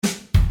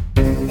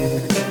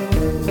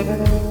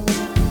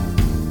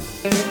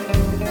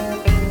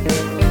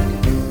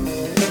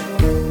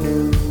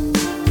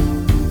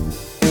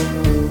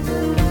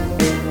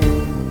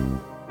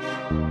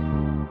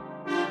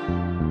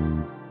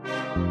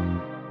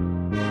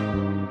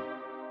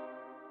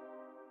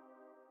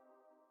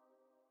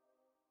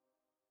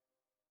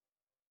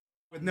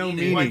With no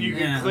meaning. When you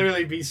can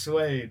clearly be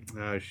swayed.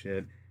 Oh,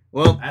 shit.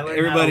 Well,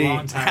 everybody... I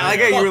like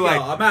how you were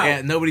like,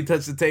 yeah, nobody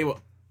touched the table.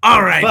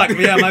 All right. Fuck,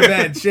 yeah, my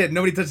bad. Shit,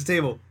 nobody touched the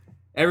table.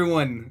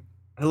 Everyone,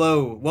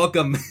 hello,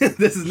 welcome.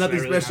 This is nothing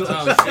special.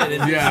 Oh, shit.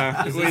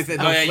 Yeah. You slam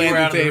were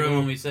out the of the table. room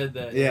when we said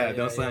that. Yeah,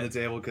 don't slam the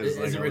table because...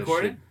 Is it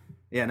recorded?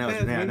 Yeah, no,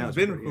 it's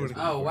been recorded.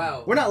 Oh,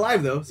 wow. We're not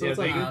live, though, so Yeah, it's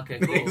like... Okay,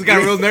 cool. He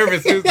got real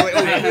nervous. He was like,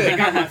 They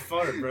got my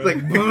fart, bro.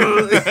 It's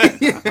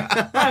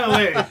like... By the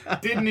way,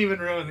 didn't even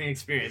ruin the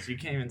experience. You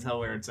can't even tell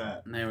where it's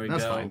at. There we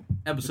That's go. fine. It's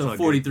all Episode good.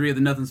 43 of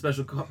the Nothing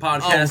Special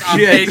podcast. Oh, I'm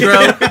shit.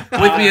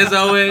 Pedro. With me as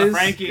always.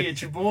 Frankie, it's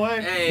your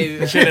boy.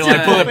 Hey, shit,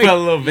 like pull a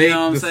little vape. you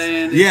know what I'm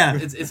saying? Yeah.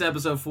 It's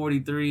episode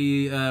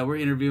 43. We're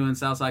interviewing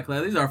Southside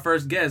Clay. These are our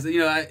first guests. You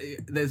know,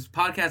 this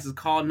podcast is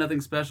called Nothing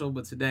Special,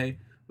 but today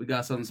we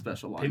got something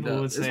special lined People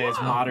up. would say it's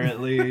wild.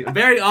 moderately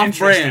Very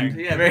off-brand.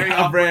 Interesting. Yeah, very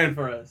off-brand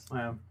for us.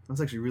 Wow. That's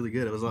actually really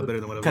good. It was a lot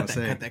better than what I was going to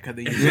say. Cut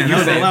that.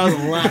 Yeah, that was a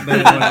lot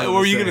better than what I was What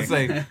were you going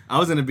going to to say? I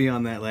was going to be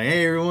on that, like,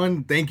 hey,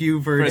 everyone, thank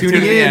you for For tuning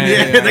in. tuning in,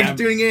 yeah. Thanks for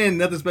tuning in.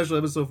 Nothing special,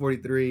 episode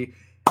 43.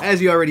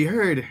 As you already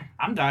heard,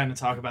 I'm dying to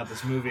talk about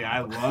this movie I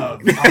love.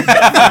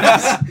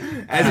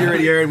 as you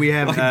already heard, we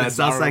have Like the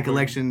Southside Horror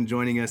Collection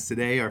joining us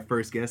today, our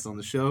first guest on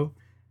the show.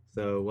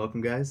 So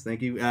welcome, guys.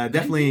 Thank you.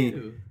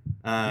 Definitely,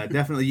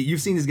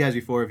 you've seen these guys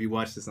before if you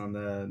watched this on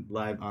the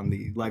live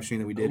stream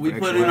that we did. We for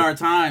put Extra in Life. our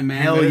time,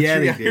 man. Hell yeah,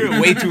 they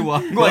did. Way too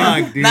long. Fuck,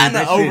 Like, dude, not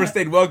that an shit-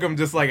 overstayed welcome,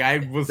 just like I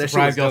was That shit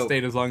surprised was y'all dope.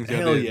 stayed as long as y'all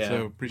Hell did. yeah.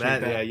 So appreciate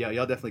that. Yeah,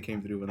 y'all definitely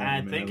came through with that.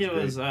 I man. think That it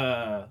was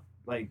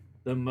like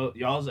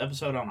y'all's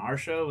episode on our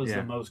show was Yeah.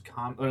 the most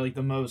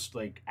the most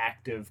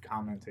active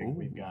commenting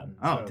we've gotten.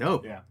 Oh, So,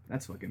 dope. Yeah.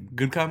 That's fucking.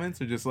 Good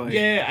comments or just like,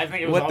 Yeah, I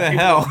think it was what all the people-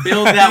 hell?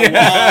 Build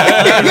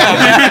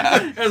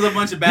that wall. There's a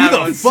bunch of bad Who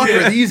the ones. fuck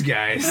are these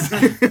guys?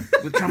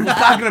 What Trump was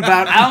talking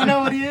about? I don't know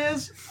what he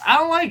is. I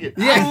don't like it.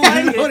 Yeah, I don't like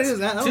I know what it. it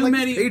is. I don't Too like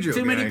many, Pedro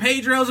too many guy.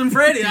 Pedros and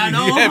Freddy. I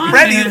know. Yeah,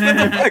 Freddy's what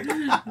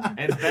the fuck?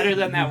 It's better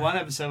than that one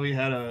episode we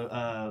had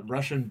a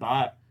Russian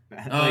bot.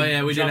 Oh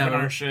yeah, we did have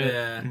our our shit.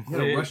 Yeah. You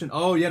had a Russian.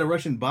 Oh, you had a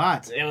Russian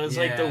bot. It was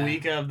like the Yeah.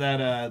 week of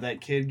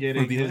that kid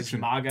getting For the his election.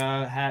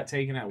 MAGA hat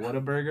taken at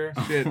Whataburger.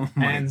 Shit. Oh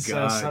my And so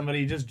God.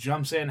 somebody just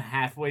jumps in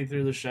halfway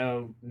through the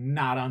show,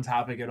 not on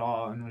topic at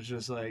all, and was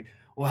just like,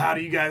 well, how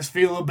do you guys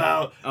feel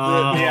about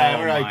Oh yeah,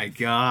 we're my like,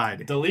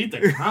 God. delete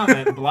the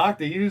comment, block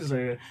the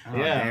user. Oh,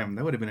 yeah, damn,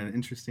 that would have been an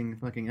interesting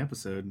fucking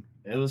episode.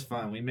 it was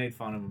fun. We made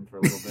fun of him for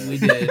a little bit. We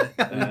did.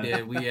 Uh, We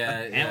did. We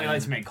and we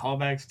like to make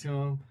callbacks to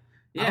him.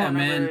 I Yeah, don't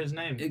remember man. his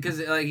name. Because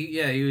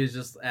he was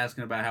just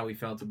asking about how we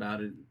felt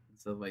about it and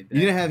stuff like that. You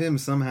need to have him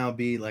somehow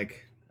be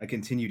like a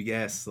continued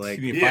guest, like.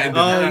 Can you Yeah. find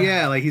Oh it?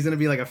 yeah, like he's gonna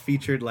be like a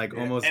featured, like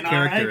almost And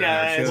character in our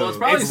alright, guys. show.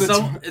 Well,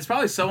 It's it's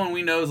probably someone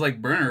we know's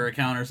like burner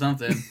account or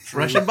something.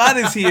 Russian bot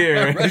is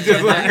here. He's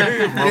just like,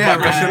 yeah, robot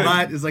Russian guy.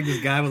 bot is like this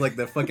guy with like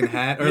the fucking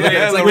hat, or Yeah, like,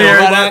 yeah, it's like like a a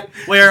robot.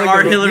 Where It's like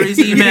are a- Hillary's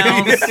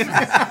emails?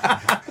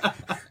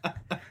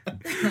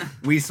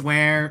 We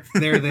swear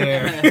they're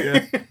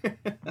there.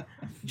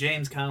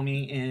 James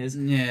Comey is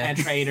Yeah. a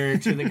traitor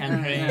to the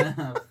country.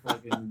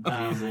 Fucking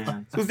Oh, Jesus.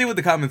 man. So let's deal with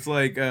the comments.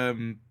 Like,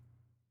 do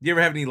you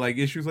ever have any like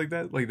issues like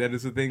that? Like that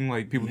is the thing.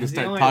 Like people He's just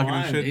the start only talking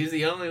one. and shit. He's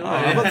the only Oh, one.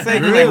 I'm about to say,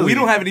 'cause, Really? like, we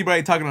don't have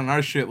anybody talking on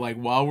our shit like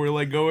while we're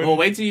like going. Well,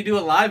 wait till you do a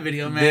live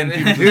video, man. Then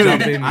people Dude,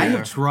 jump in I there.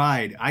 have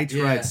tried. I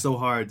tried Yeah. so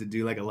hard to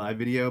do like a live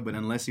video, but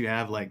unless you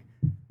have like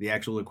the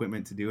actual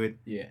equipment to do it,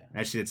 Yeah.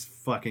 that shit's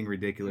fucking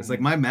ridiculous.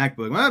 Mm-hmm. Like my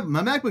MacBook,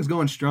 my MacBook's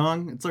going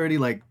strong. It's already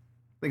like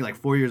I think like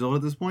 4 years old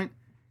at this point.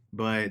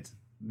 But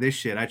this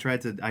shit, I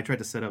tried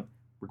to set up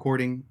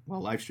recording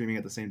while live streaming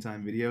at the same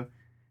time video,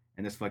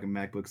 and this fucking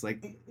MacBook's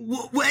like,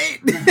 wait,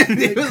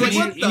 it was like,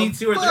 what you need the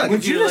two or three fuck?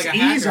 Would you computers just like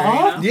a ease hacker,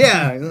 off? you know?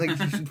 Yeah, like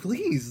you should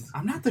please.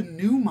 I'm not the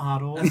new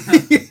model.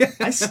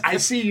 I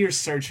see your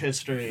search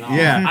history.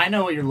 Yeah. I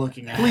know what you're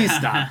looking at. Please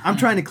stop. I'm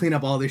trying to clean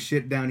up all this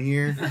shit down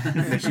here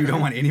that you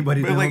don't want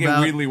anybody to But know like it about.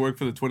 weirdly worked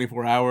for the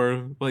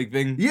 24-hour like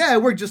thing. Yeah,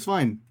 it worked just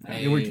fine.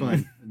 It worked Hey,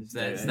 fine. It's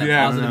that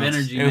Yeah. positive No.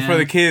 energy, It was man. for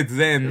the kids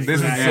then. This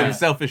is Yeah. some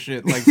selfish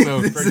shit. Like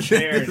so. For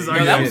charity. This is Yo,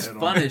 our that shit. was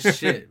fun as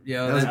shit.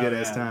 Yo, That was a that, good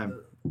ass time.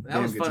 that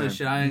Damn was good fun as time.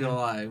 shit. I ain't gonna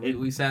lie.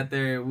 We sat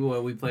there.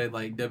 We played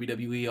like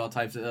WWE, all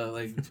types of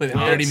like. Play the Oh,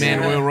 30-man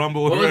yeah. Royal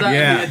Rumble. What was that?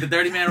 Yeah. We had the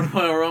 30-man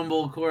Royal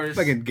Rumble, of course.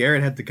 Fucking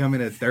Garrett had to come in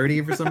at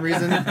 30 for some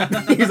reason.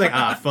 He's like,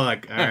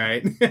 fuck. All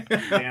right.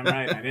 Damn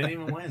right. I didn't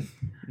even win.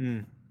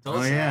 Mm. Told Oh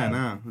us yeah, that.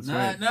 no, that's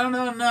right.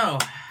 No.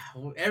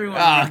 Everyone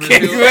Oh, remembers,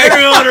 okay.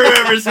 everyone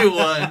remembers who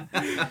won.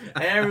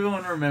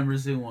 Everyone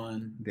remembers who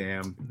won.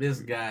 Damn. This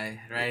guy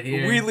right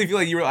here. Weirdly feel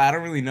like you were. I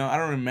don't really know. I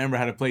don't remember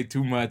how to play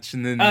too much,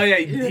 and then. Oh yeah,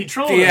 he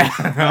trolled Yeah. us.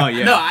 Oh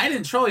yeah. No, I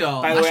didn't troll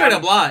y'all. By the I way, straight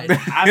up lied.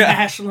 I'm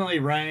nationally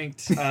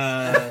ranked.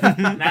 Now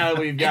that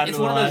we've gotten It's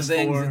to the one of those last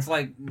things. four. It's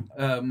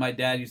like my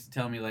dad used to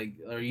tell me, like,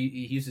 or he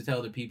used to tell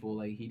other people,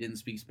 like, he didn't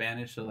speak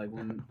Spanish. So, like,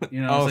 when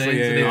you know what Oh, I'm so saying,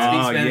 yeah, so they'd yeah.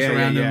 speak Oh, Spanish yeah,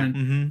 around yeah, him, and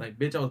Mhm. like,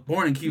 bitch, I was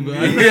born in Cuba.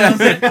 Yeah. You know what I'm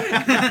saying?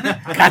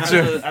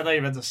 Gotcha. I thought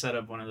you meant to set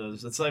up one of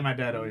those. It's like my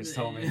dad always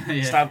told me.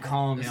 Yeah. Stop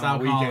calling me Stop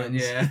on the calling.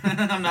 weekends.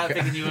 Yeah, I'm not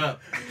picking you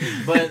up.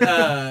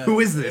 But Who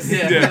is this?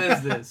 Yeah, Yeah. who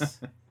is this?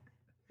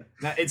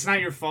 Now, it's not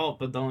your fault,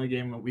 but the only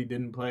game that we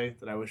didn't play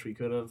that I wish we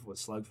could have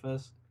was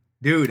Slugfest.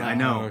 Dude, I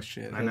know. Oh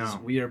shit. I know. Because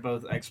we are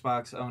both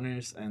Xbox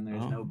owners, and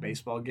there's Oh. no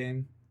baseball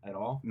game at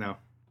all. No.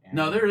 And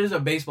No, there is a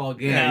baseball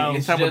game. No, You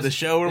it's talking about the just,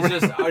 show or it's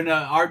whatever? just no,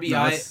 RBI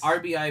No, it's-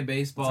 RBI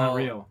baseball. It's not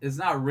real. It's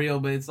not real,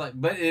 but it's like,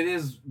 but it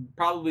is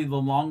probably the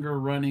longer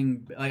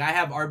running. Like, I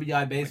have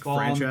RBI baseball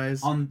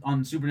franchise?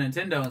 on Super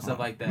Nintendo and stuff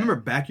like that. Remember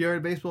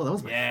Backyard Baseball? That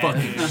was my Yeah,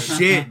 fucking dude.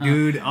 shit,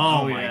 dude. Oh,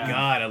 Oh, my yeah.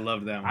 god, I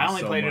loved that one. I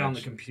only so played it on the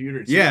much.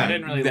 computer. Too. Yeah. I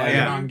didn't really Yeah. like it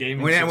Yeah. on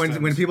gaming When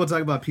systems. people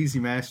talk about PC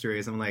Master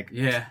Race, I'm like,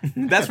 Yeah,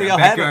 That's where y'all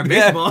had Backyard it.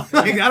 Yeah. Baseball.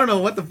 Like, I don't know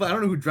what the fuck. I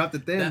don't know who dropped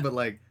it then, That- but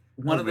like,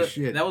 one of Holy the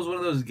shit. that was one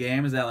of those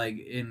games that, like,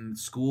 in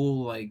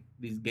school, like,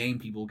 these game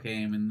people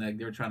came and, like,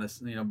 they were trying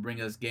to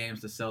bring us games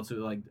to sell to,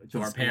 like, to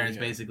our school, parents,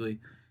 yeah. basically.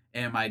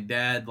 And my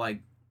dad, like,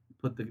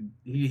 put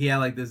he had,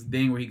 like, this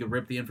thing where he could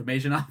rip the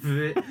information off of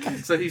it.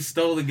 So he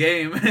stole the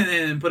game and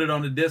then put it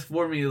on the disc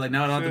for me. Like,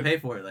 now I don't have to pay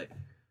for it. Like,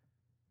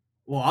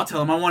 well, I'll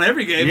tell him I want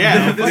every game.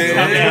 Yeah, This is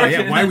yeah, how it yeah, works.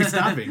 yeah. Why are we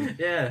stopping?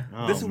 Yeah.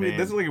 oh, This is man.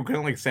 this is like a kind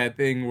of like sad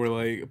thing where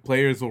like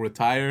players will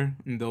retire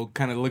and they'll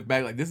kind of look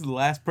back like this is the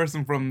last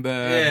person from the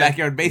Yeah.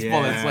 backyard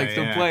baseball that's Yeah, like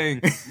still yeah.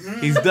 playing.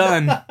 He's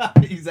done.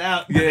 He's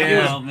out. I think, it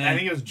Yeah. was, man. I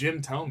think it was Jim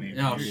Tomey.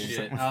 Oh,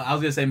 shit. I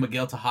was going to say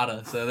Miguel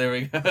Tejada, so there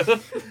we go.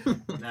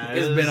 Nah,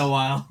 It's been a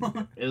while.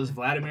 It was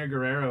Vladimir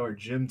Guerrero or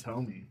Jim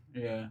Tomey.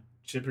 Yeah.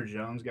 Chipper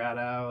Jones got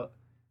out.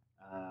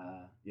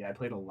 Yeah, I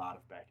played a lot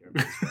of backyard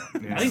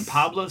baseball. Yeah. I think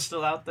Pablo's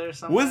still out there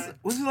somewhere.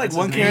 Was it like That's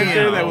one his name.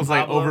 character Yeah. that was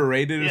like Pablo.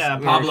 overrated? Yeah,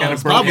 or Pablo. kinda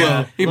It's broken?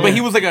 Pablo. But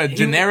he was like a He-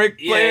 generic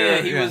player.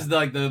 Yeah, he was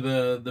like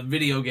the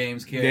video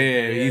games character.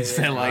 Yeah, he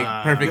said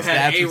like perfect You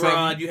had stats or A-Rod,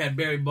 something. you had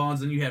Barry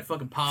Bonds, and you had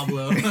fucking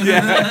Pablo.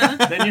 Yeah.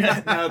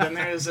 then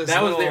there's this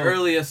That was the little-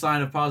 earliest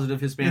sign of positive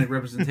Hispanic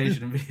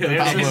representation in video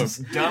There's Pablo. games.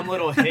 this dumb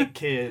little hick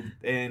kid,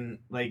 and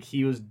like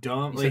he was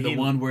dumb. He Like said the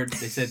one word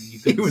they said you He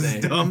couldn't was say.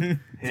 dumb.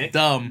 hick.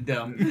 Dumb.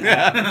 Dumb.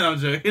 Yeah. I'm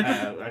joking.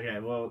 Okay,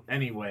 well,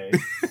 anyway,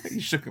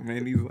 He shook him,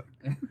 man. He's like,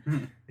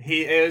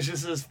 it was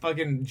just this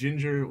fucking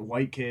ginger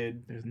white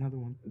kid there's another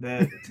one.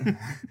 that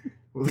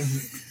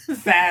was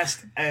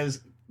fast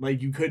as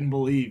like you couldn't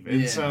believe,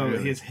 and Yeah, so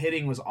really. his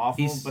hitting was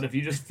awful. He's- but if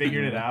you just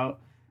figured it out,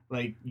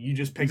 like you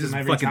just picked Just him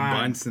every fucking time,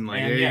 bunts and,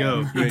 like, and there you go.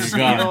 you'd There you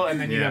steal, go. and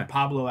then you'd Yeah. have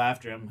Pablo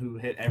after him who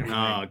hit everything.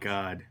 Oh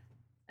god.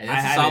 Hey, I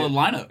that's a had solid it.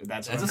 lineup.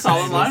 That's That's a what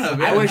solid I'm saying.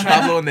 lineup. I yeah. wish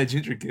Pablo and that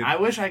ginger kid. I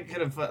wish I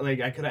could have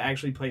like I could have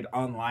actually played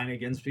online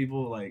against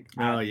people. Like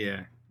Oh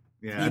yeah.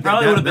 Yeah. I You think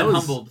probably would have that been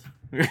was- humbled.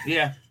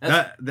 yeah,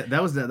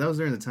 That was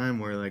during the time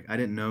where like I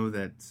didn't know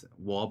that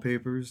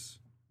wallpapers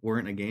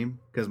weren't a game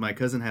because my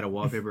cousin had a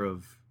wallpaper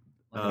of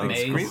Like Uh, a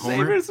maze.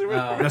 Homer? Screensavers?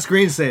 Oh. a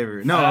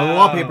screensaver. No, Oh. a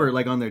wallpaper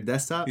like on their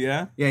desktop.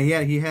 Yeah.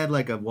 Yeah, he had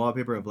like a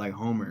wallpaper of like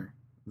Homer,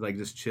 like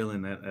just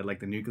chilling at like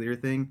the nuclear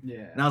thing.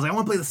 Yeah. And I was like, I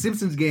want to play the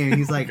Simpsons game.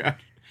 He's like, God.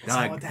 That's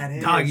not what that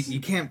is. dog, you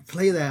can't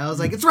play that. I was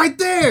like, it's right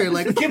there.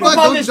 Like, Give fuck,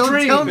 up on this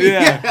dream. tell me.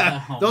 Yeah.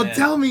 Yeah. Oh, Don't man.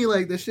 tell me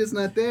like the shit's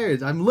not there.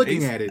 I'm looking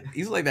He's- at it.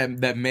 He's like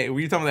that were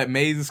you talking about that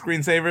maze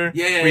screensaver?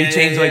 Yeah, Where you yeah,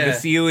 change yeah, like yeah. the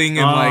ceiling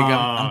and like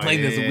I'm Oh,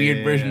 playing this yeah, weird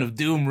yeah, version yeah. of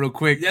Doom real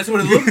quick. That's what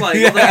it looked like.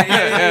 It was like,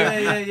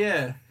 Yeah.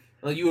 yeah.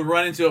 Like you would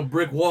run into a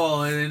brick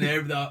wall and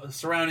then the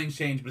surroundings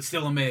change, but it's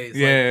still a maze. Like,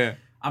 Yeah.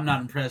 I'm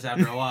not impressed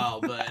after a while,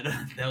 but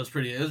it was a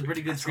pretty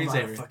good That's a lot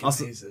of screensaver. fucking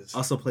Also- mazes.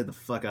 Also played the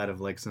fuck out of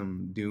like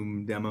some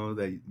Doom demo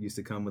that used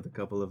to come with a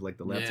couple of like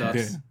the Yeah.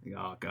 laptops. Like,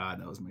 oh god,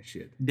 that was my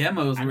shit.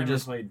 Demos I were never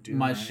just played Doom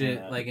my or any shit.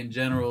 of that. Like in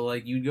general,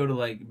 like you'd go to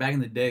like back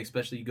in the day,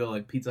 especially you go to,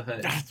 like Pizza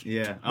Hut.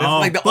 Yeah, That's Oh,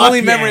 like the fuck only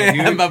yeah, memory I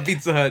dude. have about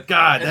Pizza Hut.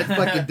 God, that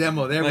fucking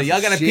demo there. Like, was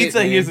y'all got a shit, pizza?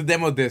 man. Here's a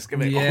demo disc. I'm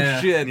like, Yeah.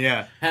 oh shit.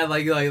 Yeah, Had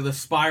like the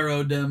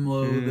Spyro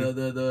demo, Mm.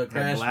 the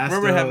Crash. Blasto,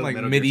 Remember having, like,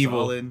 Metal Gear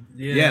medieval. Solid.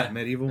 Yeah. Yeah,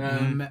 medieval.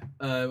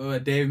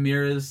 Dave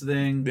Mira's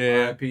thing.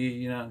 Yeah. R.I.P.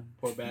 You know,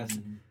 poor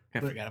bastard. I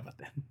forgot about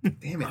that.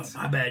 Damn it. Oh,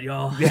 my bad,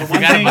 y'all. Yeah, I One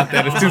forgot thing- about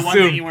that. It's the too one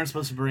soon. thing you weren't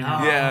supposed to bring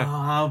up. Yeah.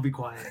 I'll be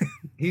quiet.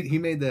 He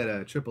made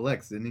that Triple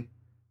X, didn't he?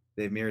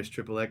 Dave Mirra's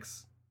Triple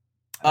X.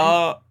 You're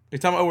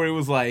talking about where it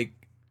was like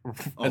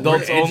Oh,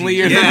 adults we're edgy.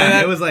 only or something like Yeah,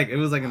 that? it was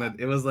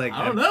like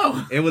I don't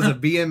know. it was a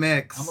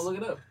BMX. I'm gonna look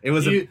it up. It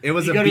was You- a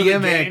you go to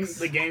BMX.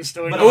 the game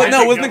store. But you oh, have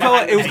no, to wasn't go it called-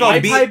 behind it was the called I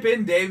game. B- type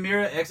in Dave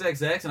Mira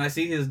XXX and I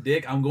see his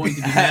dick. I'm going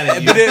to be mad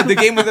at you. But the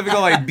game was never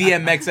called like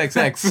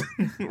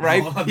BMXXX,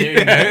 right? Oh, there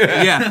you go.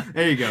 yeah,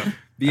 there you go.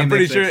 I'm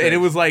pretty sure, BMXXX. and it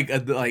was like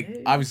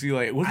obviously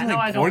like wasn't I know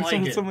like I don't porn like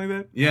song or it. something like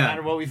that. No Yeah.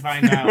 matter what we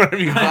find out. Whatever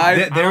you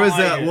find. There I was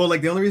don't like it. well,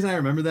 like the only reason I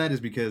remember that is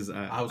because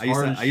I was I used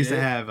hard to as I used to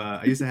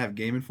shit. have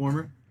Game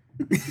Informer.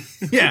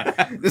 Yeah,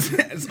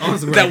 it's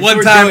honestly That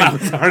one time I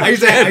was hard I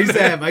used as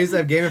to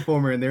have Game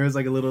Informer, and there was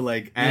like a little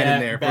like ad Yeah, in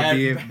there for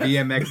bad-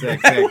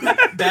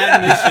 BMXXX.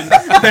 Bad mission.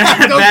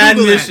 Bad Google that.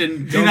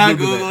 mission. Do Don't not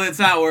Google Google it. It's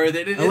not worth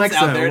it. It's Alexa,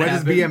 out there. what to is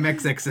happen.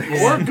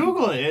 BMXXX? Or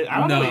Google it. I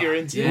don't know No. what you're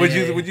into.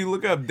 Yeah. Would you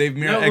look up Dave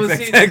Mirror No, well,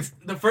 see, XXX?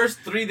 the first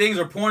 3 things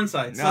are porn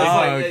sites. So Oh, it's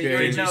like, okay. you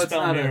already Did you know it's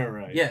spell not mirror a,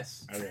 right?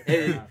 Yes.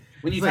 Okay.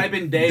 When you It's like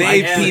type in Dave,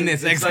 Dave M,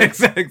 Penis it's like,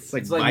 XXX. It's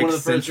like it's like one of the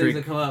first things bike-centric.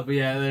 that come up. But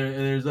yeah,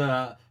 there's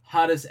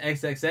hottest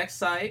XXX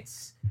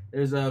sites.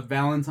 There's a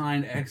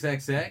Valentine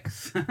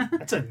XXX.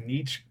 That's a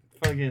niche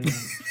fucking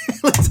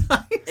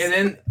And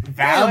then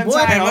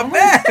Valentine. Hey, my only?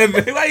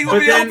 bad. Why you want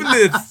me to then- open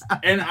this?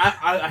 and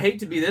I hate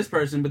to be this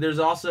person, but there's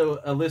also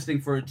a listing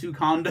for a 2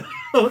 condo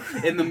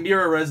in the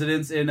Mira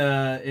residence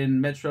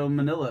in Metro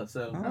Manila.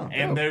 So Oh,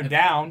 And dope. they're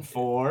down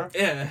for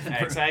yeah,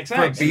 XXX.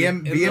 For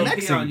BM It'll be on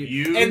BMXing.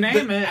 You And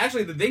name it.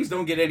 Actually, the things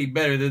don't get any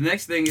better. The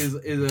next thing is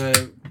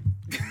a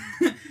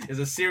is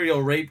a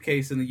serial rape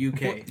case in the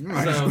UK.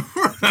 So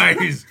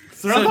Nice.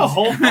 Throw so- the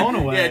whole phone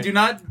away. yeah, do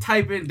not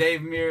type in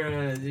Dave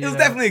Mirror. It was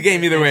definitely a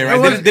game either way, right? It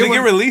was- Did it it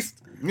get was- released?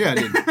 Yeah,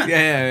 dude. Yeah.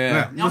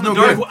 Yeah. It was on no the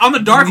dark good. on the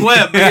dark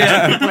web. He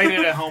Yeah. played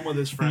it at home with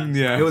his friends.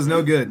 Yeah. It was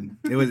no good.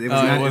 It was Oh, it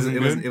not. wasn't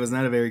good? It was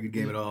not a very good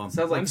game at all.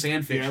 Sounds like Once- fan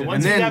Yeah, fiction.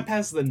 once And he then- got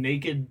past the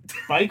naked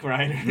bike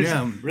riders,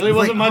 Yeah. really It's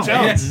wasn't like, much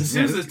oh, Yeah, else. as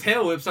soon as his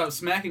tail whips out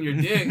smacking your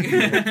dick,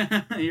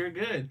 you're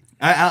good.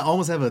 I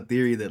almost have a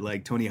theory that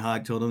like Tony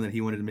Hawk told him that he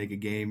wanted to make a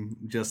game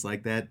just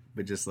like that,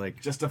 but just like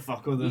Just to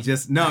fuck with him.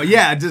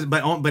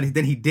 but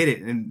then he did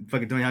it, and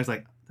fucking Tony Hawk's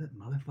like, that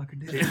motherfucker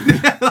did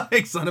it,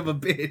 like son of a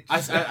bitch.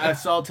 I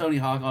saw Tony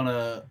Hawk on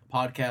a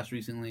podcast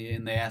recently,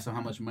 and they asked him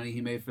how much money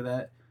he made for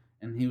that,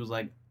 and he was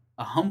like,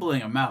 a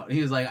humbling amount.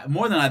 He was like,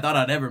 more than I thought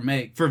I'd ever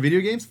make. For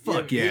video games,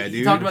 fuck yeah, he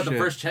dude. talked about the Shit.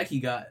 first check he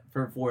got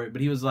for it,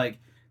 but he was like,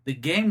 the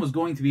game was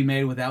going to be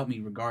made without me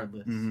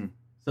regardless. Mhm.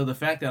 So the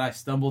fact that I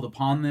stumbled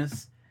upon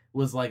this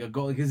was like a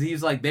goal, because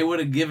he's like, they would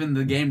have given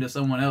the game to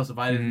someone else if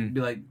I didn't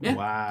be like, yeah,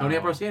 Wow. Tony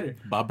Hawk Pro Skater.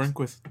 Bob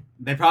Burnquist.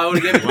 They probably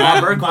would have given it to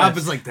Bob Burnquist. Bob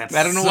is like that.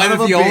 I don't know son why of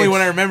that's a the only bitch.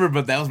 one I remember,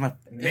 but that was my.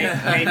 Nate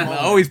I Mullen.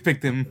 always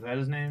picked him. Is that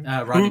his name?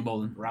 Rodney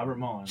Mullen. Robert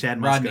Mullen. Chad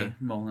Muska. Rodney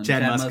Mullen.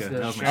 Chad Muska.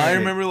 That was my I shit.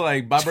 remember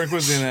like Bob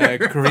Burnquist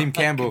and Kareem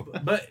Campbell.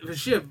 But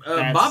shit,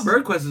 That's- Bob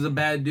Burnquist is a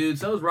bad dude.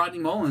 So is Rodney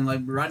Mullen. Like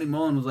Rodney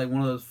Mullen was like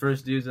one of those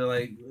first dudes that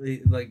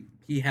like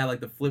he had like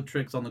the flip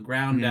tricks on the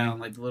ground Mhm. down,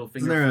 like the little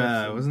finger Wasn't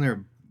flips. there wasn't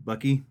there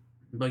Bucky?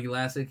 Buggy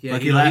Lassick, yeah,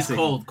 Bucky he's Lassick.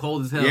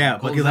 cold as hell. Yeah,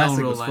 cold Bucky as hell in Lassick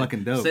real was life.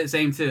 fucking dope.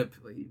 Same tip,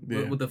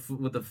 Yeah. with the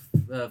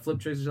flip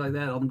tricks and shit like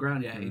that on the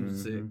ground. Yeah, he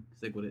was sick, Mhm.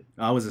 sick with it.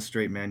 I was a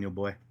straight manual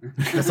boy.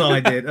 That's all I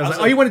did. I was like,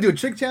 oh, you want to do a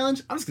trick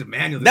challenge? I'm just gonna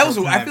manual. That this was.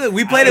 whole I time. feel like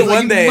we played it was like,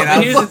 one day, you and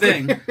I Here's was the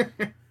motherfucker.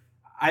 thing.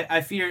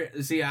 I fear.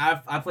 See, I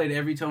played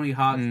every Tony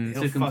Hawk Mm.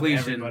 He'll to fuck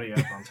completion. everybody up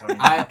on Tony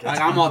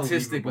I'm Hawk. It's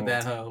autistic with unbelievable.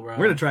 that hoe, bro.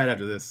 We're gonna try it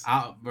after this.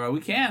 Bro,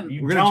 we can.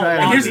 You We're gonna don't try it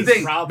want out. Here's the this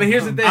thing. problem. But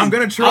here's the thing. I'm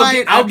gonna try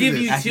it I'll after give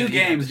this. you I 2 can eat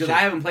games that because shit. I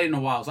haven't played in a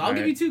while. So I'll give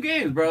Alright. you 2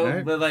 games, bro.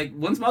 Alright. But like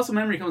once muscle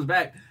memory comes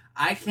back,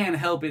 I can't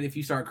help it if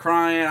you start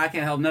crying. I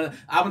can't help none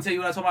of. I'm gonna tell you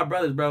what I told my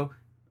brothers, bro.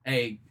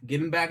 Hey, get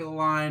him back of the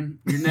line.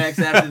 You're next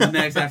after the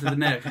next after the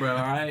next, bro.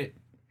 All right.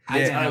 I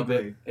Yeah. can't help it.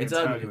 Ugly. It's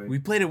It's ugly. ugly. We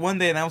played it one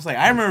day, and I was like,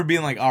 I remember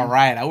being like, all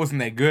right, I wasn't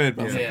that good,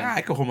 but I was like, Yeah.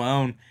 I could hold my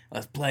own.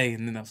 Let's play.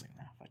 And then I was like,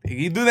 nah, fuck that.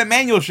 You do that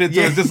manual shit,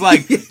 so Yeah. it's just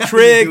like Yeah,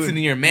 tricks dude. and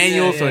your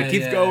manual, so Yeah, it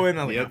keeps yeah. going.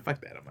 I was Yep. like, oh,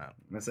 fuck that, I'm out.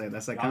 That's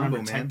like Y'all combo,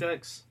 remember Tech man.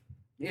 Decks?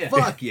 Yeah.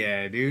 Fuck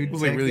yeah, dude. I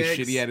was like really Tech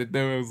shitty decks. at it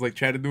though. I was like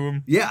trying to do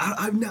them. Yeah,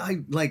 I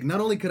like not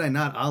only could I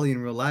not ollie in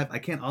real life, I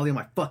can't ollie on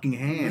my fucking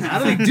hand. How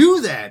do they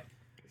do that?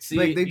 See,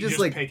 Like they You just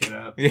like pick it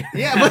up.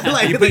 yeah, but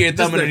like you put your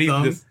just thumb their underneath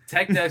thumb. this.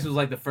 Tech Decks was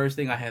like the first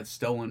thing I had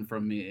stolen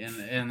from me, and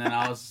then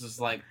I was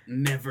just like,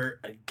 never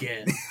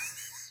again.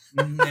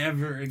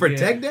 Never again. For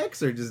tech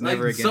decks or just Like,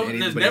 never again? so, there's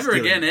anybody never stealing?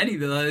 again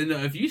anything. Like, no,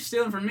 if you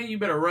stealing from me, you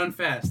better run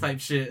fast, type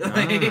shit.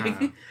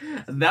 Like,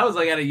 Ah. that was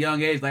like at a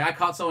young age. Like I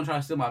caught someone trying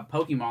to steal my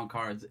Pokemon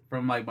cards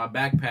from like my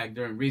backpack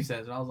during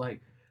recess, and I was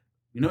like,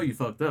 you know, you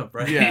fucked up,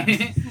 right? Yeah.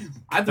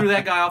 I threw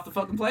that guy off the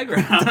fucking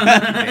playground.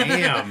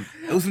 Damn.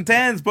 It was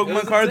intense. Pokemon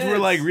was cards were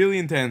intense. like really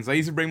intense. I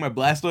used to bring my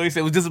Blastoise.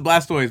 It was just a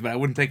Blastoise, but I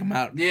wouldn't take him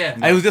out. Yeah.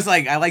 I was just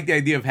like, I like the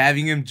idea of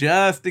having him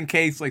just in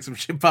case like some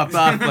shit popped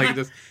off. Like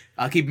just,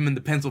 I'll keep him in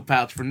the pencil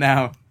pouch for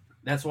now.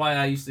 That's why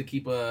I used to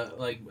keep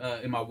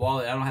in my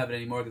wallet. I don't have it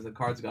anymore because the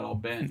cards got all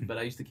bent. But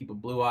I used to keep a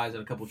Blue Eyes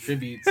and a couple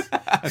tributes.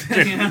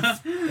 You know?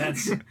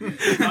 That's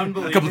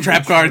unbelievable. A couple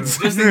trap cards.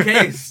 Just in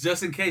case.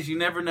 Just in case. You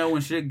never know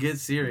when shit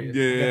gets serious. Got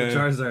the Yeah.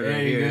 Charizard There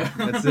right you here.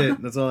 go. That's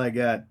it. That's all I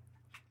got.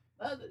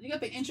 You got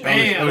the inch.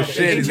 Bam. Oh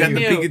shit, he's got the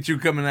Pikachu.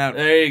 Pikachu coming out.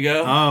 There you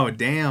go. Oh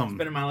damn.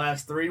 Been in my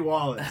last 3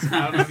 wallets.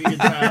 I don't know if you can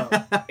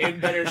tell. In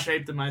better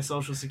shape than my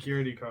social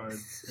security card.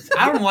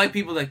 I don't like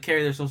people that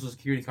carry their social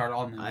security card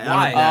on them. I-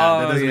 Why?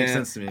 that doesn't make yeah.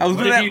 sense to me. I was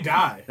What gonna if you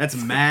die? That's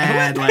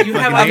mad. Like You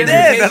have fucking I'm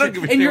dead. dangerous. I don't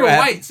give a and shit you're what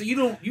white, so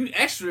you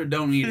extra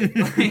don't need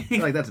I feel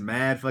it. like that's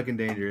mad fucking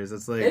dangerous.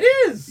 It's like It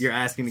is. you're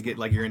asking to get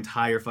like your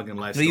entire fucking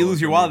life. So you lose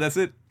your stolen wallet. from That's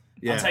it. you.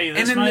 Yeah. I'll tell you And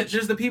this then much.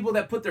 there's the people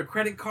that put their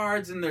credit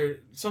cards and their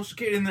social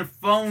security in their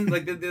phone,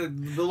 like the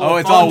little Oh,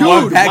 it's phone. all Dude,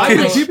 one why package.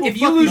 would people If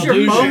you lose fucking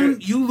your lose phone,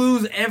 it? you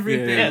lose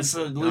everything. Yeah. Yeah,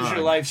 so lose your God.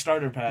 life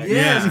starter pack.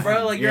 Yes, Yeah.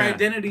 bro. Like your Yeah.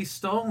 identity's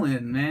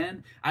stolen,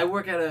 man. I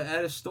work at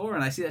a store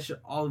and I see that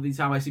shit all of the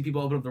time. I see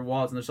people open up their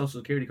wallets and their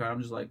social security card. I'm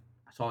just like,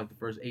 I saw like the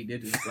first 8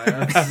 digits. Like,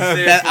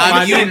 That- I'm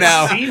Mine you didn't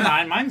now. see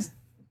mine. Mine's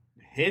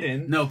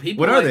hidden. No,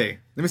 people. What are like, they?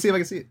 Let me see if I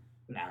can see it.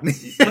 No.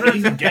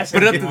 You can guess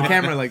Put it up if to you the want.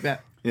 camera like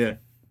that. Yeah.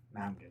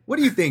 Nah, I'm good. What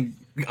do you think,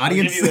 I'll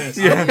give audience? you this.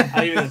 Yeah.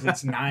 I'll give you this.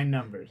 It's 9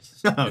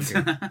 numbers.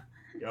 Okay.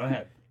 Go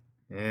ahead.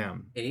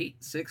 Damn. 8,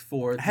 6,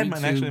 4. I had mine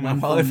 3, 2, actually in my 1,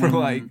 wallet for 1,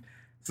 like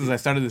since I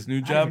started this new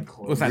even job.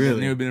 close. Well, it's not Really?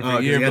 that new, been for Oh, a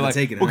 'cause year, you but had to like,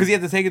 take it, well, huh? because you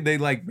have to take it, they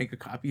like make a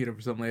copy of it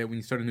or something like that when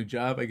you start a new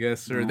job, I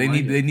guess, or No, they I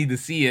need do. they need to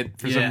see it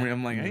for some Yeah. reason.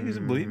 I'm like, I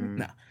just believe it, Mm.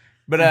 no.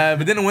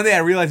 But then one day I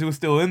realized it was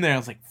still in there. I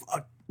was like,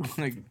 fuck,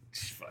 like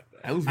Fuck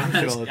that. I lose my I'm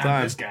shit this, all the I'm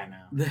time. this guy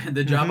now.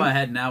 The job Mhm. I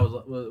had now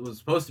was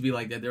supposed to be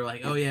like that. They were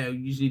like, oh yeah,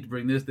 you just need to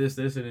bring this,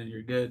 and then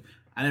you're good.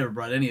 I never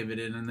brought any of it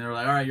in, and they were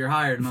like, all right, you're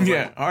hired. And I was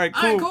Yeah, like, all right,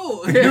 all right,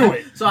 cool. cool. Do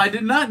it. So I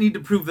did not need to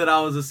prove that I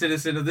was a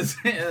citizen of this.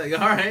 Like,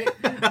 all right,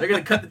 they're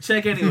gonna cut the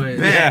check anyway.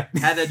 Yeah.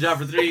 Had that job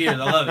for 3 years.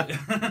 I love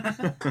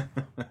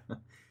it.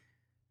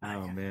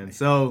 Oh man.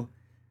 So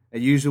a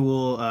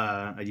usual,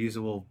 I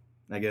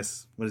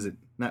guess, what is it?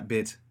 Not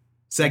bit.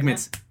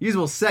 Segment.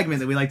 Usual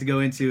segment that we like to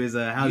go into is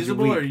how's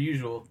Usable your or week?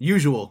 usual?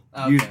 Usual.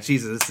 Okay.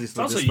 Jesus, this is It's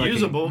also this fucking-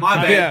 usable. My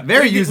bad. Yeah.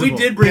 Very we usable.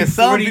 did bring Yeah,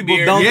 some 40 people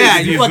beers. don't Yeah,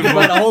 think you it's fucking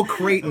usable. bought a whole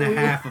crate and a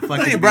half of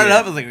fucking. You brought it beer.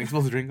 up. I was like, are we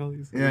supposed to drink all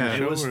these? Yeah.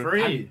 It was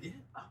free.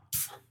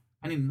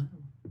 I didn't.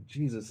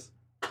 Jesus.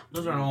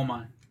 Those aren't all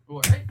mine.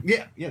 Right?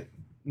 Yeah, yeah.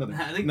 Another.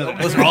 I think Another.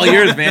 Those are all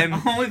yours, man.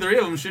 Only 3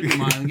 of them should be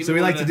mine. Give So me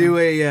we one like to of do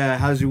them. a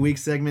how's your week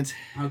segment,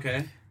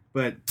 Okay.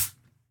 but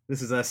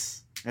this is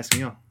us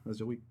asking y'all how's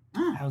your week.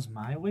 How's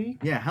my week?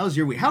 Yeah, how's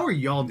your week? How are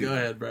y'all doing? Go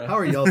ahead, bro. How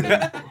are y'all doing?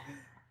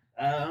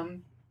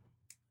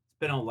 It's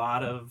been a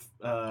lot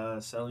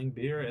of selling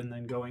beer and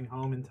then going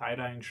home and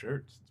tie-dyeing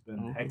shirts. It's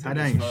been hectic.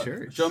 Tie-dyeing as fuck.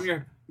 shirts. Show them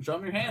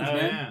your hands, Oh,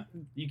 man. yeah.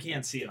 You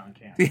can't see it on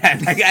camera.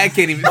 Yeah, I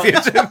can't even see it.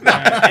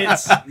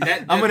 It's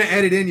I'm gonna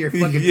edit in your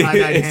fucking Yeah,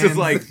 tie-dye it's hands. just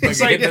like- it's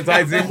like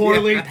hypnotizing.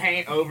 poorly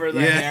paint over the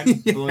Yeah.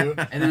 hand blue,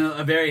 And then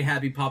a very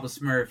happy Papa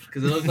Smurf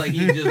because it looked like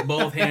he just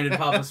both handed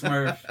Papa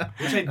Smurf.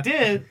 which I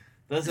did.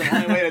 That's the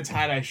only way to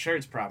tie-dye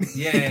shirts properly.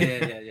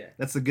 Yeah.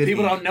 That's a good.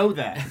 People ink. don't know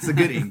that. It's a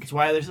good ink. It's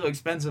why they're so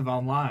expensive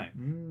online.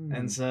 Mm.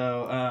 And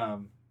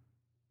so,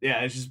 yeah,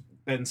 it's just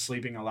been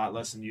sleeping a lot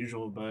less than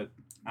usual, but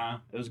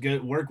it was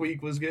good. Work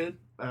week was good.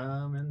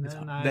 And then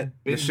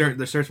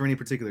the shirts for any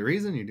particular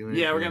reason you're doing. it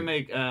Yeah, for- we're gonna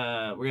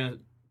make.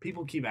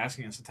 People keep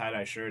asking us to tie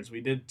dye shirts. We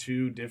did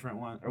 2 different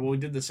ones, or well, we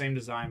did the same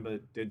design,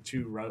 but did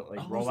 2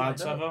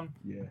 rollouts of them.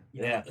 Yeah.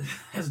 Yeah,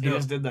 That's he dope.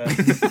 just did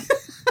that.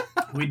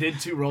 We did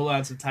 2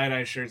 rollouts of tie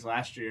dye shirts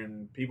last year,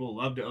 and people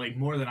loved it like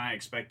more than I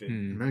expected.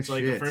 Hmm. No So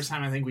like shit. the first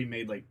time, I think we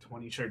made like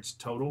 20 shirts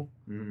total,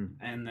 Mm.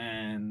 and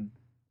then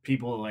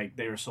people like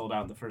they were sold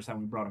out the first time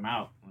we brought them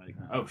out. Like,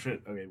 oh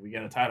shit, okay, we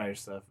got to tie dye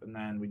stuff, and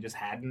then we just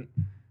hadn't.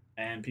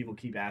 And people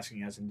keep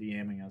asking us and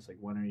DMing us like,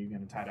 when are you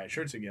gonna tie dye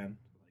shirts again?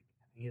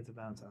 Like, I think it's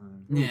about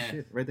time. Oh, Yeah.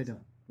 shit. Write that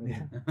down.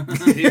 Yeah.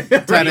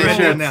 Tie-dye People-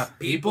 shirt now.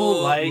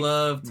 People like-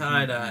 love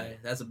tie dye.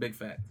 That's a big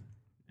fact.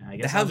 I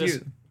guess I'll How's just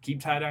your keep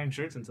tie dyeing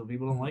shirts until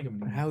people don't like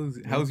them anymore.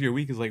 how's your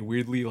week is like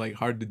weirdly like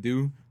hard to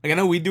do. Like I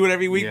know we do it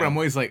every week, but Yeah. I'm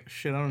always like,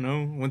 shit, I don't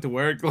know. Went to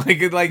work.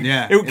 Like it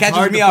Yeah, it it's catches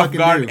hard me to off fucking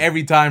guard do.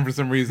 every time for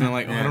some reason. I'm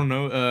like, oh, I Yeah. don't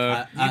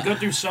know. You go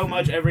through so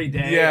much every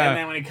day, Yeah. and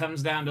then when it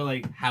comes down to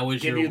like, How was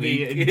Give your you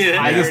the week? entire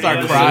I just start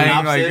Yeah.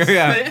 crying. Like,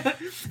 yeah.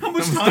 How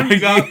much I'm time you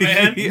got,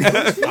 man?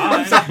 Yeah.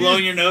 fine. Stop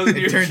blowing your nose into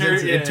It your turns shirt.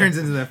 into yeah. it turns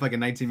into that fucking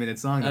 19-minute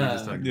song you were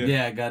just talking. Yeah.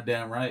 Yeah,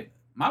 goddamn right.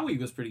 My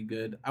week was pretty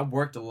good. I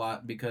worked a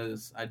lot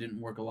because I didn't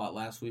work a lot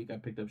last week. I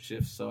picked up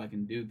shifts so I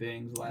can do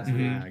things last Yeah,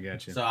 week. I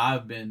got you. So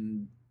I've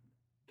been,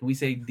 can we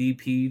say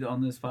DP'd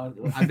on this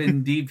podcast? I've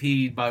been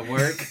DP'd by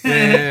work.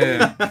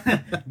 Yeah.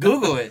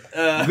 Google it.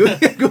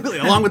 Google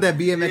it, along with that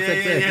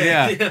BMXXX.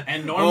 Yeah.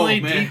 And normally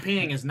Oh, man.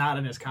 DPing is not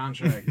in his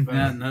contract,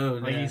 but No,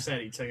 like yeah. you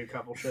said, he took a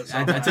couple shifts.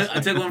 I, off I last took I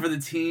week. took one for the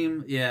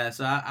team. Yeah,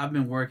 so I've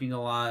been working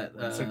a lot.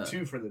 I took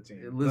 2 for the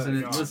team.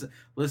 Listening But,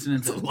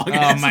 listening to.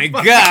 Oh my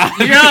god!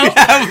 Yo,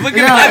 I was looking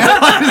yo, at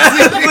it.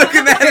 honestly, I was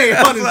looking at it. I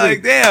was honestly,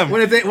 like, damn.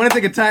 Want to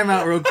take a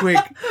timeout real quick.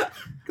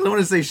 Because I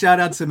want to say shout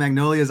out to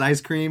Magnolia's Ice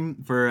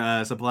Cream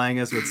for supplying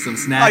us with some Oh,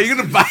 snacks. you're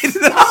gonna bite it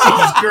Jesus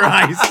off?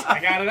 Christ. I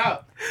got it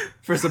out.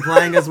 For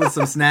supplying us with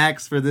some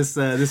snacks for this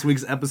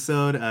week's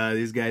episode.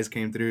 These guys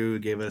came through,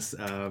 gave us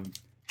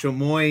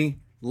chamoy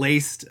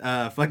laced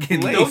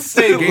fucking Lace. Don't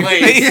say gave-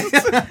 lace.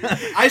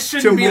 I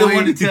shouldn't be the Chamoy.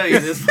 one to tell you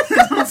this.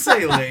 Don't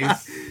say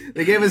lace.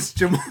 They gave us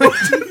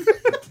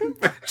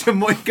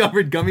chamoy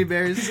covered gummy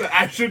bears.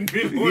 I shouldn't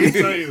be the one to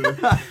tell you this.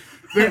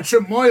 They're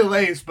chamoy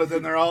laced, but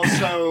then they're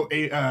also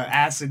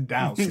acid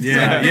doused.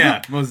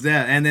 Yeah, most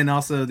that. And then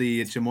also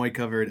the chamoy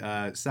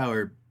covered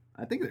sour.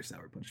 I think they're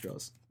sour punch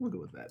straws. We'll go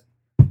with that.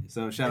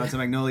 So shout out to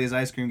Magnolia's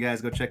ice cream,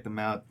 guys. Go check them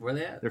out. Where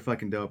they at? They're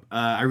fucking dope.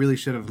 I really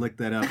should have looked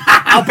that up.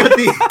 I'll put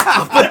the.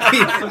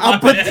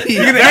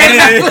 You're gonna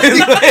edit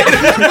it.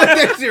 I'll put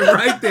that shit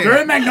right there.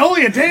 They're in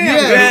Magnolia, damn.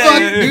 Yeah, fuck,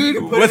 dude.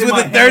 Put it What's in with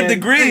my the third hand.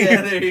 degree?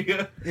 Yeah, there you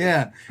go.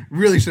 Yeah,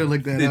 really should have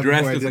looked that The up.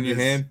 address before I is did on your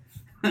this. hand.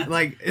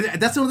 Like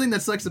that's the only thing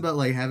that sucks about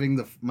like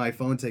having my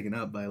phone taken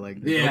up by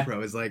like the Yeah.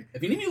 GoPro is like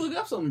If you need me to look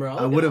up something, bro,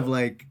 I would have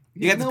like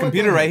You got the know what,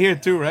 computer man? right here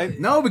too, right?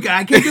 No, because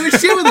I can't do a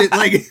shit with it.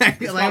 Like, It's like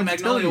called I'm Magnolia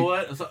telling you.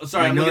 what?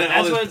 Sorry, I'm looking at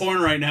all That's this what-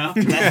 porn right now.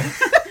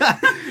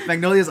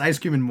 Magnolia's ice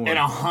cream and more. In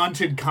a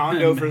haunted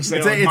condo for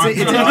sale.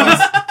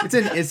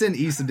 It's in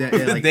east of The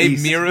like Dave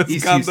east, Miras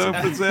East condo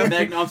Houston. for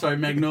sale. I'm sorry,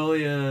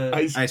 Magnolia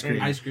Ice cream.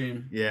 Ice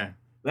cream. Yeah.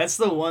 That's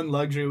the one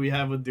luxury we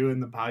have with doing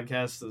the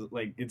podcast. Is,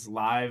 like, it's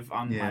live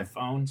on Yeah. my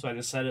phone, so I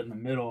just set it in the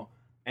middle,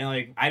 and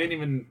like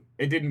it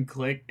didn't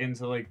click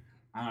until like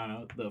I don't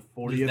know the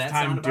 40th that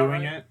time sound about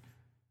doing right? it.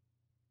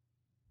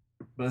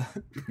 But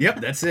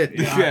Yep, that's it.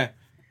 Yeah.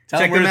 Tell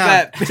Check them them where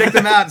out. it's at. Check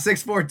them out.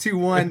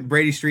 6421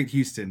 Brady Street,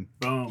 Houston.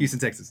 boom. Houston,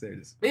 Texas. There it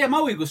is. But yeah,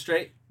 my week was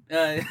straight.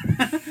 They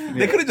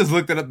could have just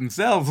looked it up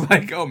themselves.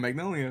 Like, oh,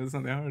 Magnolia, it's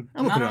not that hard.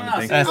 I'm gonna put it on the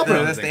thing. That's I'll put it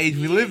on that's the the thing. age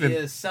we live in.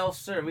 Yeah,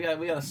 self-serve. We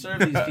gotta serve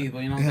these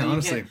people. You know what I'm Yeah, saying?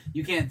 honestly.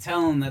 You can't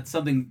tell them that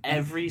something.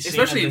 Every scene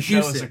Especially of in the show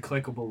is a Houston.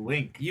 clickable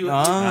link. You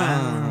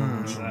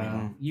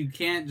So- you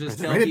can't just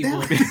tell Write it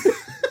people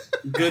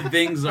down. good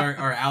things are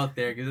out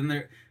there because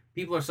then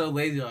people are so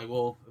lazy. Like,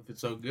 well, if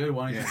it's so good,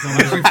 why don't you Yeah.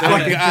 tell me?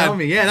 Fucking God. tell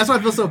me. Yeah, that's why I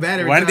feel so bad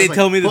every Why time. did I they was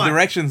tell like, me the fuck.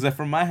 directions? They're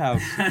from my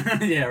house.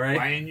 Yeah, right.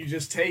 Why didn't you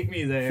just take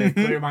me there,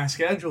 clear my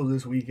schedule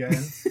this weekend,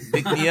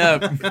 Pick me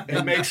up.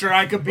 and make sure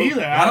I could be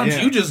there? Why don't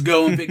Yeah. you just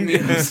go and pick me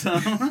up?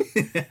 Son?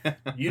 You That's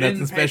didn't the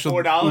pay special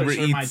 $4 Uber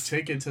for my Eats.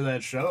 ticket to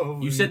that show.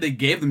 You said they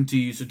gave them to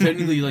you, so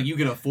technically, like, you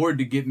can afford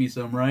to get me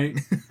some, right?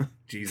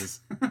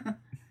 Jesus.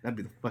 That'd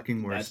be the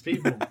fucking That's worst.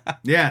 people.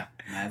 Yeah.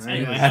 That's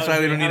Anyway, me. That's why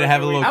we don't need to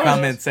have a little I was-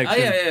 comment section.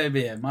 Oh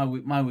yeah.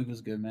 My week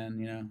was good, man.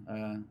 You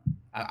know,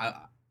 I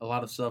a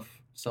lot of self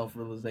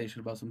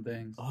realization about some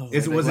things. Oh,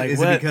 Is like it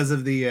what? because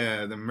of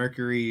the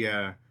Mercury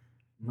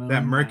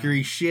that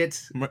Mercury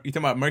shit? You talking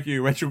about Mercury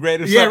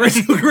retrograde or Yeah,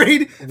 something?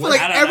 retrograde. For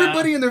like I don't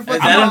everybody and their Is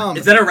fucking that, mom.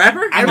 is that a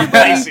rapper? I'm a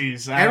Everybody-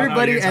 Pisces. I don't know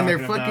what Everybody you're and their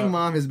talking fucking about.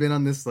 mom has been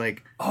on this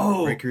like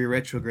Oh, Mercury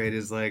retrograde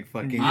is like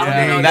fucking. I don't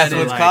know Yeah, what that's that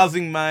what's is.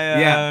 causing my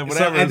Yeah,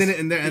 whatever. So,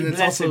 and it's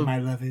Blessed, also my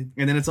beloved.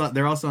 and then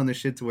they're also on this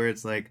shit to where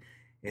it's like,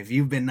 if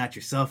you've been not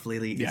yourself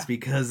lately, Yeah. it's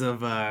because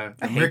of I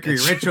hate Mercury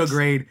that shit.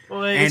 retrograde,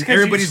 Well, it's and 'cause you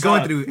everybody's going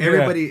suck. through. Yeah.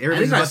 Everybody's I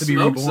think I about to be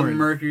smoked some reborn.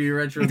 Mercury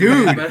retrograde,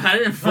 Dude, but I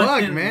didn't Fuck,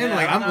 fucking, man! yeah,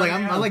 Like I I'm don't like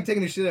know. I like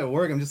taking this shit at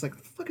work. I'm just like,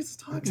 what the fuck is this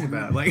talking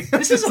about? Like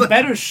This is it's a like-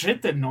 better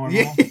shit than normal.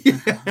 Yeah.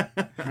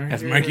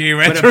 That's Mercury But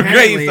retrograde.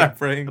 apparently- Stop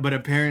praying. But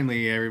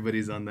apparently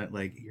everybody's on that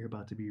like you're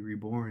about to be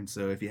reborn.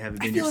 So if you haven't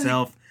been feel like-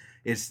 yourself,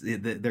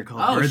 they're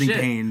called Oh, birthing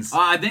shit. pains.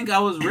 I think I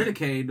was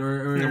Ridicade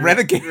or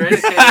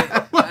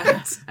Reticade.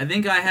 What? I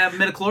think I have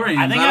midichlorians.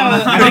 I think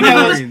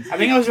don't know. I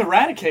think I was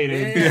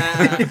eradicated.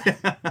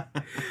 Yeah.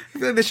 I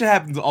feel like this shit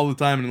happens all the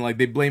time, and like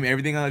they blame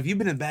everything on. If you've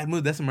been in a bad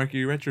mood, that's a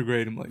Mercury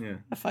retrograde. I'm like, Yeah.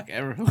 the fuck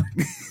ever.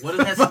 What is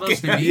that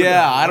supposed to be?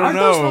 Yeah, I don't Aren't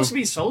know. those supposed to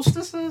be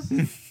solstices?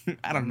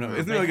 I don't know.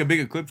 Isn't there like a big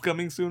eclipse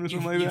coming soon or You,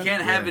 something like you that?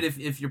 can't have Yeah. it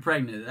if you're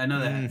pregnant. I know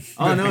that. Mm.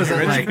 All I know is that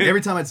like Retrograde.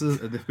 every time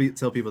I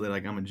tell people that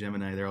like I'm a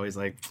Gemini, they're always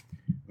like,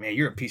 "Man,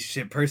 you're a piece of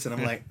shit person."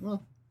 I'm like,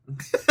 "Well, You're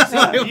the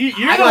I one who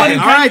got- kind of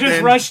alright just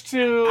then. rushed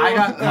to I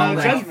got called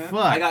out. judgment.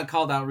 fuck." I got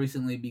called out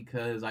recently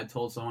because I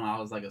told someone I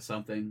was like a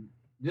something.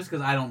 Just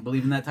because I don't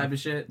believe in that type of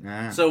shit.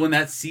 Nah. So when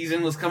that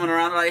season was coming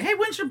around, they're like, "Hey,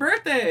 when's your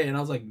birthday?" And I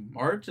was like,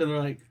 "March." And they're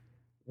like,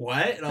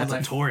 "What?" And I was That's a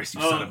like, Taurus,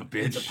 you "Oh, son of a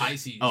bitch." It's a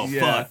Pisces. Oh,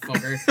 Yeah. fuck.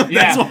 fucker.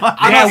 Yeah. That's why.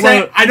 I'm Yeah, not saying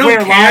we're- I don't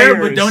we're care,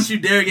 liars. but don't you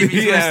dare get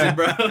me Yeah.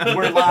 twisted, bro.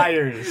 We're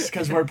liars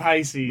because we're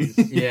Pisces.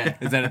 Yeah.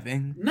 Is that a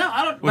thing? No,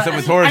 I don't. What's but up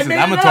with I- Tauruses? I made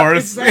I'm a it up.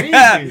 Taurus. It's that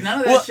Yeah. easy. None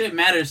of that Well, shit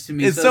matters to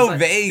me. it's so like-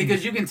 vague.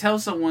 because you can tell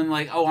someone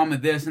like, "Oh, I'm a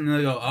this," and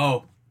they go,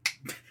 "Oh,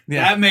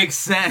 Yeah. that makes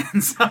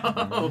sense."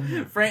 Oh,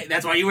 Frank,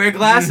 that's why you wear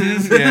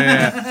glasses.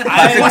 Yeah. I-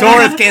 Classic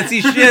Taurus can't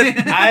see shit.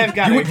 I have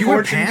got You- a you wear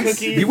fortune pants?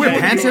 cookie. You wear that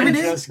pants you every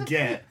will day? Just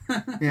get.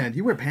 Yeah, do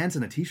you wear pants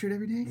and a t-shirt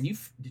every day?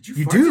 Did you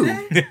You fart do.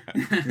 today?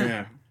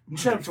 Yeah. You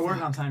showed up to work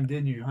on time,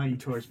 didn't you? Huh, you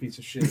Taurus piece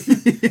of shit.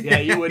 Yeah,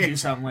 you would do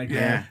something like Yeah.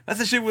 that. That's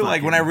the shit with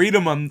like when I read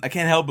them, I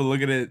can't help but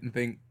look at it and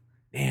think,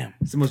 damn,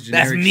 It's the most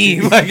that's generic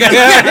me. shit. Like,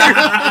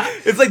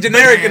 it's like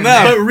generic Man.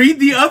 enough. But read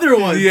the other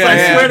ones. Yeah, I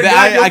yeah. swear to That-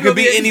 God, I you'll could feel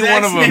be the any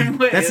exact one of 'em. same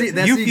way. That's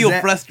the you feel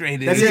exact-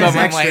 frustrated. that's So the I'm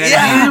exact like, strategy.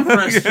 I am yeah.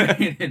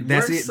 frustrated.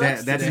 That's Work the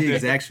sucks that's today. the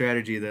exact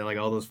strategy that like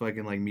all those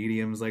fucking like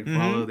mediums like Mhm.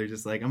 follow. They're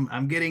just like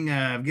I'm getting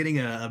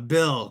a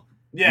bill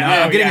Yeah, No, oh,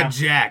 I'm getting yeah. a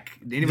Jack.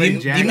 Do Anybody you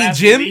Jack? mean That's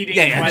Jim? leading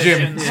Yeah,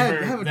 Jim. questions I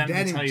for have a them to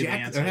dad tell named you the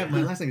Jackson. answer. I have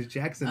my last name is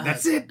Jackson.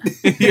 That's it.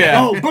 Yeah.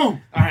 Oh,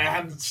 boom! All right,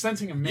 I'm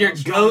sensing a male Your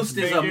strong ghost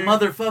is a figure.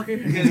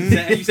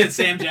 motherfucker. You said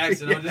Sam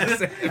Jackson.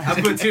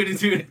 I put two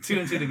and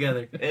two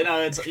together. You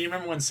know, you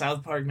remember when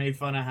South Park made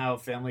fun of how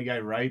Family Guy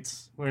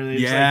writes, where they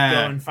just Yeah.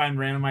 go and find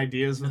random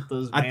ideas with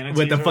those manatees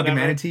With the or fucking whatever?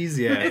 manatees,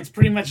 yeah. It's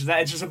pretty much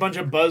that. It's just a bunch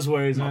of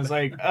buzzwords, and it's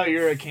like, oh,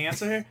 you're a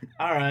Cancer?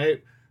 All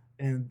right.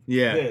 And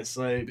Yeah. this,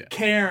 like,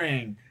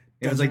 caring.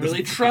 It was Doesn't like this-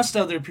 really trust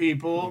other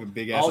people. Like a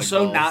big ass,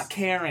 Also like, not balls.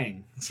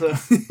 caring. So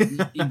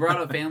You brought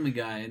up Family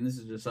Guy, and this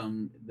is just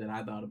something that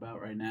I thought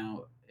about right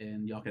now,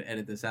 and y'all can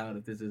edit this out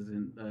if this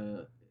isn't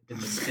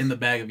in the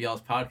bag of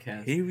y'all's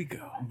podcast. Here we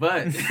go.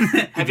 But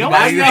have y'all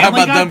Why watched you talking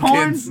Family about Guy dumb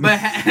porn? kids?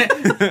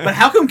 but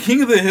how come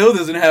King of the Hill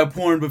doesn't have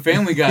porn, but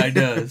Family Guy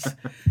does?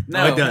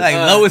 No, it does. Like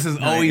Lois is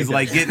always it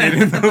like does. getting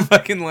it in the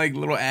fucking like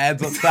little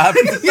ads on top.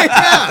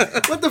 Yeah.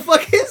 What the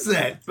fuck is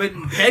that? But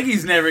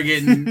Peggy's never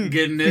getting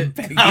it.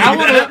 I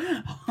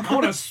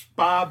want to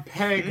spa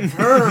peg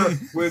her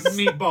with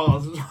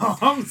meatballs. Is all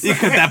I'm You saying.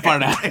 cut that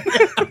part out.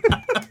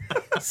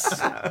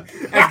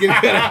 Let's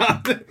get it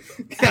out.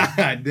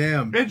 God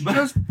damn. It's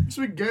just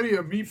spaghetti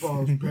and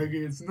meatballs,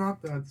 Peggy. It's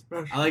not that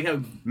special. I like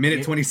how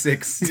Minute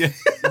 26.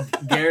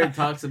 Garrett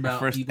talks about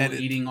First people edit.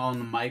 eating on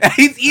the mic.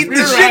 He's eating the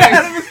You're shit right.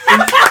 out of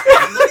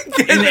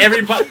it. And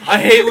everybody, I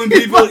hate when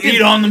people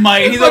eat on the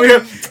mic. He's over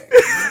here.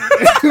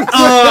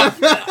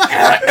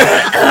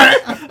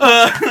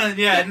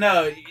 Yeah,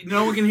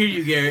 no one can hear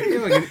you, Garrett. The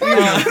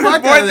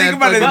more I think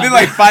about it, it's been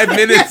like 5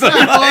 minutes.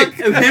 I'm like,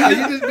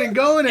 You just been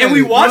going at And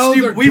we it. watched Those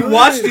you. are We good.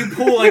 watched you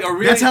pull like a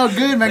really. That's how good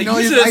like, you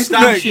Magnolia's should have ice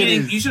stopped cream shit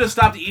eating. is. You should have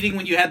stopped eating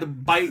when you had to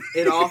bite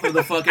it off of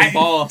the fucking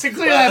ball. To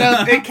clear that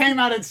up, it came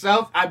out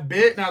itself. I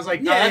bit, and I was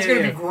like, "No, Yeah, that's yeah,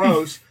 gonna yeah. be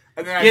gross."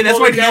 And then I Yeah, that's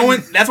pulled why again. no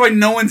one. That's why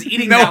no one's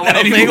eating No that one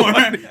one anymore.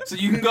 anymore. So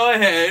you can go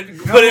ahead,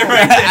 put it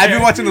right there. I've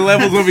been watching the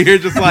levels over here,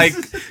 just like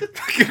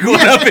fucking going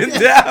up and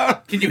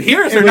down. Can you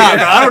hear us or not?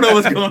 Bro? I don't know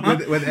what's going on.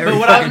 With every But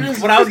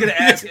what I was gonna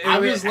ask, I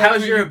was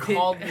how's your opinion?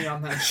 Called me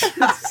on that shit.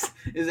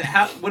 Is it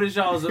what is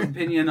y'all's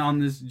opinion on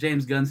this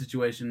James Gunn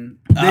situation?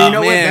 Then you know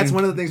what? man. That's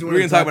one of the things We're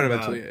we're gonna going talk to about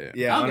it about.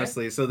 eventually, Yeah, Okay.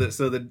 honestly. So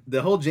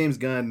the whole James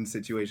Gunn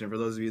situation, for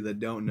those of you that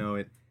don't know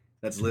it,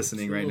 that's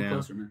listening Just a right little now.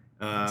 closer, man.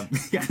 God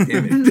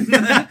damn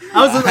it.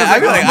 I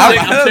feel like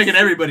I'm taking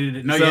everybody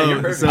to know. Yeah,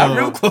 you're perfect. I'm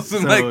real close to,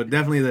 so like-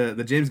 definitely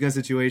the James Gunn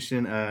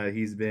situation.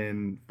 He's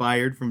been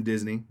fired from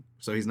Disney,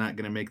 so he's not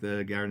gonna make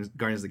the Guardians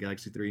of the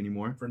Galaxy 3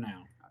 anymore. For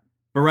now.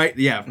 But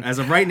as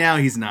of right now,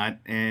 he's not,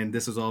 and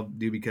this was all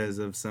due because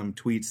of some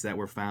tweets that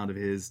were found of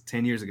his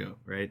 10 years ago,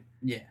 right?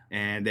 Yeah,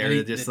 And And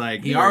they're just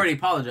like he already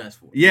apologized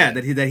for it. yeah,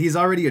 that he's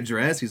already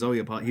addressed. He's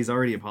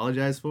already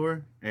apologized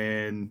for,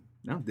 and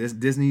no,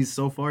 Disney's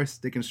so far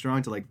sticking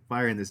strong to like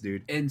firing this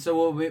dude. And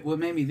so what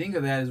made me think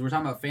of that is we're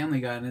talking about Family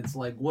Guy, and it's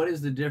like, what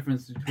is the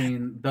difference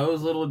between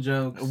those little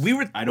jokes? We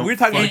were I don't talking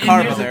fucking about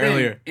Carl know. about that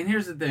earlier. And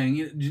here's the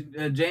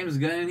thing, James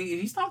Gunn,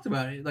 he's talked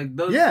about it. Like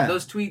those Yeah.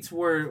 those tweets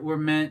were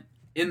meant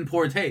in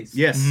poor taste.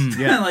 Yes, Mhm.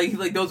 yeah.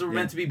 like those were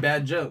meant to be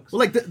bad jokes. Well,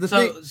 like the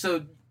thing.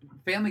 So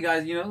Family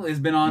Guy, has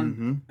been on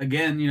Mhm.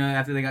 again.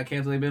 After they got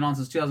canceled, they've been on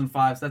since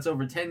 2005. So that's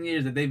over 10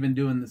 years that they've been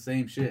doing the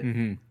same shit.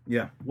 Mm-hmm.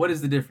 Yeah, What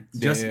is the difference?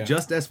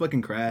 just as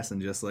fucking crass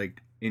and just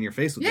like in your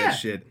face with Yeah. that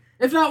shit.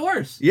 If not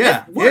worse.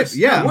 Yeah, If worse.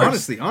 yeah. Not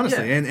worse.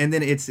 Honestly, Yeah. and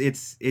then it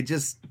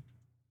just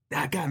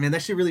God, man,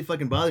 that shit really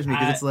fucking bothers me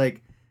because it's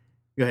like,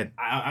 go ahead.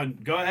 I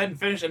go ahead and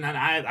finish, and then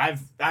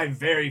I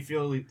very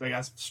feel like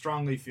I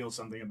strongly feel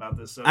something about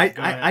this. So go I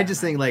ahead.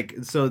 just think like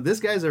so this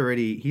guy's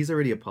he's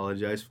already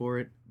apologized for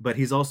it, but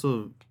he's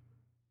also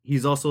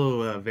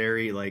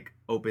very like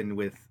open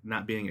with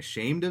not being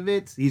ashamed of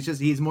it.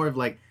 He's more of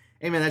like,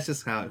 hey man, that's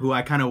just who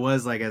I kind of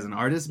was like as an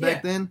artist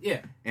back then.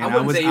 Yeah. And I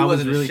wouldn't say he was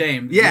wasn't really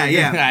ashamed. Yeah,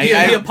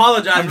 yeah. He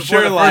apologized I'm before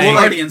sure, the like- first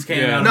Guardians came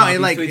yeah. out. No, about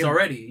and, like, these tweets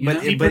already.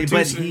 but he but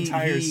produced an he-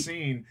 entire he-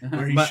 scene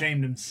where he but-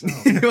 shamed himself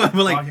But,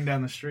 like, walking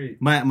down the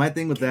street. My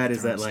thing with that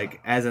is that Drunk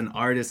like as an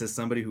artist, as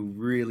somebody who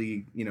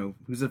really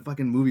who's a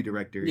fucking movie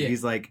director, Yeah.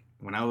 he's like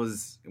when I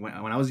was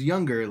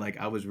younger, like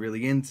I was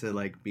really into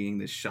like being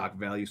this shock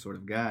value sort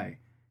of guy,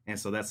 and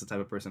so that's the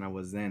type of person I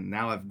was then.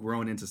 Now I've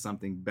grown into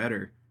something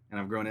better, and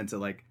I've grown into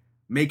like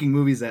making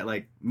movies that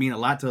like mean a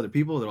lot to other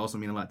people that also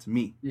mean a lot to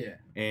me, Yeah.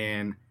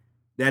 and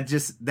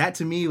that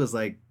to me was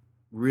like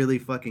really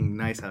fucking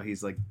nice how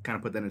he's like kind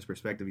of put that in his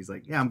perspective. He's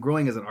like, yeah, I'm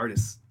growing as an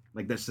artist,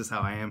 like that's just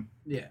how I am.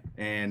 Yeah.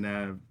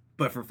 And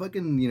but for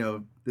fucking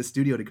the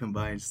studio to come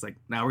by and just like,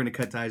 now we're gonna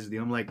cut ties with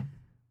you. I'm like,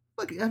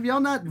 look, have y'all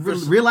not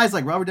realized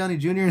like Robert Downey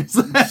Jr. is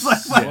like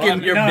fucking Well, I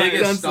mean, your no,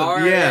 biggest done star.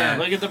 some- yeah.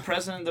 Look at the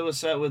precedent that was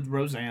set with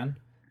Roseanne.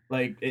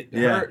 Like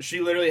Yeah.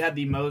 she literally had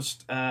the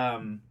most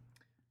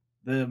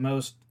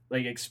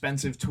like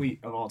expensive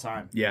tweet of all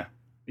time yeah.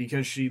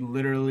 because she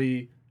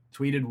literally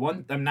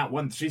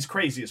tweeted she's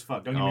crazy as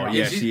fuck. Don't get me Oh wrong.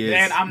 yeah, she is.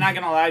 And I'm not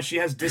gonna lie, she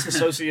has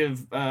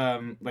dissociative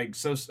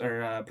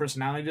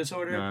personality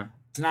disorder. Nah.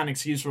 It's not an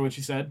excuse for what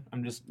she said.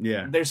 I'm just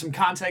Yeah. There's some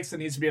context that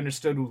needs to be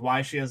understood with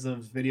why she has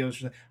those videos.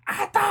 She's like,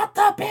 I thought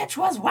the bitch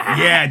was wild.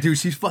 Yeah, dude,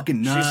 she's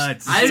fucking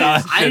nuts. I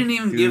didn't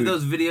even give Dude.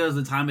 those videos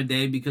the time of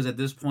day because at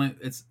this point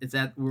it's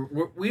at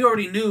we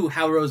already knew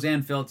how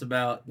Roseanne felt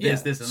about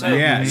this Yeah. and So- that.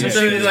 Yeah, so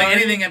yeah. she was like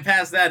already- anything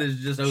past that is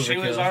just overkill. She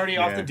was already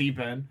off Yeah. the deep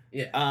end.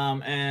 Yeah.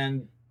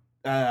 And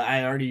I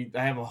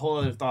have a whole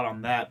other thought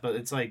on that, but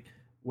it's like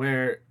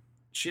where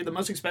she had the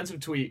most expensive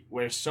tweet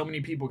where so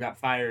many people got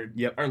fired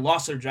Yep. or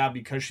lost their job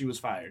because she was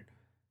fired.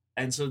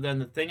 And so then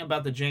the thing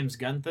about the James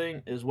Gunn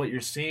thing is what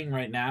you're seeing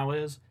right now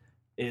is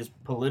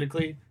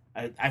politically.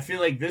 I feel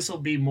like this will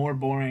be more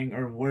boring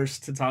or worse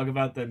to talk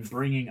about than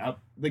bringing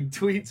up the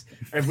tweets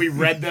if we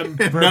read them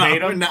No,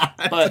 verbatim. we're not.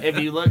 But if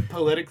you look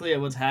politically at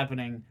what's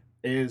happening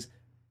is,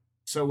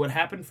 so what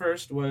happened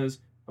first was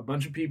a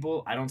bunch of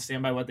people, I don't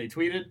stand by what they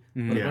tweeted,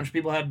 but Yeah. a bunch of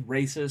people had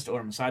racist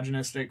or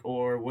misogynistic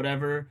or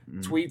whatever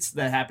Mm. tweets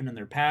that happened in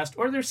their past,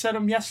 or they said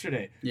them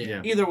yesterday.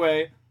 Yeah. Either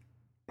way,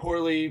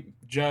 poorly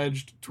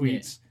judged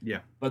tweets. Yeah.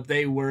 But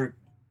they were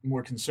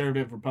more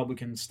conservative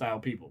Republican style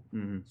people.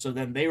 Mhm. So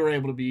then they were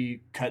able to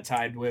be cut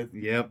tied with.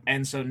 Yep.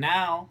 And so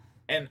now,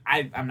 and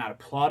I'm not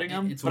applauding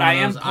them, It's but one I of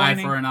am those eye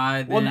pointing. for an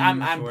eye. Well,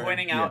 then I'm for-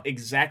 pointing out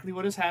exactly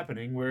what is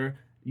happening where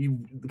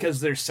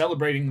because they're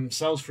celebrating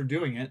themselves for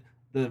doing it.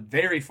 The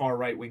very far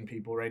right wing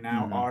people right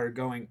now Mhm. are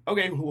going,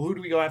 okay, who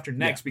do we go after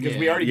next? Because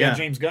we Yeah. already Yeah. got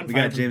James Gunn We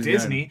fired got from James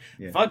Disney. Gunn.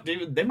 Yeah. Fuck,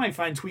 dude, they might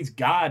find tweets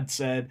God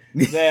said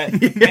that,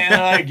 and they're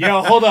like,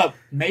 yo, hold up,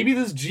 maybe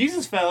this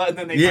Jesus fella, and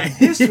then they Yeah. find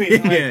his tweet.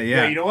 And like, Yeah,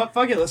 yeah. "Yo, you know what?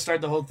 Fuck it, let's start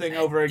the whole thing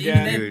over Even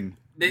again. Dude.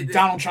 They-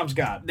 Donald Trump's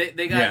God.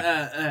 They got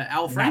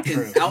Al Franken.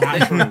 true. Al,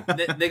 Not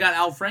true. they got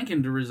Al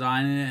Franken to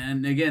resign,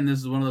 and again, this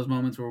is one of those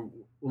moments where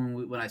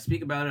when I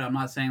speak about it, I'm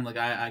not saying like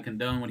I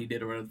condone what he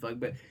did or whatever the fuck,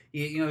 but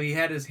he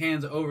had his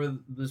hands over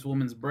this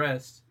woman's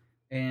breast,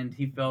 and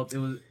he felt it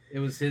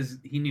was his.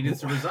 He needed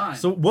to resign.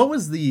 So what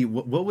was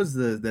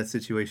that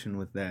situation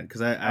with that?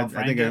 Because I Al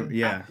think Franken?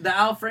 yeah. The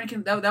Al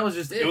Franken that was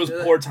just it. It was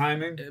poor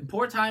timing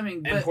poor timing,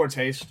 and but poor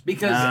taste.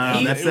 because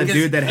That's the because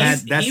dude that had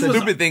he that's he the was,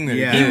 Stupid thing that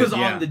Yeah. he he did. was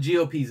yeah. on the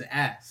GOP's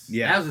ass.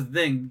 Yeah. That was the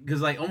thing.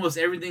 Because, like, almost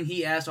everything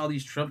he asked all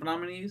these Trump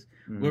nominees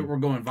Mhm. were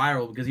going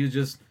viral because he was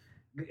just...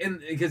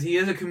 Because he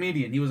is a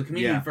comedian. He was a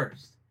comedian Yeah.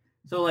 first.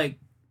 So, like,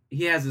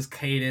 he has this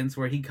cadence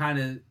where he kind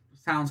of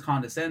sounds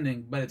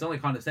condescending, but it's only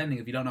condescending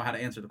if you don't know how to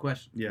answer the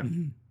question. Yeah.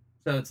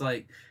 So it's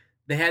like,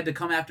 they had to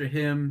come after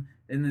him,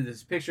 and then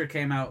this picture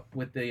came out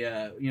with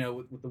the,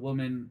 with the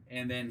woman,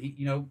 and then he,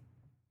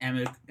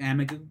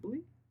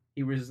 amicably,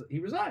 he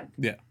resigned.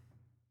 Yeah.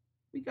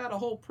 We got a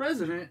whole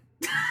president...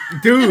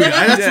 Dude,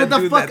 that's Yeah, what the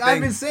dude, fuck that I've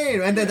thing. been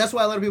saying. And then that's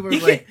why a lot of people are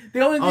He like, can't- the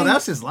only thing, oh,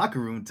 that's just locker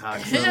room talk.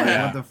 So like,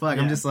 Yeah. what the fuck?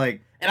 Yeah. I'm just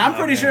like, and I'm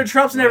pretty Oh, sure man.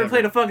 Trump's never Whatever.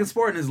 played a fucking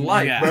sport in his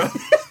life, Yeah. bro.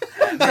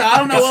 So I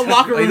don't know what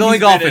locker room He's only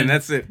he's been golfing. in.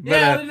 That's it. But,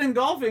 Yeah, other than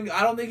golfing,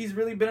 I don't think he's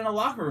really been in a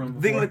locker room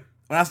the thing before. with,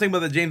 when I was thinking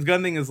about the James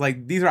Gunn thing is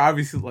like these are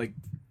obviously like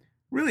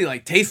really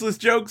like tasteless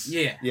jokes.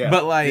 Yeah. yeah.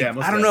 But like Yeah,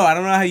 most I don't of know. I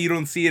don't know how you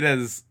don't see it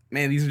as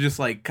man. These are just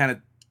like kind of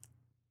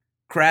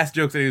crass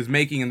jokes that he was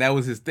making, and that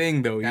was his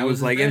thing though. He That was was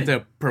his like thing.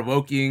 into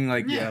provoking.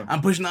 Like Yeah.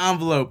 I'm pushing the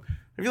envelope.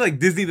 I feel like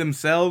Disney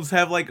themselves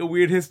have like a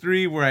weird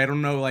history where I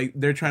don't know. Like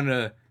they're trying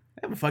to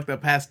have a fucked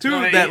up past too.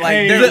 No, that like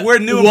hey, we're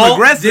new and Walt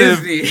progressive.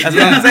 Disney. That's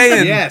what I'm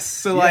saying. Yes.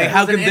 So like, Yeah.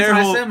 how He's can an their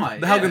whole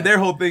anti-Semite, how yeah. can their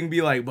whole thing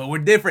be like? But we're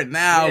different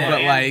now. Yeah, but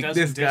and like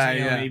doesn't this guy,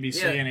 Disney yeah. own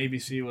ABC, Yeah. and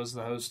ABC was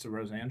the host to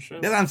Roseanne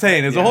show. That's what I'm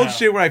saying. There's a Yeah, whole no.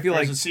 shit where I feel Or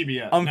like is it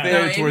CBS?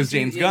 unfair No, towards ABC,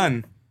 James yeah.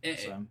 Gunn.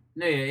 So.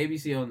 No, yeah,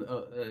 ABC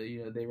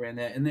on they ran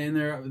that, and then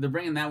they're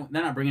bringing that.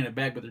 They're not bringing it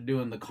back, but they're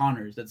doing the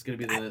Connors. That's gonna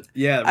be the.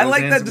 Yeah, I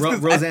like that Roseanne's- just 'cause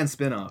Roseanne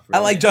spinoff. I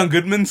like John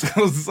Goodman, so I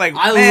was just like,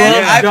 I man,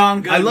 love I-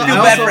 John Goodman. I love. Feel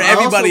I bad also- for I also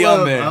everybody love-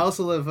 on there. I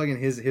also love fucking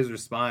his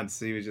response.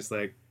 He was just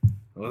like, it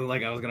wasn't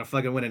like I was gonna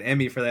fucking win an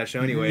Emmy for that show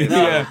anyway. So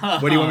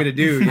Yeah. what do you want me to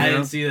do? You know? I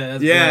didn't see that.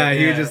 That's Yeah, great.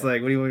 he was just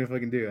like, what do you want me to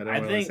fucking do? I don't I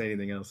want to think- say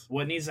anything else.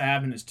 What needs to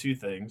happen is two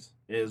things.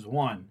 Is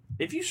one,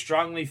 if you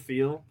strongly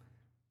feel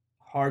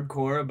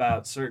hardcore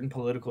about certain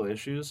political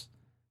issues,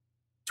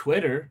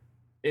 Twitter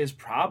is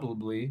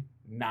probably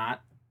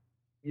not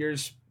your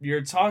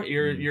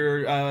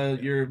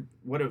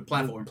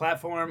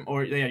platform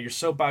or your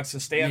soapbox to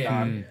stand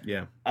Yeah. on.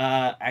 Yeah.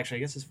 Actually, I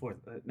guess it's fourth.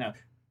 No,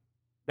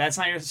 that's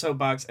not your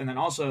soapbox. And then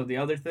also the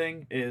other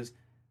thing is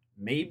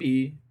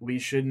maybe we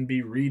shouldn't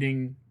be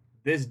reading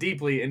this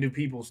deeply into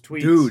people's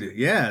tweets, Dude,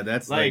 yeah,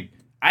 that's Like, like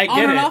I on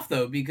get and it. off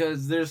though,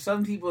 because there's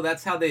some people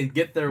that's how they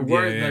get their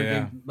word. Yeah, like,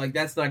 yeah. like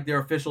that's like their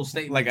official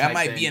statement. like I type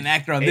might thing. be an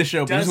actor on It this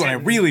show, but this is what I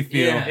doesn't- really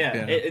feel. Yeah.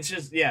 It's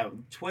just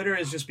Twitter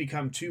has just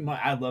become too much.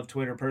 I love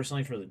Twitter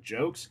personally for the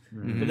jokes,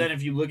 Mhm. but then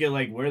if you look at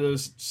like where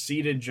those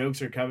seeded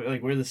jokes are coming,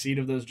 like where the seed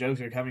of those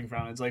jokes are coming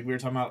from, it's like we were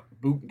talking about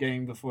Boot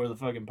Gang before the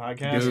fucking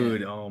podcast.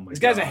 dude, oh my This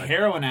god. guy's a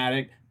heroin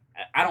addict.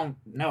 I don't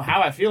know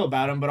how I feel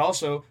about him, but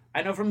also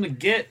I know from the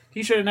get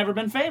he should have never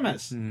been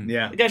famous.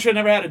 Yeah. The guy should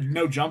have never had a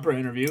no jumper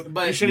interview.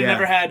 But- he should have Yeah.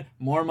 never had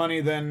more money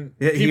than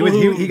He people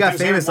who he got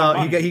deserve famous more off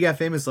money. he got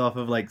famous off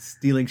of like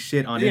stealing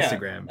shit on Yeah.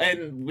 Instagram.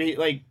 And we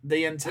like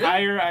the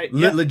entire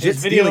Legit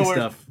his video stealing where-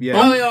 stuff. Yeah.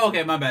 Oh,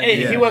 okay, my bad.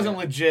 Hey, Yeah. he wasn't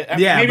legit. I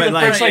mean, Yeah, maybe but the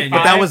like, first, but like but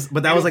five, that was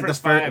maybe like the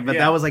first, five, but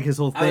yeah. that was like his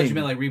whole I thought you thing.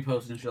 meant like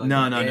repost and shit like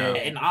No, that. no.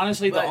 And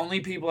honestly, But- the only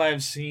people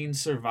I've seen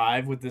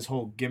survive with this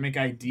whole gimmick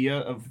idea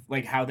of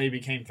like how they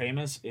became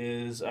famous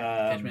is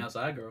Catch Me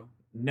Outside, girl.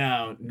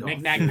 no Oh,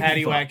 Knick Knack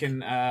Paddywhack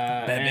and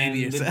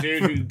Baby and the yourself.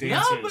 dude who No,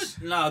 dances.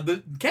 but no,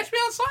 the Catch Me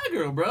Outside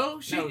girl, bro.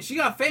 She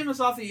got famous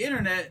off the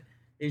internet,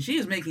 and she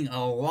is making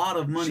a lot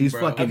of money, She's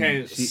bro. fucking-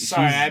 Okay, She-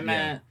 sorry, she's- I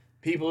meant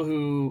people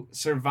who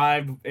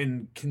survived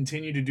and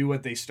continue to do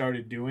what they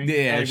started doing.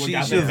 Yeah, like, what she got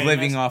was them famous.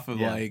 living off of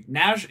Yeah. like.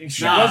 Now she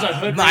Nah. was a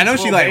hood. No, I know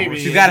she like baby.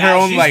 she's got her Nah,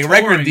 own she's like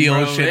record touring, deal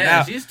bro. and shit Yeah,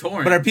 now. she's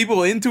touring. But are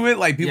people into it?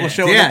 Like people Yeah.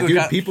 showing Yeah, up to dude,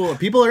 the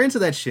people are into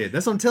that shit.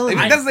 That's what I'm telling you.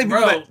 Like, that's like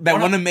people Bro, that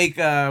one want to of- make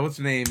what's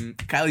her name,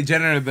 Kylie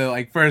Jenner, the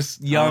like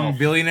first young Oh,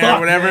 billionaire fuck, or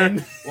whatever, man.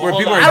 Well, where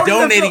hold people on. are I don't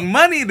even donating feel-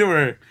 money to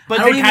her. But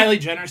I did don't even- Kylie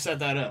Jenner set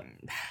that up?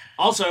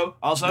 Also,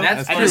 That's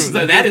and true. this is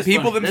the- That is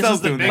people fun. This themselves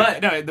is the doing big,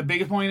 that. no, the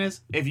biggest point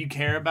is if you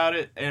care about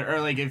it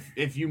or like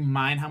if you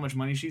mind how much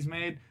money she's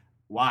made,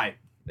 why?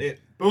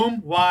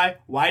 Boom, why?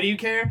 Why do you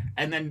care?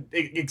 And then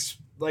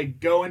like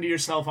go into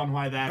yourself on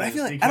why that But I is,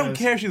 feel like I don't because-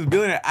 care if she's a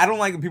billionaire. I don't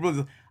like when people.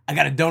 Just, I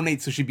gotta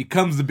donate so she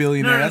becomes the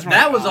billionaire. That's when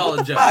that I'm was like, all what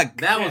a the joke. fuck?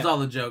 That was Yeah.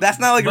 all a joke. That's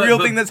not like a But- real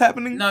but- thing that's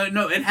happening. No,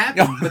 it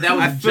happened, but that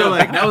was I a feel joke.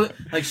 like- That was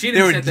like she They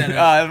didn't were. set that up.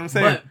 That's what I'm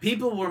saying. But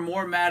people were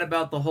more mad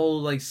about the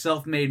whole like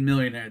self-made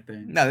millionaire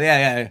thing. No,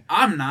 yeah.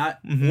 I'm not.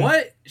 Mhm.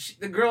 What?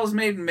 The girl's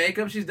made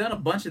makeup. She's done a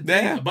bunch of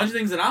things. Yeah. A bunch of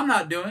things that I'm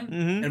not doing.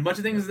 Mhm. And a bunch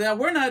of things that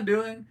we're not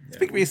doing.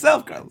 Speak for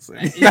yourself, Carlos.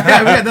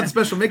 Yeah, we had that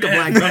special makeup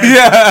line.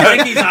 Yeah.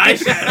 Nikki's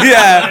eyeshadow.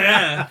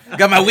 Yeah.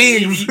 Got my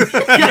wings.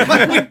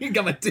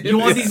 Got my tits. You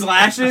want these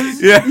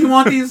lashes? Yeah. You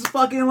want these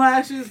fucking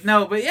lashes?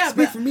 No, but yeah.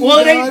 Speak But for me, Well,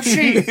 it ain't dog.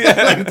 cheap.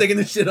 I'm taking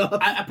this shit off.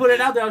 I put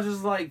it out there. I was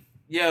just like,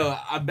 yo,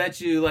 I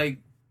bet you like.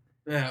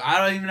 I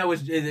don't even know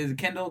which is it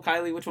Kendall,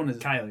 Kylie. Which one is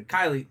it?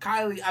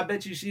 Kylie. I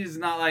bet you she's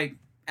not like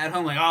at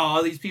home like, oh,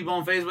 all these people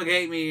on Facebook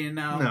hate me and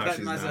now No, I'm cutting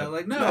she's myself. not.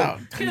 Like, no, No.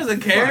 she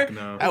doesn't care. Fuck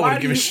no. I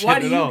wouldn't give a shit why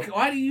do at you, all.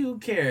 Why do you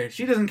care?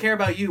 She doesn't care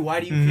about you. Why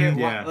do you Mhm. care? Why,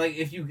 Yeah. like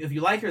if you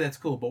like her, that's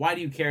cool. But why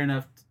do you care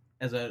enough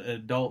as an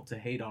adult to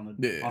hate on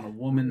Yeah. a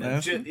woman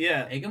that's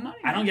Yeah, making money?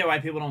 I don't get why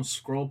people don't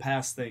scroll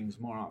past things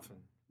more often.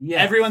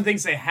 Yeah, Everyone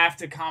thinks they have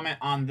to comment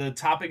on the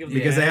topic of the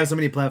Because they day. have so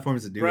many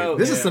platforms to do Bro, it.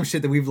 This is yeah. some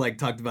shit that we've like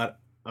talked about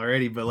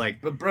already, but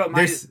like But bro,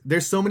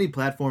 there's so many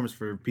platforms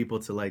for people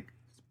to like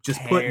just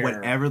put Care.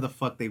 whatever the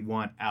fuck they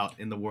want out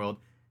in the world.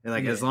 And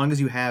like as Yeah. long as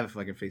you have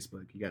like a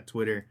Facebook, you got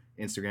Twitter,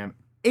 Instagram,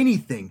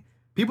 anything,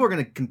 people are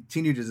gonna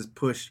continue to just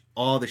push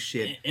all the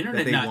shit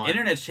internet. that they want.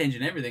 Internet's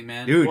changing everything,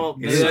 man. Dude, Well,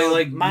 it so, is.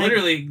 like my-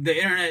 literally, the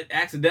internet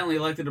accidentally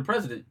elected a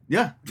president.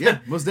 yeah,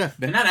 most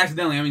definitely. And not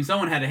accidentally. I mean,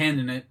 someone had a hand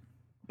in it.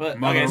 but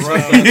Mother okay,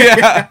 Russia. so,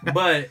 Yeah.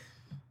 But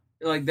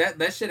like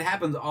that shit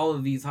happens all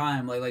of the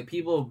time. Like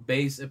people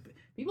base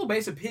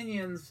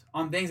opinions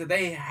on things that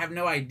they have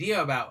no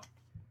idea about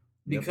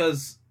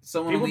because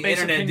someone people on the base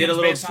internet did a opinions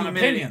little based on 2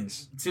 minute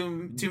opinions.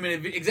 two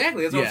minute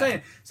exactly. That's what Yeah. I'm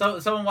saying. So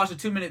someone watched a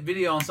 2-minute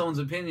video on someone's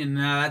opinion.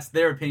 Now that's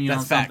their opinion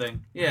That's on fact.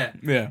 something. Yeah,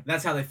 Yeah.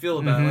 that's how they feel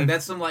about it. Mhm. Like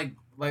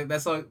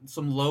that's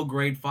some low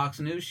grade Fox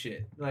News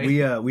shit. Like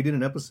We did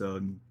an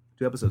episode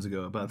 2 episodes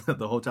ago about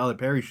the whole Tyler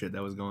Perry shit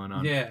that was going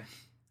on. yeah.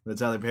 The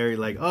Tyler Perry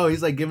like, oh,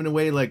 he's like giving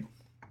away like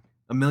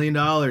 $1 million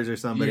or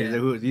somebody. Yeah.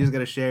 Who you just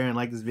gotta share and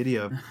like this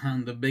video.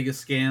 The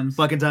biggest scams.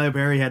 Fucking Tyler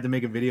Perry had to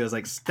make a video. It's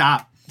like,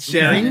 stop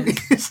sharing.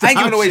 I Stop ain't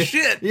giving away shit.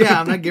 shit. Yeah,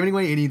 I'm not giving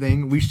away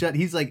anything. He said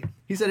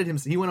it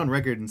himself. He went on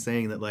record and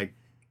saying that like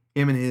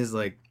him and his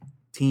like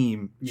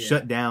team Yeah.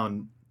 shut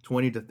down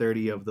 20 to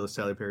 30 of those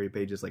Tyler Perry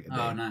pages like a day.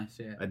 Oh, nice.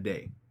 Yeah. A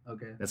day.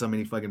 Okay. That's how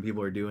many fucking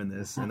people are doing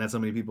this, and that's how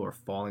many people are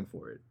falling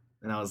for it.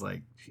 And I was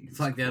like, Jesus It's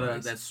like that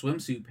Christ. that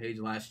swimsuit page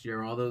last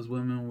year. All those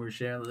women were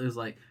sharing. It was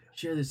like,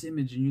 share this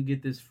image and you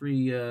get this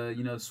free,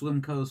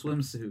 Swimco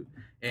swimsuit.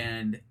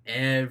 And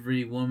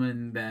every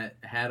woman that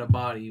had a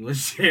body was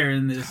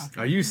sharing this.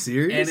 Are you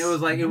serious?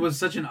 And it was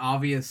such an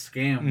obvious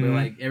scam. But Mhm.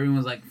 like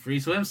everyone's like, free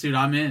swimsuit,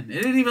 I'm in.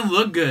 It didn't even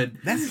look good.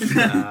 That's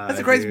Nah, that's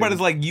the crazy dude. part. Is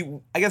like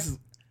I guess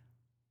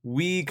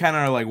we kind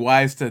of are like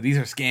wise to these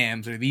are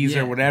scams or these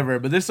Yeah. are whatever.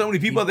 But there's so many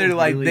people out there People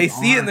like really they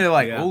see it and they're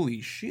like, Yeah.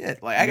 holy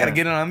shit! Like I gotta Yeah.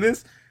 get in on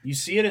this. You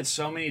see it at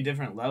so many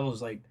different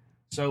levels. Like,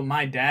 so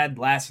my dad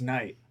last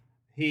night,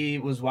 he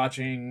was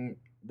watching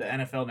the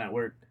NFL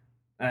Network,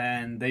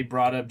 and they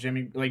brought up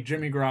Jimmy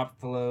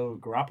Garoppolo.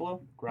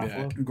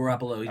 Yeah.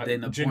 Garoppolo, he's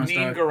dating a porn Janine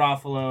star.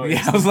 Garoppolo.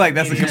 Yeah, I was like,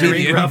 that's a Yeah.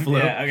 continue. Janine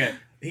Garoppolo. Yeah, okay.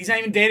 He's not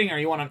even dating her.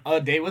 You want a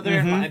date with her?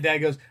 Mhm. My dad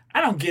goes,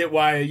 I don't get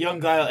why a young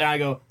guy. And I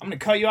go, I'm gonna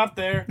cut you off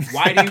there.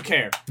 Why do you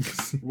care?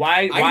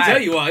 Why? I can tell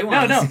you why. You No,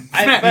 want no.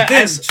 Smack but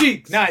them I-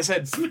 cheeks. No, I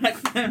said,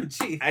 Smack them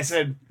cheeks. I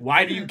said,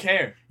 why do you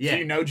care? Yeah. Do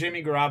you know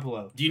Jimmy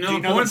Garoppolo? Do you know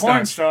the the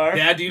porn star?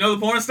 Dad, do you know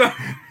the porn star?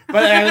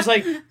 But I was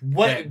like,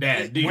 what?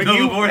 Dad, do you when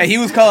know the porn Hey, he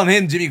was calling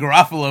him Jimmy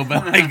Garoppolo,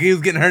 but like he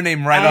was getting her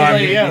name right I on.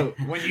 was like, yo,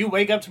 when you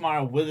wake up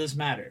tomorrow, will this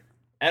matter?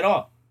 at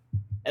all.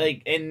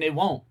 Like, and it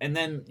won't. And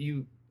then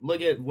you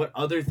look at what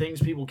other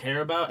things people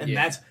care about, and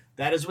Yeah.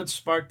 that is what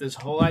sparked this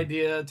whole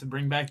idea to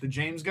bring back the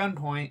James Gunn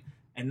point,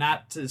 and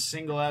not to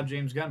single out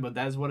James Gunn, but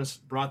that is what has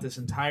brought this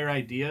entire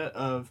idea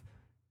of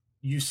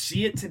you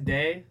see it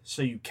today,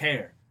 so you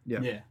care.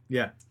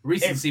 Yeah.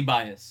 Recency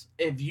bias.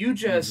 If you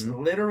just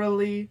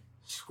literally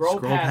scroll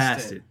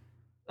past it.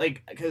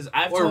 Like, because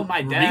I've Or told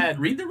my dad,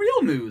 read the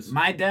real news.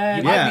 my dad,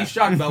 You might be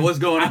shocked about what's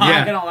going on. I'm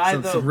not gonna lie,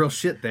 though. Some real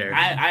shit there.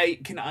 I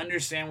can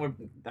understand where,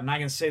 I'm not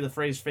gonna say the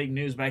phrase fake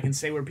news, but I can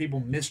say where people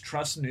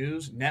mistrust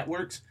news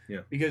networks.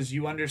 Yeah. Because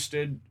you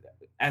understood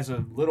as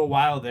a little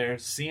while there,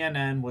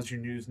 CNN was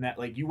your news net.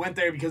 Like, you went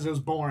there because it was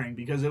boring,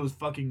 because it was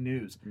fucking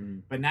news.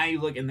 But now you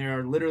look, and they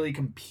are literally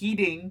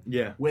competing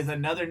Yeah. with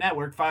another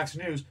network, Fox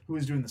News, who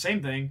is doing the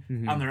same thing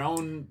on their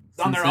own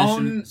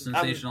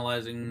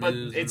sensationalizing but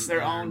news. it's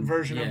their own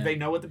version yeah. of, they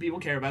know what the people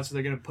care about, so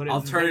they're going to put it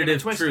Alternative they're gonna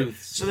twist it.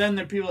 truths. So then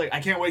there are people like, I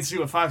can't wait to see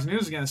what Fox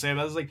News is going to say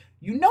about it. It's like,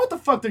 you know what the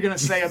fuck they're going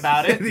to say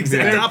about it. The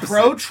exact They're opposite.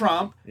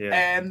 pro-Trump, Yeah.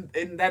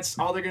 and that's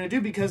all they're going to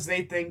do, because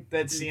they think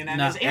that CNN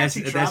No, is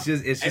anti-Trump. That's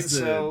just it's And just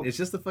so- it's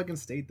just the fucking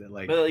state that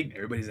like, But, like,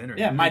 everybody's entering.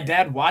 Yeah, my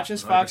dad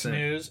watches Fox 100%.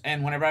 News,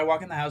 and whenever I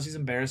walk in the house, he's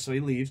embarrassed, so he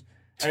leaves.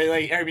 I mean,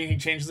 like, he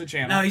changes the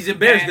channel. No, he's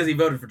embarrassed And- because he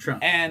voted for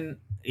Trump. And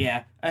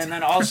yeah, and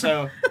then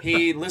also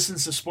he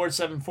listens to Sports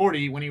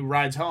 740 when he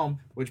rides home,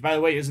 which, by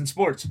the way, isn't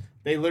sports.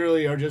 They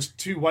literally are just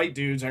two white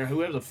dudes, or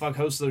whoever the fuck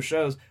hosts those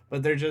shows,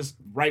 but they're just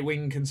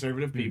right-wing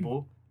conservative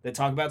people that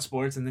talk about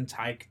sports and then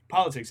tie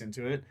politics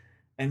into it.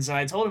 And so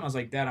I told him, I was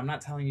like, Dad, I'm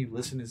not telling you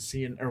listen to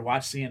CNN or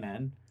watch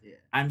CNN. Yeah.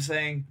 I'm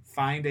saying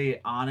find a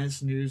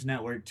honest news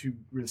network to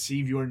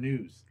receive your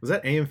news. Was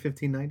that AM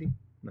 1590?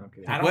 No, I'm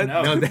kidding. I don't What?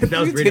 know. No, that was You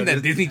Radio getting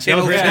that Disney. Disney That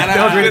was Channel Radio- shout that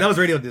out? was Radio- that was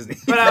Radio Disney.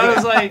 But I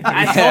was like,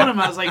 I Yeah. told him,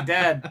 I was like,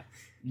 Dad,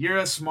 you're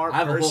a smart I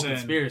have a whole person.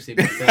 conspiracy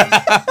about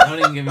that. Don't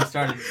even get me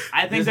started.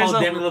 I think This there's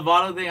whole a Demi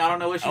Lovato thing, I don't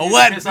know what she did to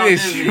What? piss off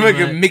This Disney,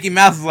 fucking but- Mickey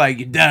Mouse is like,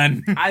 you're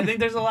done. I think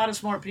there's a lot of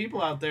smart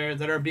people out there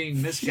that are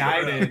being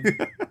misguided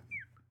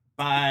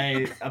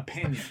by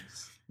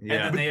opinions. Yeah.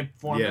 And then they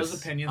form Yes.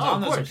 those opinions Oh, on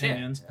of those course, yeah.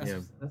 opinions. That's, Yeah.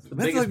 that's the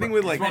That's biggest the thing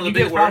with, like- it's one of And the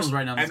you get biggest problems worse,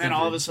 right now in this and then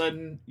all of a country.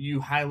 sudden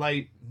you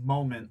highlight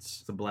moments.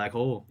 It's a black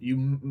hole.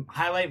 You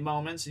highlight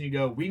moments and you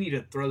go, we need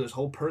to throw this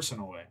whole person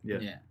away. Yeah.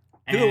 Yeah.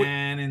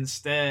 And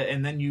instead,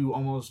 and then you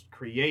almost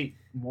create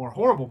more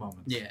horrible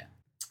moments. Yeah.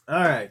 All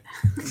right.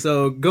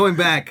 So going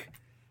back.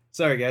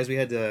 Sorry guys, we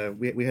had to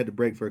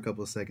break for a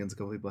couple of seconds. A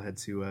couple people had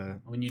to.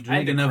 When you I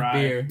had drink to enough cry.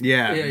 beer,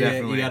 Yeah, you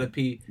definitely. gotta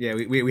pee. Yeah,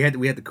 we had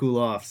to cool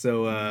off.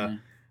 So Yeah.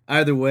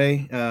 either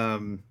way, I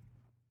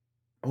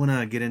want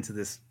to get into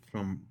this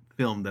from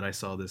film that I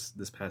saw this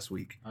past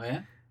week. Oh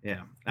yeah.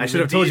 Yeah, I Was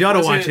should it have told Dave- y'all to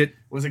was watch it.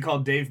 Was it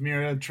called Dave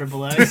Mirra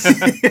Triple X?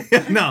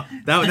 No,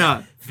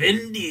 that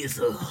Vin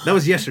Diesel.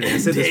 was yesterday. I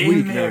said this Dave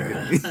week. No, Mirra.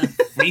 I'm kidding.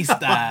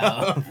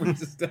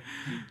 Freestyle.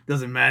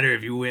 Doesn't matter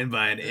if you win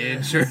by an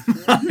inch or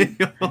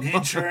An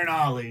inch or an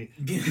ollie.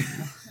 Give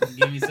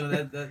me some of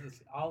that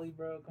Ollie,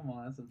 bro. Come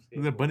on, that's some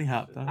Is it bunny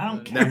hop, dog? I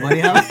don't That care. bunny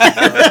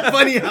hop.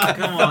 Bunny hop.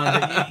 Come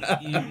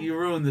on, you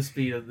ruined the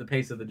speed of the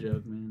pace of the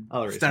joke, man.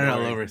 All right, Start it all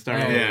sorry. over.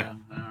 Start it There all you Yeah. over.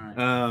 go. All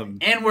right. Um,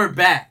 And we're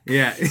back.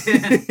 yeah.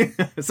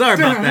 Sorry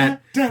about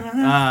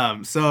that.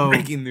 So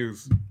Breaking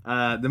news.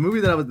 the movie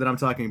that I'm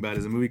talking about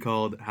is a movie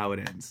called How It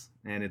Ends,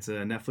 and it's a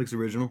Netflix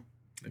original.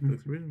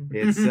 Netflix original.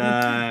 It's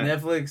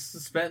Netflix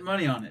spent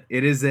money on it.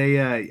 it is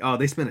a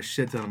they spent a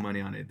shit ton of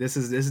money on it. This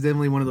is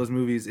definitely one of those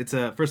movies. It's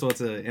a first of all,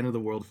 it's a end of the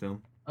world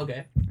film.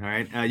 Okay. All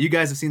right, you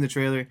guys have seen the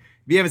trailer. If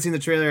you haven't seen the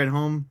trailer at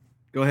home,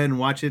 go ahead and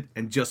watch it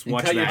and just And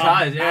watch cut your that.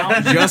 ties,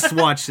 yeah. Just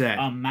watch that.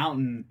 A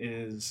mountain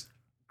is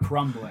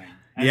crumbling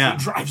as Yeah. he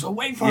drives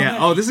away from Yeah.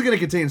 it. Oh, this is gonna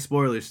contain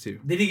spoilers too.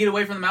 Did he get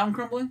away from the mountain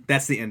crumbling?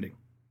 That's the ending.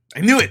 I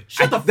knew it.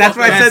 Shut the That's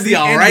fuck what I up. said to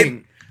y'all, right?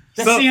 ending.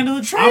 That's So, the end of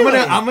the trailer.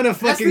 I'm gonna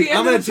fucking the end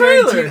I'm gonna of the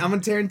trailer. I'm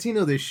gonna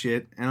Tarantino this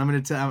shit, and I'm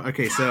gonna tell.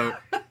 Okay, so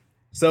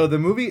the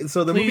movie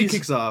movie Please.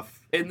 kicks off.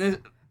 In this,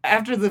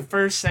 after the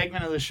first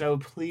segment of the show,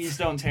 please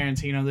don't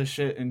Tarantino this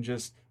shit and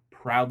just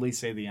proudly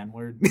say the N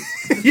word.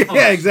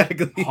 Yeah,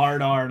 exactly.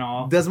 Hard R and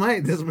all. This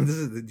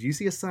is. Do you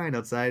see a sign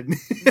outside?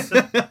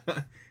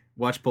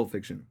 Watch Pulp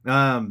Fiction.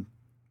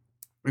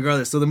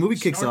 Regardless, so the movie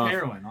kicks Snort off.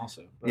 heroin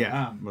also. But,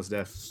 Yeah, most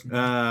def.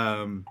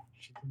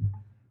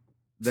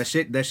 That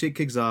shit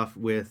kicks off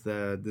with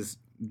this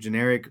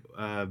generic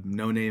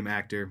no name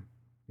actor.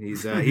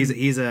 He's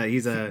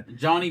a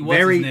Johnny, what's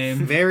very his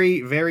name?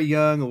 very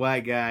young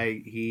white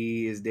guy.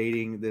 He is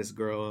dating this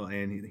girl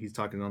and he's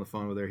talking on the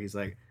phone with her. He's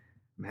like,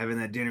 I'm having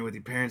that dinner with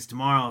your parents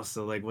tomorrow,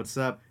 so like, what's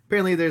up?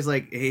 Apparently there's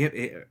like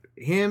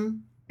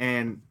him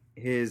and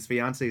his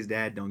fiance's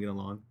dad don't get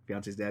along.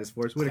 Fiance's dad is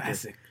Forrest Whitaker.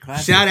 Classic.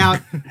 Classic. Shout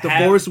out to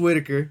Have- Forrest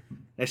Whitaker.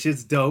 That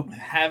shit's dope.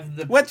 Have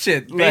the What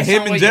shit? Like Based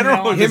him on in what you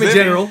general? know, or Him just in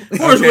general.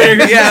 Forrest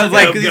Whitaker. Yeah, I was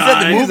like, because you said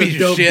Guy. the He's a movie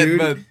dope shit, dude.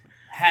 but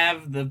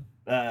have the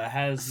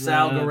has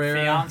Sal the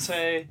Guerrero.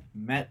 fiance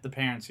met the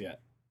parents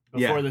yet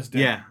before this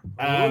dinner?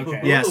 Yeah.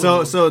 Okay. Yeah,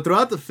 so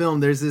throughout the film,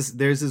 there's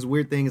this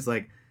weird thing. It's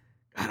like,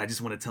 God, I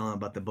just want to tell him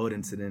about the boat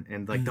incident,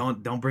 and like,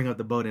 don't bring up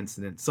the boat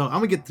incident. So I'm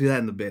gonna get to that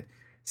in a bit.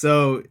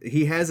 So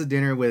he has a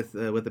dinner with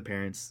the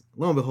parents.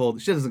 Lo and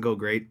behold, shit doesn't go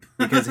great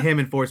because him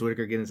and Forrest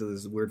Whitaker get into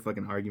this weird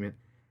fucking argument.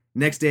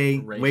 Next day,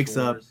 Race wakes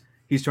up. wars.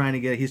 He's trying to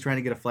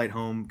get a flight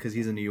home because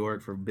he's in New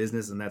York for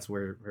business, and that's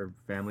where her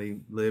family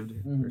lived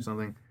or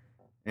something.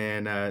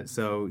 And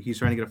so he's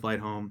trying to get a flight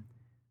home.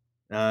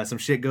 Some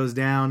shit goes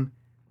down.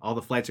 All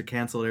the flights are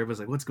canceled. Everybody's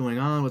like, "What's going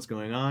on? What's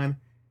going on?"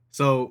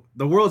 So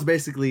the world's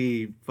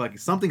basically fucking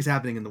something's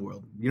happening in the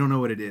world. You don't know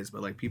what it is,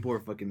 but like people are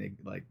fucking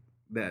like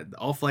that.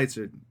 All flights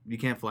are you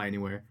can't fly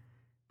anywhere.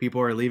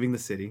 People are leaving the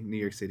city, New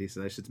York City,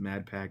 so that shit's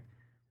mad packed.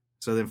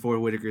 So then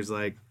Forrest Whitaker's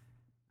like,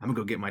 "I'm gonna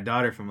go get my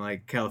daughter from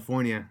like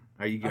California.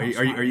 Are you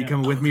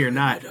coming with me or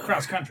not?"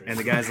 Cross country. And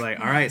the guy's like,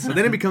 "All right." So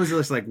then it becomes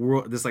this like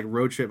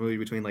road trip movie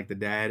between like the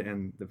dad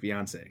and the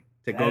fiance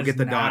to go get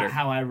the daughter.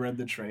 How I read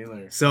the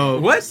trailer. So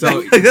What?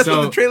 So That's so,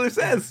 what the trailer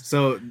says.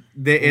 So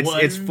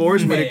it's One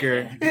Forrest man.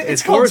 Whitaker. It's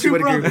It's called Forrest Two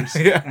Whitaker. Brothers.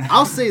 Yeah.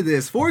 I'll say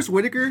this: Forrest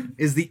Whitaker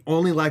is the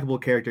only likable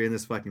character in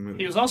this fucking movie.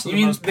 He was also You the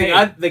mean most the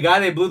paid. guy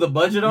they blew the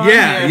budget on?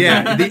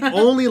 yeah, the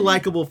only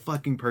likable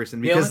fucking person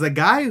because Yeah.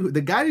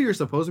 the guy who you're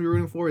supposed to be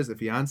rooting for is the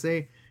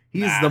fiance.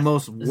 He's Nah. the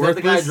most Is worthless. that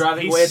the guy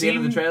driving He away at the end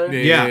of the seemed- trailer?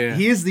 Yeah. Yeah,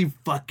 he is the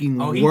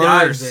fucking Oh, he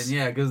worst. dies then,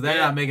 yeah, because they're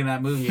Yeah. not making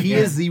that movie. He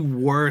again. is the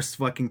worst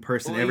fucking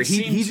person Well, ever.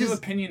 he seemed He too just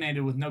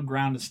opinionated with no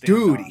ground to stand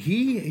dude, on.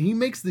 he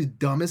makes the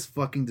dumbest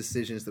fucking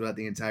decisions throughout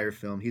the entire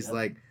film. He's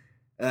like,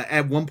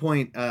 at one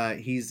point,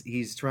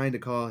 he's trying to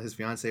call his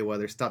fiance while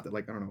they're stopped at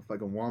like I don't know,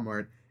 fucking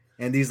Walmart,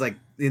 and these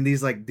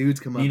dudes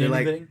come up. Need They're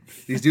like, anything?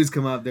 these dudes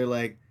come up. They're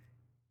like,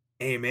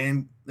 "Hey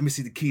man, let me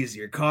see the keys to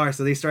your car."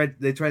 So they try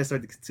to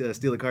start to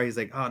steal the car. He's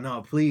like, "Oh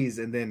no, please!"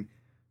 And then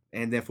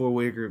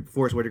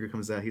Forrest Whitaker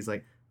comes out. He's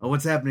like, "Oh,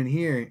 what's happening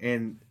here?"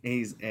 And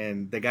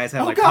the guys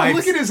have Oh like God! pipes.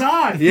 Look at his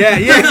eye. Yeah.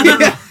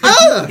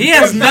 He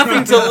has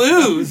nothing to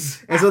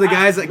lose. And so the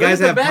guys Look at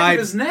the have back of pipes.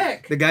 his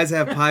neck. The guys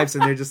have pipes,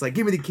 and they're just like,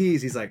 "Give me the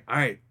keys." He's like, "All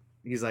right."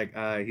 He's like,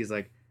 "I'll give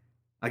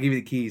you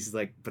the keys." He's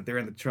like, "But they're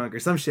in the trunk or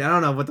some shit. I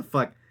don't know what the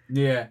fuck."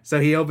 Yeah. So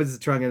he opens the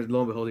trunk, and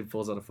lo and behold, he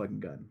pulls out a fucking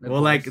gun. Of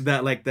Well,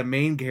 course. the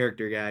main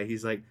character guy,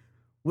 he's like,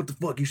 "What the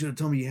fuck? You should have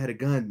told me you had a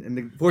gun." And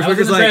the Forrest That was, Whitaker's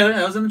in the like, trailer.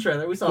 That was in the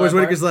trailer. We saw Forrest that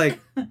part. Whitaker's like,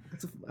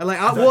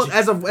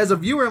 as a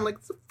viewer, I'm like,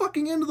 it's the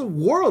fucking end of the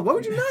world. Why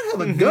would you not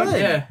have a gun?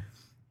 Yeah.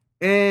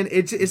 And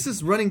it's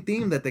this running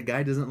theme that the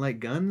guy doesn't like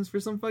guns for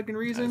some fucking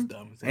reason,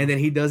 and then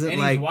he doesn't And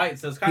like he's white,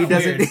 so it's kind he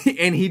of weird. doesn't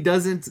and he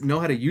doesn't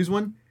know how to use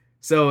one.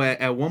 So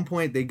at one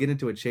point they get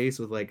into a chase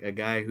with like a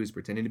guy who's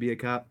pretending to be a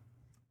cop,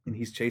 and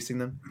he's chasing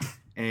them,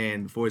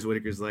 and Forrest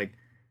Whitaker's like,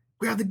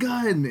 "Grab the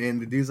gun," and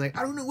the dude's like,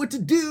 "I don't know what to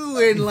do,"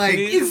 and like,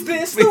 Is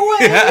this the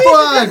way?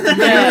 fuck, man.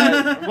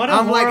 Yeah. What a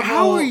I'm like,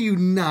 how horrible are you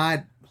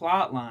not?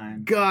 plot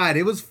line? God,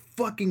 it was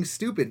fucking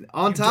stupid.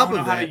 On You top don't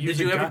know of how to that, use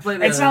Did you a ever gun. play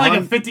the- It's not like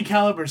a on- 50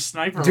 caliber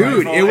sniper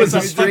dude, rifle. it was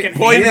It's a straight fucking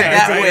point it handgun.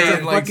 that it's way a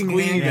and, like, fucking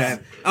squeeze.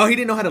 handgun. Oh, he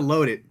didn't know how to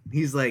load it.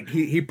 He's like,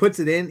 he puts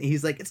it in.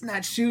 He's like, it's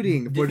not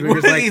shooting. Forrest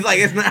Whitaker's like, He's like,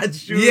 it's not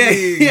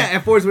shooting. yeah.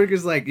 And Forrest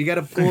Whitaker's like, you got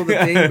to pull the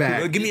thing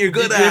back. Give me your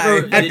good Did you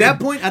ever- eye. At that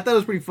point, I thought it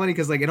was pretty funny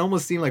because like it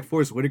almost seemed like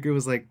Forrest Whitaker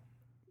was like,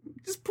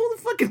 just pull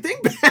the fucking thing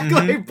back.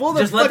 Like, pull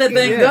the Just let that fucking-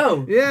 thing yeah.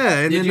 go. Yeah.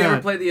 And Did then you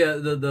ever play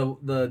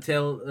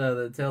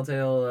the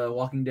Telltale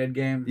Walking Dead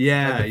game?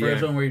 Yeah, Like the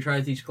first yeah. one where you try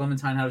to teach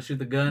Clementine how to shoot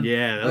the gun.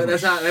 Yeah, that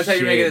was That's how you're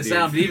shit, making it dude.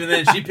 sound. But even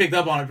then, she picked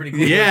up on it pretty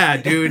quick. Yeah,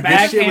 dude.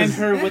 This shit Backhand was.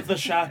 her with the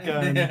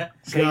shotgun. Yeah.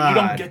 Say, you God.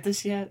 don't get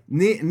this yet?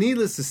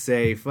 Needless to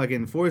say,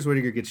 fucking Forrest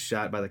Whitaker gets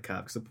shot by the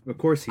cops. Of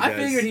course he does. I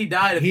figured he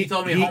died if he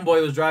told me he-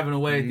 Homeboy was driving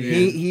away at the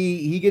he end.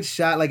 he gets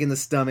shot like in the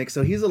stomach,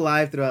 so he's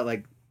alive throughout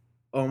like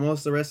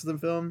almost the rest of the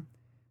film.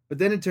 But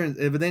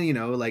then you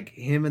know, like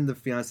him and the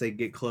fiance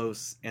get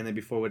close, and then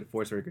before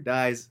Forrest Whitaker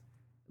dies,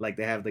 like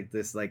they have like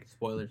this like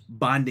Spoilers.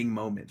 bonding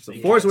moment. So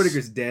Yes. Forrest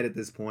Whitaker's dead at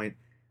this point.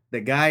 The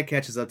guy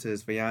catches up to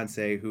his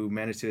fiance, who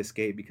managed to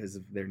escape because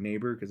of their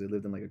neighbor, because they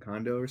lived in like a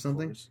condo or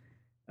something.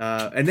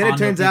 And then it Condo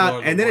turns people out,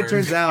 are the and then it worst.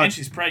 turns out, And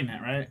she's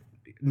pregnant, right?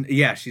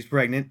 yeah, she's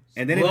pregnant.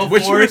 And then Lil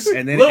it, Forrest?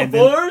 and then, Lil and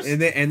then, Forrest? and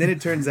then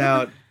it turns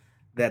out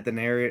that the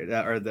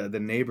narrator or the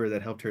neighbor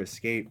that helped her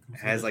escape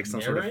has like some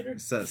Narrator?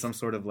 some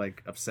sort of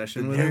like The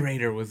obsession with her.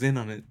 narrator was in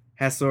on it.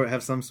 Have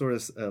some sort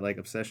of like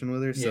obsession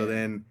with her. So Yeah.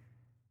 then,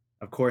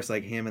 of course,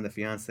 like him and the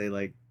fiance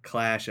like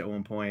clash at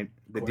one point.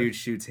 The course. dude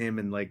shoots him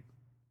and like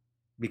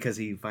because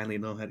he finally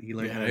learned how to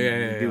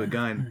Yeah, do yeah. a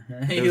gun.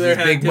 He was learned this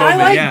how to big do moment, I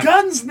it. like yeah.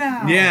 guns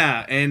now.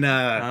 Yeah, and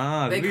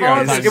They we call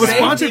are it talking it was safety about-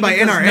 sponsored by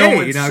because NRA. no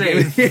one's You know,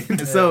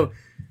 safe.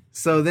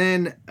 so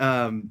then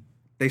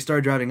they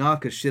start driving off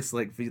because shit's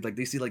like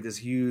they see like this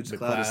huge The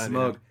cloud of cloud,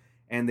 smoke.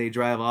 And they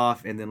drive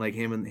off, and then like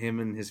him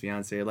and his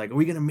fiance are like, "Are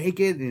we gonna make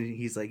it?" And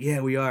he's like,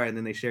 "Yeah, we are." And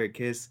then they share a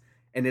kiss,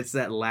 and it's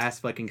that last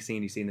fucking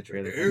scene you see in the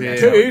trailer. It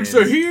That's how it takes a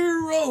ends.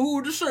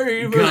 hero to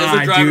save us. God, As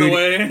they're driving dude,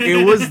 away.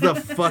 It was the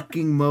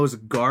fucking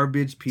most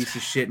garbage piece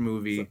of shit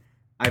movie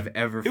I've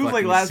ever. It was like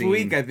fucking last seen.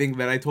 week, I think,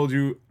 that I told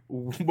you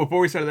before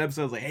we started the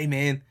episode. I was like, "Hey,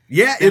 man,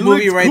 Yeah, that it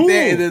movie looked right cool.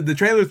 there, the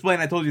trailer's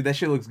playing." I told you that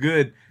shit looks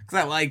good because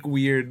I like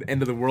weird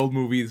end of the world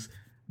movies,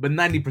 but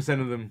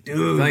 90% of them,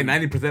 Dude. like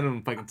 90% of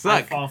them, fucking I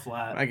suck. fall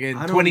flat. Fucking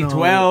I don't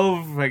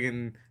 2012,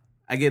 fucking.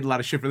 I get a lot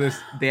of shit for this.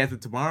 Day After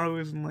Tomorrow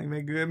isn't like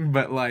that good,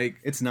 but like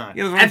It's not.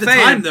 you know what At I'm the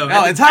saying? time, though, No, at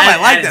at the the- time I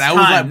at liked its it. I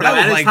was time, like, but no, I at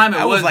was its like, time, it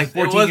I was was- like it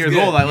 14 was years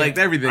good. old. I Yeah. liked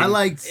everything. I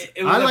liked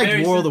It was a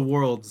very War of the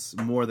Worlds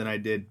more than I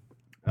did.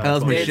 That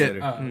was my 28 shit.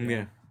 Later.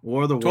 Yeah.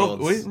 War of the 12.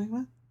 Worlds. Wait,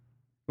 what?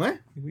 What?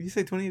 Did you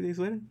say 28 days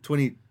later?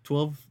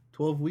 12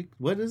 weeks.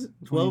 What is it?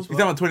 12? He's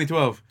talking about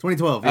 2012.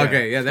 2012. Yeah.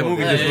 Okay, yeah, that 12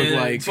 movie days. just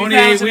looked like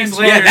 28 weeks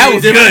later. Yeah, that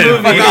was different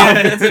good. movie. Fuck off.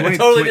 Yeah, it's a 20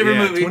 totally different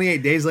yeah, movie.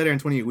 28 days later and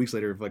 28 weeks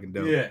later are fucking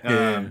dope. Yeah.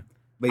 Yeah.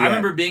 But yeah. I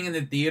remember being in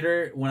the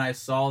theater when I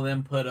saw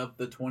them put up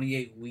the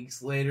 28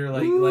 weeks later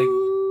like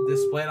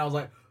display, and I was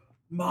like,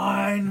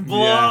 mind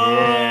blown,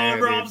 Yeah,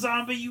 Rob dude.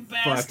 Zombie, you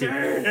Fuck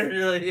bastard!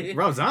 Like,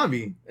 Rob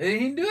Zombie. he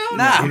didn't do that.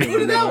 Nah, one. he Who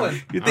did that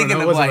one? You're I don't thinking know,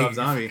 of it wasn't like Rob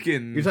Zombie.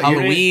 fucking You're talking-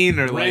 Halloween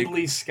or like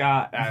Ridley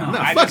Scott. No,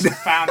 I fuck just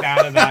that. found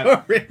out of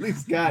that. Ridley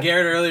Scott.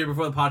 Garrett earlier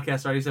before the podcast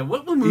started, he said,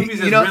 "What movies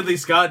you has know, Ridley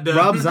Scott done?"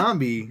 Rob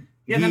Zombie.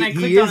 Yeah, then I he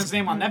clicked on is- his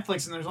name on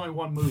Netflix, and there's only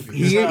one movie.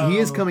 He so-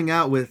 is coming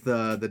out with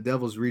The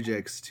Devil's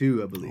Rejects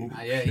 2, I believe.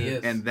 Yeah, he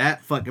is. And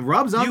that fucking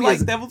Rob Zombie. you like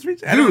is, Devil's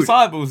Reach? I never Dude,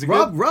 saw it, but was it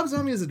good? Rob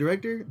Zombie as a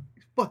director,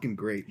 fucking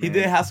great. He man.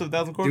 did House of a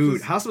Thousand Corpses.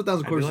 Dude, House of a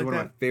Thousand I do Corpses like is one of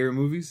that. my favorite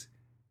movies.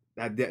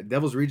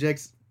 Devil's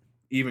Rejects,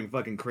 even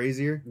fucking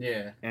crazier.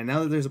 yeah. And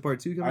now that there's a part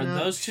 2 Are coming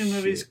out, those two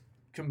movies shit.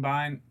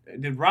 combined?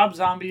 Did Rob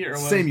Zombie or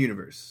was, Same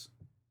universe,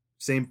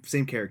 same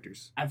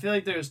characters. I feel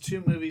like there was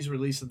two movies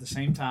released at the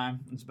same time.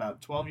 It was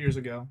about 12 years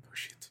ago. Oh,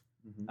 shit.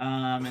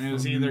 And it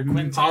was either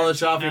Quentin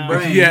Polish off your Tarantino-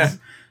 brains. Yeah.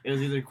 It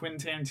was either Quentin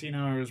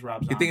Tarantino or it was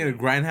Rob Zombie. You're thinking of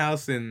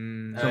Grindhouse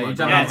and You're talking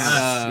Yes.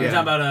 about, you're Yeah.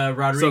 talking about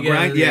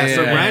Rodriguez.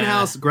 So yeah.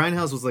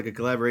 Grindhouse was like a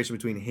collaboration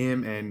between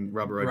him and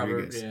Robert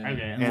Rodriguez. yeah.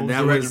 Okay, And what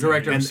that the was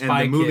director of and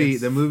Spy the movie.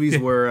 Kids. The movies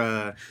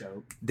were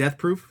Dope. Death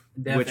Proof,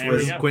 Death which There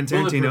was we go. Quentin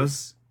Bulletproof.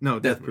 Tarantino's. No,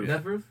 Death Proof.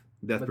 Death Proof?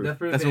 Death But Proof. Death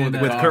Proof That's the one and,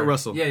 with With car. Kurt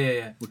Russell.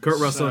 Yeah. With Kurt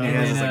Russell, and he So-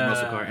 has his like And,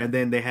 muscle car. And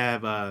then they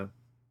have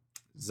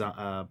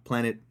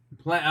Planet.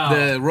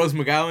 the Rose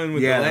McGowan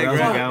with the leg, Rose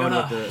right? McGowan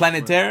Fuck, with the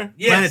Planet Terror.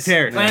 Yes, Planet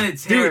Terror. Planet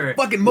Terror. Dude,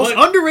 fucking most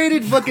What-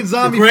 underrated fucking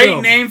zombie Great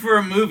film. name for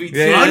a movie, too.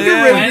 Yeah, yeah,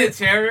 Underrated. Planet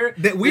Terror.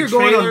 That we the are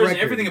going on trailers,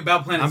 record. Everything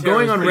about Planet I'm Terror.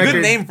 going is on pretty record.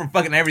 Good name for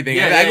fucking everything.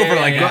 Yeah, I go yeah, for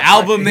yeah, like yeah. an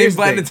album Here's named the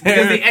Planet thing.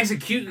 Because Terror. the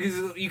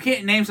execute, you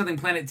can't name something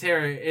Planet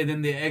Terror and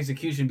then the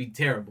execution be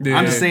terrible. Yeah.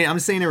 I'm just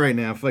saying it right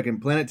now.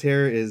 Fucking Planet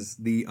Terror is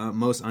the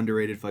most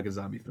underrated fucking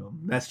zombie film.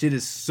 That shit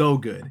is so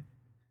good.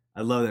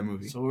 I love that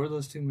movie. So what were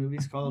those two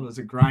movies called? Was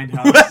it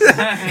Grindhouse?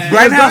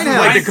 Grindhouse is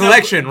like the Grindhouse-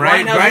 collection,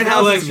 right? Grindhouse-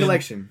 Grindhouse is Collection. a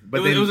collection,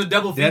 but it was a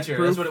double Death feature.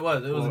 Proof That's what it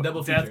was. It was a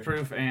double feature. Death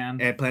Proof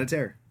and and Planet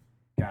Terror.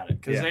 got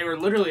it because Yeah. they were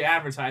literally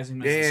advertising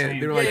them as the Yeah, same.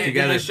 they were like Yeah,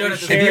 together. they showed it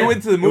If together. you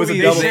went to the It was a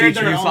movie, double they feature.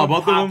 feature, you saw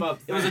both of them.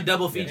 It was a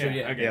double feature,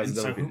 yeah. Okay, Yeah, it was and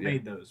a so double who feature,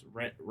 made those?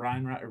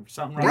 Ryan or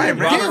something? Ryan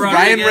Robert Reynolds,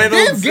 Rodriguez.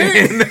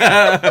 Ryan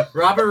Reynolds, and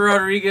Robert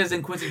Rodriguez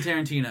and Quentin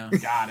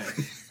Tarantino. Got it.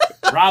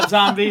 Rob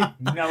Zombie,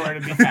 nowhere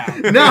to be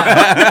found.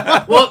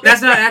 No. Well,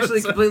 that's not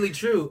actually completely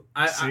true.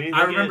 See, I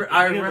look remember at-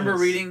 I look at remember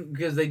this. reading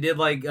because they did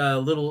like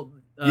little.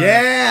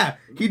 Yeah,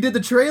 he did the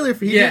trailer.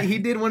 He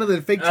did one of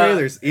the fake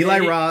trailers. Eli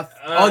Roth.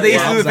 Oh, they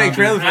used to do the fake Rob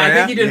trailers Zombie. for I it,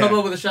 think he did Yeah.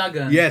 Hobo with a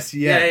Shotgun. Yes,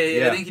 yeah.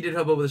 I think he did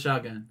Hobo with a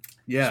Shotgun. Just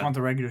Yeah. want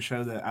the record to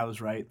show that I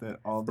was right. That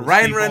all those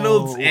Ryan people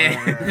Reynolds were-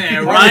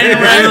 and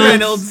Ryan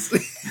Reynolds.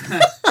 Reynolds.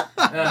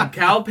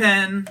 Cal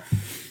Penn,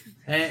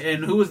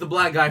 and who was the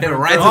black guy? from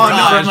Rise of Oh, no,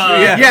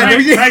 Taj. yeah.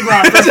 Greg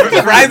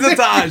Rock. Rise of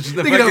Taj.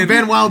 The Thinking of fucking-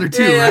 Van Wilder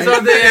too, Yeah, right? that's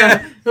what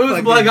they, who was the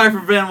Fucking- black guy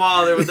from Van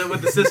Wilder with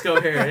the Cisco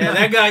hair? Yeah,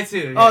 that guy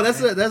too. Oh, Yeah.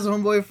 that's a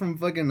homeboy from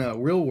fucking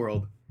Real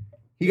World.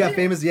 He got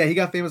famous. Yeah, he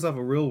got famous off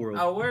of Real World.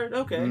 Oh, word.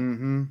 Okay,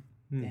 Mm-hmm.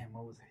 Damn,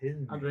 what was his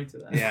name? I'll drink to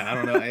that. Yeah, I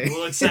don't know.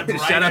 We'll accept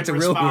Shout out to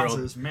Real World.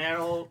 responses.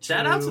 Meryl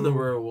Shout out to the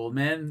Real World,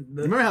 man.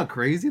 Remember how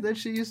crazy that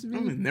shit used to be?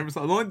 Never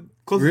saw. The only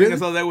closest thing Really? I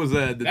saw that was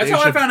the That's Dave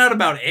how I Chappelle- found out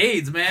about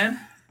AIDS, man.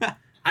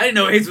 I didn't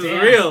know AIDS was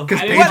Damn. real. Because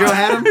I didn't- Pedro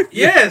had him.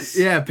 Yes.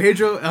 Yeah,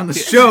 Pedro on the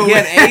show. He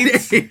had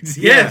AIDS?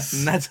 Yes.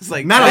 Not just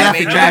like Not a Sam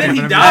laughing H. track, Adams.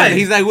 he died.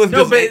 He's like, with No,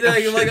 just but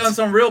oh, like shit. on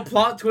some real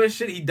plot twist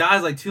shit, he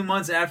dies like 2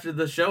 months after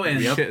the show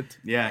ends. Yep. Shit.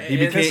 Yeah, he And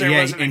Because became. there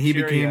Yeah, wasn't a and he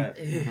cure became. yet.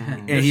 Yeah.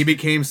 And he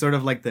became sort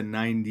of like the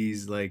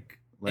 '90s, like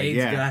AIDS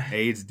yeah, guy.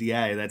 AIDS.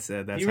 Yeah, that's He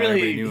how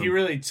everybody knew he him.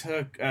 really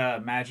took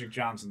Magic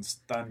Johnson's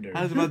thunder.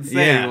 I was about to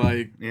say, Yeah.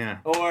 like, Yeah,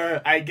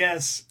 Or I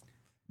guess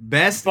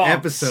best Bumps.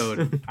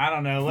 episode. I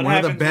don't know what One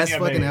of the happens when best you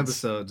have fucking AIDS?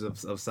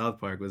 episodes of South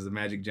Park was the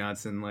Magic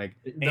Johnson like.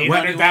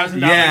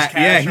 $800,000 Yeah, cash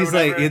yeah. or He's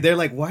whatever. like, they're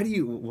like,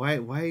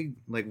 why,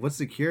 like, what's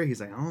the cure?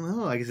 He's like, I don't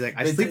know. Like, he's like,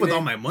 I They sleep think with they-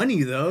 all my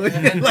money though.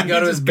 then like, go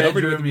to he's his just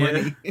covered bedroom,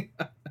 with money.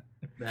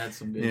 That's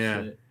some good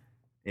Yeah. shit.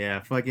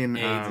 Yeah, fucking.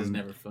 AIDS is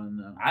never fun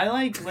though. I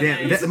like when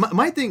Damn, they,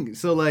 my thing.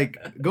 So like,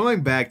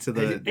 going back to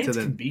the AIDS to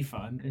can the. be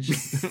fun. It's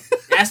just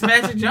Ask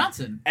Magic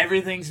Johnson.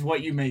 everything's what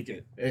you make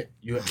it.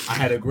 I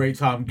had a great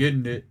time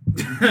getting it.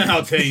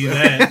 I'll tell you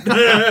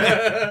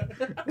that.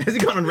 Has he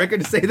gone on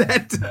record to say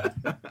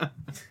that?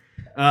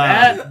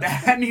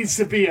 That needs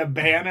to be a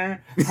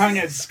banner hung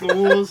at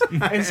schools.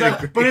 And so,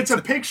 but it's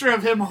a picture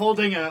of him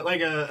holding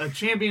a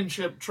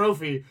championship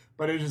trophy.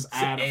 But it was just I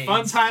had a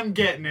fun time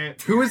getting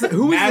it. Who was the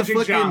Magic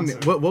fucking Johnson.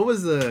 what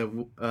was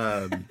the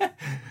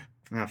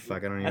Ah, fuck,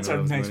 I don't even That's know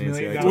our what I was next going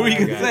into. million I dollar What were you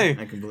completely gonna say?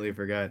 forgot. I completely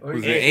forgot. Or-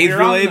 Was it Hey, AIDS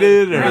we're on the-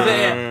 related, we're or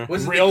on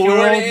Was it the Real cure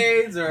world? to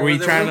AIDS, or were you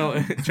was it trying real- to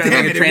Damn make a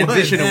it, it was.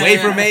 transition Yeah, away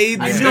yeah. from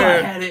AIDS? I Yeah. knew I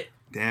or- had it.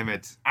 Damn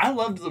it. I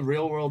loved the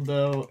Real World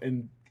though,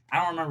 and I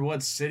don't remember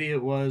what city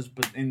it was,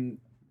 but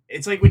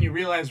it's like when you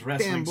realize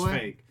wrestling's boy.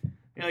 fake.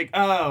 You're like,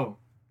 oh,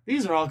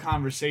 these are all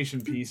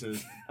conversation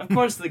pieces. Of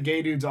course, the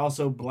gay dude's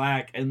also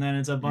black, and then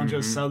it's a bunch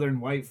of Mhm. Southern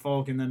white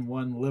folk, and then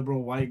one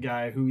liberal white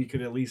guy who we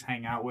could at least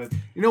hang out with.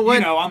 You know what?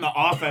 You know, on the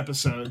off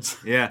episodes,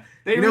 Yeah.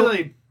 they You know-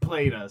 really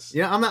played us.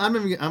 Yeah, I'll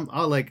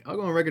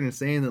go on record and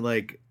saying that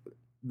like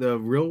the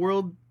Real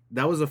World,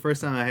 that was the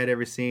first time I had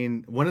ever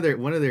seen one of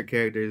their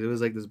characters. It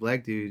was like this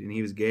black dude, and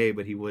he was gay,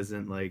 but he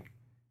wasn't like,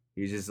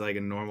 he was just like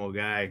a normal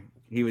guy.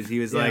 He was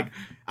Yeah. like,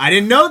 I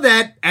didn't know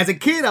that as a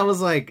kid. I was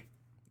like,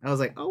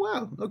 oh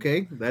wow,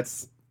 okay,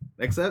 that's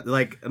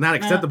not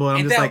acceptable. I'm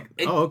Ain't just that-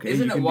 like, oh okay.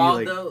 Isn't you it can be wild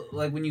like, though?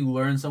 Like when you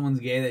learn someone's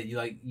gay that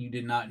you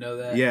did not know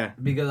that. Yeah.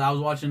 Because I was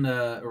watching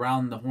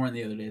Around the Horn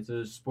the other day. It's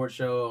a sports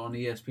show on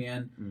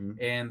ESPN, Mhm.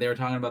 and they were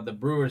talking about the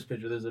Brewers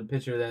pitcher. There's a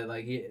pitcher that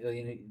like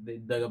they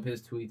dug up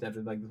his tweets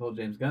after like the whole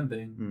James Gunn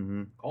thing.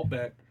 Mhm. Call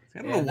back.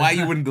 I don't know why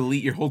you wouldn't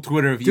delete your whole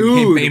Twitter if you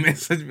Dude. became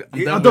famous. The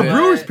done with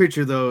Brewers that.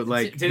 pitcher though,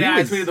 like Today he I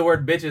was- tweeted the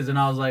word bitches, and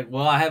I was like,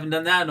 well, I haven't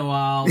done that in a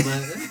while,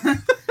 but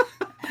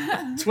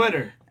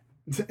Twitter,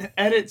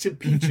 edit to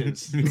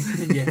peaches.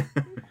 yeah.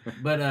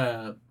 But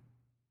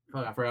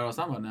fuck, I forgot what I was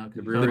talking about now. 'cause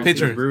The you Brewers- the told me-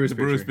 pitcher, the Brewers the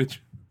Brewers pitcher.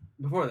 pitcher.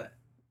 Before that.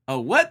 Oh,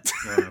 what?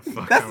 Oh,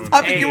 fuck, That's I the don't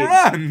topic Hey, you were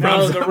on. no,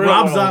 Rob, the Real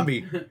Rob World.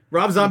 Zombie.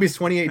 Rob Zombie's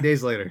 28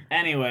 days later.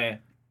 Anyway,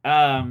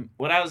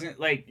 what I was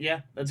like,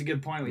 yeah, that's a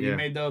good point. What Yeah. you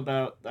made though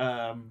about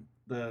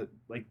the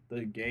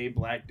gay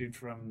black dude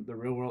from the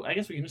Real World. I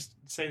guess we can just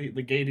say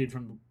the gay dude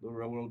from the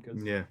Real World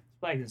because Yeah.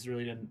 blackness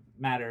really didn't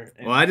matter.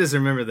 And Well, I just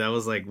remember that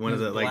was like one of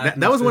the like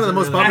Blackness that was one of the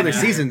most doesn't really popular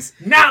matter. seasons.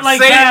 not like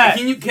Say it. that.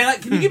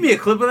 Can you give me a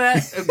clip of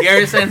that? Of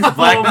Gary saying the Oh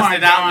blackness my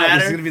did not God. This is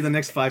matter. gonna be the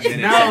next 5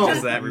 minutes. No.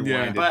 Just that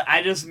rewinded. But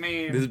I just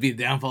mean, This would be a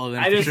downfall of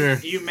them I for just sure.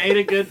 you made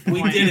a good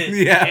point. We did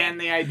it. Yeah.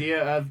 And the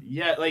idea of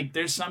like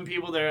there's some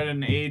people that are at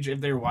an age if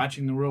they're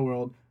watching the Real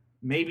World,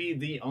 maybe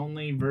the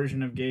only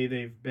version of gay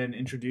they've been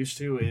introduced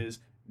to is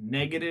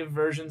negative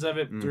versions of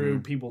it through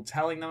people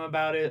telling them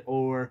about it,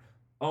 or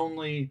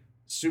only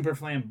super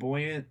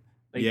flamboyant.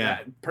 Like Yeah.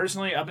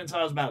 personally, up until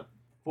I was about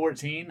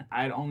 14,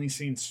 I'd only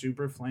seen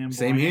super flamboyant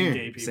Same gay here.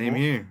 people. Same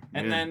here.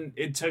 And Yeah. then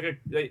it took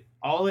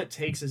all it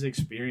takes is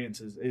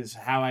experiences is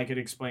how I could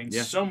explain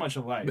Yeah. so much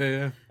of life.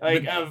 Yeah.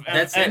 Like But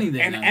that's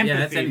anything, and though. empathy. Yeah,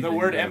 that's The anything,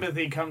 word yeah.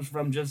 empathy comes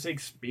from just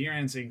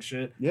experiencing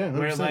shit. Yeah,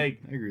 where 100%. like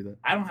I agree with that.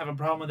 I don't have a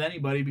problem with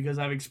anybody because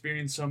I've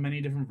experienced so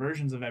many different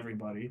versions of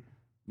everybody.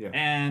 Yeah.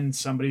 And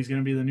somebody's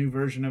gonna be the new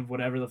version of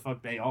whatever the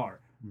fuck they are,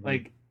 Mhm.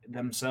 like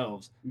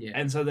themselves. Yeah.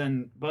 And so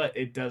then, but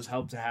it does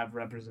help to have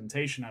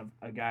representation of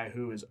a guy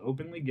who is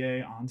openly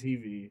gay on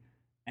TV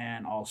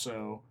and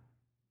also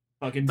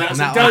fucking But does,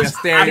 not does like a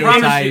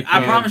stereotype. I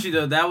Yeah. promise you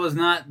though, that was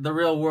not the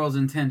Real World's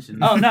intention.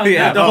 Oh no!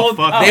 Yeah. the Oh, whole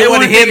fuck. oh, They they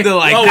wanted him to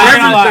like Oh,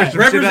 comment some shit up.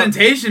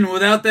 representation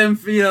without them,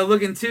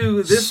 looking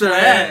too this or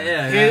that. Swear.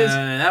 Yeah, His-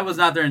 that was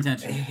not their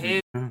intention.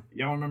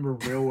 Y'all remember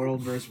Real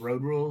World versus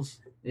Road Rules?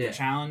 Yeah. The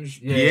challenge.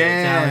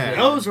 Yeah.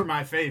 Those were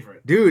my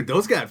favorite. Dude,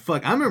 those got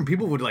fucked. I remember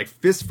people would like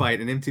fist fight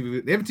in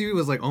MTV. MTV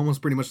was like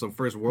almost pretty much the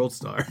first World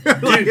Star.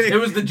 Like, It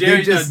was the they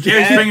Jerry. just-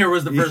 Jerry Yeah. Springer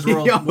was the first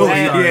world, Yo, world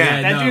yeah. star.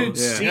 Yeah, that no. dude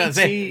Yeah.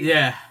 CT.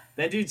 Yeah.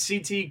 That dude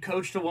CT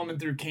coached a woman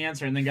through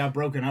cancer and then got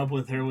broken up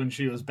with her when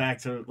she was back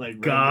to like.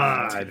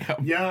 God.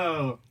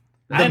 Yo.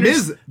 The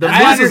Miz, the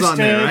I Miz was on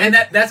there, understood.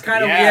 right? And that's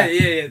kind of Yeah.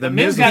 yeah. The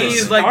Miz got to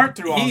start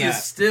through all he that.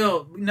 is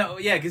still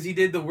because he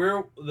did the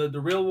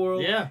real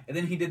world, Yeah. and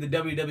then he did the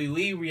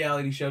WWE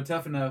reality show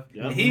Tough Enough.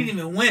 Yep. And he didn't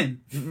even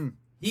win. Mm-mm.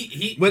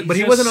 He But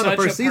he He's wasn't just on the such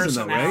first a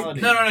season though, right?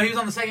 personality. no, he was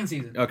on the second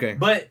season. Okay.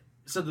 But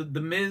so the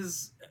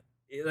Miz,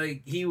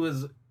 like he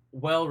was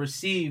well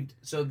received,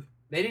 so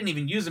they didn't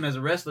even use him as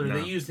a wrestler. No.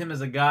 They used him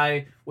as a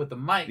guy with the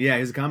mic. Yeah,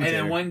 he was a And commentator.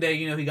 then one day,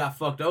 he got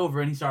fucked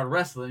over and he started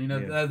wrestling.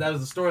 Yeah. That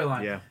was the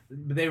storyline. Yeah,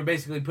 But they were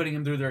basically putting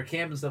him through their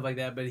camp and stuff like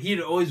that. But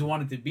he'd always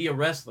wanted to be a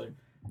wrestler.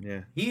 yeah.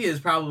 He is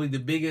probably the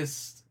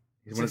biggest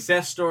He's one of-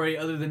 success story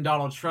other than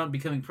Donald Trump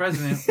becoming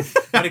president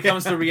when it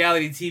comes to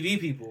reality TV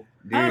people.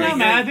 I don't Dude. know,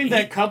 man. I think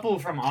that couple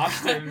from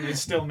Austin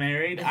is still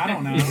married. I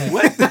don't know.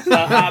 What? The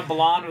hot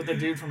blonde with the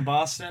dude from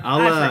Boston. I'll,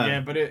 I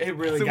forget, but it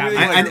really So got me.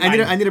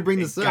 really, I need to bring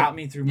It this up. got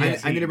me through my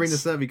I need to bring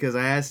teens. this up because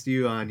I asked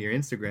you on your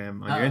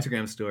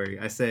Instagram story.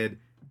 I said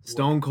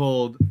Stone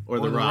Cold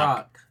or The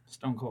Rock.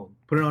 Stone Cold.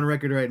 Put it on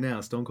record right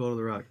now. Stone Cold or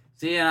The Rock.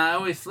 See, and I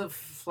always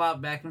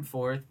flop back and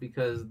forth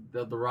because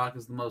the Rock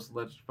is the most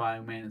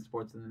electrifying man in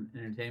sports and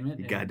entertainment.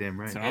 You and, goddamn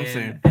right. So- I'm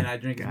saying. and I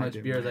drink as much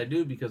Goddamn beer as right. I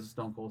do because of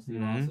Stone Cold Steve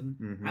Mhm. Austin.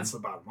 Mhm. That's the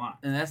bottom line.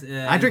 And that's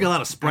I drink a lot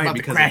of I'm Sprite about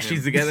to because crash of these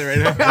him. together right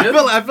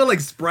now. I feel like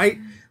Sprite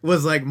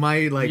was like my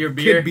Your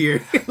kid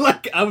beer.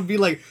 Like I would be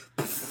like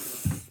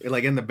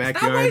in the Stop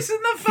backyard. wasting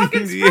the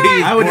fucking Yeah,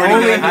 Sprite. I would Pouring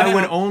only it out. I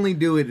would only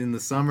do it in the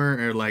summer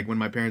or like when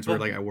my parents were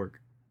like at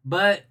work.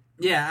 But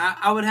yeah,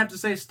 I would have to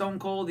say Stone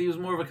Cold. He was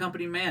more of a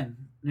company man.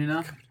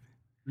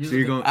 So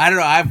you're going I don't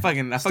know. I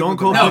fucking Stone with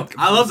Cold. The No, Rock.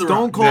 I love The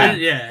Stone Rock. Cold.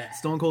 Yeah.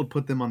 Stone Cold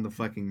put them on the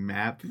fucking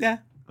map Yeah.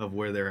 of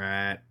where they're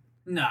at.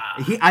 Nah.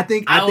 I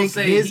think will his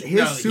say his he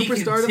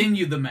superstardom.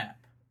 continued the map.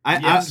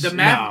 Yes. The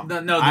map, no.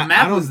 the I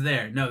map don't- was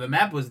there. No, the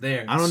map was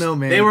there. I don't know,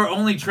 man. They were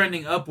only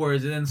trending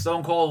upwards, and then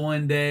Stone Cold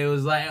one day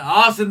was like,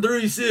 "Austin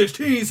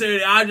 316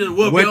 said I just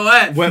whoop your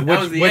ass." That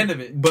was the end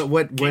of it. But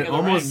what King of the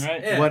almost Ring,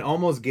 right? Yeah. what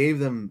almost gave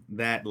them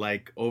that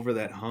like over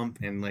that hump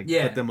and like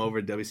Yeah. put them over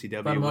Put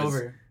WCW him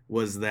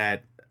was over.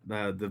 that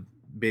the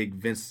big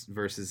Vince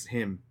versus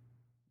him.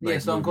 Yeah,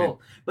 like, Stone movement. Cold.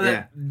 But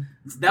Yeah.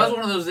 that was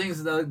one of those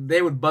things that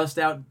they would bust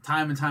out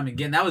time and time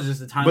again. That was just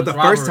the time. But the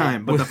first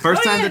time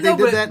that they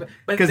did that,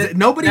 because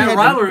nobody that had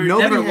rivalry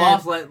nobody never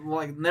had,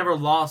 lost never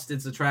lost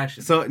its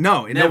attraction. So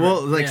no, Never.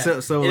 well, like Yeah.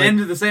 so it like,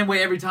 ended the same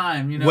way every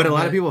time. You know what a lot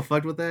but- of people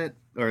fucked with that,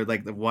 or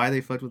like why they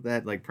fucked with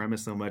that like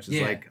premise so much is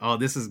Yeah. like, oh,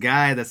 this is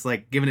guy that's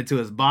like giving it to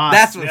his boss.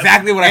 That's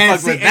exactly what I And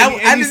fucked see- with. That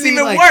and I you didn't see,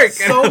 even like, work.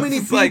 So And I many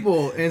was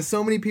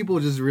like, people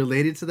just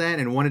related to that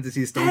and wanted to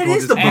see Stone That Cold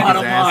is just the beat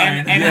bottom his ass. line.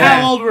 And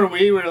Yeah. how old were we?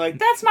 We were like,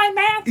 that's my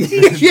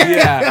math.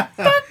 yeah. Fuck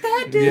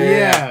that dude.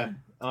 Yeah.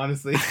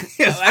 Honestly.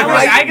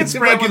 I can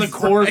spray with a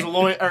Fucking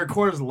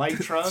Coors Light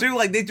truck. True,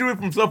 like they threw it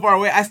from so far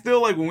away. I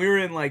still like when we were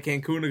in like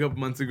Cancun a couple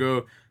months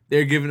ago. They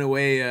were giving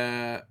away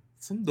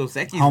some Dos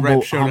Equis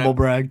rep showed up.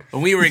 brag.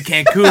 When we were in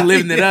Cancun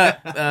living it up.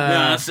 You know what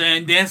I'm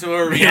saying? Dancing with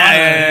Rihanna.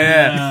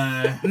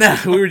 Yeah. No,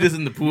 we were just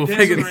in the pool.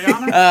 Dance with Fucking-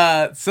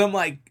 Rihanna? some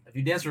like If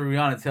you dance with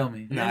Rihanna, tell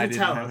me. no, I didn't.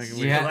 tell I us.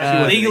 fucking-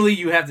 Yeah, legally,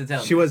 you have to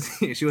tell She me. was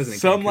she wasn't in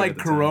Some Cancun like at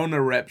the time.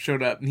 Corona rep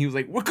showed up and he was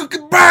like, "We're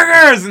cooking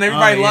burgers," and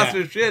everybody Oh, lost yeah.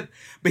 their shit.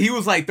 But he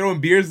was like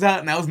throwing beers out,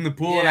 and I was in the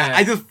pool, and Yeah.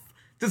 I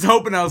just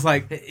hoping. I was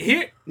like,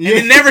 Here, and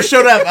it never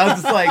showed up. I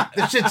was just like,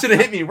 the shit should have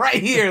hit me right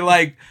here,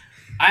 like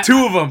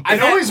two of them.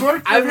 It always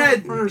worked I've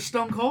had- for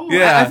Stone Cold.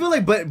 Yeah. I feel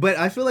like, but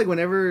I feel like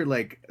whenever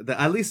like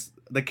at least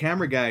the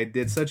camera guy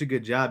did such a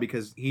good job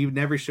because he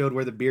never showed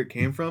where the beer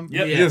came from.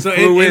 Yep. Yeah. So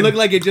Flew it in. looked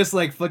like it just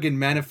like fucking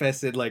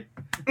manifested. Like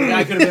the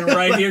guy could have been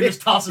right here,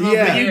 just tossing up.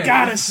 Yeah. You there.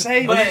 gotta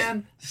say, But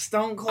man,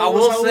 Stone Cold I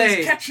will was always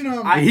say, catching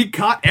them. he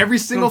caught every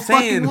single I'm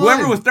saying, fucking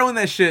whoever one. was throwing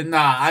that shit.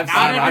 Nah, I've Not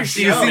seen, every I've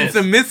seen, show. some Seen misses.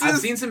 some misses? I've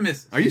seen some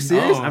misses. Are you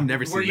serious? Oh. I've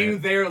never seen Were you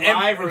that. there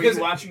live or were because-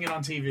 you watching it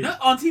on TV? No,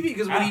 on TV,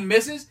 because when he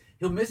misses,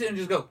 he'll miss it and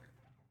just go.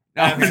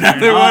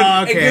 Another one.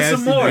 Oh, okay, It gets I've some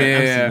seen more. that.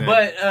 I've Yeah. seen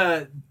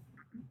that. But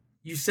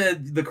you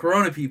said the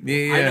Corona people.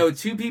 Yeah, I yeah. know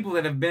two people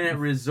that have been at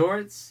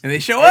resorts And they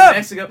show in up.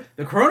 Mexico.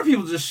 The Corona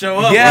people just show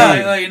up.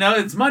 Yeah. Like, you know,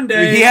 it's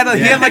Monday. He had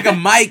Yeah. like a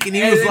mic, and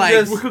he And was it like,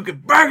 just- "We're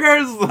cooking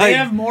burgers." They Like,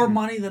 have more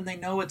money than they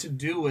know what to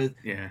do with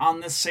Yeah.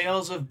 on the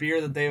sales of beer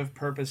that they have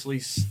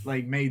purposely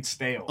like made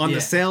stale. On Yeah.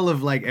 the sale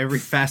of like every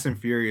Fast and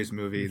Furious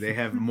movie, they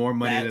have more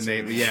money That's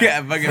than they. it.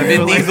 yeah, fucking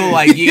Vin Diesel,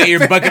 like you got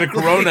your bucket of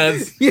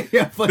Coronas. yeah,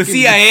 The fucking-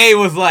 CIA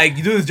was like,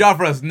 "You do this job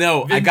for us."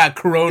 No, I got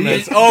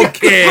Coronas. Vin-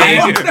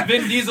 Okay.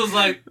 Vin Diesel's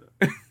like,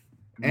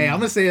 Hey, I'm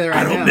gonna say that right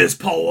I don't now. miss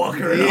Paul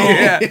Walker at all.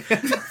 Yeah.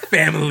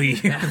 Family.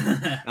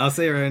 I'll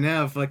say it right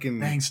now. Fucking.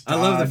 Thanks, I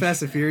love the Dodge.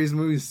 Fast and Furious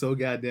movies so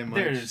goddamn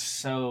much. They're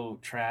so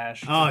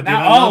trash. Oh, dude,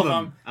 not I all love of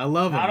them. them. I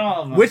love them. Not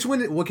all of them. Which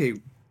one? Okay,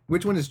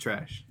 which one is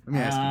trash? Let me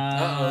ask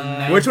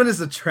Uh-oh. you. Which one is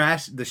the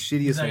trash? The He's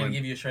shittiest not gonna one?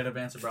 give you a straight up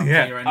answer, bro. I'll Yeah.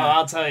 tell you right Oh, now.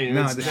 I'll tell you.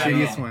 No, it's the dead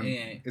shittiest on. one. Yeah.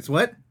 It's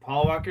what?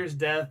 Paul Walker's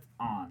death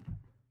on.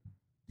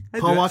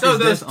 Paul Walker's So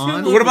those death two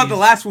on. movies- What about the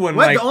last one?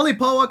 What? Like The only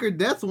Paul Walker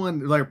death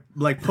one,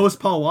 like post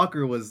Paul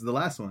Walker, was the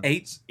last one.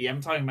 8? Yeah, I'm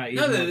talking about.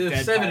 No, even with there's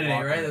dead 7 Paul and 8,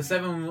 Walker. right? The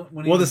 7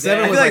 when he Well, the was 7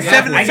 dead. I was feel like like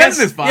 7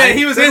 halfway. is fine. Yeah,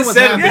 he was Seven in was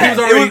 7, but he half-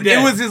 was already it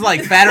dead. was his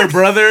like fatter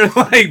brother,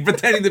 like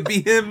pretending to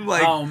be him.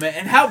 Like, Oh man,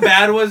 and how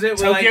bad was it?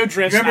 When, Tokyo like,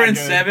 Drift's remember not in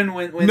good. 7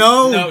 when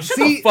No, shut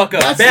see, the fuck up.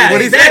 that's- Bad.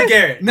 what he Bad said?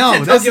 Garrett. No,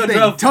 Said that's the thing.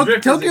 Drift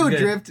isn't Tokyo good.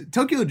 Drift.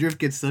 Tokyo Drift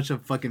gets such a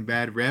fucking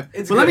bad rep.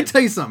 It's but let me good.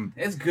 tell you something.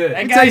 It's good.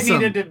 That me guy tell you something.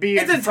 needed to be.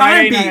 It's in a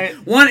Friday timepiece.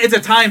 night. One, it's a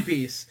timepiece.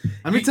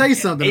 Let me tell you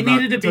something. He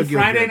about needed to be Tokyo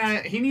Friday Drift.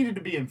 night. He needed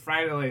to be in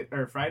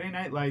Friday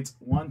Night Lights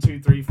 1, 2,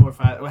 3, 4,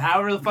 5.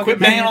 However the fuck. Quit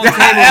banging on the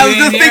table. I was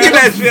You just didn't thinking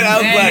hear that him? shit. I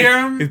was You didn't hear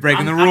him? like, he's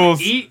breaking the I'm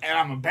rules. Eat and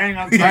I'm gonna bang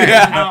on the Yeah.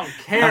 table. I don't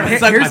care. Here-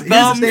 Suck my Here's the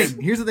thumbs.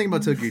 thing. Here's the thing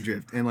about Tokyo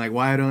Drift, and like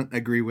why I don't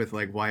agree with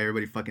like why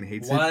everybody fucking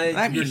hates it. Why?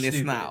 I You're mean, it's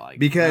stupid. not like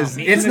Because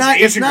Me it's and not.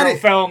 this It's Asian not. girl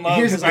fell in love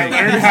here's the because I thing,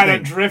 learned here's how the to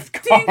thing. drift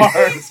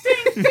cars.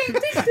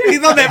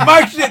 he's on that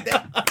Mark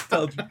shit.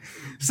 Told you.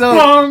 So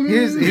Bong.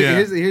 here's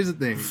the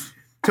thing.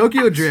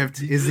 Tokyo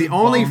Drift is the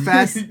only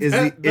fast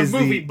the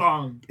movie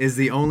Bong. is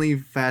the only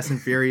Fast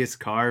and Furious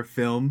car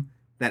film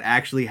that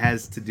actually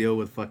has to deal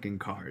with fucking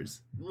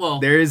cars. Well,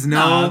 There is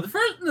nah, no the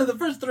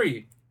first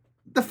 3.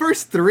 the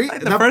first three.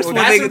 The first one,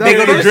 Fast they and go to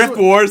Furious. Drift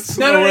Wars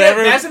No, or no, no,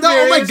 whatever. Fast and No,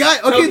 oh my Furious, God,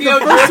 okay, the Tokyo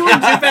first Drift, one-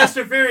 and Too Fast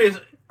and Furious.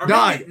 Or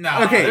Dog, maybe-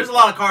 nah, okay. there's a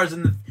lot of cars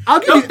in the. I'll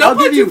give you. Don't I'll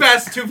put give Too you.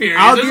 Fast, Too Furious.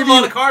 I'll There's give a lot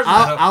you- of cars.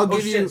 I'll oh,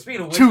 give shit, you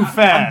speaking of which, Too I'm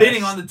Fast.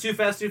 bidding on the Too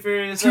Fast, Too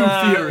Furious. Too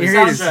Furious.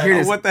 Here it is. soundtrack. Here it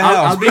is. What the I'll-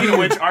 hell? I'll give Speaking you of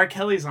which, R.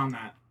 Kelly's on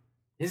that.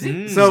 Is he?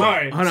 Mm. So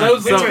Sorry. hold So, on.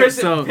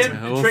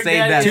 We'll Trick save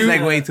that Daddy.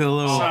 segue to a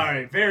little.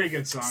 Sorry, very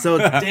good song. So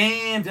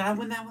Damn, did I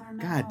win that one or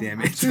not? God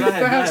damn it. Go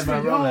ahead, Fast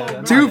bro. for Roll y'all,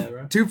 that, man. roll that,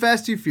 bro. Too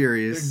Fast, Too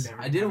Furious They're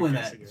never I did gonna win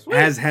fix that. it. Sweet.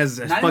 has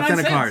a fuck 99 ton of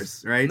cents.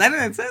 cars, right?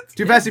 99 cents?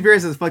 Too Fast, Too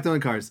Furious has a fuck ton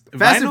of cars.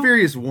 Fast and Vinyl?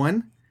 Furious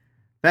 1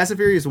 Fast and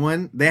Furious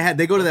 1,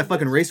 they go to that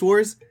fucking race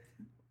wars.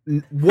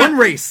 One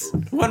race.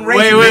 One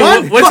race. Wait,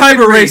 One what type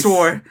of fucking race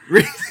war?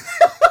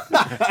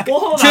 Well,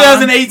 hold on.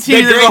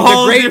 2018 is a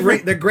whole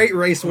different. the Great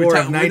Race War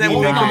of When that 99.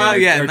 movie come out,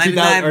 yeah, or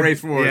 99 2000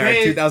 race war. Yeah,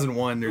 Hey,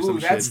 2001 or Ooh, some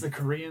that's shit. the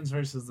Koreans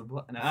versus the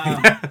blood.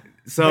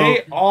 So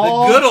They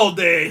all The good old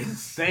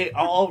days. They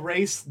all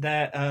raced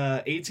that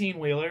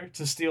 18-wheeler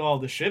to steal all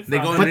the shit from They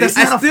go it. in but that's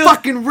I not still- a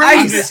fucking I,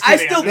 race. just I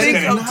kidding, still I'm just think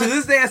kidding. to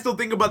this day I still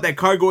think about that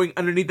car going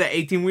underneath that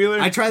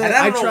 18-wheeler. I try that. And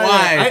I don't know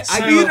why.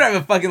 I You drive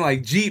a fucking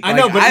like Jeep. I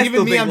know, like, but I even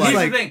still me, think I'm like,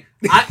 just Here's like-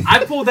 the thing.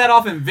 I pulled that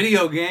off in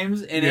video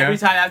games, and Yeah. every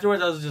time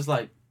afterwards, I was just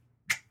like,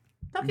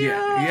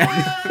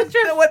 yeah.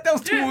 You know what? That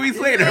was 2 weeks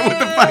later. What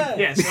the fuck?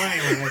 Yeah, so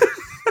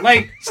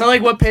anyway,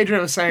 like what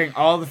Pedro was saying,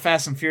 all the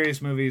Fast and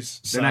Furious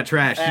movies They're not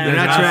trash. And They're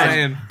not I'm trash.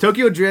 saying.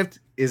 Tokyo Drift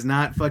is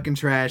not fucking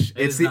trash.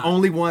 It's is the not.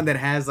 only one that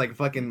has like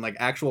fucking like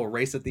actual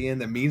race at the end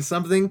that means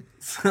something.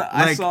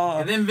 I Like- saw.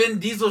 and then Vin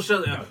Diesel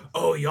showed up.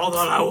 Oh, y'all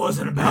thought I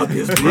wasn't about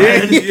this Yeah,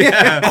 bread?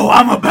 yeah. Oh,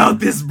 I'm about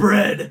this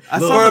bread. I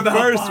For saw the about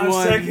first 5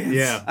 one. seconds.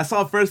 Yeah. I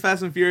saw first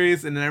Fast and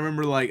Furious, and then I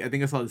remember like I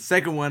think I saw the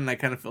second one, and I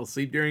kind of fell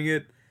asleep during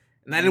it,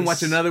 and I didn't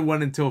watch Nice. another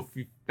one until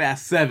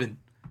Fast 7.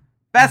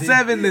 Fast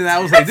 7, and I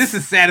was like, this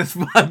is sad as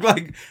fuck.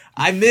 Like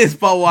I missed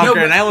Paul Walker,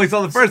 but- and I only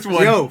saw the first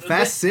one. Yo,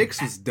 Fast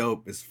 6 was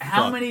dope as fuck.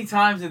 How many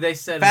times did they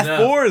set Fast it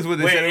up? 4 is what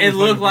they Wait, said. it was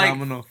looked fucking like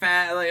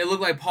phenomenal. it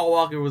looked like Paul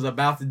Walker was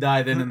about to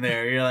die then and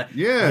there. You're like,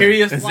 Yeah. here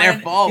he is It's flying. their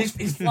fault.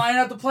 He's flying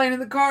out the plane in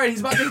the car, and he's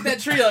about to hit that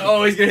tree. Like,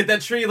 oh, he's gonna hit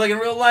that tree like in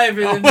real life.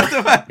 And Oh, then what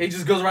the fuck? he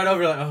just goes right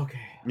over. Like, okay,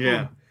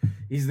 Yeah.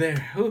 he's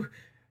there. Ooh.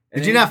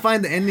 And Did you then- not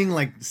find the ending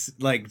like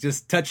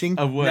just touching?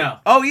 Of what? No.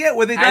 Oh yeah,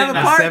 when they I drive did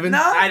not. apart. 7? No,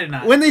 I did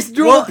not. When they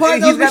drove well, apart,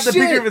 he's that was got the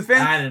shit. picture of his I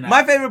family. did not.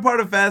 My favorite part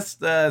of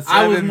Fast 7.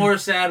 I was more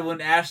sad when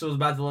Ashley was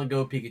about to let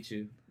go of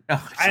Pikachu.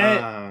 Oh,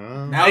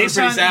 That was Based a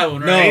pretty on- sad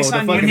one, no, right? the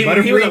on fucking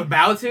you- he was Butterfree.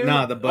 about to.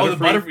 Nah, the Oh, Butterfree.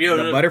 the Butterfree.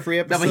 The Butterfree no,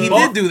 episode. but he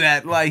Well- did do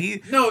that. Like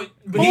he. No,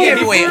 but He he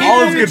anyway, he all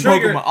pulled his the good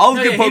trigger. Pokemon- all his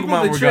No, good yeah, he pulled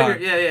Pokemon the were trigger.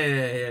 gone.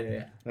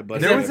 Yeah. That There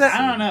Butterfree was episode.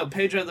 I don't know,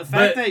 Pedro. The But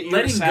fact that you were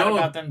letting sad go-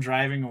 about them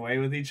driving away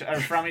with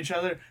from each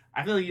other,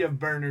 I feel like you have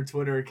burner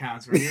Twitter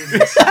accounts where you're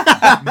just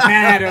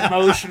mad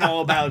emotional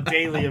about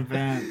daily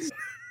events.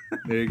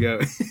 There you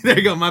go. There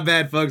you go. My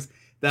bad, folks.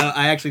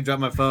 I actually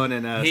dropped my phone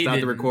and He stopped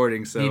the didn't.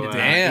 recording. So He did not.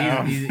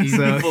 Damn. He's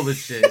So- full of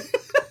shit.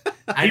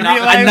 I He I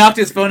realized- knocked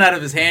his phone out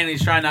of his hand. And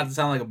he's trying not to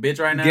sound like a bitch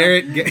right now.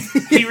 Garrett.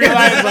 He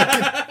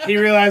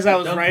realized I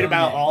was Don't right go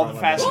about there. all the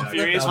Fast and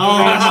Furious Oh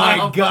movies.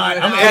 my god!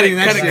 I'm editing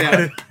that shit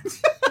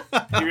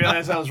out. He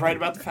realized I was right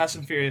about the Fast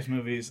and Furious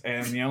movies,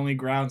 and the only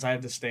grounds I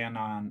have to stand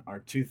on are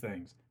two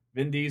things: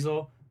 Vin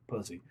Diesel,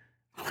 pussy.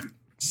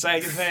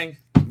 Second thing,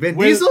 Vin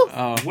Wiz- Diesel?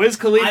 Oh. Wiz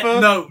Khalifa.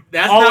 No,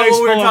 that's not always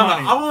what we were full of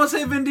talking about. money. I won't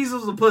say Vin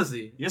Diesel's a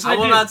pussy. Yes, I I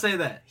will do. not say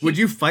that. Would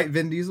you fight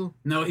Vin Diesel?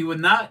 No, he would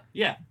not.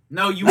 Yeah,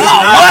 No, you would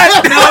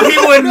not. No, he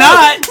would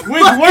not.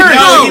 with words.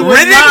 no, he would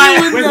Riddick?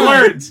 not. With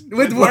words.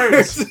 With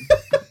words.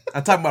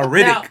 I'm talking about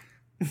Riddick.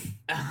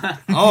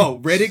 Oh,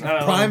 Riddick,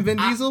 Oh. prime Vin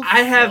Diesel? I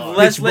have Oh,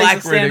 less pitch legs to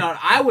black stand Riddick. on.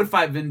 I would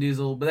fight Vin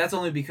Diesel, but that's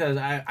only because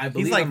I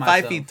believe He's like in 5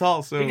 myself. feet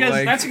tall, so Because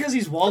like that's because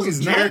he's walls He's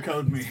and not.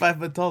 Jericho'd me. he's 5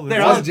 foot tall.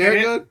 They're Was all-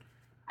 Jericho?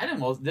 I didn't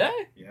most did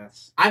I?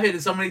 Yes. I've hit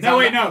it so many times. No,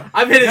 wait, no.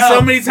 I've hit it No.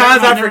 so many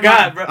times Never I mind, forgot,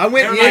 never bro. I went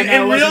Never in. mind, no,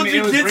 in it real wasn't me,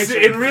 it was jiu-jitsu,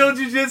 Richard. in real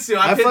jiu-jitsu,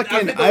 I hit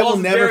fucking the walls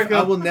of Jericho.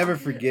 I will never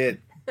forget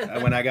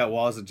when I got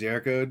walls of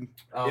Jericho,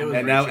 Oh, It was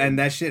and Richard.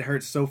 that shit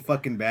hurt so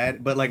fucking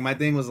bad. But like my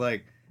thing was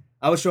like,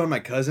 I was showing my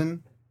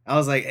cousin. I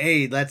was like,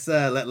 hey, let's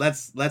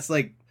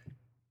like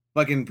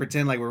fucking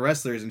pretend like we're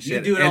wrestlers and you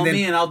shit. do it and on then,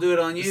 me, and I'll do it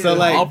on you. So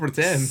like, I'll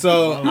pretend.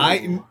 So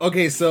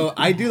Oh. so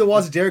I do the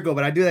walls of Jericho,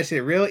 but I do that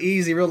shit real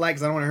easy, real light,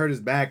 because I don't want to hurt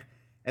his back.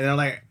 And then I'm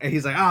like, and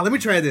he's like, let me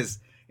try this,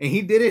 and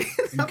he did it.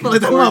 I'm like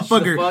that Torch the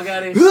motherfucker. fuck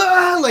out of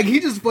here. Like he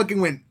just fucking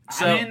went.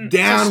 So,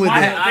 down with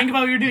smile. it. Think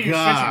about what you're doing. You're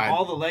God. stretching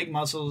all the leg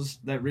muscles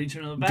that reach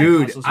into the back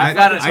Dude, muscles. I You're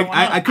got fucking it. someone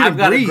I up. couldn't I've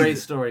got breathe. a great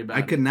story about I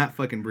it. could not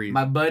fucking breathe.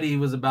 My buddy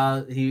was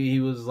about he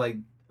was like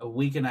a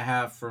week and a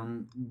half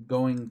from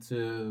going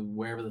to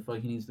wherever the fuck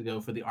he needs to go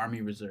for the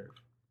Army Reserve.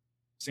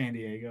 San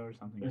Diego or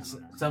something. I It's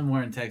don't know.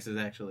 somewhere in Texas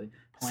actually.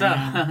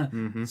 Plan.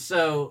 Mhm.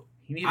 So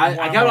He needed I one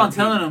kept on more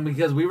telling week. him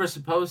because we were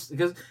supposed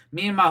because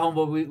me and my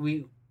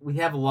homeboy we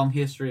have a long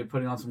history of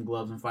putting on some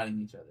gloves and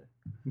fighting each other.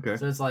 Okay.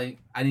 So it's like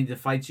I need to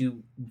fight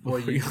you before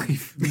you, Before you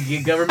leave. you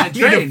get government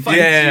Need to trained. fight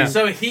Yeah.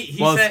 So he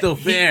Well, it's said still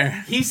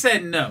fair. He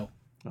said no.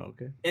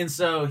 Okay. And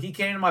so he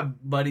came to my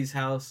buddy's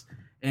house,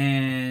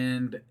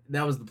 and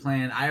that was the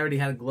plan. I already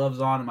had gloves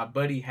on, and my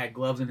buddy had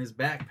gloves in his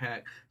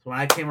backpack. So when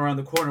I came around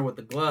the corner with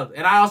the gloves,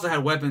 and I also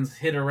had weapons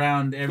hid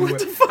around everywhere.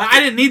 But I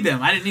didn't need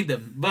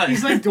them. But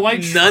He's like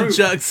Dwight Schrute.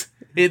 Nunchucks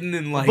hidden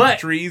in like But-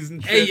 trees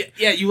and shit. hey,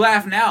 yeah, you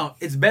laugh now.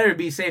 It's better to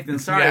be safe than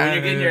sorry. Yeah, when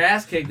you're getting yeah. your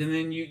ass kicked, and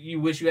then you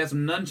wish you had some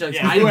nunchucks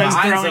Yeah, hiding who has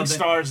behind throwing something.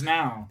 stars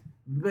now?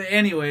 But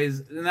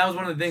anyways, and that was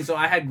one of the things. So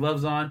I had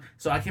gloves on.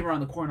 So I came around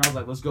the corner. I was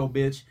like, "Let's go,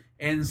 bitch!"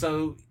 And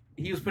so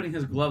he was putting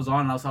his gloves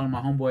on, and I was telling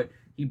my homeboy.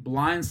 He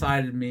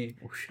blindsided me,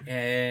 Oh, shit.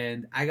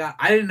 and I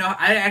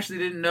actually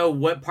didn't know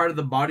what part of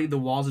the body the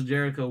Walls of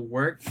Jericho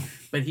worked,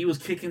 but he was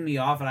kicking me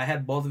off, and I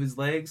had both of his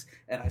legs,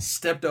 and I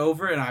stepped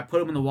over, and I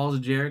put him in the Walls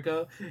of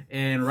Jericho,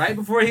 and right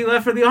before he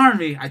left for the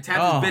army, I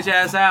tapped his bitch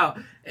ass out,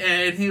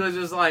 and he was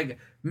just like,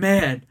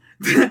 man.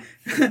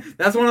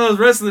 That's one of those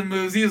wrestling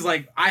moves. He was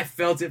like, I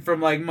felt it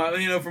from like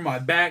my, from my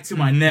back to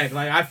my neck.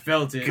 Like I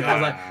felt it. I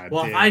was like,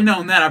 well, if I'd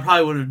known that, I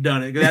probably wouldn't have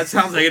done it. 'Cause that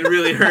sounds like it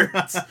really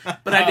hurts.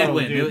 But I did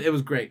win. It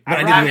was great. But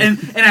and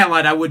I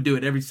lied. I would do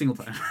it every single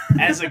time.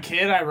 As a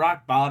kid, I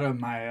rock bottomed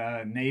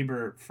my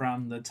neighbor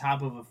from the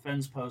top of a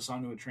fence post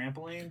onto a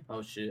trampoline.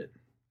 Oh shit.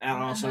 That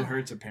also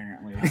hurts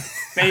apparently,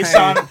 based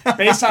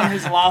on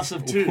his loss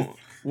of tooth.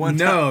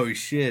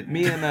 Shit.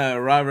 Me and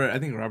Robert, I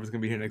think Robert's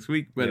gonna be here next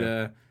week,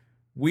 but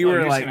we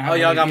were like,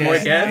 y'all got more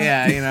cats?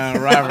 Yeah,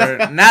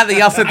 Robert. Now that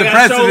y'all set the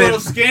I show a little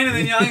precedent. skin and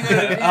then y'all ain't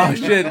gonna. Oh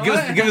shit!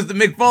 Give us the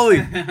Mick Foley.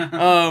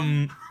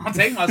 I'll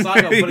take my sock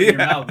and put it in your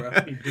mouth,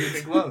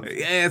 bro.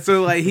 Yeah,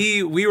 so like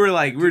we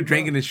were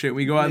drinking this shit.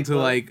 We go out into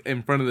like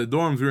in front of the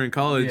dorms. We were in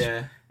college,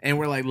 and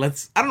we're like,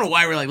 I don't know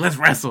why we're like, let's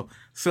wrestle.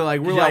 So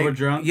like we're like, were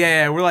drunk.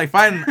 Yeah, we're like,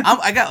 fine.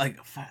 I got like.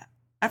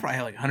 I probably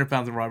had like 100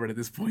 pounds of Robert at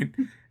this point.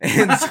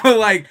 And so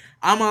like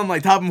I'm on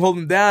like top of him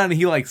holding him down, and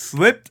he like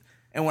slipped.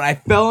 And when I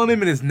fell on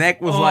him, and his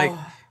neck was like,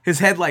 his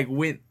head like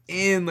went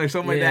in or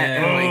something like that.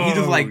 And like he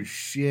just like,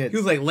 shit. He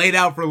was like laid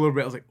out for a little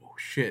bit. I was like, oh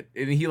shit.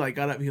 And he like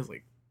got up. He was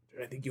like,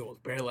 dude, I think you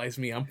almost paralyzed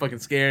me. I'm fucking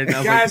scared. And I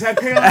was Guys, like,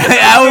 I paralyzed.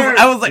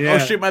 I was like, oh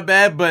shit, my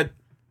bad. But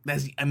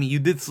you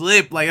did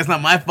slip. Like, that's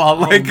not my fault.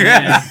 Like,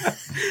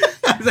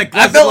 he's like,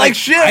 I felt like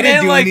shit, I didn't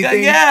man. do Like,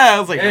 anything. I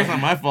was like, that's not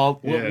my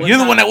fault. Yeah. You're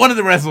the one that wanted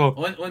to wrestle.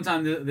 One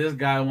time, this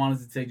guy wanted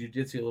to take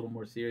jiu-jitsu a little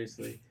more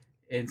seriously.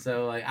 And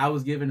so, like, I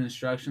was given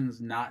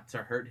instructions not to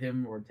hurt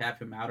him or tap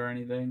him out or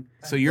anything.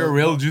 So you're a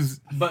real juice.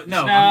 But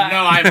no, No,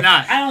 I'm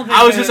not. I don't think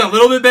I was just a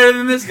little bit better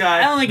than this I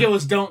guy. don't think it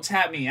was "Don't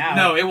tap me out."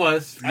 No, it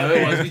was.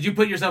 Okay. Because you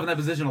put yourself in that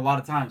position a lot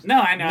of times. No,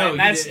 I know. No, and you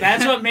that's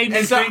didn't. what made me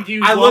And so think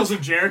you I Walls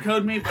looked- of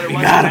Jericho'd me, but it You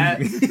wasn't got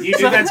that. him. You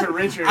did that to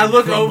Richard. I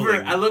look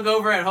Crumbling.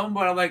 over at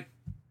Homeboy. I'm like,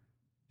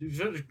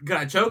 could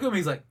I choke him?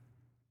 He's like,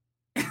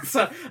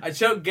 so I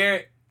choke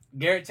Garrett.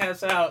 Garrett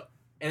taps out,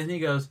 and then he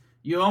goes,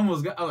 "You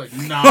almost got." I'm like,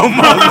 "No, Oh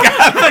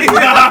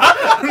my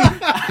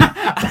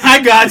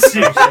I got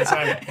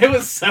you." It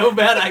was so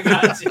bad. I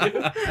got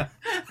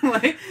you.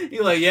 Like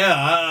you're like, yeah.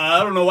 I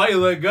don't know why you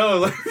let go.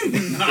 Like,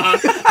 nah,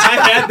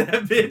 I had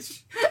that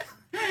bitch.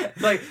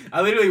 Like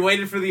I literally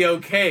waited for the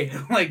okay,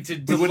 like to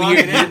We lock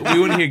it in.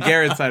 wouldn't hear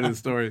Garrett's side of the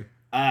story.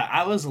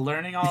 I was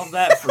learning all of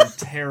that for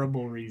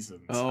terrible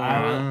reasons. Oh,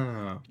 I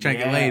was, trying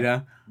to get laid,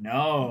 huh?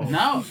 no,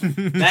 No,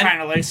 trying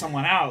to lay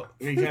someone out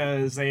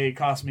because they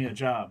cost me a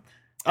job.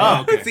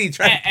 Oh, see,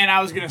 And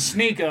I was gonna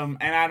sneak them,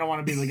 and I don't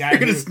want to be the guy. You're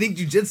gonna who, sneak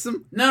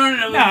jujitsu? No.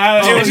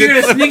 it If was- you're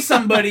gonna sneak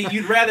somebody,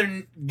 you'd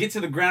rather get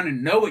to the ground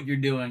and know what you're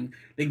doing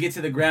than get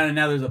to the ground and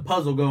now there's a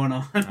puzzle going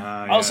on.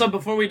 Also,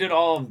 before we did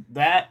all of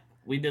that,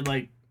 we did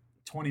like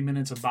 20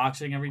 minutes of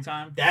boxing every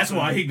time. That's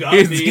why he got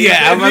It's- me.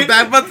 yeah, If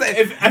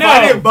No.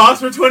 I didn't box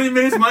for 20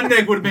 minutes, my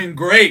neck would have been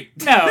great.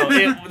 No,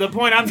 the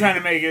point I'm trying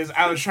to make is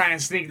I was trying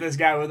to sneak this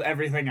guy with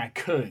everything I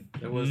could.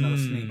 There was no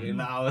sneaking.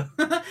 No.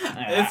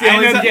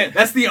 I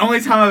That's the only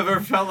time I've ever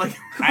felt like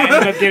I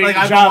ended up getting like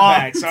the I job belong.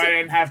 back, so I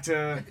didn't have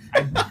to.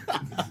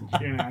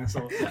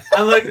 So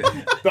I look.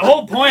 the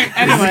whole point, This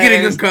anyway, is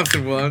getting is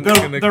uncomfortable. I'm just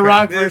the gonna The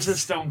Rock crack this.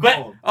 versus Stone But-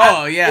 Cold.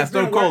 Oh yeah, It's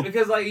been Stone work Cold.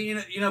 because like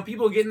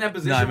people get in that No, I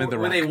position meant The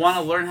where they Rock. want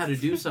to learn how to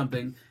do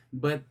something,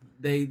 but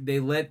they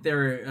let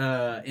their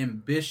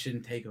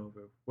ambition take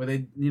over. Where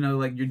they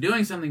like you're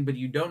doing something, but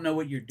you don't know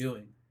what you're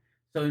doing.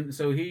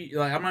 So he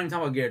like I'm not even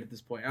talking about Garrett at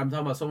this point. I'm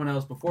talking about someone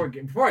else before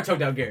I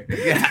choked out Garrett.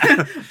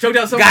 Yeah. Choked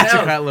out someone Gotcha,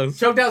 else. Carlos.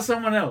 Choked out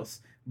someone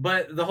else.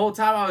 But the whole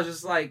time I was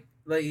just like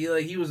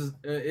he was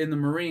in the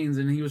Marines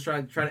and he was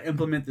trying to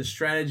implement this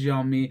strategy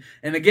on me.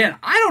 And again,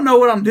 I don't know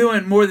what I'm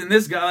doing more than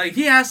this guy. Like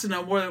he has to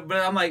know more. But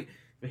I'm like,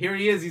 here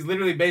he is. He's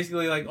literally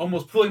basically like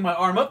almost pulling my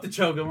arm up to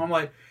choke him. I'm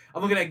like,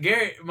 I'm looking at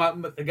Garrett,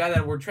 the guy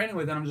that we're training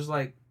with, and I'm just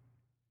like,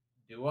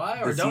 do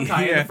I or Does don't he-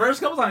 I? And yeah. the first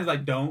couple times he's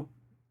like, don't.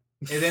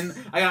 And then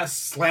I got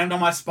slammed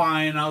on my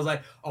spine, and I was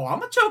like, "Oh, I'm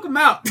gonna choke him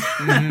out."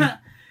 Mhm.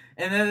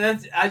 And then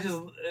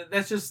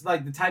that's just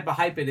like the type of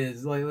hype it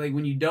is. Like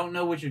when you don't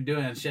know what you're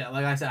doing and shit.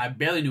 Like I said, I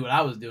barely knew what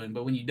I was doing,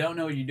 but when you don't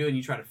know what you're doing,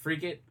 you try to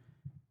freak it.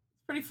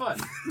 It's pretty fun.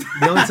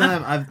 The only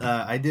time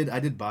I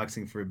did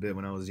boxing for a bit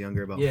when I was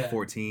younger, about Yeah.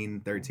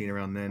 14, 13,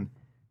 around then,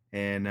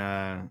 and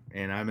I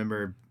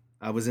remember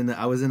I was in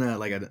a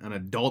like an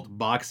adult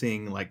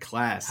boxing like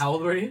class. How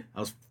old were you? I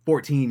was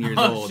 14 years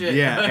Oh, old. shit.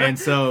 Yeah, and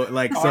so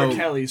like R. so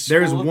Kelly's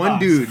there's School of one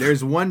Boxing. dude.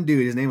 There's one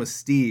dude. His name was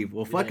Steve.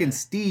 Well, fucking Yeah.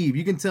 Steve.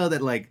 You can tell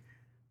that like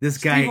this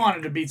Steve guy.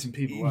 wanted to beat some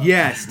people up.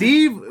 Yeah,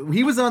 Steve.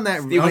 He was on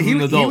that. Steve was he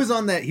an adult. was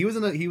on that. He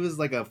was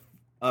like a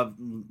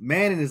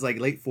man in his like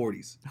late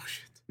 40s. Oh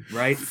shit.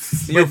 Right.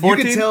 You're But you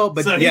 14? could tell.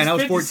 But So yeah, he's and I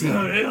was 50,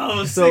 14. I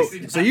was So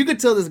 60. so you could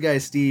tell this guy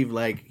Steve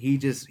like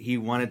he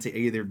wanted to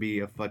either be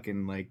a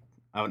fucking like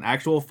an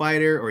actual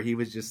fighter or he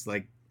was just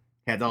like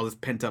had all this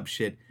pent up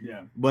shit.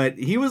 Yeah. But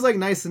he was like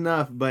nice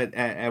enough. But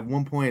at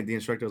one point, the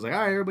instructor was like, "All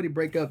right, everybody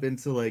break up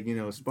into like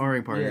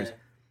sparring partners." Yeah.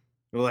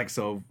 Well, like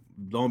so,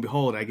 lo and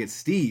behold, I get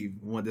Steve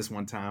this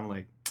one time. I'm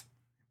like,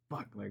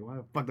 fuck, like why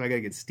the fuck do I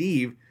gotta get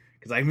Steve?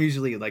 Because I'm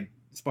usually like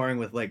sparring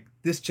with like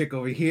this chick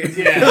over here,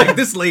 Yeah. like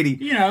this lady.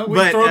 We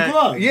But, throw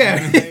gloves.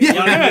 yeah. You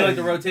want to do like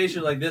the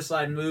rotation, like this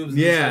side moves,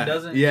 and this Yeah, side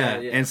doesn't. yeah.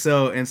 And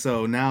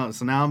so now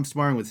I'm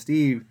sparring with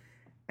Steve,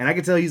 and I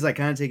can tell he's like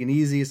kind of taking it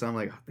easy. So I'm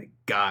like, oh, thank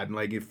God, and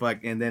like you fuck.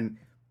 And then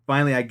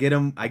finally, I get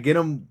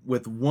him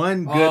with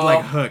one good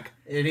like hook.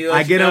 And he I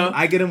lets get you him. know?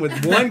 I get him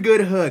with one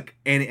good hook,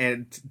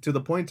 and to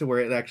the point to where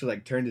it actually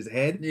like turned his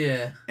head,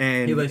 Yeah.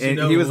 and He lets you and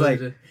know he was what like,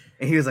 is it.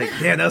 and he was like,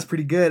 "Yeah, that was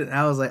pretty good." And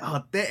I was like,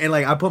 "Oh," and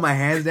like I put my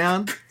hands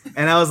down,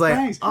 and I was like,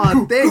 Thanks.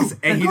 "Oh, thanks."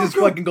 And he just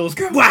fucking goes,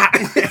 "Wah!"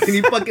 And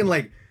he fucking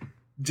like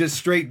just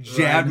straight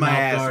jabbed my off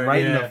ass guard,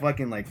 right in yeah. the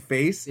fucking like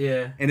face.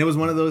 Yeah. And it was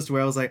one of those to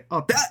where I was like,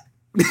 "Oh, that."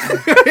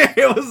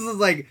 It was just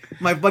like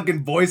my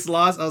fucking voice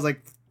lost. I was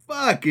like,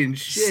 "Fucking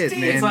shit,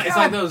 Steve, man." It's like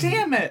God those.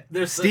 damn it.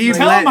 There's Steve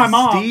Tell let my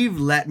mom. Steve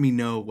let me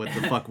know what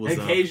the fuck was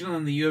up. occasionally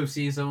in the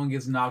UFC, someone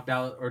gets knocked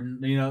out or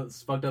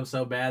it's fucked up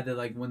so bad that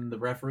like when the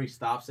referee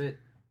stops it,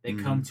 they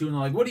come to and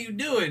they're like, "What are you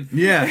doing?"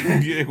 Yeah.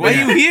 Why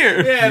are you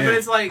here? Yeah, Yeah. but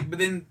it's like, but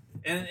then,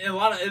 and a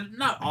lot of,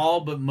 not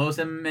all, but most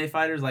MMA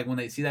fighters, like when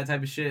they see that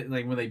type of shit,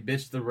 like when they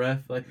bitch the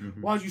ref, like,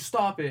 Mhm. "Why'd you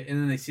stop it?" And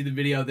then they see the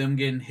video of them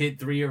getting hit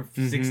 3 or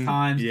 6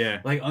 times,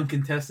 Yeah. like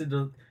uncontested.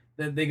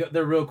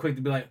 They're real quick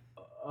to be like,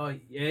 "Oh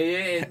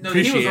yeah. No, he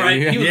Appreciate was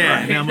right. it, He was yeah.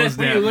 right." Yeah, most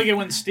When you definitely. look at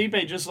when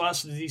Stipe just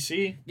lost to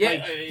DC, Yeah,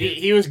 like,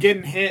 he was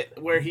getting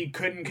hit where he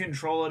couldn't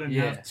control it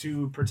enough Yeah.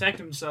 to protect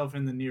himself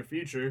in the near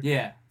future.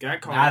 Yeah,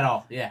 Got caught. not at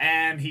all. Yeah.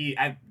 And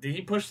did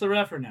he push the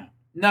ref or no?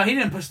 No, he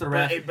didn't push the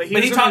ref, But he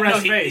was in the talked.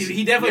 ref's he, face.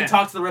 he definitely Yeah.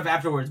 talked to the ref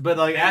afterwards, but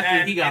like And after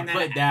then- he got and then-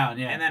 put down,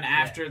 yeah. And then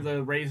after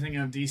the raising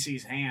of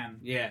DC's hand,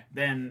 yeah.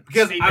 then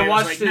Because Stipe I was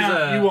watched like, his,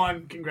 "No, you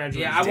won.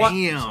 Congratulations." yeah, I wa-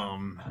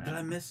 Damn. Did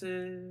I miss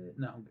it?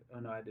 No. Oh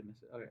no, I did miss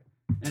it. Okay.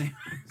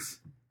 Anyways.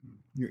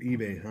 Your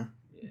eBay, huh?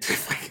 Yeah.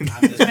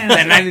 This man That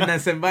is- 99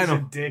 cent he's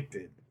vinyl.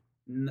 addicted.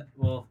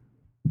 Well,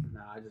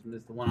 no, I just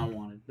missed the one I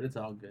wanted, but it's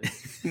all good.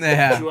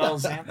 Yeah. Joel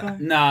Zampa?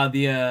 Nah,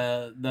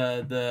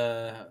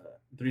 the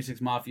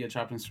 3-6 Mafia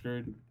chopped and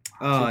screwed.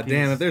 Oh, Two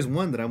damn. piece. If there's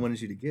one that I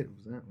wanted you to get, it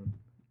was that one.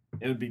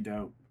 It would be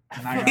dope.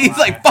 I'm not gonna He's lie.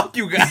 like, fuck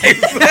you guys.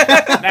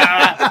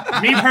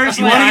 Nah, me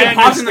personally, You wanna I get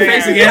popped in the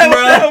face understand. again,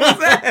 bro? What was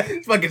that?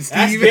 It's fucking That's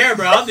Steve. fair,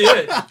 bro. I'll do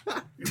it.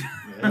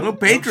 Don't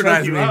patronize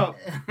Choke you me. out.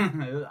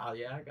 Oh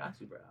yeah, I got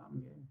you, bro. I'm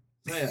good.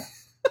 So, yeah.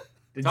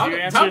 Did Talk- you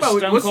talk answer about-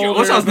 Stone what's your- Cold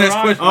what's or your The next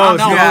Rock? question? Oh,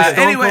 No, yeah. Stone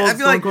Anyway, Cold, I feel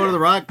Stone like- Cold or The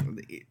Rock?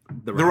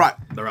 The Rock.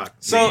 The Rock.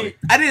 So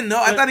I didn't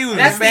know. I thought he was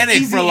That's the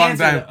Hispanic easy for a long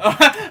answer, time.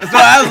 though. So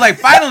I was like,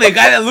 finally, a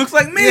guy that looks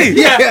like me.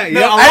 Yeah, No, yeah.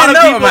 a lot I of didn't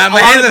know. people- My a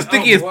lot hands of- are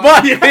sticky as oh,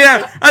 fuck. wow.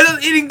 Yeah, I was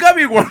just eating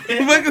gummy worms.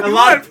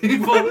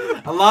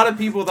 A lot of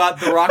people thought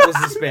The Rock was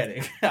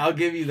Hispanic. I'll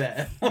give you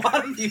that. A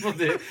lot of people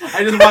did.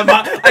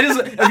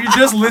 If you're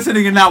just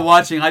listening and not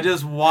watching, I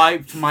just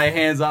wiped my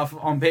hands off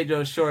on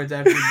Pedro's shorts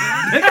after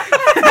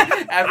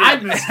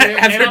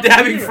after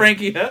dabbing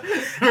Frankie.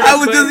 I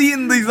was just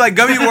eating these like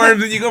gummy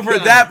worms, and you go for a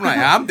dap. I'm like,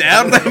 I'm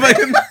down.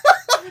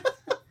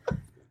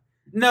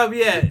 No, but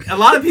yeah, a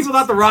lot of people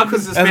thought The Rock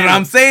was That's Hispanic. what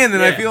I'm saying, and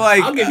Yeah, I feel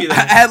like I'll give you I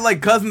that. had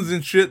like cousins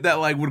and shit that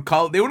like would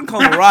call. They wouldn't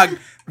call him The Rock.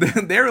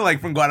 They were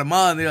like from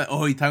Guatemala. And they're like,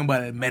 "Oh, you talking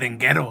about a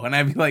merenguero?" And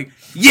I'd be like,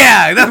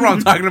 "Yeah, that's what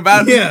I'm talking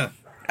about." Yeah.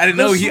 I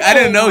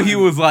didn't know he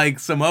was like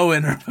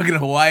Samoan or fucking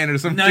Hawaiian or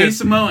some No, shit. he's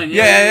Samoan.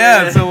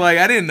 Yeah. So like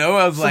I didn't know.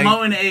 I was like,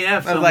 Samoan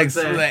AF. I was like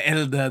some would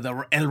say.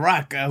 the El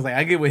Rock. I was like,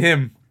 I get with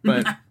him,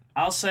 but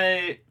I'll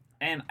say,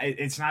 and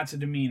it's not to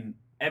demean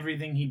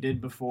everything he did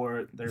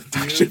before their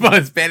shit feud. about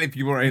Hispanic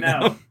people right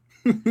now.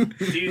 No.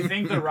 Do you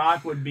think The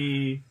Rock would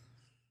be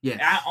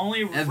Yes.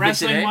 only As big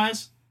wrestling today?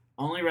 wise?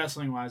 Only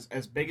wrestling wise,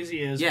 as big as he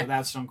is, Yeah.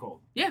 without Stone Cold.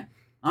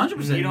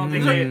 100%. You don't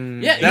think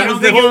Mm, Yeah, that you was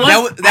don't the think it was-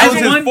 that was as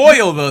his one-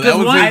 foil though. That because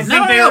was one- I his.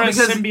 think they were a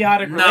because-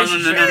 symbiotic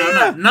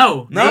relationship.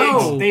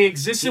 No. They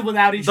existed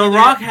without each The other.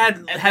 Rock had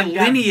and then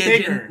got lineage.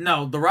 bigger.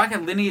 The Rock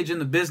had lineage in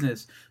the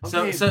business.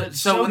 Okay, So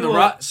but when the do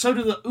Rock, so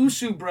do the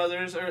Uso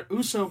brothers or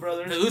Uso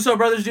brothers. the Uso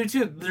brothers do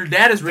too. Their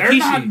dad is They're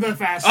not Rikishi. the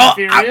Fast Oh,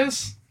 and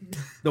Furious.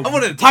 I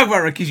wanted to talk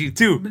about Rikishi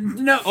too.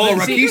 No, Oh,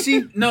 but see-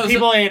 Rikishi? No,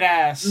 People ate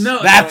ass.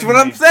 No, That's what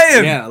I'm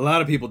saying. Yeah, a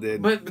lot of people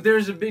did. but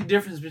there's a big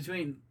difference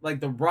between like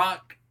the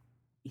Rock.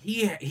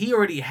 He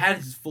already had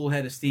his full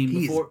head of steam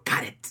He's before.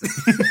 got it.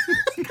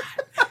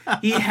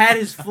 He had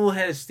his full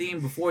head of steam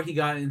before he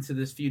got into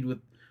this feud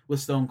with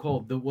Stone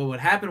Cold. What would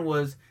happen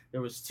was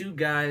there was two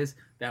guys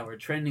that were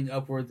trending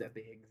upwards at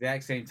the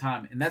exact same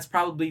time, and that's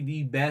probably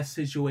the best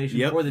situation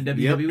Yep, for the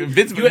WWE.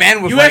 Vince You,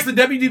 McMahon was you like, ask the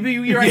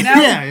WWE right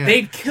now, Yeah.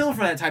 they'd kill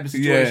for that type of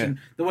situation.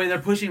 The way they're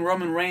pushing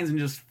Roman Reigns and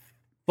just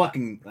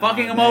fucking him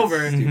that's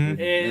over, stupid. Mhm. and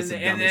That's the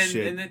and dumbest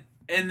then, shit.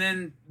 and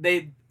then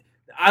they.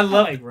 I I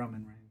love like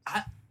Roman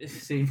Reigns.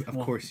 See, Of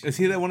well, course. is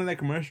he that one in that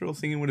commercial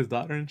singing with his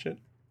daughter and shit?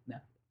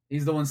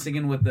 he's the one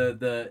singing with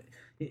the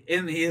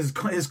in his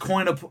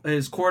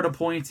court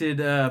appointed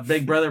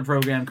Big Brother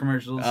program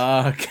commercials.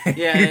 Okay.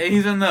 Yeah,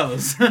 he's in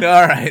those. All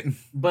right.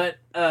 But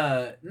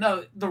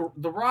no,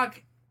 the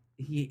Rock,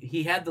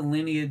 he had the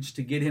lineage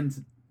to get him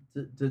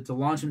to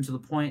launch him to the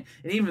point,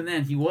 and even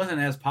then he wasn't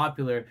as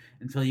popular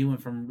until he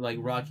went from like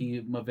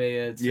Rocky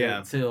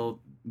Maivia till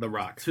The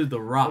Rock. to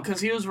The Rock. Because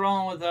he was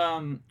rolling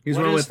with He's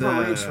what rolling is with,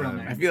 Farouk's real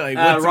name? I feel like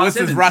Ron what's this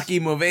Simmons. Rocky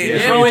Movie? Yeah,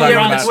 That's yeah, what we're talking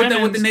Ron about.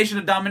 Simmons. with the Nation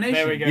of Domination.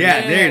 There we go.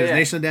 Yeah, there it is. yeah.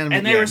 Nation of Domination.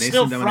 And they were Nation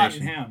still of Domination.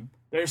 fronting him.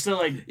 They're still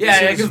like, Yeah, this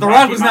because is The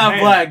Rock was Rocky not Maivia.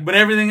 black, but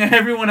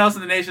everyone else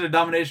in the Nation of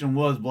Domination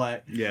was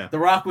black. Yeah. The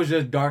Rock was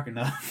just dark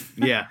enough.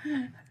 Yeah.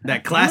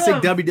 That classic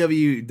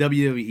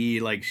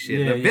WWE like shit.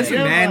 Yeah, The yeah. Vince You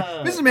have,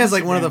 McMahon. Vince McMahon's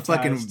like one of the Instagram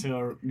ties fucking.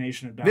 to a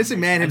Nation of Vince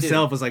Domination. McMahon do.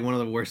 himself was like one of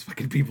the worst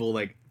fucking people.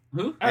 Like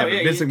Who? Oh, ever.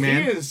 yeah, Vince he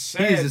McMahon. is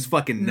sad. He is just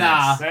fucking Nah,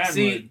 nuts. Sad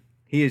see, word.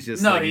 He is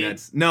just No, like he-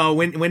 nuts. No,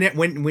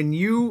 when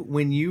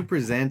you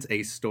present a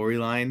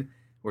storyline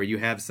where you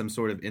have some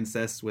sort of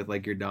incest with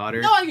like your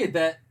daughter. no, I get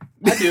that.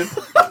 I do.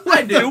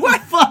 I do.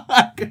 What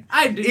fuck?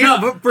 I do. Yeah,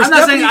 No, but for I'm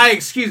not saying Stephanie- I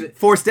excuse it.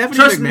 For Stephanie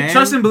Trust McMahon. me,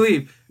 trust and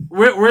believe.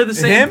 We're the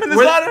same. Him and his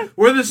we're, daughter?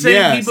 We're the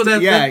same people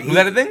that. Was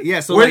that a thing? Yeah,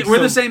 so we're like, we're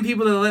so- the same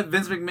people that let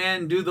Vince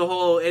McMahon do the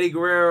whole Eddie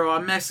Guerrero,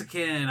 I'm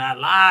Mexican, I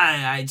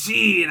lie, I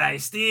cheat, I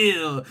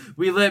steal.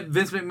 We let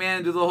Vince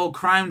McMahon do the whole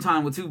Crime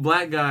Time with two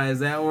black guys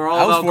that were all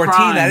I was about 14.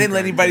 crime. I didn't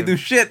let anybody do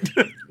shit.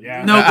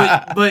 Yeah.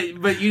 No,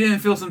 but you didn't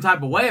feel some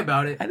type of way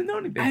about it. I didn't know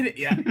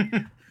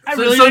anything. I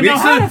So, really so, didn't know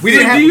so- how to we so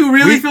didn't have- do you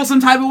really we- feel some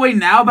type of way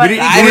now about We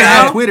Eddie didn't, I we didn't didn't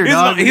have know. Twitter, Here's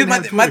dog. my- We here's didn't my-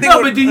 have my Twitter.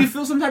 thing- No, but do you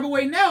feel some type of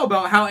way now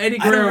about how Eddie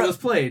I don't Guerrero know. was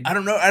played? I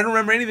don't know. I don't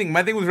remember anything.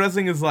 My thing with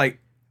wrestling is like,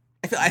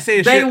 I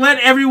say They shit. let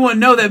everyone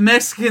know that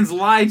Mexicans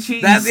lie,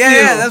 cheat, That's and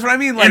yeah, steal. that's what I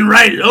mean. Like, And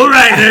ride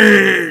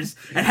lowriders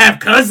and have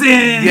cousins.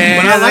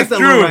 Yeah. But I like that's that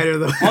true. lowrider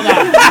though. Hold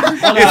on.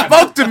 Hold it on.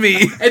 spoke to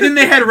me. And then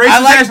they had I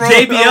racist like ass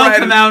JBL lowriders.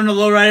 come out in the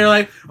lowrider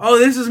like, oh,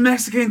 this is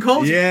Mexican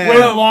culture. Yeah. With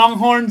the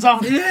Longhorns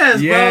on.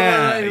 Yes,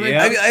 Yeah, bro. Like,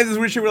 yeah. I just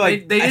wish you were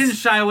like. they I didn't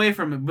shy away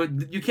from it,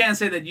 but you can't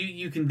say that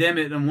you condemn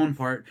it in one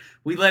part.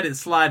 We let it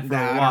slide for Nah,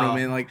 a I while. don't know,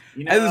 man. Like,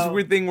 You I had this know-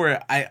 weird thing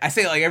where I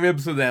say like every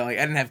episode that like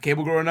I didn't have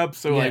cable growing up,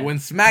 so like Yeah. when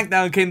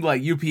SmackDown came to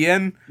like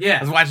UPN, Yeah.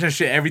 I was watching that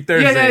shit every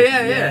Thursday.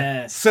 Yeah.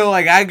 Yes. So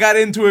like I got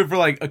into it for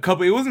like a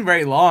couple. It wasn't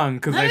very long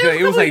because I Yeah, feel like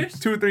it was a couple like years.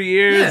 2 or 3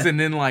 years, Yeah. and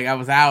then like I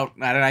was out.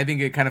 I think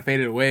it kind of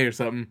faded away or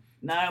something.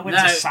 No, I went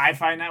Nah. to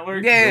Sci-Fi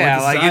Network. Yeah,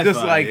 to like it just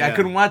Sci-Fi, like I yeah.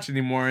 couldn't watch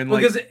anymore. And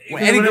like Because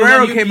when Eddie when it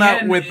Guerrero went came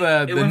out UPN, with it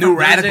the went new from Thursdays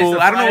Radical, to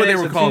I don't know what they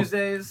Fridays were to called.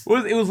 Tuesdays.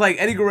 It was like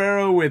Eddie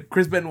Guerrero with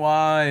Chris Benoit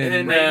and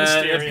And Rey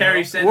Mysterio.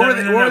 Perry Saturn. What were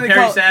they- what were they Perry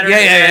called? Saturn. Yeah,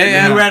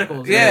 and New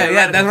Radicals. Yeah,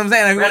 that's what I'm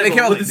saying. Like, when they came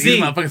out With like the these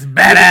Z. motherfuckers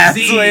badass.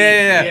 Z. So,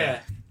 yeah. Yeah.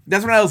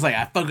 That's when I was like,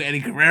 I fuck with Eddie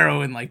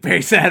Guerrero and like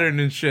Perry Saturn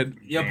and shit.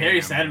 Yo,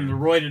 Perry Saturn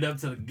roided up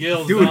to the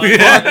gills. Dude, dog. fuck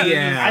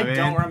yeah, I man.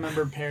 don't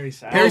remember Perry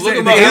Saturn. Perry look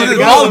Saturn- him up. the He's guy a with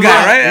bald the guy,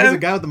 mop. right? He's the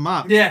guy with the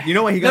mop. Yeah. You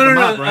know what? He got the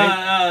mop,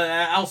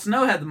 right? Al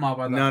Snow had the mop,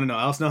 I thought. No.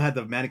 Al Snow had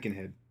the mannequin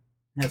head.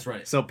 That's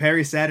right. So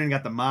Perry Saturn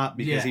got the mop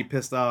because Yeah. he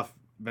pissed off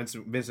Vince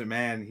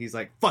McMahon. He's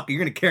like, "Fuck, you're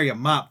gonna carry a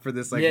mop for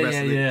this like Yeah, rest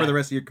yeah, of the, yeah. for the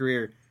rest of your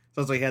career."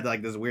 So he had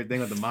like this weird thing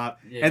with the mop,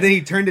 Yeah. and then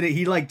he turned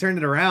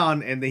it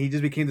around, and then he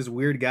just became this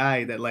weird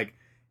guy that like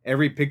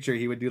every picture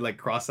he would do like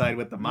cross-eyed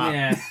with the mop.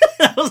 Yeah.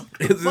 I was like,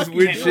 It's this "Fuck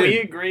weird Can shit. we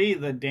agree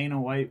that Dana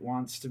White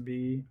wants to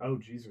be? Oh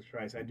Jesus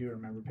Christ! I do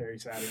remember Perry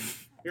Saturn.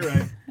 You're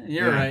right.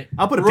 You're Yeah. right.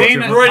 I'll put a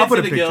Dana- picture. right I'll put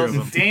a into the picture of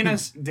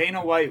gills. him.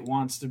 Dana White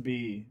wants to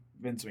be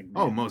Vince McMahon.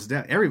 Oh, most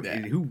definitely.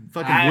 Everybody who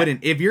fucking I-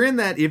 wouldn't. If you're in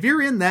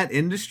that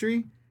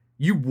industry,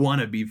 you want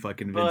to be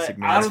fucking Vince But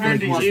McMahon. I'll I feel turn like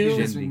to he wants you. be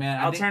Vince Vince McMahon.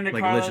 I I'll think turn to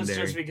like Carlos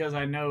legendary. just because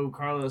I know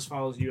Carlos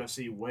follows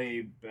UFC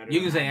way better.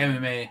 You can say than I do.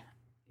 MMA.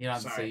 You don't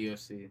have to say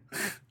Sorry. UFC.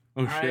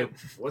 Oh All shit. right,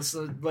 what's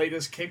the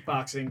latest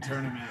kickboxing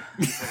tournament?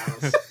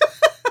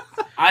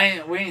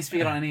 Carlos? We ain't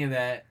speaking on any of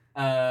that.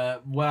 I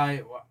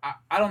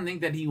don't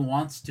think that he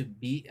wants to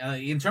be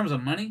in terms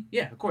of money.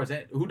 Yeah, of course.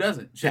 Who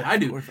doesn't? Shit, I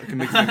do.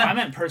 I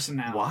meant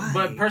personality. Why?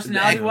 But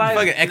personality-wise,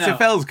 Fucking no.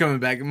 XFL is coming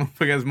back.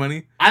 Motherfucker has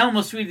money. I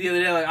almost tweeted the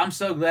other day, like, I'm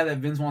so glad that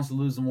Vince wants to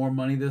lose more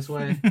money this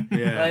way.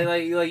 Yeah.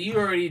 like you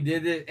already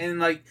did it, and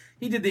like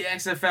he did the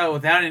XFL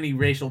without any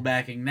racial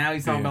backing. Now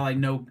he's talking Yeah. about like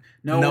no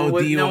No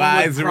one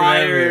DUIs with or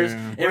priors.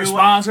 whatever. We're Everyone,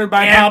 sponsored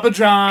by ev- Papa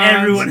John's.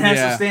 everyone has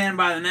Yeah. to stand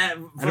by the net.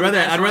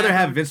 I'd rather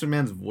have Vince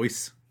McMahon's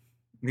voice.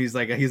 He's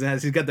like he's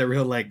got the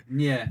real like.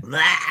 Yeah. No,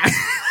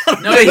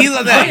 No, he's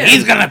like that. yeah.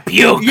 He's gonna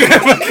puke.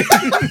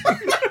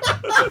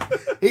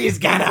 he's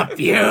gonna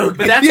puke.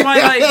 But that's why,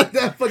 like-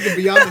 that fucking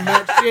beyond the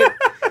match shit.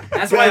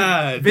 That's why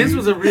God, Vince dude.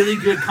 was a really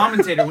good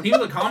commentator. When he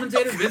was a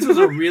commentator, Vince was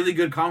a really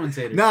good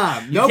commentator.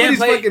 Nah, nobody's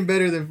play fucking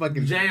better than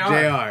fucking JR.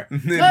 JR.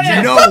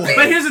 Yeah. No But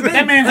way. here's the thing.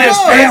 That man Like, has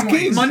that's family.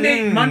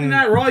 King. Monday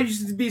Night Raw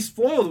used to be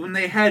spoiled when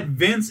they had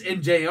Vince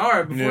and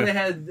JR before Yeah. they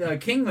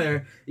had King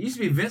there. It used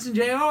to be Vince and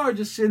JR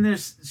just sitting there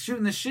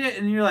shooting the shit,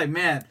 and you're like,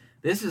 man,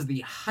 this is the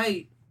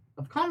height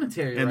of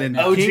commentary. And right then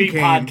now. OG King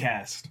came.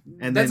 podcast.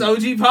 And That's then,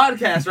 OG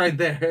podcast right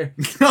there.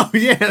 oh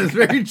yeah, that's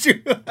very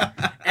true.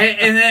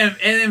 and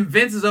then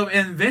Vince is over,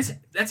 and Vince.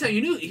 That's how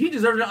you knew he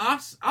deserved an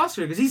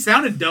Oscar because he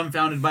sounded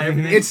dumbfounded by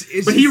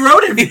everything. But he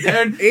wrote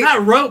everything.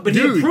 Not wrote, but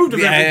he approved of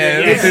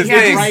everything. He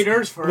had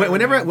writers for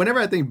whenever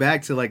I think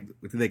back to like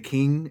the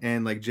King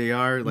and like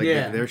JR, like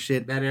their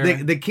shit, that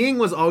era. the King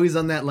was always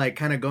on that like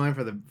kind of going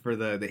for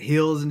the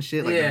heels and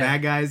shit, like the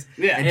bad guys.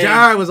 Yeah. And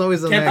JR was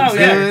always on that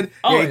good.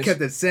 Always. He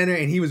kept it center,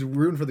 and he was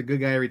rooting for the good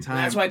guy every time.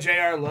 That's why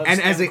JR loves. And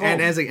as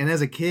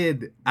a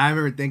kid, I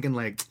remember thinking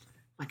like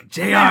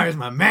JR is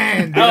my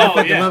man. Dude. I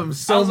fucking love him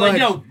so much. Like,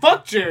 yo,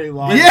 fuck Jerry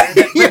Lawler.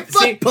 Yeah,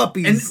 fuck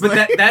puppies. But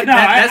I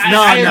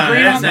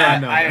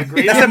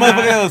agree. That's the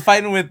motherfucker that was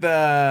fighting with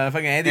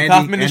fucking Andy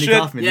Kaufman and shit.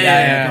 Kaufman.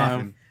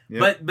 Kaufman.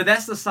 Yep. But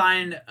that's the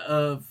sign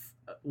of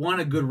one,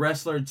 a good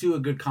wrestler, two, a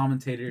good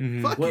commentator.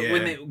 Mm-hmm. Fuck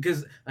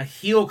Because a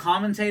heel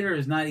commentator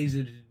is not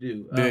easy to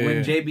do.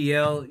 When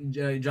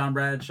JBL, John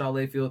Bradshaw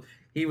Layfield,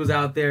 he was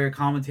out there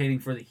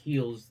commentating for the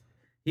heels.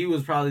 He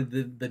was probably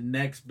the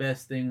next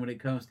best thing when it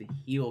comes to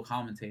heel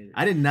commentators.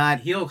 I did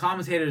not. Heel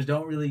commentators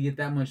don't really get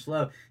that much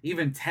love.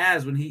 Even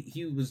Taz, when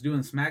he was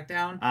doing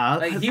SmackDown,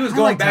 he was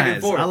going back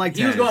and forth. I like Taz.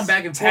 He was going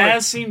back and forth.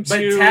 Taz seemed but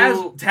to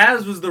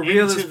Taz was the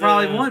realest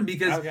probably one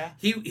because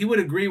he would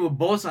agree with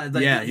both sides.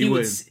 Like, he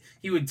would.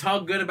 He would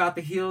talk good about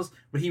the heels,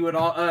 but he would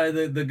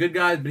the good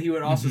guys, but he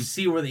would also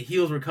see where the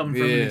heels were coming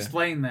from and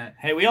explain that.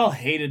 Hey, we all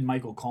hated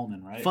Michael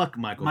Coleman, right? Fuck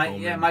Michael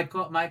Coleman. Yeah,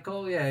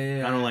 Michael,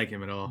 yeah. I don't like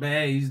him at all. But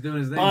hey, he's doing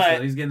his thing, But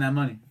so he's getting that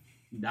money.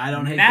 I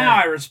don't hate now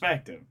that. I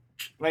respect him.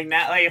 Like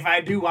now, like if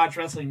I do watch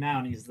wrestling now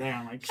and he's there,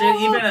 I'm like, Shit,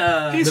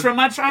 even he's from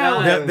my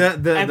childhood.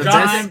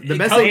 The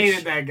best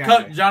hated that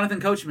guy. Jonathan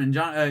Coachman,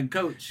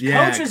 Coach.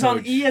 Yeah, Coach is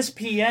on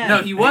ESPN.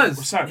 No, he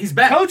was. Sorry, he's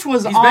back. Coach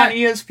was He's on back.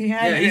 ESPN.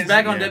 Yeah, he's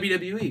back on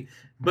WWE.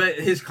 But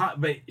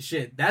but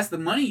shit, that's the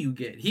money you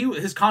get.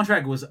 His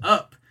contract was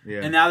up.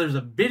 Yeah. And now there's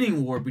a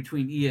bidding war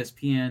between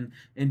ESPN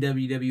and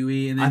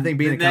WWE. And then I think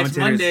being the a next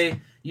commentator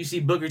Monday, you see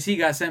Booker T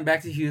got sent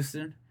back to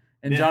Houston,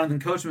 and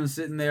Jonathan Coachman's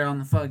sitting there on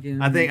the fucking.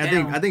 I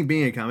think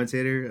being a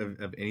commentator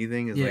of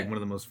anything is like one of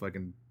the most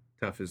fucking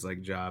toughest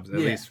like jobs, at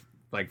least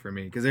like for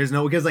me, because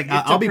like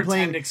I'll be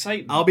playing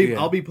excitement.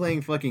 I'll be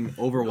playing fucking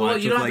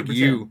Overwatch with like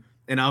you,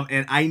 and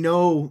I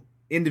know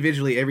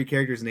individually every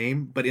character's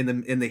name, but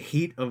in the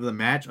heat of the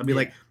match, I'll be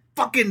like,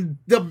 fucking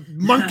the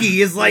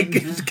monkey is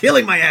like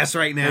killing my ass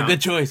right now. Good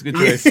choice. Good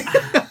choice.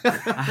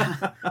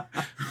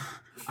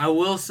 I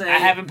will say I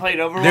haven't played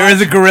Overwatch. There is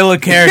a gorilla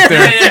character.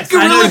 Yes,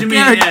 I know what you mean.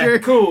 Yeah.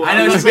 Cool. I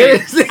know what you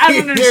mean. I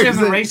don't understand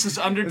the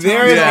racist undertone.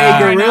 There is a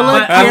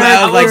gorilla character.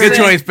 I was like, good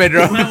choice,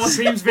 Pedro.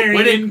 Seems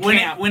very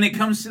when it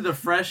comes to the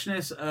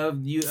freshness of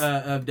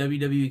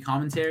WWE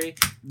commentary,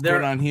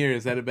 Turn on here.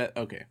 Is that a bet?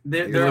 Okay.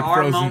 There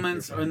are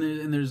moments,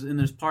 and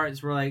there's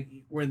parts where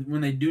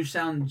when they do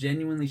sound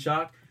genuinely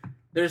shocked.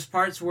 There's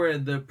parts where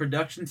the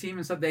production team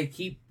and stuff, they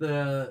keep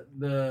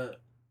the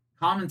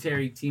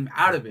commentary team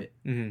out of it.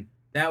 Mm-hmm.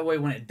 That way,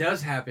 when it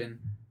does happen,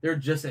 they're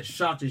just as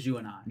shocked as you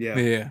and I.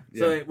 Yeah.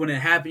 So when it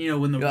happened,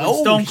 when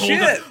oh, Stone Cold,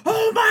 shit.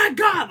 oh my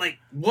God, like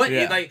what?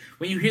 Yeah. Like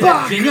when you hear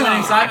that genuine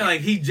excitement,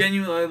 like he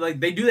genuinely, like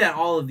they do that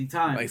all of the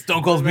time. Like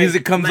Stone Cold's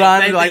music comes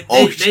on, you're like,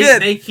 oh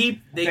shit.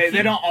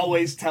 They don't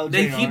always tell.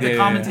 They keep the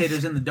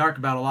commentators in the dark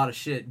about a lot of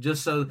shit,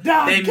 just so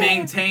they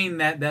maintain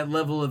that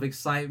level of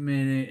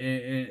excitement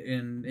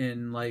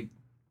and like.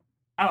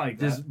 I like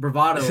that. Just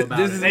bravado about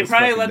it. They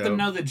probably let them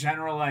know the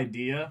general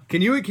idea.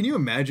 Can you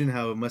imagine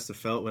how it must have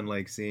felt when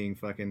like seeing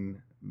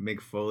fucking Mick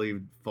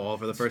Foley fall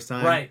for the first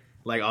time? Right.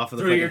 Like off of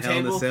the through fucking your Hell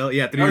in table? the Cell.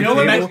 Yeah, through Or your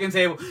the table. Mexican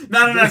table.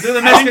 No, through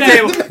the Mexican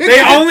table. They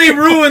only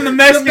ruin the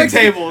Mexican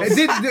tables.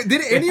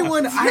 Did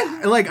anyone?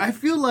 I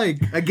feel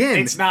like again,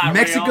 it's not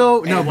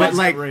Mexico. Real. No, but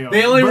like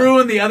they only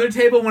ruined the other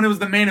table when it was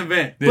the main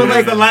event. But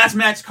like the last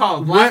match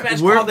called.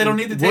 They don't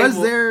need the table. Was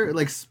there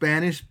like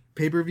Spanish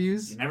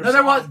pay-per-views? No,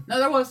 there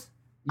was.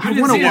 I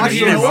want to watch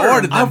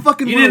them. I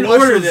fucking want to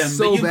order them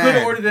so you bad.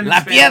 could order them.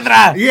 La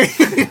Piedra.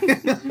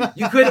 Yeah.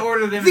 You could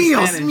order them.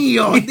 Dios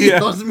mío,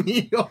 Dios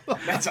mío.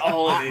 That's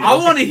all it is. I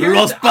want to hear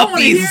Los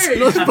puppies.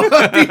 Los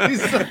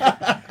puppies.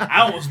 I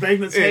almost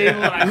banged the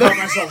table and I caught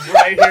myself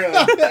right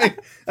here.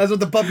 That's what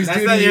the puppies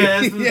do.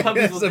 That's what the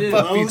puppies will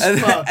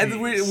do. And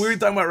we were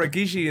talking about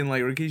Rikishi, and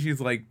like Rikishi's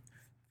like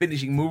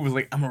finishing move was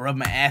like, I'm gonna rub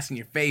my ass in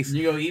your face. And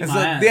you go eat and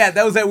my ass. Yeah,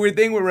 that was that weird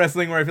thing with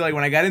wrestling where I feel like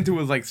when I got into it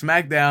was like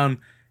SmackDown.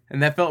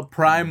 And that felt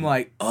prime,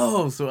 like,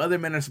 oh, so other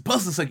men are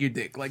supposed to suck your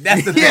dick. Like,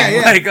 that's the thing.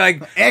 Yeah.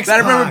 Like I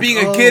remember being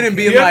a kid and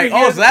being like,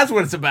 oh, so that's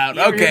what it's about.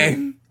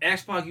 Okay.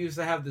 X-Pac used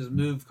to have this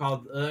move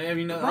called,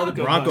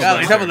 Bronco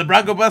Yeah, you talking about the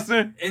Bronco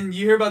Buster? And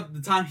you hear about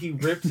the time he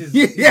ripped his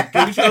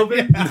gooch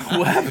open?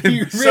 What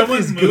happened?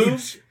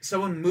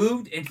 Someone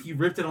moved and he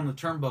ripped it on the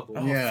turnbuckle.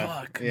 Oh,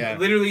 fuck. Yeah.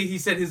 Literally, he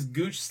said his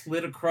gooch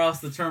slid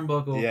across the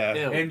turnbuckle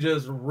and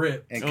just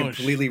ripped. And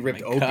completely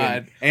ripped open.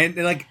 God. And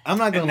like, I'm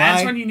not gonna and lie.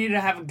 That's when you need to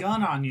have a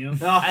gun on you.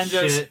 And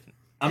just,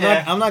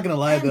 I'm not gonna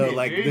lie though.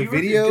 Like the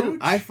video,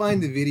 I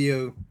find the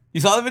video You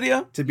saw the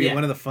video? to be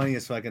one of the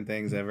funniest fucking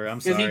things ever. I'm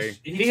sorry.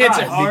 He hits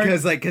it hard.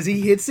 Because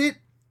he hits it,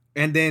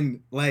 and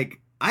then like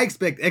I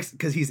expect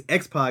because he's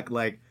X-Pac,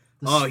 like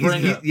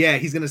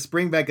he's gonna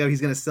spring back up.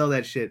 He's gonna sell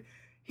that shit.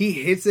 he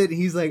hits it.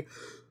 He's like,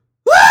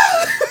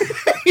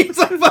 he's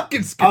like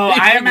fucking Oh, screaming.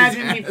 I his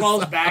imagine he ass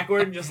falls off.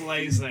 backward and just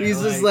lays there.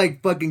 He's just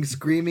like fucking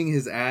screaming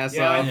his ass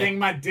yeah, off. I think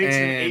my dick's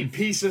in And 8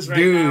 pieces right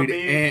dude, now,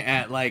 dude. and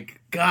at like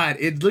God,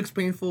 it looks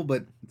painful,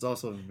 but it's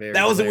also very.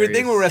 That was a weird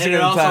thing with hilarious. wrestling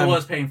And it at the also time.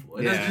 was painful.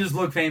 It Yeah. doesn't just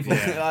look painful.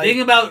 Yeah.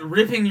 Think about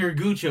ripping your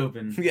gooch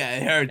open. Yeah,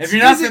 it hurts. If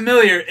you're not Is it-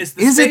 familiar, it's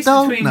the Is space it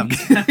though? between No, I'm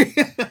kidding.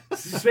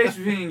 it's the space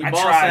between your I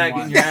ball tried sack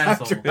once. and your Yeah,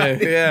 asshole. I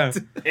tried. Yeah.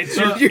 It's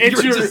So your, you it's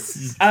were your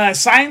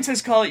just-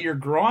 scientists call it your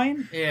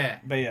groin, Yeah.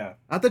 but yeah,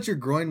 I thought your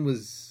groin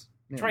was.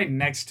 it's right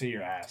next to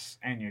your ass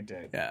and your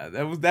dick. Yeah,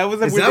 that was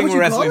a Is weird that thing what with you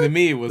wrestling call to it?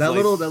 me. Was That like,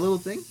 little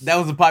thing. that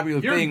was a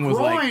popular Your thing. groin Was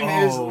like,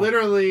 is oh,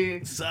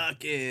 literally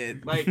suck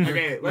it. like Your-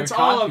 okay. your Let's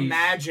all codpiece.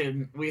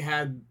 imagine we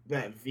had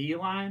that V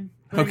line.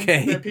 thing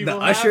Okay. that The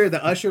people usher, have.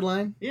 the usher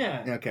line.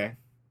 Yeah, Okay.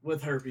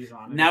 with herpes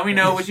on it. Now we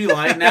know what you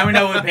like. Now we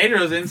know what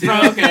Pedro's into.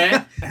 Okay.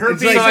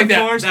 Herpes, It's like of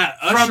that- course, that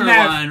from Usher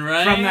that line,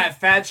 right? from that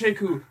fat chick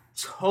who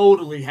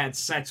totally had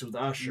sex with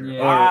Usher.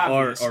 Yeah.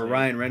 Obviously. Or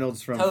Ryan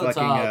Reynolds from Toe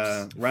fucking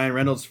tops. Ryan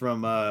Reynolds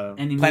from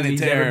Any Planet movie he's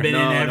Terror. ever been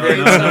No, in no, ever.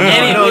 no, no,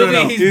 Any no, no, movie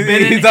no. he's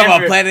been in He's talking ever.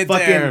 about Planet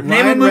Fucking Terror. Name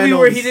Ryan a movie where he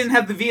Reynolds- didn't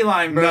have the V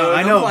line, bro. No,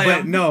 I Don't know, play but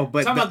him. no,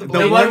 but Talking about the The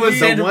Blade one movie, with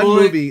Sandra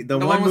Bullock. the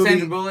one one with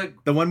Sandra movie, Bullock.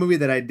 the one movie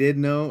that I did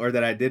know or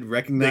that I did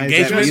recognize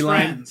Engagement? that Just V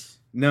line. Friends.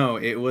 No,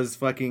 it was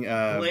fucking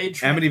Blade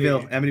Trinity.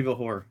 Amityville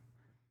Horror.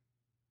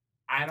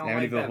 I don't like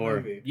Amityville that Horror.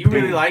 movie. You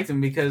really liked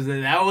him because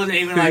that wasn't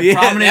even like Yeah,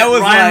 prominent. that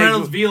was Ryan like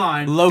Reynolds V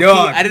line. Low key,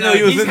 Dog. I didn't know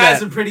he was he's in had that.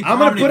 some pretty I'm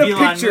gonna prominent put a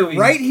V-line picture movies.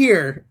 right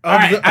here. Of All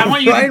right, I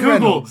want you to Ryan Google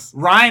Reynolds.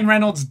 Ryan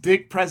Reynolds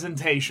dick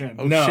presentation.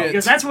 Oh No. shit!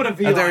 Because that's what a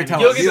V I thought you were line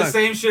talking is. You'll get the V-line.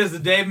 same shit as the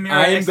Dave Mirra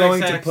I am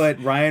going to XXX. put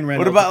Ryan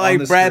Reynolds. What about on like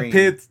the Brad screen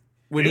Pitt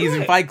when Do he's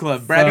in it. Fight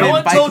Club? Brad No Pitt No in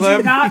one Fight told Club.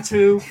 you not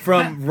to.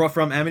 from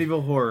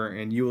Amityville Horror,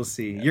 and you will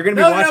see. You're gonna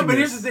be No, watching but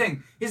this. here's the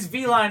thing: his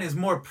V line is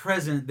more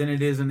present than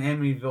it is in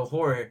Amityville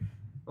Horror.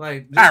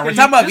 Like, All right, we're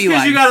talking about just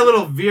because you V-lines.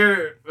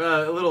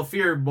 got a little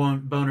fear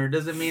boner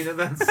doesn't mean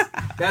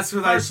that's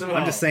what I First of saw. all,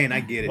 I'm just saying,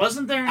 I get it.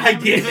 Wasn't there an I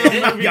get it.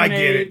 Amityville movie I get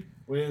made it.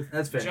 with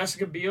That's fair.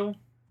 Jessica Biel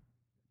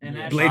and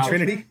Yeah. Ashton Blade Kutcher?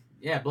 Trinity.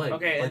 Yeah, Blade.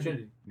 Okay, Blade and-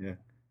 Trinity.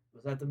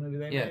 Was that the movie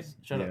they Yes.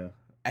 Shut up. Yeah.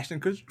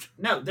 Ashton Kutcher.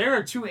 made? No, there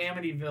are 2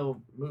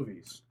 Amityville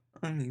movies.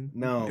 I mean,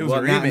 No, It was well,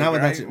 a remake, not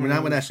with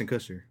right? Ashton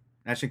Kutcher.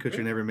 Ashton Kutcher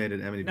Really? never made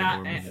an Amityville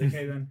Not Horror movie.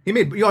 okay then. He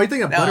made. Yo, you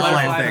think of No, Butterfly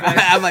Butterfly Effect?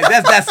 Effect. I'm like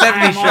that's that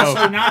I'm 70s also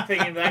show. not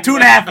thinking of that.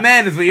 2.5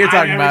 Men is what you're talking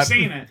I've never about.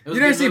 seen it. It was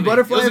You a never good seen movie.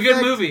 Butterfly It was a good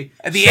Effect? movie.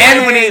 At the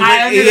end when he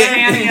I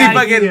understand the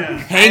fucking idea.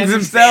 hangs I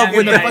himself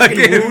with the understand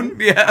the fucking moon.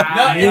 yeah.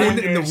 I Moon in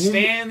the womb.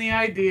 understand the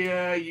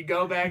idea. You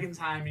go back in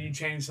time and you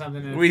change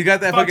something. And We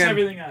got that fucks fucking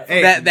everything up.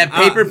 Hey, that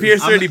paper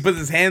piercer I'm- and he puts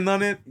his hand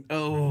on it.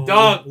 Oh,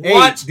 Dog, Hey,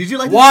 watch did you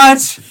like?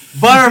 watch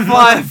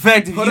Butterfly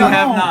Effect if Hold you on,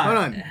 have hold not.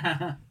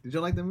 on. Did you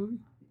like that movie?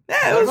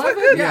 Yeah, it was Butterfly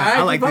fucking Effect? Yeah,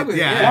 I liked fuck it. with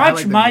Yeah, it. I Watch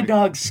like that my movie.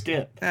 dog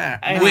Skip. Yeah.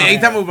 I Wait, know. are you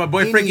talking about my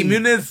boy Frankie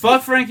Muniz?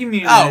 Fuck Frankie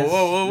Muniz. Oh,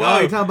 whoa, No, whoa.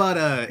 you're talking about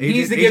Agent,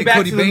 needs to get Agent back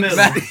Cody to the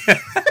Banks.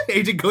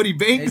 Agent Cody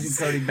Banks. Agent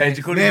Cody Agent Banks.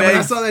 Cody Man, when I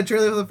Banks. saw that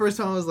trailer for the first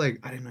time, I was like,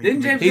 I didn't know.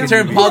 Didn't James He Gunn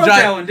turned who Paul wrote Giamatti-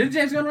 that one? Didn't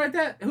James Gunn write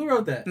that? Who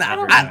wrote that? Nah,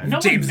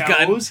 Nobody James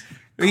Gunn. knows.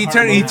 He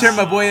turned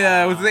my boy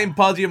what's his name,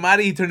 Paul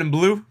Giamatti. He turned him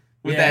blue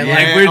with Yeah. that Yeah,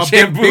 like weird a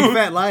shampoo. Big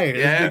fat liar.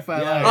 Yeah. Big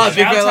fat Yeah. liar. Oh, Big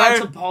Shouts Fat out Liar.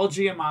 to Paul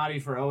Giamatti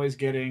for always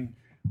getting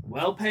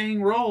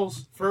well-paying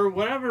roles for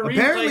whatever reason.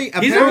 Apparently-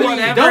 like, He's for apparently-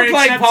 whatever don't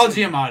like except- Paul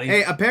Giamatti.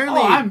 Hey,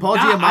 apparently Oh, I'm Paul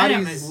not, I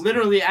am Giamatti's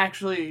literally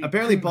actually.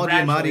 apparently Paul Giamatti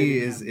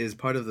congratulating is him. is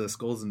part of the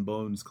Skulls and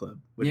Bones Club.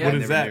 Which Yeah. I What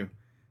is never that? knew.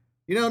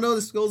 You don't know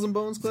the Skulls and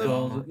Bones Club?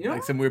 So, you know,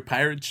 Like some weird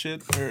pirate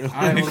shit. Or all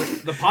right, well,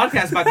 the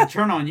podcast's about to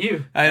turn on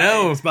you. I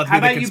know. It's about to How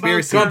be the about you both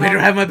conspiracy. Come on, Pedro,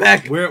 have my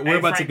back. We're Hey,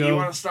 about Frank, to You go.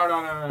 want to start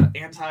on a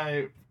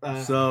anti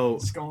So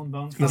Skull and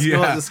Bones? the Club?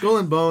 Yeah. Skull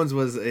and Bones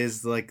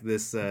is like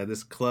this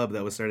club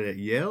that was started at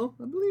Yale,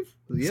 I believe.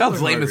 Yale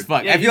Sounds or lame as Harvard?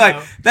 fuck. Yeah, I you feel like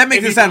know. that makes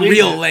If it you sound believe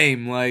real it.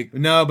 lame. Like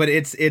No, but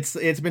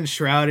it's been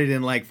shrouded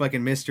in like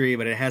fucking mystery,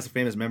 but it has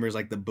famous members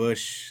like the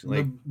Bush,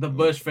 like the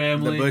Bush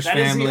family. the Bush That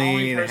is the family,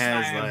 only and it person I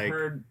has have like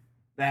heard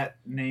that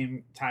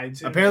name tied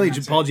to. apparently and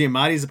that's Paul it.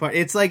 Giamatti's a part.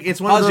 It's one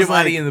Paul of those Giamatti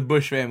like, and the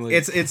Bush family.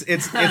 it's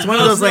one of Most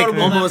those like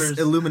notable almost members.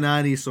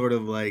 Illuminati sort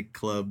of like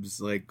clubs,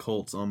 like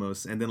cults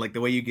almost. And then like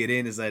the way you get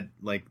in is that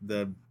like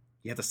you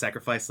have to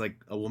sacrifice like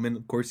a woman.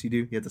 Of course you do.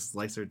 You have to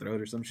slice her throat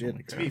or some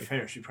shit. To be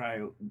fair, she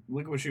probably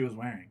look what she was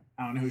wearing.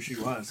 I don't know who she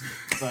was,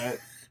 but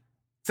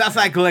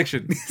Southside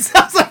Collection.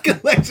 Sounds like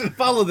a legend.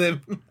 Follow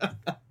them.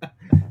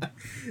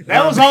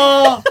 that was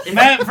all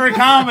meant for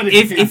comedy.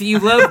 if you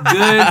love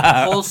good,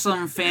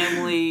 wholesome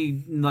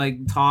family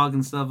like talk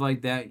and stuff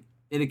like that,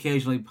 it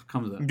occasionally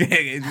comes up.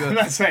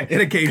 That's right.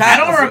 In occasion. I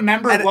don't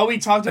remember I- what we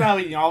talked about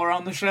when y'all were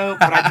on the show,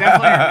 but I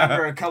definitely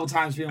remember a couple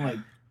times being like,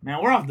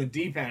 "Man, we're off the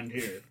deep end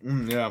here."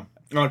 Yeah.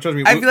 No, trust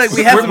me. I feel like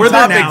we have some we're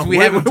there topics now. we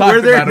We're- haven't we're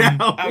talked there about 'em.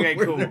 now. Okay,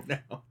 We're cool. there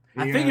now.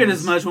 I figured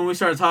as much when we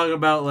started talking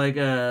about like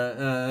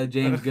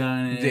James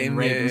Gunn and James,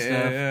 rape and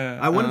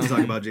stuff. I wanted to talk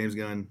about James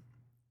Gunn.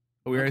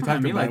 We already Don't come talked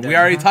at me about like him. that, We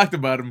already huh? talked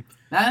about him.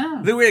 I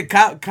know. The weird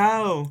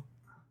Kyle.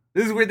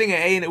 This is a weird thing at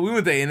A&M. We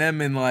went to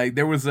A&M and like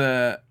there was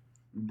a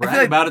Brag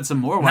like- about it some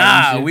more. Why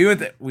Nah, don't you?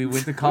 we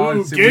went to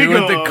college. Ooh, we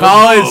went to giggle.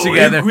 college Oh,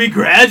 together. We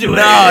graduated.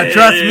 No,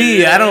 trust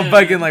me, I don't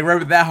fucking like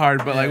rub it that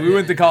hard. But like, we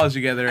went to college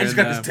together. I just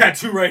and, got this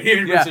tattoo right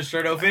here. yeah. Rips his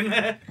shirt open.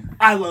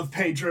 I love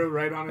Pedro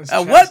right on his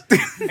chest. what?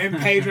 And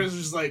Pedro's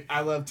just like,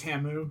 I love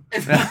Tamu.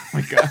 Oh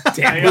my god,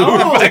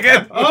 damn!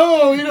 Like,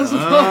 oh, he doesn't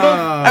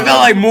Oh. I felt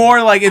like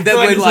more like in feel depth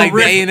like with it's a like the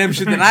rip. A&M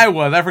shit than I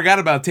was. I forgot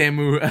about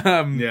Tamu.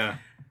 Yeah.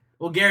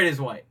 Well, Garrett is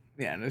white.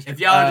 Yeah, that's If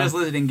true. y'all are just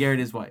listening, Garrett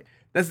is white.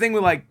 that's the thing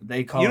with like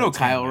They call you know it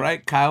Kyle, Tamu.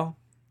 right? Kyle,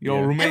 your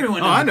Yeah. roommate.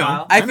 Everyone Oh, knows I know.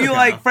 Kyle. I know feel Kyle.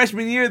 like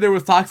freshman year there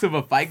was talks of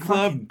a fight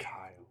club. Fucking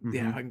Kyle.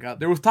 Yeah, Mhm. fucking God.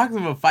 There was talks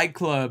of a fight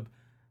club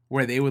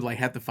where they would like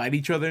have to fight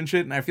each other and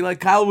shit. And I feel like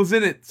Kyle was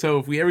in it. So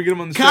if we ever get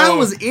him on the show, Kyle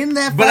was in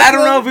that. but fight I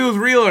don't know club? if it was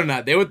real or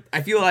not. They would.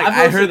 I feel like I've I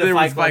listened heard to there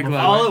Fight was fight Club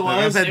club. before. All it Like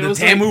I was, said, it the was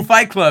Tamu like-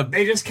 Fight Club.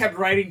 They just kept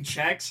writing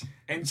checks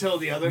until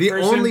the other The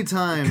person only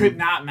time. could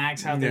not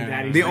max out their Yeah.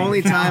 daddy's The bank only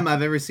account. time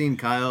I've ever seen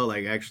Kyle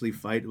like actually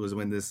fight was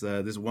when this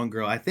one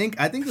girl. I think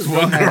this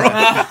One girl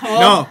had girl.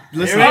 no.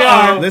 Listen, Here we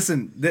are.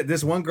 listen.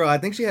 This one girl. I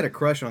think she had a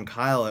crush on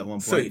Kyle at one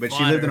So point, you but she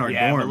fought lived in her. our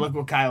Yeah, but dorm. look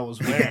what Kyle was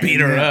wearing. Beat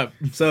her Yeah. up.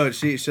 So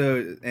she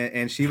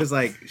and she was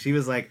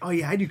like, oh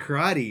yeah, I do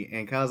karate,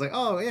 and Kyle's like,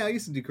 oh yeah, I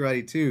used to do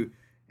karate too,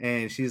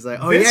 and she's like,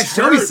 oh This yeah,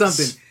 show me hurts.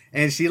 something,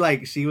 and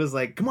she was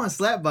like, come on,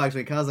 slap box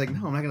me. Kyle's like,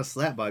 no, I'm not gonna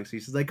slap box you.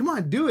 She's like, come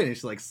on, do it, and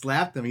she like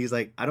slapped him. He's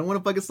like, I don't want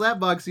to fucking slap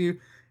box you,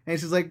 and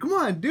she's like, come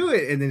on, do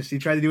it, and then she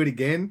tried to do it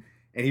again.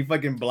 And he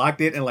fucking blocked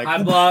it and like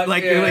I blocked,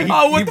 like, yeah. like,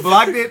 Oh, what he the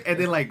blocked it and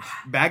then like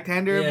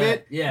backhanded her a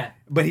bit, Yeah.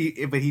 but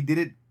he did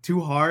it too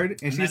hard,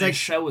 and And she's then his like,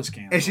 show was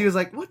canceled. and she was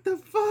like, what the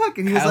fuck,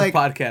 and he was Kyle's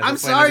like, podcast. I'm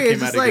That's why it never sorry. It's came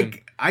just out again.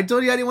 like I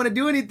told you I didn't want to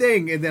do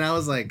anything, and then I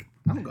was like,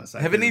 I'm gonna go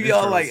outside. Have any of This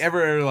y'all girl's- like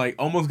ever like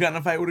almost gotten in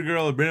a fight with a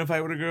girl or been in a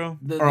fight with a girl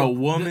or a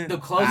woman? the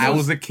closest- I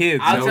was a kid,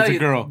 so I'll it was tell a you,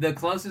 girl. the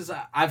closest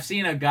I've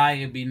seen a guy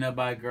get beaten up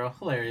by a girl.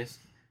 Hilarious.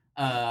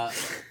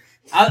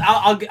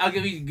 I'll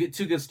give you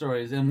two good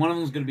stories, and one of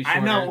them is going to be I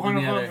shorter know one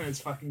than of the them other. is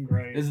fucking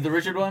great. Is it the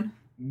Richard one?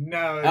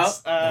 No,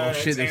 it's Oh,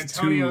 shit, it's there's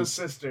Antonio's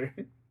two. sister.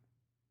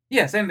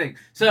 Yeah, same thing.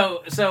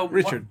 So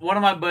Richard. one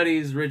of my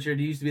buddies, Richard,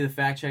 he used to be the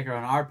fact checker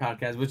on our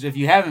podcast. Which, if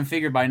you haven't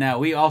figured by now,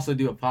 we also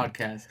do a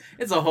podcast.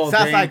 It's a whole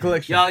Southside thing.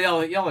 Collection.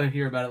 Y'all will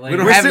hear about it later. We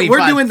don't We're, have any we're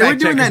fact doing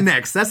that checkers.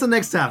 next. That's the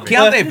next topic.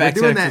 Keontae We're fact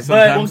doing checks that.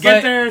 it But we'll sometimes.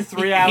 get there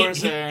 3 he-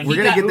 hours he- in. We're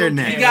gonna got- get there Who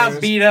next. He got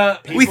cares? beat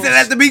up. We said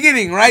at the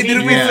beginning, right?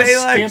 Didn't we Yeah. say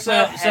like?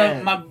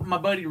 So my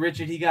buddy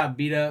Richard, he got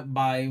beat up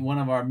by one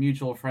of our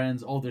mutual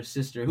friends' older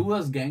sister, who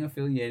was gang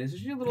affiliated. So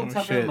she's a little Oh,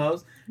 tougher shit. than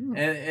most.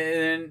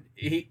 And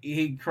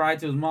he cried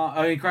to his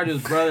mom. He cried to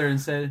his brother and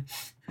said,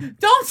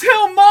 "Don't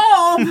tell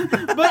mom,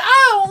 but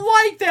I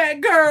don't like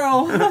that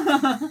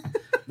girl."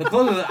 The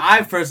closest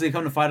I've personally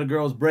come to fight a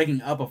girl is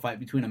breaking up a fight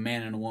between a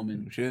man and a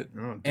woman. Shit.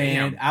 Oh,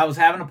 And I was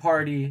having a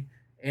party,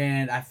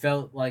 and I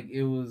felt like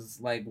it was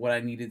like what I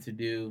needed to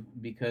do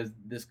because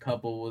this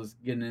couple was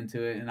getting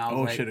into it, and I was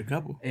Oh like, shit, a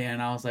couple.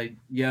 and I was like,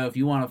 yo, if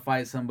you want to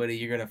fight somebody,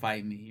 you're gonna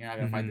fight me. You're not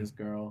gonna fight Mhm. this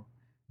girl.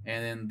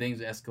 And then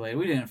things escalated.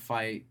 We didn't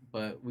fight,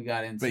 but we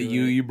got into But it.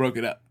 you broke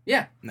it up.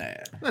 Yeah. Nah.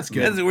 That's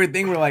good. That's a weird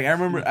thing where like I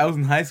remember I was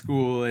in high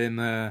school and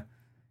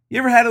you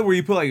ever had it where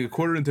you put like a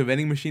quarter into a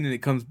vending machine and it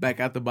comes back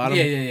out the bottom?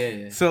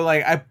 Yeah. So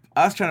like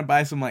I was trying to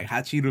buy some like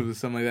hot Cheetos or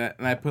something like that,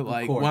 and I put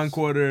like course. 1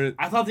 quarter.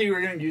 I thought that you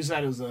were going to use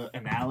that as an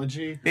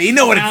analogy. Yeah, you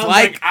know what And it's I was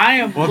like. I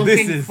am Well,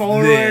 looking this is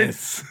forward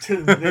this.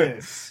 to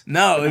this.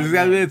 No, it's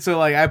exactly it. So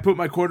like I put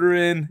my quarter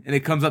in and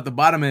it comes out the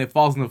bottom and it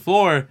falls on the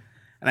floor,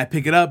 and I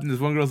pick it up and this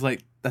one girl's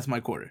like, "That's my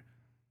quarter."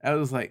 I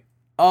was like,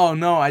 "Oh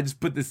no, I just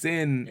put this in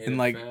And and it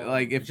like fell.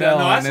 like it She's like, fell."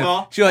 "No, I and then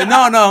saw." she was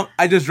like, "No,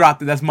 I just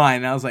dropped it. That's mine."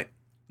 And I was like,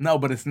 "No,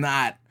 but it's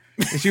not."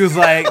 And she was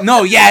like,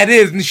 "No, yeah, it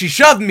is." And she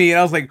shoved me, and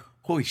I was like,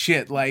 "Holy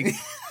shit! Like,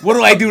 what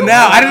do I do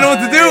now?" I didn't know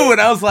what to do,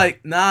 and I was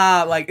like,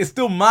 "Nah, like it's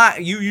still my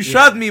you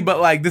shoved me, but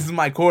like this is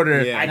my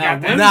quarter." Yeah. I No,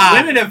 got women, Nah.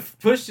 women have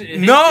pushed it.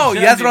 No,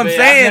 that's what I'm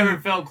saying. I've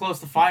never felt close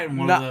to fighting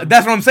one Nah, of them.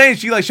 that's what I'm saying.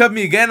 She like shoved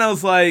me again. I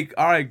was like,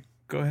 "All right,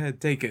 go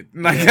ahead, take it."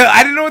 Like,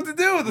 I didn't know what to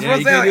do. That's Yeah, what I'm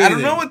you saying. couldn't Like, do I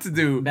don't know anything. what to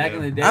do. Back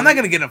in the day, I'm not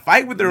gonna get in a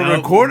fight with her over a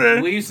No.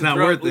 quarter. We used to Not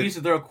throw worth we it. used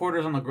to throw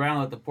quarters on the ground,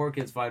 let the poor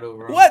kids fight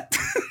over 'em. What?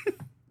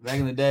 Back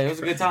in the day, it was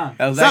a good time.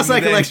 That was back in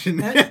Southside the day.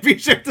 Collection. Be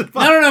sure to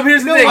follow. No.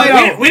 Here's the No, thing. I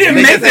don't. We didn't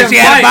They make just said them she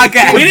had a fight.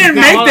 podcast. We didn't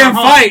No, make hold them on,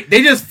 hold on. fight.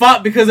 They just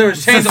fought because there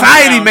was chains on the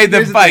Society ground. made them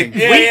Here's the fight.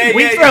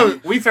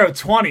 thing. We throw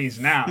 20s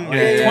now. Like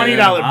Yeah. $20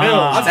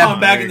 bills. I'm talking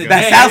back in the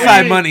That's day.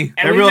 Southside money.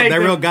 And That we real, make that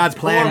them real God's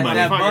plan pour money.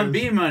 That Motherfuckers. Bun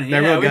B money.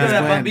 That Yeah, real we threw God's that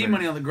Bun plan B money.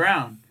 money on the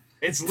ground.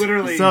 It's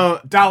literally So-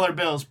 dollar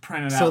bills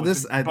printed so out.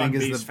 this, with I think, Bun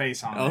is B's the-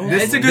 face on Oh. it.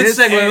 This- It's a good this-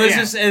 segue. Let's yeah.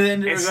 just and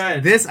then It's- go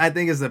ahead. This I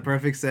think is the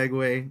perfect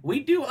segue We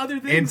do other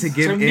things. into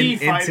give To me, in,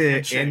 fighting a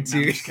into chick. No, I'm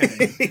into just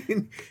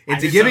kidding.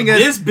 into just giving love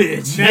us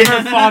this bitch.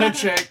 Never fought a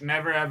chick.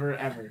 Never, ever,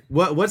 ever.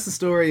 what's the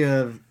story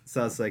of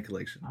Southside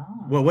Collection?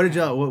 What did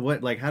y'all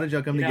what like how did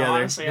y'all come You know, together?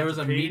 honestly, There I was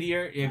have a to pee.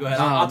 meteor. Yeah, go ahead.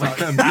 Oh, I'll talk.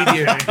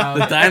 Meteor.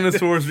 The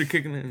dinosaurs were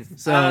kicking in.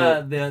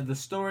 So the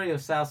story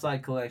of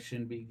Southside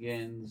Collection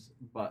begins,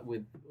 but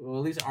with well,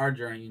 at least our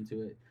journey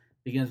into it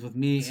begins with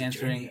me It's a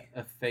answering journey.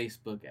 a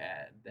Facebook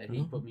ad that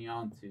he Oh. put me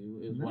onto.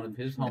 It was one of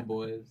his shit.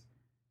 homeboys,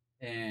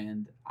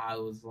 and I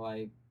was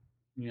like,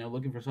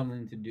 looking for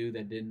something to do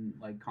that didn't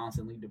like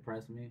constantly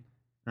depress me.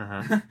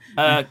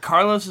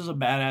 Carlos is a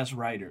badass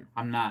writer.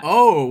 I'm not.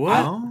 Oh,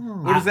 what? Oh.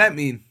 What does that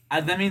mean?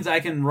 That means I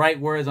can write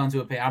words onto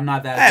a page. I'm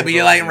not that. Yeah, but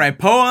you like write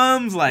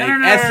poems, like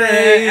No.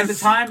 essays, At the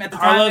time,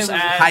 Carlos it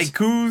was adds-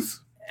 haikus.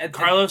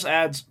 Carlos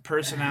adds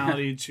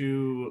personality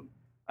to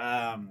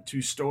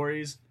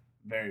stories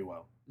very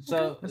well.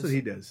 So That's what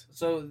he does.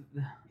 So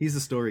He's the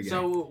story guy.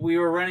 So we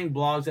were running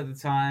blogs at the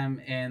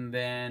time, and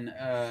then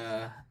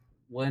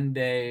one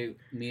day,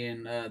 me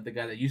and the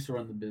guy that used to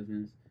run the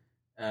business,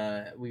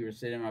 we were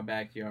sitting in my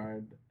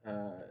backyard,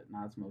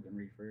 not smoking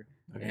reefer,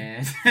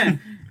 and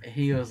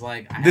he was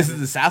like, This is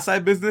the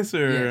Southside business,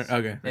 or Yes.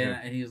 okay?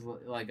 And he was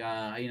like,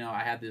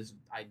 I had this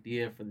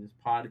idea for this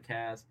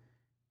podcast,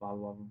 blah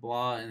blah blah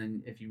blah. And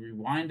then if you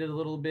rewind it a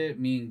little bit,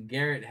 me and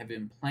Garrett have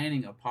been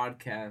planning a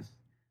podcast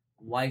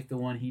like the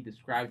one he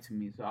described to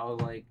me. So I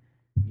was like,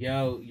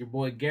 yo, your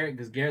boy Garrett,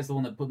 because Garrett's the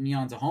one that put me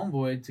onto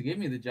Homeboy to give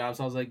me the job.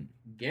 So I was like,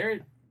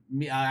 Garrett,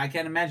 I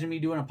can't imagine me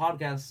doing a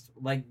podcast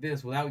like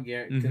this without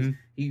Garrett, because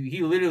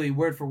he literally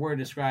word for word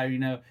described,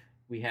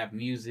 we have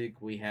music,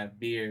 we have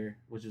beer,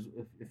 which is,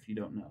 if you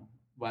don't know,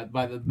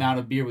 by the amount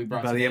of beer we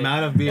brought By the today.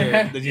 amount of beer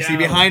that you see Yeah,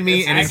 behind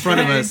me it's and in front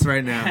of actually- us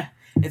right now.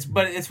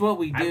 It's what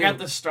we do. I got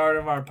the start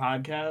of our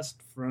podcast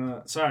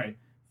from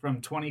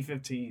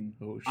 2015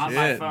 Oh shit! on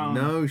my phone.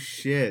 No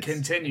shit.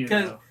 Continue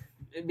Because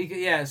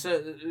though.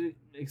 so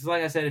because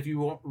like I said, if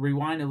you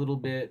rewind a little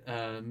bit,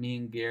 me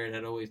and Garrett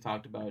had always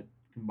talked about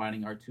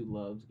combining our two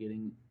loves,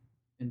 getting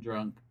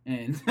drunk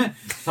and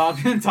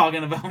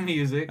talking about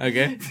music.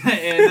 Okay.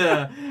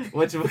 And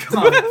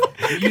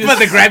whatchamacallit, You about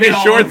to grab your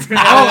shorts out.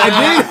 Oh, I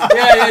did?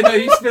 Yeah, no,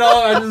 you spit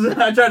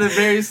all. I tried to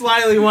very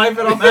slyly wipe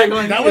it all back.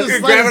 Like, That was You're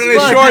slight grabbing as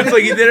his fuck. shorts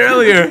like you did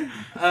earlier.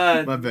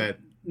 My bad.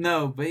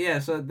 No, but yeah,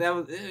 so that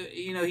was,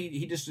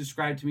 he just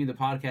described to me the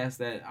podcast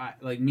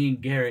that me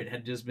and Garrett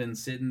had just been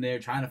sitting there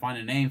trying to find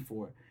a name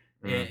for,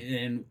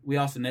 and we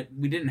also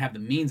we didn't have the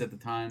means at the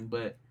time,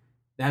 but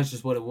that's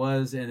just what it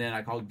was. And then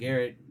I called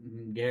Garrett,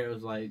 and Garrett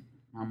was like,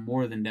 "I'm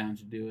more than down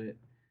to do it,"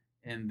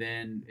 and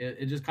then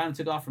it just kind of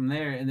took off from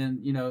there. And then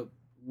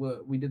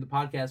we did the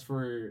podcast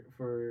for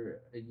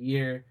a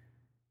year,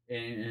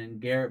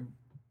 and Garrett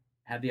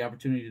had the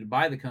opportunity to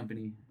buy the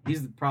company.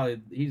 He's the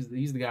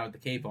guy with the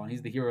cape on.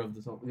 He's the hero of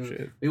this whole.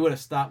 Shit. We would have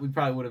stopped. We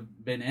probably would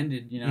have been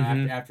ended,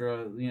 Mhm.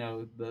 after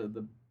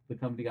the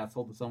company got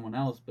sold to someone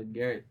else. But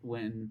Garrett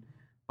went and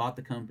bought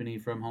the company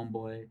from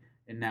Homeboy,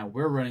 and now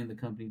we're running the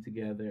company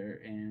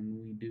together, and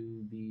we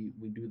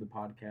do the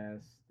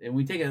podcast, and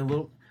we take it a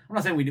little. I'm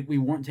not saying we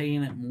weren't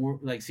taking it more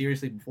like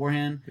seriously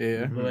beforehand,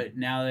 Yeah. but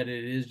now that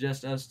it is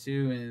just us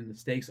two and the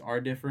stakes are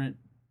different,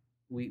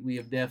 we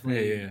have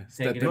definitely Yeah. taken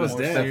Stepped it it more up.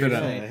 Step it up.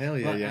 seriously. Hell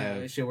yeah,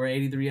 yeah. Shit, we're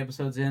 83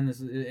 episodes in. This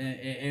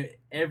is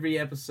every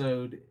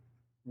episode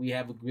we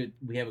have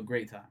a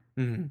great time.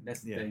 Mhm.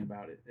 That's the Yeah. thing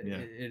about it. Yeah.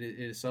 It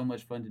is so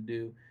much fun to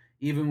do.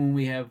 Even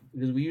when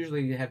because we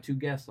usually have two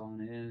guests on,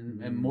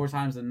 and more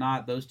times than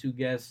not, those two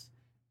guests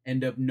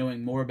end up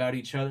knowing more about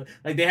each other.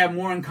 Like, they have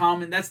more in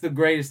common. That's the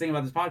greatest thing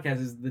about this podcast,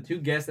 is the two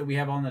guests that we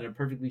have on that are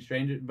perfect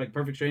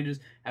strangers,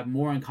 have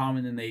more in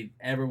common than they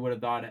ever would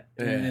have thought.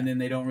 Yeah. And then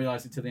they don't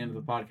realize it till the end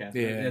of the podcast.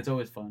 Yeah. It's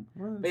always fun.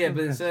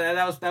 But so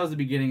that was the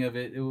beginning of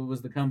it. It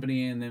was the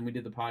company, and then we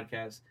did the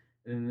podcast,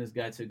 and then this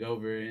guy took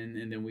over,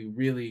 and then we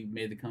really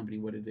made the company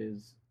what it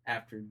is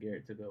after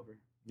Garrett took over.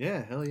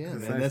 Yeah, hell yeah,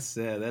 That's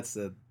man. nice.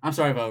 That's I'm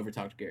sorry if I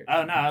overtalked Garrett.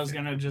 Oh no, I was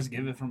gonna just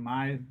give it from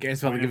my.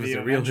 Garrett's about to point of give us view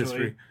a real eventually.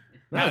 history.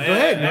 No, No, go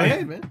ahead, yeah, go yeah.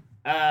 ahead,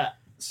 man.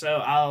 So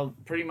I'll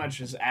pretty much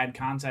just add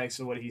context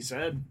to what he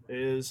said.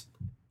 Is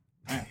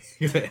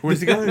Where's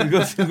he going? He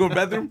goes to the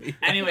bathroom.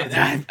 anyway.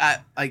 I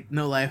like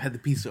no lie. I've had to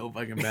pee so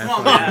fucking bad.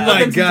 Come on, Yeah. man. Oh my Let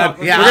them God.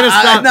 talk. Yeah, We're gonna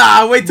stop.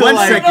 Nah, wait till One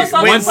like second.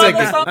 stop, One stop,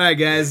 second. stop. All right,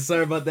 guys.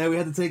 Sorry about that. We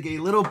had to take a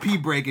little pee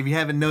break. If you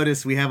haven't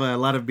noticed, we have a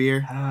lot of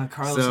beer.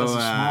 Carlos So, has the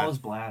uh,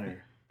 smallest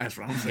bladder. That's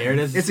what I'm saying. Garrett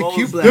is It's a full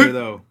cute of- bladder,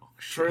 though.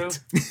 True,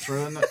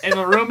 true. In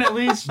the room, at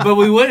least, But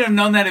we wouldn't have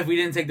known that if we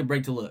didn't take the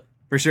break to look.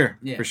 For sure.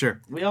 Yeah. For sure.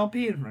 we all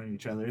pee in front of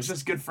each other. It's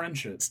just good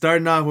friendship.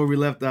 Starting off where we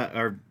left off,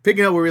 or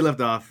picking up where we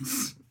left off.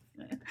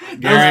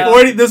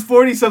 Garrett. Those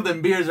 40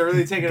 something beers are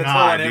really taking a toll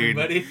God, on dude.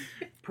 everybody.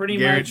 Pretty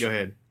Garrett, much go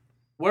ahead.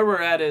 where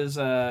we're at is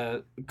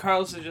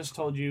Carlos has just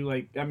told you,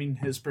 like, I mean,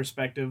 his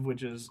perspective,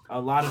 which is a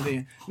lot of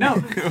the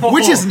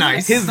Which is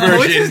nice. His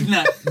Which is version,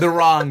 not. the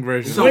wrong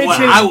version. So which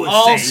what is I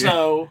would say-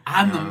 also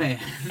I'm the man.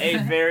 a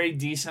very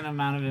decent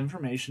amount of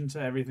information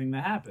to everything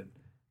that happened.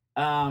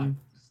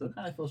 Still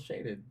kind of feel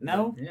shaded.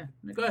 No? Yeah.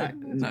 Go ahead.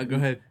 No, go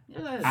ahead.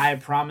 I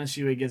promise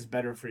you it gets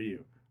better for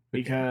you,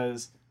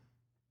 because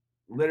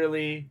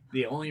literally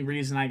the only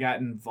reason I got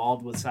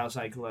involved with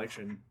Southside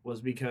Collection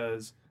was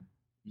because,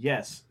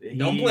 yes,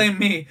 Don't blame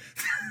me.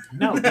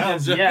 No,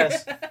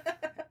 yes,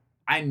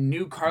 I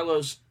knew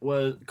Carlos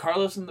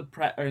in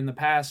the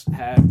past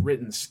had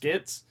written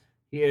skits.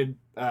 He had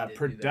I'll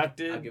produced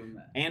give him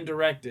that. and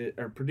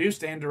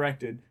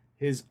directed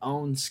his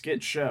own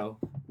skit show,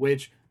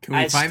 which Can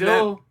we I find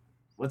still. that?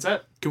 What's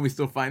that? Can we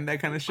still find that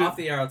kind of shit? Off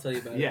the air, I'll tell you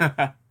about it.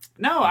 Yeah.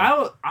 No,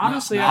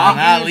 honestly,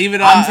 leave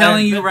it I'm on.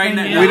 telling you the right thing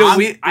now. is- We don't- I'm-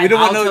 we I'll don't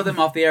want tell no- them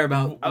off the air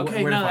about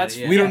Okay, where to no, find that's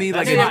it. we don't need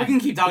that's like fine. we can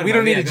keep talking. we about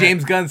don't need it. a Yeah,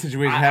 James Gunn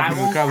situation I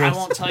happening with Carlos.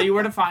 won't tell you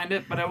where to find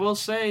it, but I will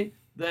say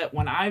that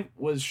when I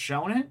was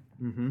shown it,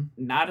 Mm-hmm.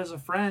 not as a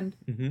friend,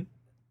 Mhm.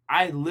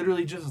 I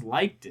literally just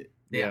liked it.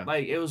 Yeah.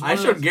 Like it was. I one of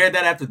showed those- Garrett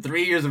that after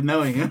 3 years of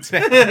knowing him.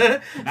 Nah,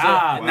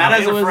 Not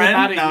as it a was friend.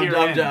 about a No, year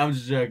in. I'm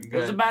just joking. It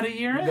was about a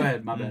year in. Go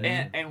ahead, my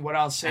bad. And what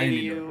I'll I say to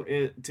didn't you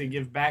is, to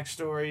give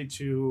backstory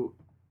to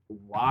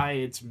why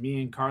it's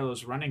me and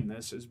Carlos running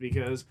this is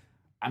because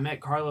I met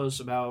Carlos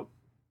about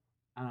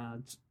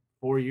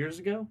 4 years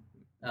ago,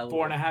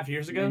 4.5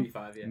 years ago. Maybe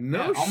 5, yeah.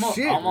 No almost,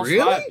 shit, almost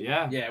really? 5,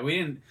 yeah. Yeah, we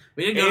didn't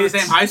go to the It's-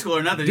 same high school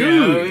or nothing.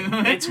 Dude,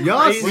 yeah. it's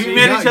Y'all, crazy. We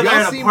met each other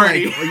at a seem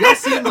party. Like, y'all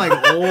seem like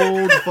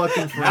old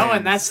fucking friends. No,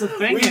 and that's the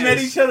thing. we met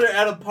is- each other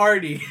at a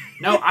party.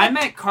 No, I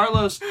met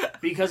Carlos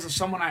because of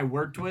someone I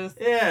worked with,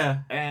 Yeah.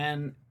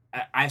 and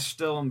I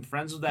still am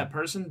friends with that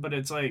person. But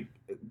it's like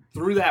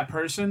through that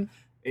person,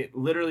 it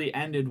literally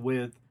ended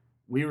with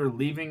we were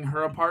leaving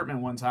her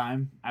apartment one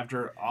time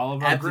after all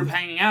of our After- group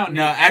hanging out.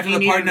 No, and after he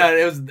the party,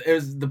 needed- it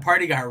was the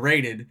party got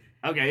raided.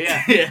 Okay,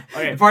 yeah. Yeah,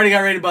 Okay. the party got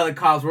raided by the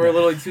cops. We were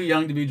literally too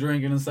young to be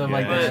drinking and stuff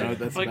like Yeah, that. no,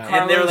 that's but bad.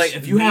 Carlos And they were like,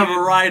 "If you have a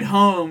needed- ride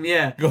home,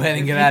 yeah, Go ahead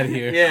and get out of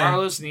here. yeah."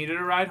 Carlos needed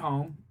a ride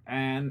home,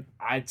 and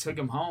I took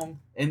him home.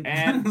 and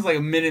and- it was like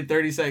a minute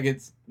 30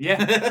 seconds.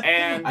 Yeah,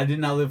 and I did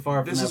not live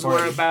far from this that is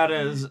party. where about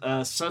as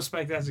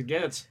suspect as it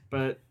gets.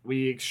 But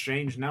we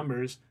exchanged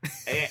numbers,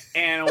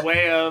 and a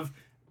way of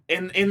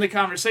in the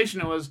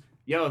conversation it was,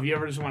 "Yo, if you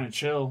ever just want to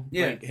chill,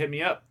 Yeah. like, hit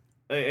me up.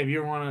 If you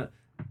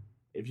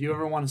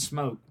ever want to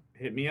smoke,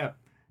 hit me up."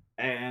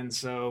 And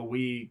so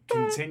we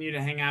continue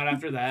to hang out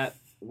after that,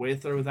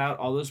 with or without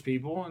all those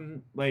people,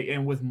 and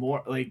with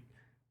more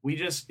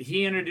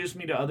he introduced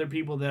me to other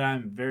people that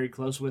I'm very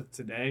close with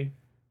today,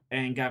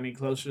 and got me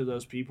closer to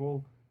those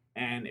people,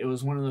 and it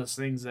was one of those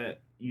things that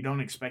you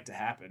don't expect to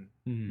happen.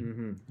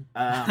 Mhm.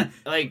 Mm-hmm.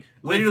 Like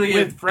Literally,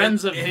 with if-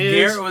 friends of if his.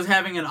 Garrett was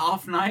having an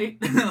off night,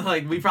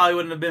 like we probably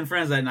wouldn't have been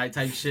friends that night,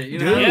 type shit. You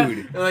know,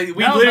 Dude. like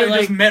we No, literally but,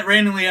 just met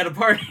randomly at a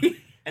party,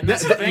 And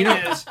that's the thing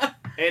is,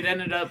 it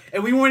ended up,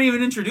 and we weren't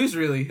even introduced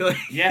really. Like,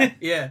 yeah.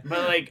 yeah.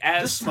 But like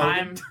as Just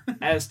smoking.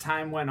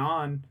 time went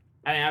on,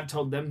 I mean, I've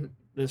told them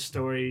this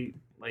story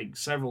like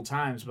several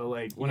times. But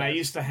like when I Yes.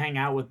 used to hang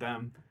out with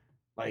them,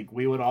 like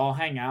we would all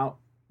hang out,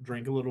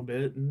 drink a little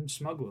bit, and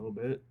smoke a little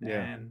bit.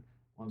 Yeah. And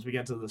once we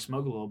got to the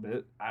smoke a little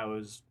bit, I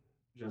would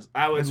That's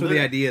where the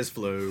ideas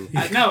flow.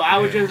 I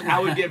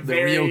would get The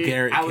very, real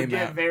Garrett I would came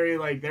get out. very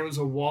like there was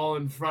a wall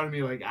in front of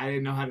me, like I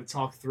didn't know how to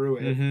talk through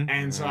it, Mhm.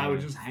 and so I would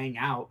just hang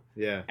out,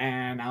 Yeah.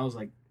 and I was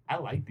like, I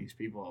like these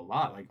people a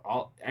lot, like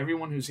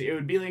everyone who's here, it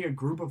would be like a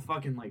group of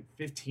fucking like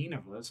 15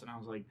 of us, and I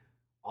was like,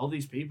 all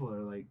these people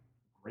are like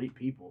great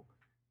people,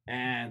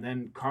 and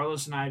then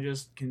Carlos and I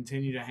just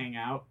continued to hang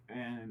out,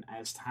 and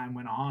as time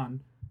went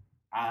on,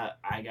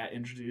 I got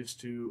introduced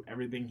to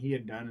everything he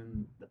had done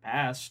in the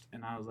past,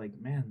 and I was like,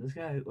 man, this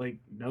guy like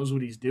knows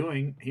what he's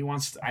doing.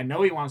 I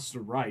know he wants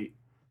to write.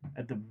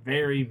 At the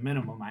very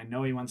minimum, I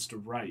know he wants to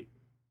write.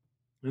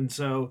 And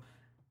so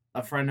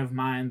a friend of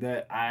mine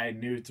that I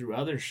knew through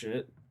other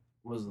shit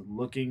was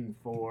looking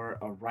for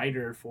a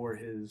writer for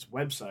his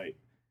website,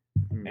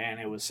 and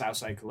it was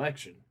Southside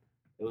Collection.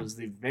 It was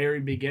the very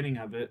beginning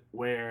of it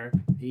where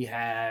he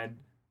had,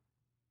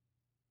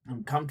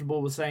 I'm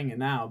comfortable with saying it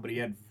now, but he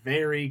had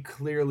very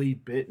clearly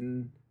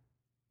bitten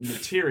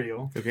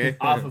material Okay.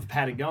 off of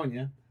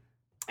Patagonia,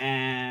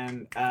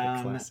 and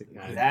Classic.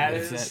 that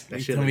What's is,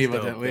 that? shit Tell me looks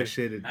about dope. that later.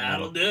 shit is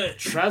That'll do it.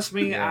 trust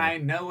me, Yeah. I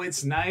know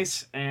it's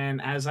nice,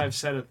 and as I've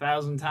said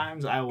 1,000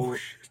 times, I will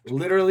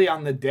literally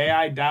on the day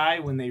I die,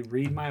 when they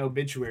read my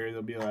obituary,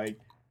 they'll be like,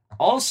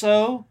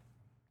 also,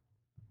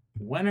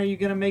 when are you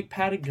gonna make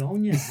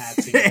Patagonia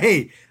hats again?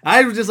 Hey,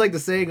 I would just like to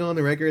say, go on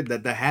the record,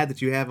 that the hat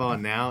that you have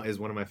on now is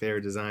one of my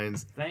favorite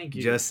designs. Thank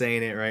you. Just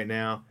saying it right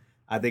now.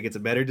 I think it's a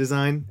better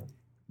design,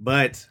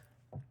 but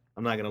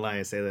I'm not gonna lie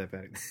and say that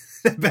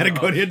that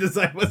Patagonia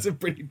design wasn't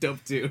pretty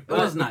dope too. It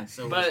was nice.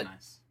 It was But-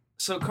 nice.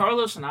 So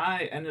Carlos and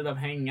I ended up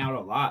hanging out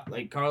a lot.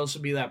 Like Carlos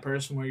would be that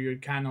person where you're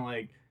kind of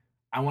like,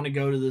 I want to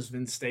go to this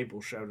Vince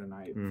Staples show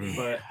tonight, Mhm.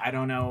 but I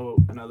don't know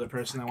another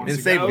person that wants Didn't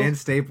to say go.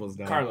 Vince Staples,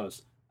 dog.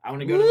 Carlos, I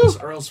want to go to this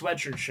Earl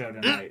Sweatshirt show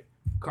tonight.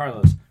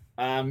 Carlos,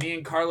 me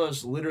and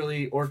Carlos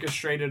literally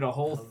orchestrated a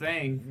whole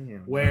thing Damn,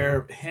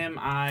 where him,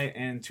 I,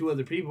 and two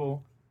other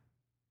people,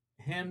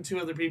 and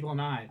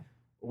I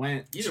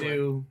went Either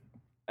to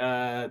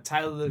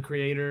Tyler the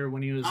Creator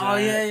when he was. Oh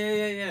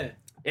yeah.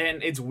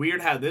 And it's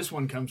weird how this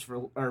one comes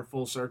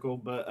full circle,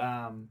 but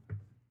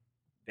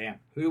damn,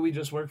 who did we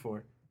just work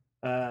for?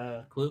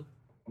 Clue.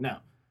 No.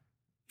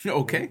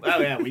 Okay. Oh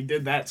yeah, we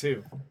did that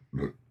too.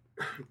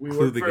 We Clue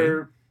worked the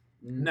for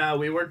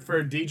we worked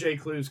for DJ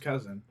Clue's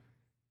cousin,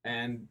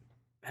 and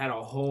had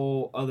a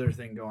whole other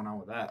thing going on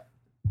with that.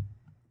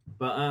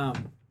 But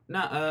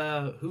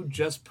who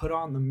just put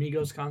on the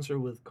Migos concert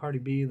with Cardi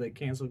B that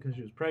canceled because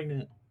she was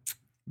pregnant?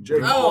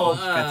 Oh,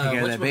 Got to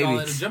get that whatchamacallit?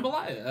 baby.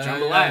 Jambalaya.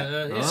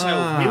 Jambalaya. Yeah.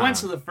 So we went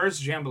to the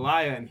first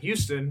Jambalaya in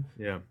Houston,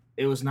 Yeah.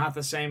 it was not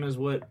the same as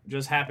what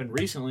just happened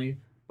recently.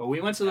 But we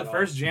went to the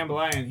first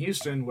Jambalaya in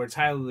Houston where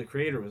Tyler the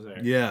Creator was there.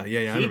 Yeah. I He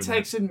remember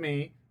that. texted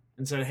me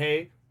and said,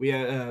 "Hey, we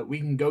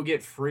can go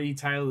get free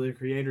Tyler the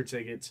Creator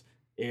tickets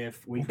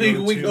if we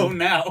go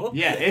now.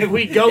 Yeah, if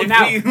we go If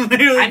now. we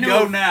literally I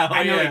know, go now.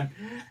 I know. Yeah.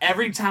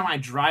 Every time I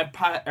drive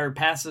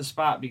past the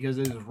spot, because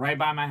it is right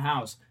by my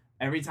house,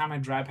 every time I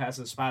drive past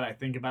the spot, I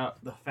think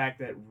about the fact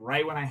that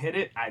right when I hit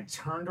it, I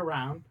turned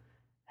around,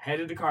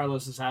 headed to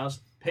Carlos's house,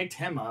 picked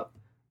him up.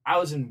 I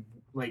was in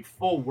like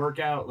full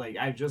workout, like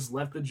I just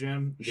left the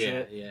gym,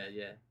 shit.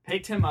 Yeah.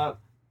 Picked him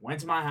up, went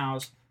to my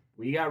house,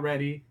 we got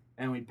ready,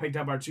 and we picked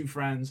up our two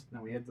friends.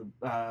 Then we hit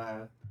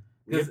the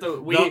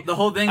The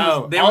whole thing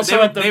was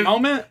at the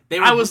moment they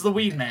were- I was the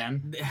weed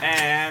man,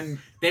 and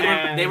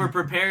they were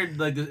prepared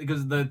like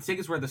because the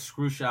tickets were at the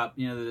screw shop,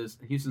 the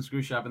Houston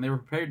screw shop, and they were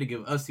prepared to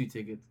give us 2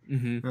 tickets.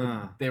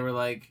 Mm-hmm. They were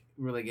like,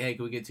 hey,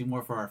 can we get 2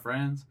 more for our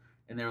friends?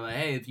 And they were like,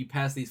 hey, if you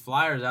pass these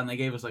flyers out, and they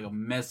gave us like a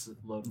mess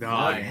load of Oh,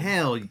 flyers.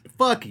 hell.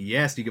 Fuck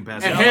yes, you can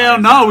pass And it.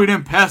 hell no, we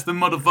didn't pass them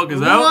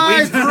motherfuckers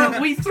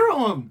out. we threw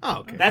them.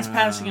 Oh, okay. That's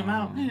passing them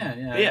out.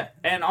 Yeah.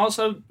 And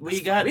also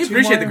we got. We 2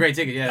 appreciate more- the great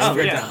ticket. Yeah, Oh, it was a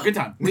great yeah. time. Good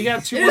time. We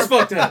got 2 It more. is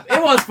fucked up.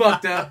 It was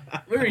fucked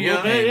up. We were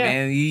young. bit, yeah.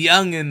 Man, you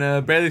young and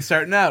barely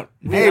starting out.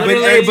 Hey,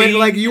 literally- but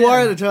like you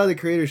are at the Tyler the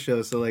Creator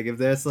show, so like if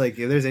there's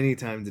any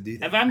time to do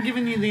that. If I'm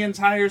giving you the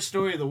entire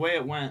story, the way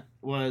it went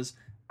was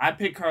I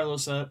picked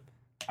Carlos up.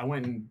 I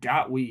went and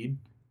got weed.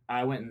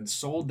 I went and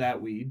sold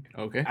that weed.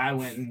 Okay. I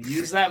went and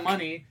used that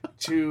money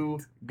to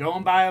go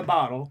and buy a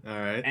bottle All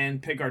right.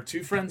 and pick our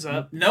 2 friends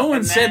up. No one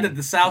And said then- that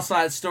the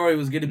Southside story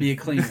was going to be a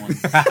clean one.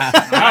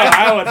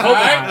 I would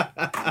hope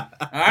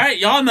not. All right,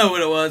 y'all know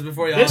what it was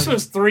before y'all. This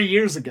was 3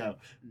 years ago,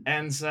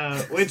 and so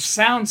which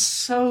sounds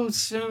so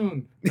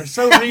soon or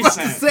so I was about to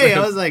recent. say, I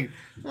was like,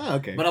 oh,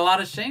 okay. But a lot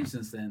has changed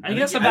since then. I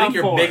guess think about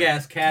your 4. big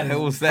ass cat That is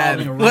was that.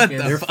 causing a What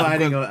ruckus. the they're fuck?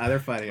 fighting. They're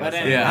fighting. But outside.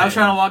 anyway, Yeah. I was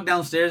trying to walk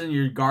downstairs and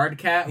your guard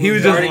cat. He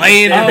was just guarding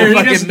laying the in Oh, the he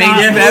fucking just main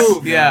not steps.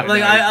 moved. Yeah.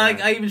 Like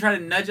Right. I even tried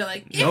to nudge it.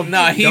 Like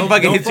No, he Don't-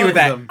 fucking don't hits you with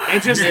fuck that. with them.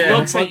 It just Yeah,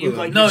 looks fuck at you with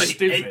like no, you're it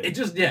stupid.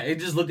 it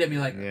just looked at me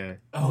like, Yeah.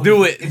 oh,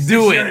 Do it, is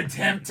do this it. Your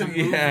attempt to move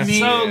Yeah. me.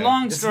 So Yeah.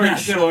 long It's story not gonna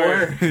short,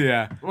 work.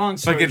 Yeah. long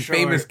story Fucking short,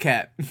 famous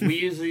cat. we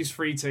use these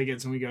free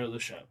tickets and we go to the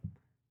show,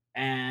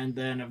 and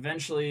then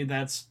eventually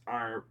that's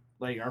our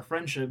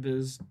friendship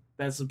is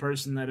that's the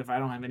person that if I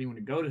don't have anyone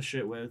to go to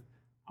shit with,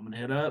 I'm gonna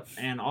hit up,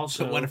 and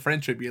also So what a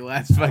friendship you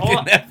last fucking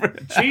Oh, ever.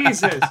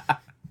 Jesus.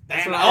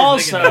 That's And what I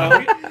was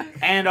thinking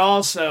I'm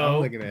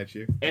also, looking at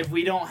you. if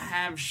we don't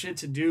have shit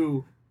to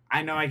do,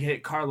 I know I can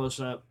hit Carlos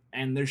up,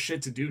 and there's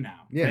shit to do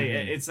now. Yeah. Like,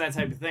 it's that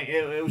type of thing.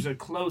 It was a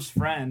close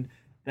friend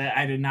that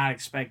I did not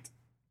expect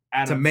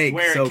out To of make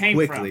where so it came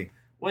quickly. from.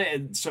 Well,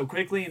 so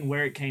quickly and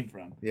where it came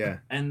from. Yeah.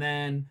 And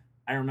then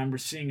I remember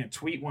seeing a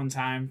tweet one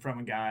time from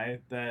a guy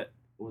that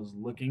was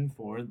looking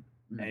for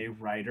a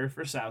writer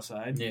for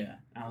Southside. Yeah.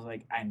 And I was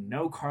like, I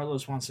know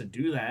Carlos wants to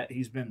do that.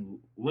 He's been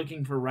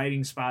looking for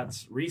writing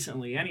spots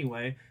recently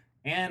anyway.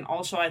 And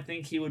also, I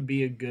think he would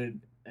be a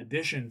good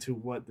addition to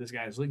what this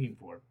guy's looking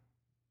for.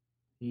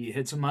 He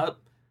hits him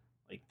up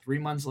like 3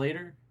 months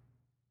later.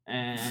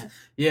 And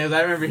Yeah, 'cause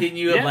I remember hitting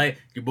you up Yeah.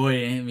 like, your boy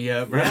ain't hit me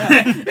up, bro.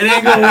 Yeah. It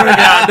ain't gonna work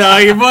out,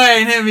 dog. Your boy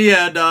ain't hit me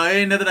up, dog.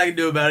 Ain't nothing I can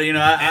do about it.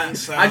 And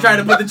so- I tried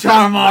to put the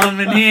charm on him,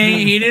 and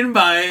he didn't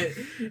buy it.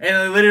 And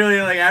I literally,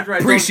 like, after I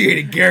Appreciate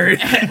it, Garrett.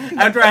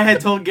 after I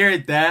had told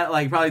Garrett that,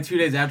 like, probably 2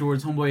 days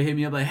afterwards, homeboy hit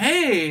me up like,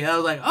 hey. I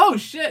was like, oh,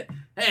 shit.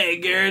 Hey,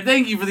 Garrett,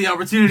 thank you for the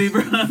opportunity,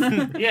 bro.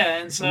 yeah,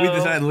 and so We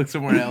decided to look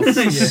somewhere else.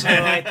 so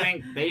I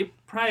think they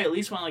probably at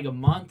least went like a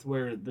month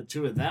where the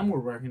two of them were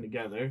working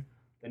together.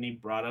 Then he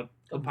brought up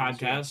the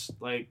podcast,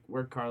 like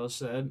where Carlos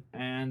said,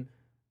 and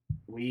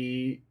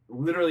we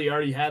literally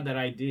already had that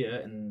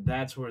idea, and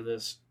that's where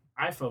this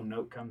iPhone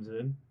note comes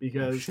in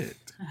because Shit.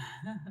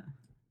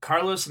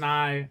 Carlos and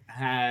I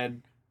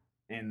had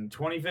in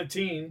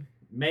 2015,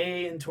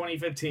 May in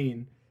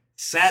 2015,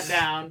 sat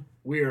down.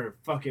 We were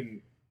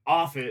fucking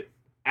off it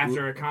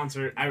after a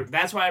concert.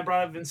 That's why I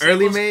brought up Vince.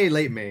 Early Staples. May,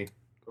 late May.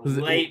 Was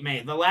it- Late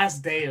May, the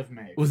last day of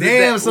May. Was it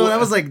Damn, so that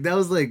was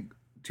like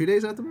 2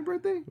 days after my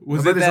birthday?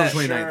 Was My it birthday's that- on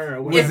the 29th.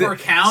 Sure. Was If it- we're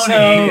counting.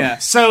 So, Yeah.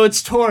 so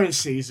it's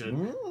tourist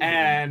season, Ooh.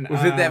 and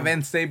Was it that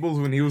Vince Staples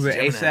when he was with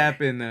Gemini.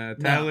 ASAP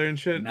and Tyler and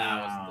shit? No, it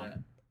wasn't that.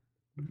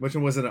 Which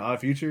one was it? An Odd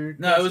Future?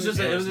 No, it was just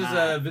Vince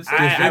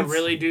I Staples.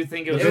 really do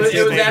think it was. It was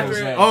Vince after.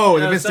 Staples. Oh,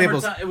 the Vince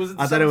Staples. summertime- Was it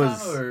I thought it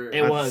was- summertime, or-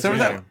 It was.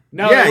 Summertime. Yeah.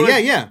 No, yeah, it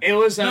was, yeah. It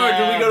was. No,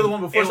 did we go to the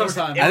one before it was-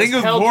 summertime? I think it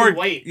was Hell more. Can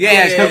Wait. Yeah,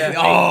 Yeah, it's yeah, Hell- yeah.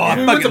 Oh, I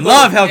We went to fucking both.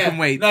 love Hell Yeah. Can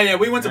Wait. No, yeah,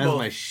 we went to That's both.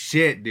 my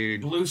shit,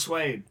 dude. Blue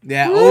Suede.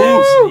 Yeah. Woo!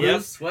 Oh, Blue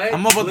Yep. Suede,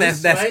 I'm up with Blue that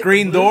Suede,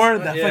 screen Blue door.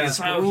 Suede. That Yeah. fucking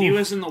So he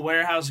was in the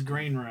warehouse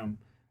green room,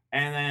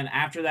 and then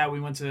after that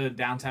we went to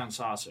downtown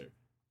Saucer,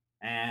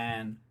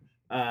 and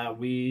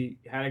we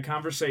had a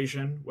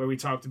conversation where we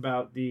talked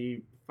about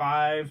the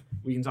 5.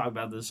 We can talk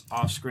about this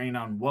off screen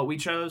on what we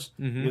chose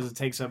Mhm. because it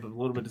takes up a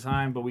little bit of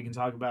time, but we can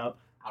talk about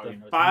I the already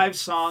know what 5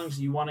 songs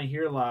you want to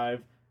hear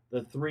live,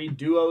 the 3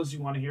 duos you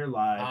want to hear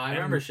live. I and-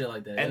 remember shit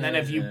like that. And then Yeah,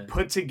 if you yeah.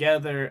 put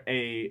together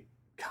a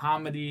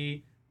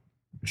comedy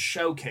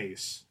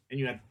showcase and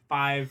you had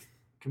 5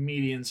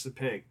 comedians to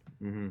pick,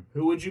 Mhm.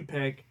 who would you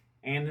pick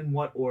and in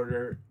what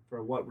order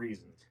for what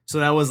reasons? So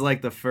that was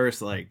like the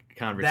first like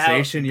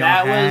conversation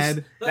y'all that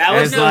had. that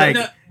as was like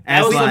that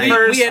as was like the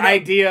first we had-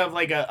 idea of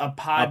like a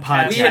podcast.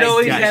 podcast. We had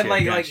always Gotcha, had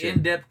like gotcha.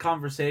 in-depth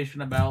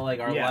conversation about like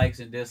our Yeah. likes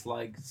and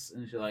dislikes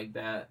and shit like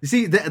that.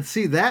 See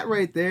that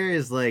right there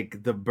is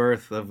like the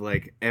birth of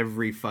like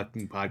every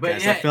fucking podcast.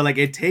 But yeah, I feel like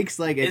it takes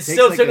like It takes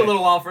still like took a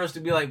little while for us to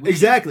be like,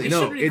 exactly. We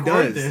No, should it record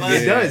does. this.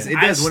 It does. It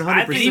I- does. I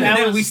 100%. think Even that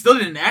then, was- we still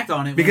didn't act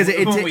on it Because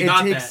when we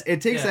got that.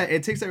 it takes Yeah.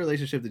 that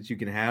relationship that you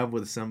can have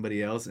with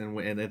somebody else, and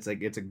it's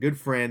like it's a good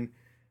friend,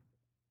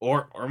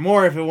 or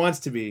more if it wants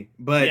to be.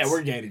 But Yeah,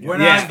 we're gay together. We're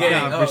not yeah, gay.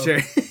 no, Oh. for sure.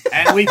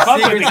 And we fuck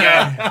with the Secrets gay.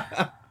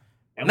 out.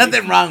 And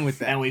Nothing we, wrong with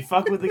that. And we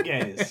fuck with the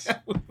gays.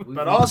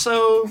 But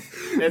also,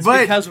 it's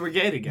But- because we're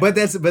gay together.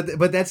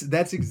 But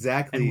that's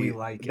exactly And we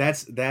like it.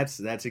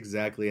 that's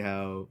exactly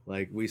how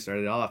like we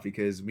started off,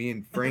 because me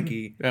and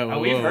Frankie Oh,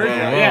 we've heard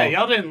that. Yeah,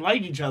 y'all didn't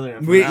like each other.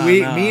 at we first. me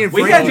no. me and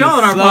We Frankie got y'all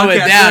on our Slow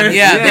it podcast, down. right?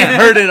 Yeah, they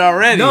heard it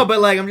already. No,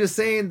 but like I'm just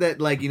saying that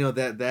like, you know,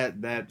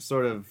 that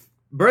sort of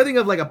birthing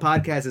of like a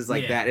podcast is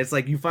like Yeah. that. It's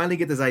like you finally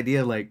get this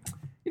idea like,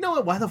 you know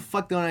what, why the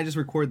fuck don't I just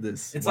record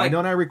this? It's Why like-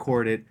 don't I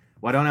record it?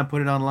 Why don't I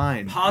put it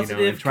online? Positive,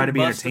 you know, and try to be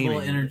combustible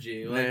entertaining.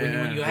 energy. Like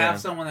when you Yeah. have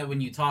someone that when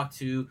you talk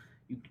to,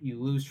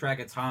 you lose track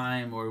of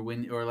time, or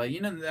like,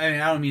 you know, I mean,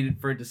 I don't mean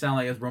for it to sound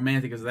like as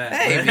romantic as that.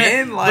 Hey but-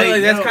 man, but,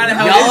 like that's kind of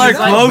how y'all it are is.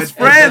 Like, close but-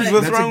 friends.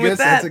 What's That's a wrong good- with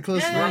That's that? a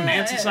close Yeah.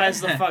 friend.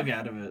 Romanticize the fuck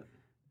out of it.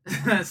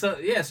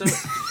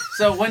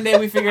 So one day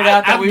we figured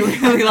out that we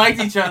really liked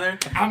each other.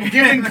 I'm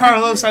giving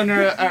Carlos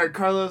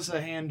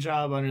a hand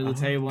job under the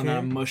table, and Okay.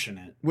 I'm mushing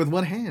it. With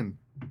one hand.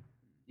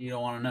 You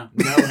don't want to know.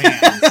 No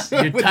hands.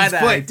 Your With his tie-dye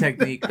foot.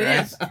 technique, But right?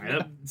 yes,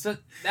 Yep. so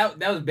that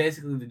was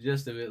basically the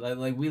gist of it.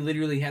 Like we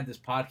literally had this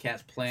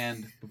podcast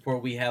planned before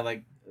we had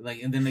like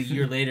and then a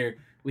year later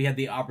we had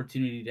the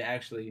opportunity to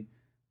actually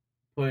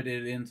put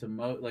it into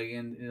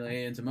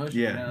into motion.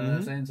 Yeah. You know what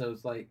I'm saying? So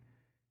it's like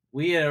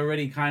we had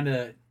already kind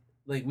of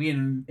like we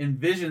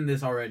envisioned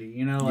this already.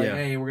 You know, like Yeah.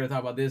 hey, we're gonna talk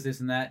about this,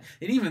 and that.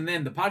 And even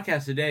then, the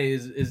podcast today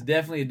is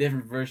definitely a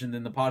different version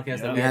than the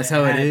podcast that we That's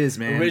had how it is,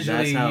 man.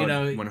 Originally, That's how you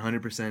know, it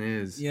 100%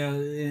 is. you know,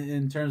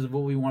 in terms of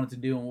what we wanted to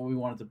do and what we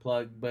wanted to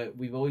plug, but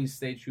we've always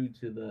stayed true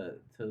to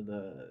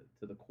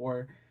the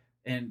core,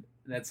 and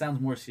that sounds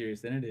more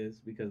serious than it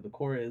is because the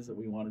core is that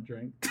we want to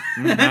drink,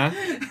 and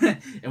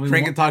we Drink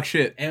want, and talk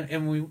shit.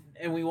 and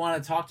we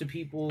want to talk to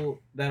people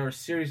that are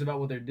serious about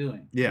what they're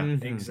doing, Yeah.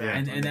 Mhm.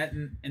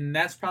 Exactly. and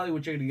that's probably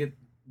what you're gonna get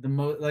the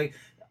most like.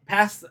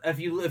 Past if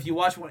you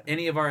watch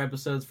any of our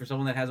episodes, for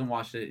someone that hasn't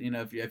watched it, you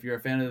know, if you're a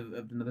fan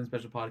of the Nothing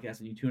Special podcast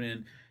and you tune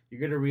in, you're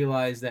gonna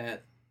realize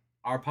that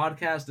our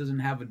podcast doesn't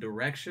have a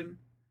direction,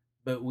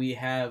 but we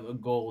have a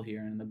goal here,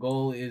 and the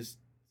goal is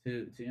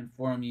to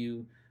inform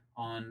you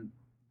on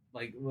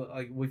like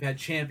we've had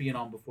Champion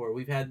on before,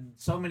 we've had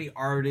so many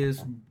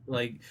artists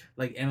like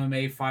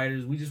MMA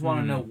fighters. We just want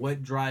to know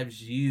what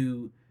drives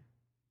you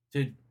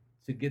to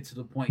get to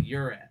the point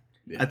you're at.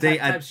 I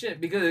think type shit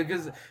because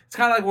it's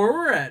kind of like where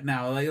we're at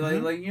now, like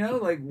you know,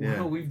 like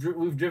Yeah. we've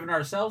driven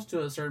ourselves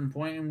to a certain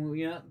point, and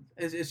we, you know,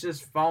 it's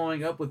just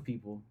following up with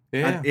people.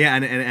 Yeah.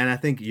 And I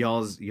think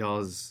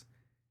y'all's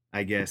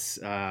I guess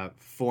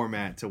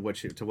format to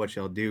what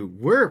y'all do.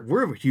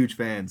 We're huge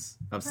fans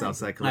of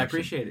Southside Collection. I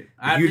appreciate it.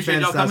 I Huge appreciate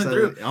fans y'all of coming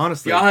Southside- through.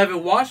 Honestly, Y'all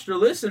haven't watched or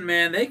listened,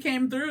 man. They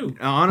came through.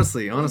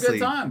 honestly, was a good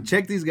time.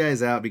 check these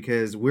guys out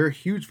because we're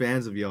huge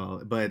fans of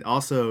y'all. But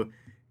also,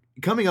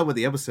 coming up with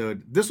the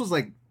episode, this was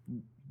like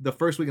the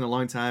first week in a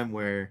long time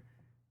where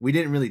we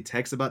didn't really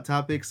text about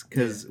topics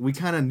because we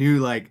kind of knew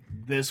like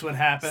This would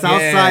happen.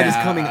 Southside is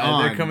Yeah, coming they're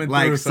on. coming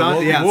like, through, so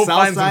we'll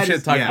find some Southside shit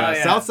is, to talk yeah, about. Oh,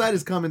 yeah. Southside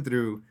is coming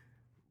through.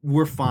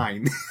 We're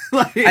fine.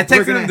 Like, I we're texted gonna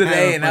him have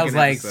today a and I was fucking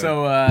like, episode.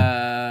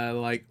 so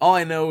like all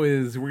I know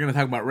is we're gonna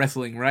talk about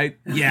wrestling, right?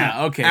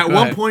 Yeah, okay. At go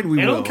one ahead. point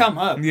we It'll will. come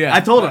up. Yeah. I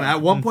told him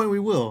at one point we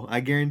will. I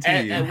guarantee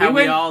And- you. and How we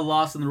we went- all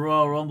lost in the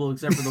Royal Rumble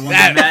except for the ones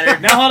that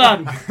mattered. Now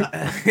hold on.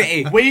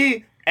 Hey,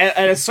 We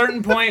at a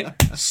certain point,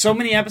 so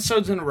many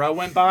episodes in a row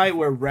went by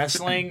where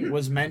wrestling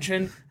was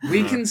mentioned.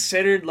 We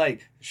considered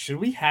like, should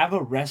we have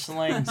a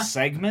wrestling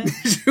segment?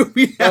 Should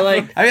we But have-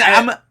 like, I mean,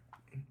 I'm.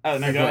 oh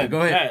no, go ahead.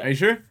 Go ahead. Yeah. Are you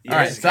sure? Yes, All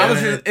right. So go I'm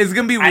ahead. it's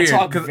gonna be I weird.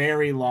 talk 'cause-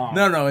 very long.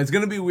 no, it's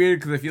gonna be weird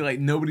because I feel like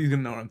nobody's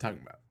gonna know what I'm talking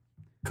about.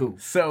 Cool.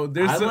 So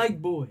there's I some,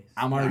 like boys.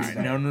 I'm all already right,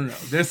 starting. no.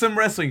 There's some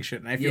wrestling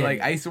shit, and I feel Yeah.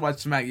 like I used to watch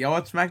Smack. Y'all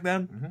watch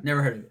SmackDown?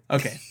 Never heard of it.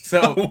 Okay,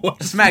 so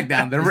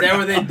SmackDown, Is that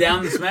where they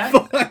down the smack?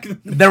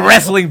 the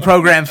wrestling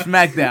program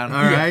SmackDown.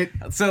 All right.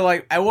 So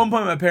like at one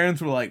point my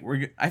parents were like,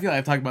 I feel like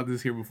I've talked about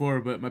this here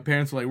before, but my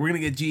parents were like, we're gonna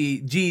get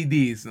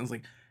GEDs, and I was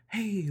like,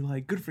 hey,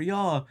 like good for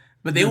y'all.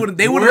 But they wouldn't.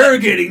 We're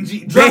getting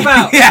drop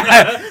out.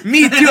 Yeah,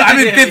 me too. I'm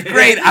in Yeah, fifth yeah.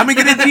 grade. I'm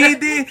gonna get a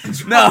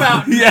GED. No,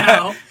 out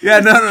now. yeah,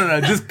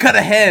 no. Just cut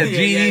ahead. Yeah,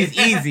 GED's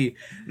yeah. easy.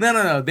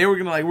 No. They were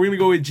we're gonna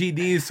go with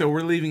GEDs, so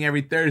we're leaving every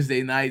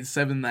Thursday night,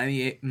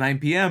 9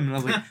 p.m. And I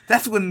was like,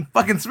 that's when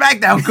fucking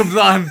SmackDown comes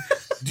on.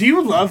 Do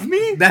you love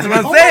me? That's what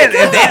I'm Oh saying. my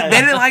And God.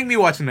 they didn't like me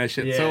watching that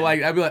shit. Yeah. So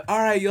like I'd be like, all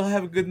right, y'all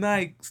have a good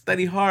night.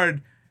 Study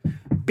hard.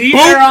 Be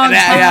there on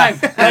Yeah, time.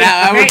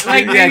 yeah. I would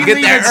Like, yeah, maybe get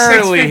leave there at 6:15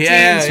 early.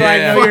 Yeah, so I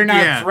know Fuck you're not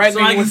yeah. threatening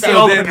So I can with see the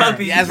all the dinner.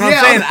 puppies. Yeah, that's what Yeah,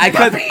 I'm saying. all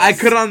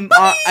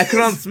I could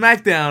on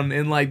SmackDown,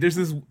 and like there's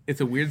this.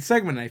 It's a weird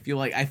segment. I feel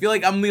like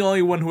I'm the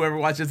only one who ever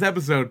watched this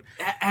episode.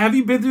 Have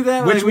you been through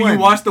that? Which Like, when one? you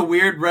watch the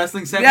weird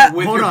wrestling segment Yeah,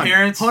 with hold your on,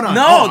 parents? hold on.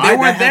 No, Oh, they I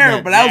weren't had there,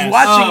 that. but I was Yes.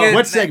 watching Oh, it.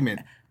 What segment?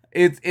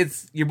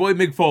 It's your boy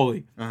Mick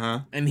Foley,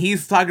 And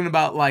he's talking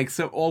about like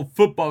some old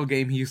football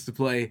game he used to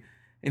play,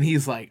 and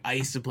he's like, I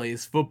used to play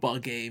this football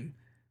game,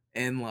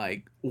 and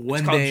like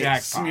one called day,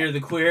 Jackpot. Smear the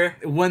queer.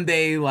 one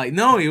day, like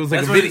no, it was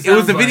like That's a what video. it It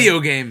was a sounds like. video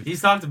game.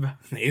 He's talked about.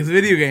 It was a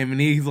video game,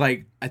 and he's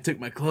like, I took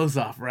my clothes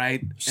off,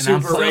 right? And Super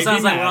I'm Still rapey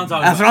sounds like man. what I'm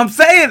talking that's about. what I'm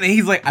saying. And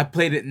he's like, I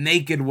played it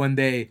naked one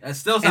day. That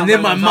still sounds And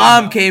then like my what I'm mom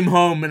talking about. came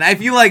home, and I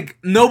feel like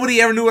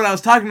nobody ever knew what I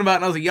was talking about.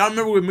 And I was like, y'all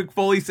remember when Mick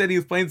Foley said he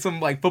was playing some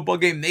like football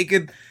game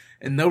naked?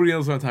 And nobody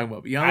knows what I'm talking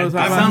about. But y'all know what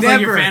That I'm sounds talking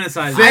like you're Never.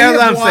 fantasizing. See, that's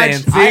what I'm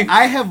saying. See?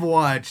 I have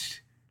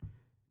watched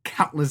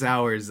countless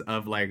hours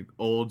of like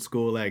old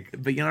school like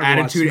about. But you never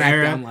watched attitude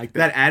era, SmackDown like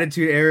that.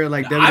 attitude era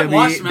like I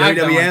watched WWE, SmackDown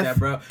WWF. like that,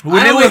 bro. When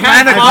I it only was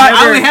had 9 five- o'clock,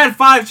 I only had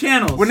 5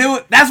 channels. When it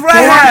was, that's what For,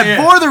 I had.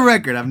 Yeah. for the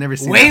record, I've never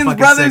seen that Wayne's fucking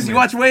Brothers. segment. You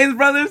watch Wayne's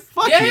Brothers?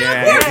 Fuck Yeah,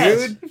 yeah,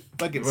 yes. dude.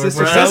 Fucking We're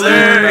sister,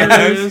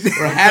 brothers.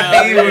 We're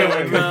happy.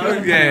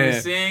 We're Yeah.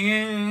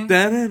 singing.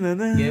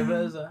 Da-da-da-da. Give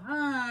us a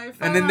high five.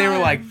 And then they were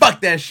like,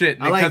 "Fuck that shit!"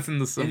 And I it like- cuts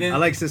into some. and then- I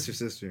like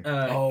sister.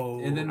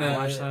 and then I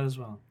watched that as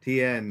well.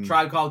 Tia and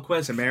Tribe Called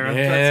Quest. Tamara.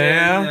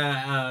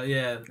 Yeah.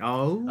 Yeah.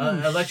 Oh,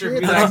 Electric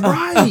shit, Relax- that's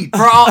right.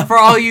 For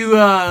all you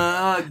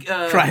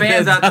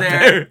fans out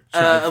there,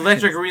 Tribe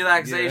Electric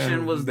Relaxation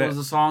Yeah, was that-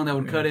 a song that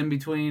would cut in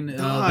between. Dog,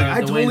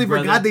 I totally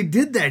forgot they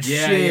did that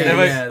Yeah, shit.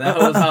 that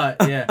was hot.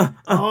 Yeah.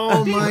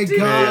 Oh my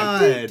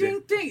god.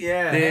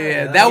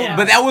 Yeah,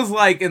 that was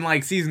like in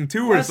like season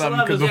 2 or something.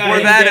 Because before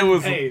that, it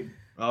was.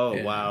 Oh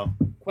Yeah. wow.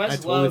 Questlove I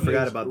totally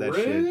forgot is about that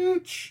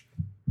rich.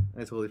 I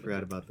totally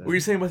forgot about that. What were you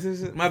saying about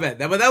this? My bad.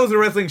 But that was a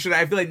wrestling shit.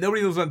 I feel like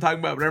nobody knows what I'm talking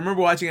about. But I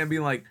remember watching it and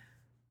being like,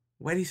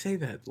 "Why did he say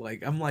that?"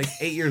 Like I'm like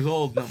 8 years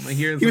old. And I'm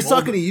hearing He was some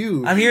old- talking to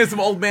you. I'm hearing some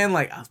old man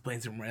like I was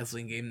playing some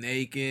wrestling game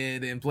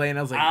naked and playing.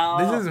 I was like,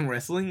 "This isn't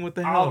wrestling. What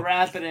the hell?" I'll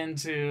wrap it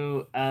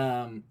into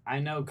I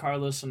know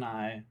Carlos and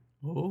I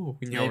Oh,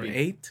 when you were Maybe.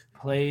 8.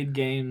 played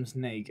games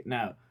naked.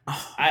 No.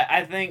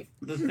 I think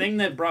the thing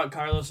that brought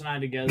Carlos and I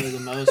together the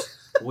most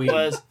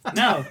was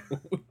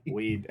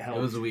weed It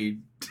helped. was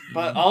weed.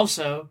 But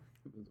also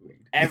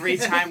every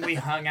time we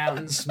hung out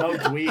and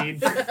smoked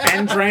weed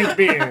and drank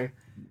beer,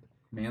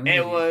 Mainly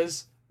it weed.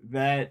 was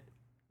that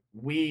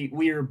we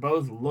were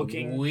both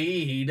looking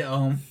weed.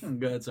 Oh,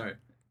 good. Sorry.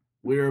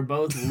 we were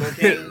both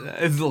looking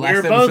It's the we last were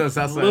episode of both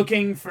Southside.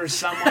 looking for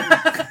someone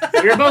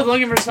we were both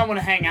looking for someone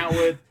to hang out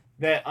with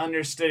that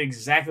understood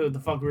exactly what the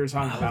fuck we were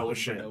talking about with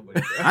shit.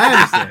 I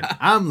understand.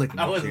 I'm looking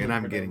I at wasn't you and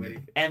I'm looking for getting nobody.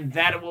 it.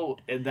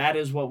 And that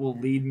is what will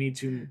lead me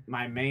to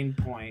my main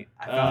point.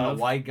 I found a of-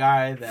 white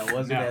guy that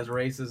wasn't No. as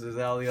racist as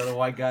all the other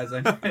white guys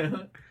I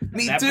knew.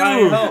 Me that too.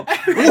 probably helped.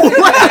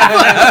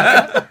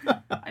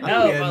 I No,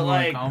 know we had but, more in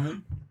like-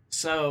 common.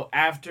 So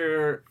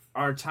after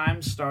our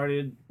time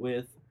started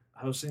with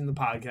hosting the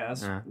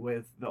podcast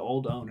with the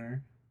old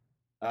owner,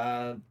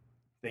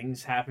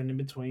 things happened in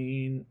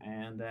between,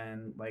 and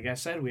then, like I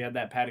said, we had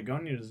that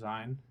Patagonia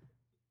design,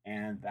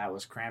 and that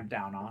was cramped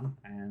down on,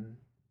 and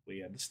we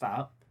had to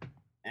stop.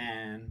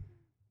 And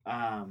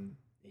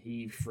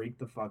he freaked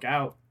the fuck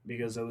out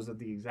because it was at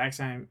the exact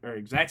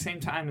same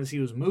time as he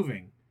was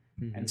moving.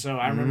 And so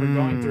I remember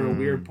going through a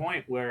weird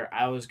point where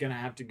I was going to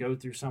have to go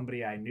through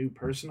somebody I knew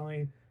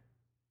personally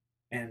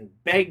and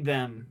beg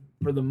them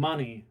for the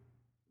money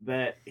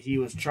that he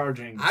was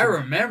charging. I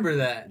remember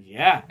that.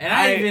 Yeah. And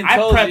I even I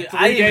told prepped you- 3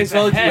 I even days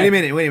told you- ahead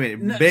Wait a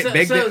minute. No,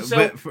 Beg so- the-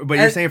 so- but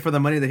you're as- saying for the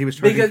money that he was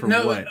charging Because for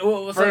no, what?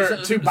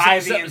 To buy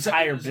the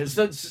entire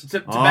business. To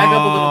back up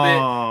a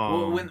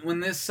Oh. little bit, when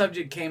this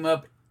subject came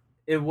up,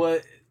 it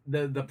was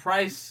the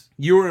price.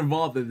 You were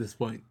involved at this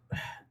point.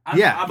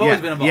 I've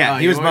always been involved. Yeah,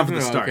 he you was were involved from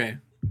the involved, start. Okay.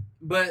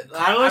 But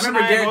I Carlos and remember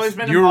I have Garrett's. always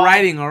been You were involved.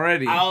 writing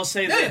already. I'll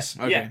say Yeah. this.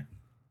 Okay.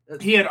 Yeah.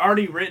 He had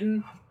already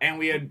written, and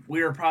we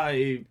were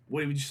probably,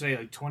 what would you say,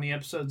 like 20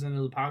 episodes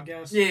into the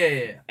podcast?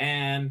 Yeah.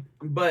 And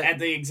But at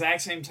the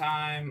exact same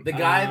time, the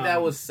guy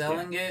that was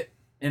selling it,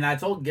 and I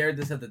told Garrett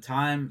this at the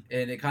time,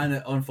 and it kind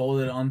of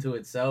unfolded onto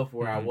itself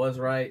where I was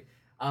right.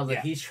 I was like,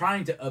 Yeah. he's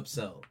trying to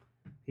upsell.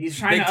 he's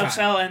trying big to time.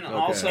 upsell, and Okay.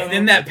 also, And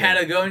then that Okay.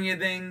 Patagonia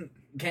thing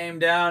came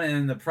down,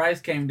 and the price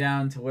came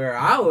down to where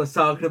I was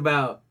talking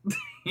about.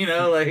 You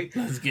know, like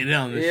Let's get in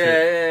on yeah, this yeah,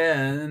 shit.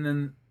 yeah. And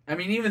then I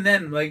mean, even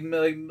then, like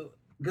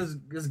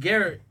because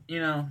Garrett, you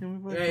know, I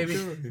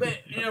mean, but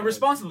you know,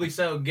 responsibly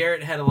so,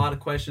 Garrett had a lot of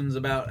questions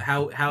about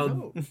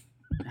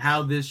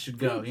how this should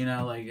go. You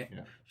know, like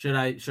should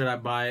I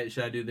buy it?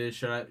 Should I do this?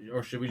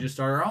 Should we just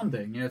start our own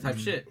thing? You know, type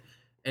shit.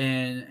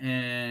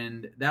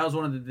 And that was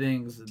one of the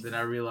things that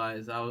I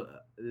realized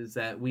is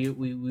that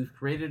we've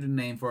created a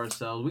name for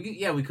ourselves.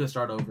 We could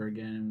start over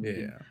again.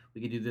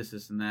 We could do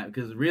this and that,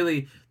 because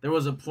really there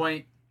was a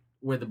point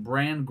where the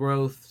brand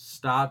growth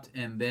stopped,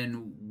 and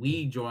then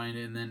we joined,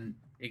 and then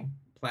it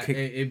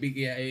it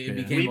became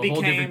We a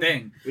whole became- different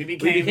thing. We We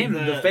became, became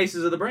the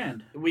faces of the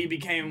brand. We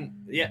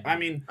became. Yeah, I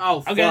mean, Oh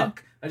Okay.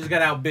 fuck! I just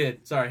got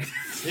outbid. Sorry.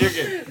 you're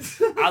good.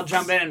 I'll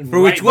jump in. For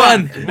which right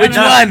one? back. Which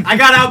one? I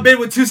got outbid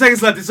with 2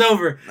 seconds left. It's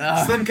over.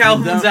 Slim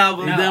Calhoun's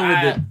album. You're done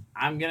with it.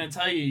 I'm gonna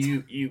tell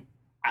you,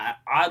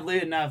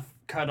 oddly enough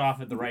cut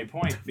off at the right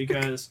point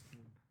because,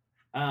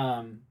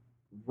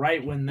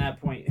 right when that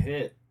point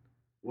hit,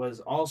 was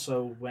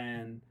also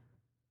when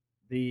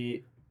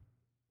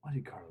what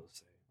did Carlos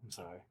say? I'm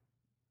sorry.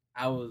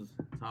 I was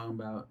talking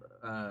about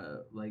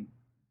like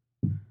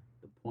the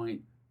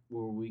point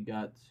where we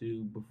got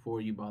to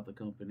before you bought the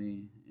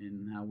company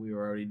and how we were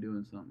already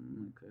doing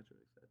something, etc.,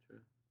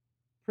 etc.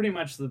 Pretty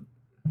much the.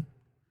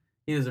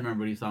 He doesn't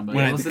remember what he's talking about.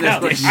 When Yeah, I- what's the No, next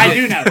question? I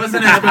do know. What's the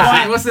next The question?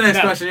 point- What's the next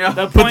no, question, yo?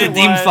 The Put the point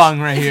theme was- song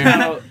right here.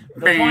 No,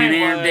 the point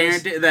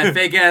was. That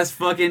fake ass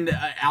fucking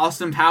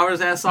Austin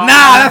Powers ass song. Nah,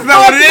 that's not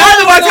what it is.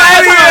 What's out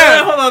of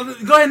here? Hold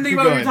on, go ahead and think Keep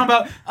about what you're going.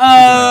 talking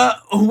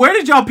about. Where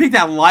did y'all pick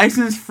that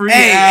license free?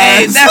 Hey,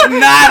 ass? that's not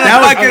That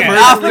a was fucking okay.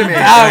 Austin Okay.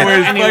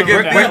 Powers Anyway, fucking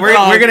we're- theme We're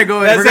song. gonna go.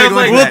 That We're gonna sounds go.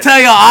 like- into We'll that. tell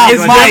you off,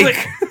 It's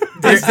Mike.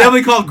 It's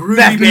definitely called Groovy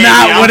That's Baby.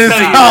 not I'll what it's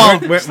tell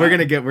you. called. We're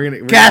gonna get. We're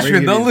gonna. Cashman, we're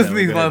don't gonna listen to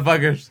these get that.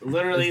 motherfuckers.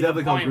 Literally, It's the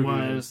definitely called point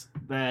Groovy. was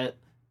that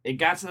it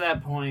got to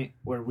that point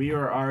where we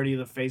were already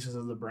the faces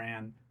of the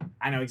brand.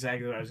 I know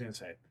exactly what I was going to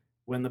say.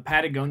 When the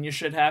Patagonia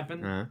shit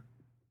happened, Uh-huh.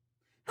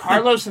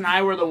 Carlos and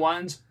I were the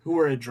ones who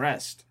were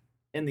addressed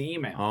in the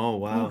email, Oh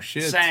wow. Oh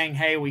shit. saying,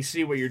 "Hey, we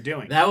see what you're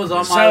doing." That was on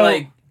my So,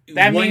 like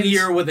that 1 means-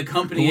 year with the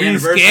company Were you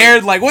anniversary.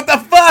 scared? Like, what the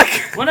fuck?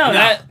 well, no, No.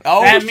 that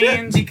Oh, that shit.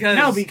 means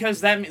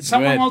Because- that means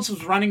someone Good. else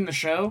was running the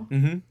show,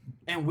 Mm-hmm.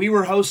 and we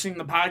were hosting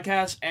the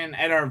podcast, and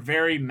at our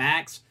very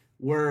max,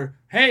 were,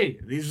 "Hey,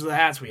 these are the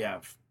hats we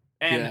have."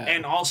 And Yeah.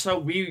 and also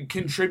we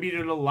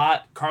contributed a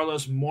lot,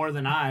 Carlos more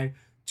than I,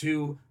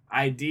 to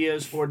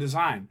ideas for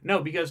design. No,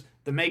 because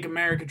the Make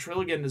America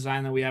Trilligan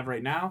design that we have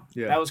right now,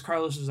 Yeah. that was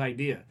Carlos's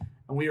idea.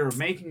 And we were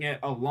making it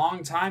a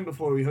long time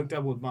before we hooked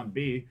up with Bun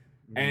B.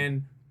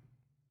 And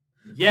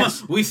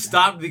yes, we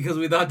stopped because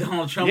we thought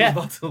Donald Trump Yeah.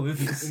 was about to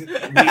lose.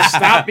 we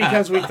stopped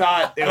because we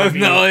thought it would be,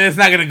 No, it's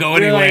not gonna go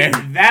we were anywhere.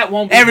 like, that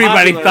won't be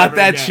Everybody popular thought ever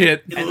that again.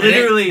 shit. And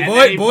Literally, then- and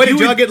Boy, then boy, did you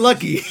y'all would- get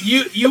lucky.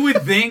 you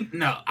would think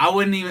no, I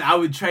wouldn't even. I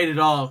would trade it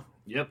all.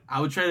 Yep.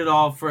 I would trade it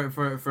all for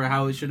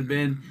how it should have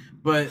been.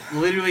 But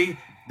literally,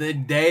 the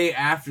day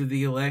after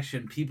the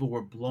election, people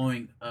were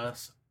blowing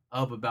us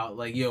up about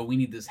like, "Yo, we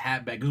need this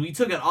hat back," because we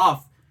took it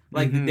off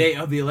like the Mhm. day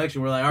of the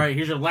election. We're like, "All right,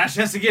 here's your last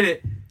chance to get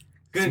it."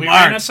 Good. We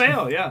Smart. were in a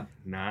sale, yeah.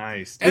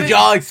 Nice. Did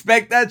y'all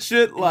expect that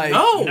shit? Like,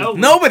 No.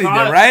 nobody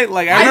thought- did, right?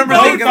 Like, I remember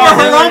voted thinking, for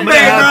like,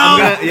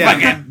 Harambe, bro.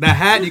 Yeah, the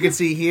hat you can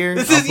see here.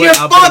 This I'll is put- your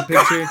I'll put fault, a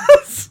picture.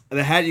 Carlos.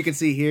 The hat you can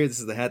see here. This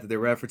is the hat that they're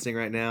referencing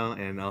right now,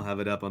 and I'll have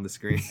it up on the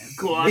screen.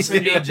 Cool. I'll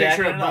send you a picture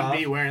Jacking of it Bun off.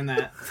 B wearing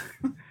that.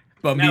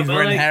 But No, me's but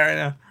wearing like- hat right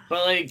now.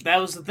 But like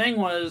that was the thing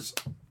was,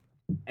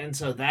 and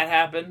so that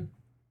happened,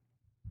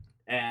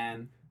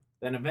 and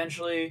then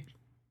eventually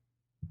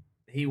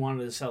he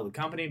wanted to sell the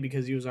company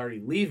because he was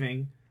already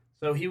leaving.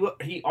 So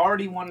he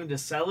already wanted to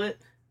sell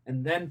it,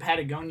 and then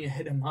Patagonia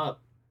hit him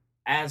up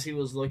as he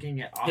was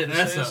looking at Hit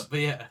offices. us up, but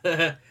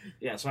yeah.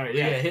 Yeah, sorry.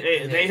 Yeah, Yeah,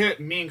 hit- they hit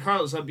me and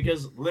Carlos up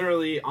because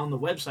literally on the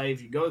website,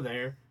 if you go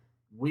there,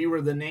 we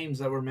were the names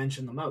that were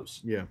mentioned the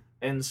most. Yeah.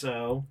 And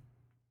so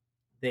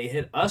they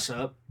hit us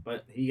up,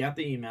 but he got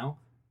the email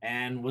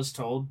and was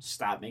told,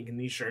 stop making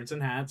these shirts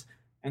and hats.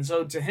 And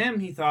so to him,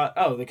 he thought,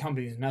 oh, the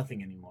company's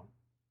nothing anymore.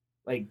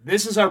 Like,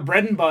 this is our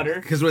bread and butter.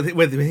 Because with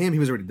him, he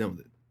was already done with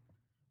it.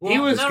 He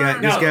was This guy,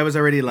 no. this guy was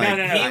already like, No,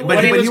 no, no. but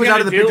What he was gonna out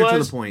of the do picture to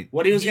was- the point.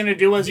 What he was going to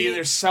do was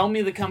either sell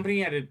me the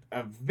company at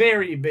a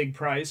very big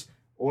price,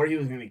 or he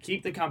was going to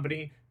keep the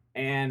company,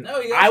 and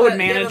I would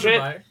manage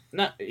it.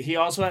 No, he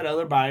also had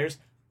other buyers,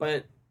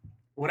 but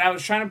what I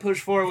was trying to push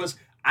for was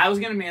I was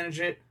going to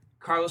manage it,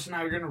 Carlos and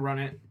I were going to run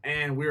it,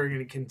 and we were going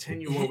to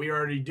continue what we were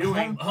already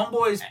doing.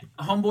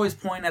 Homeboy's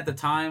point at the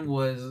time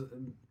was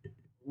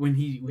when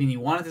he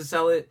wanted to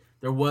sell it,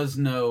 there was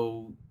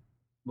no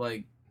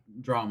like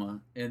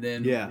drama, and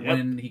then Yeah.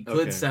 when he could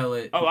Okay. sell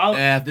it, Oh, I'll,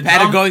 the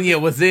Patagonia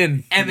was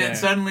in. and then Yeah.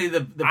 suddenly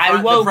the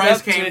I woke price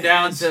up to came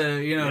down his-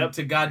 to Yep.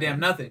 to goddamn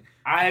nothing.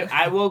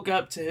 I woke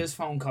up to his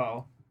phone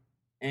call,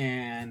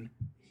 and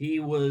he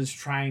was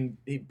trying.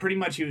 He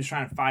was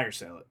trying to fire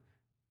sale it,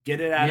 get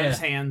it out of Yeah, his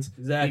hands,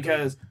 exactly.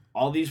 because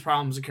all these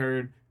problems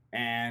occurred.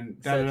 And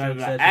da, da, da, Cetera, da.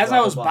 cetera, As blah, I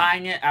blah, was blah.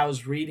 buying it, I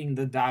was reading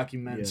the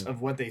documents Yeah.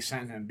 of what they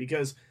sent him,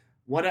 because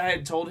what I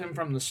had told him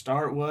from the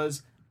start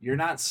was, "You're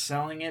not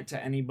selling it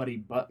to anybody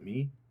but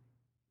me.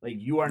 Like,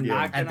 you are Yeah.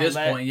 not At gonna this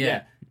let point,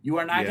 yeah. you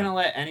are not Yeah. gonna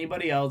let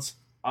anybody else."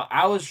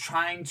 I was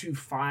trying to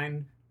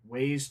find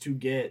ways to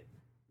get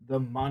the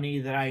money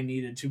that I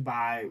needed to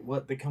buy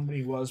what the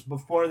company was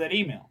before that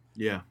email.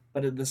 Yeah.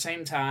 But at the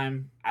same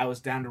time, I was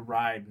down to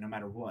ride no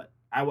matter what.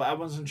 I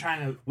wasn't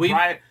trying to We-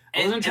 ride. I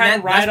wasn't And trying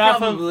to ride that's off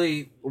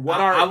probably, of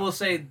what I our. will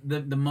say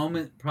the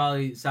moment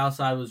probably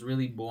Southside was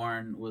really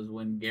born was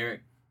when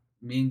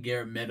me and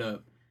Garrett met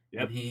up,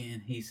 Yep.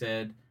 and he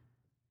said,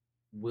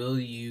 "Will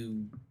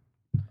you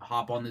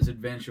hop on this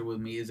adventure with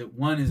me? Is it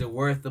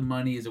worth the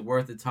money? Is it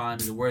worth the time?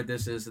 Is it worth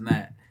this and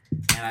that?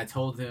 And I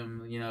told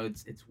him,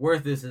 it's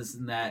worth this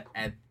and that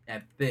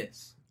at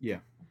this. Yeah.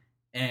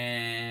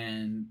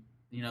 And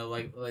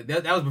like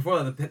that was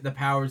before the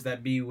powers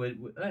that be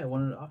would hey, I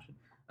wanted an option.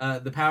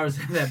 The powers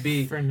that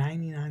be for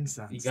 99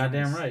 cents. You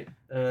goddamn right.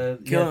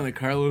 Killing it,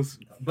 Carlos.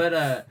 But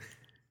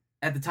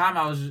at the time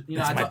I was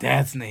That's my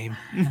dad's name.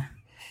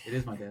 It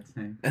is my dad's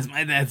name. That's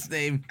my dad's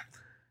name.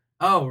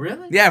 Oh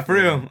really? Yeah, for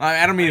real.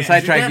 I don't mean to Is your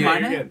sidetrack dad you. my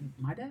dad?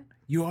 My dad?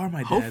 You are my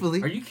dad.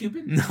 Hopefully. Are you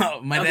Cuban?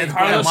 No, my Okay, dad's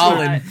Carlos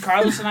and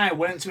Guatemalan. I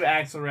went to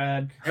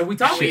Axelrad. And we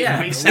talked. We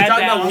We sat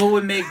talked down. about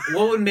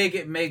what would make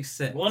it make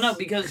sense. Well, no,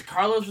 because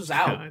Carlos was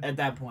out God. at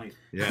that point.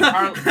 Yeah.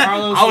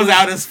 Carlos I was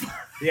out as fuck.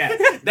 Yeah.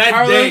 that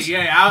Carlos- day.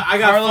 Yeah, I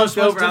got Carlos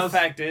fucked was over.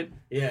 defected.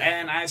 Yeah.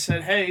 And I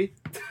said, hey,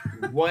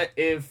 what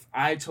if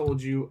I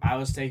told you I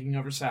was taking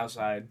over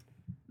Southside?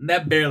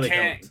 That barely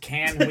helped.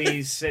 Can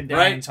we sit down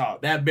Right? and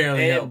talk? That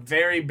barely It helped.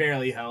 very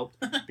barely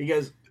helped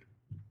because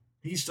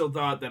he still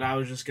thought that I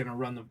was just gonna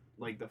run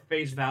the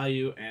face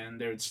value and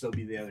there would still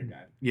be the other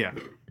guy. Yeah.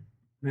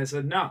 And I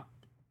said, no,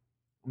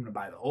 I'm gonna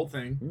buy the whole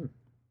thing. Mm.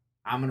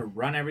 I'm gonna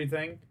run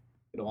everything.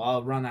 It'll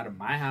all run out of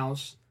my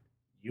house.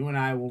 You and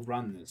I will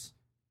run this.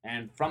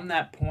 And from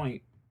that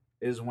point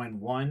is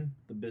when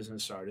the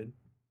business started.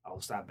 I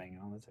will stop banging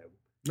on the table.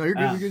 No, you're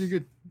good. You're good. You're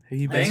good.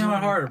 He Bang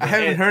on harder. I Bro.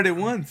 haven't heard it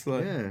once.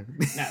 Like. Yeah.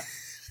 No.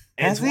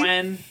 Has It's he?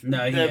 when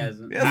No, he the-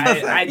 hasn't.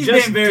 I He's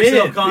just been very did.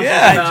 self-conscious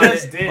Yeah, about I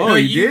just it. did. Oh, No,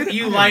 you you did?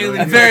 you lightly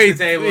A pushed very- the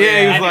table. yeah,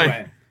 he was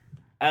like-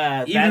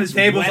 Anyway, Even the that's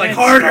table's when like it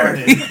harder,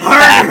 started.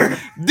 harder.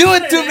 Do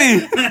it to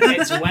me.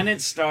 It's when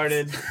it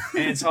started,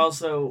 and it's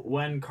also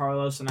when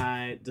Carlos and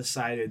I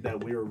decided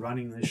that we were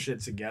running this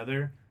shit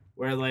together.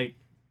 Where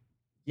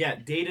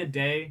day to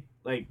day,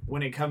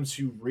 when it comes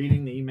to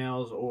reading the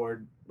emails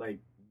or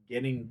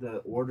getting the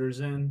orders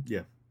in,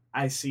 Yeah.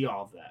 I see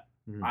all of that.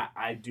 Mhm.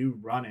 I do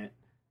run it,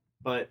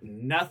 but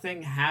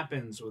nothing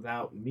happens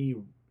without me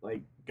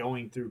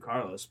going through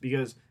Carlos,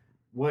 because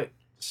what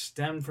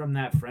stemmed from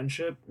that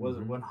friendship was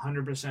Mhm.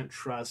 100%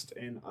 trust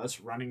in us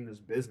running this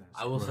business.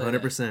 I will say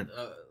 100%.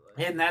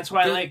 And that's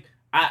why, Good.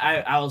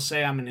 I will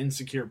say I'm an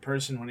insecure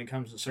person when it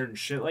comes to certain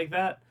shit like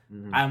that.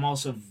 Mhm. I'm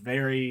also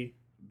very,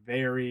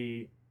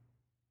 very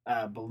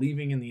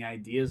believing in the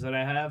ideas that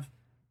I have.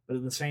 But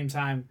at the same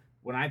time,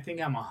 when I think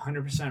I'm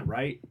 100%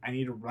 right, I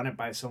need to run it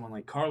by someone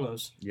like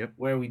Carlos. Yep.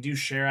 Where we do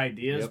share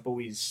ideas, Yep. but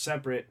we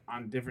separate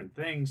on different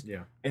things.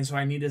 Yeah. And so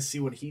I need to see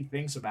what he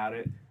thinks about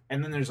it.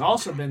 And then there's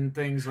also been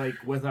things like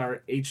with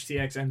our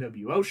HTX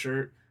NWO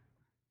shirt,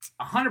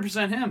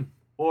 100% him.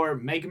 Or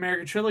Make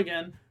America Trill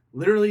Again.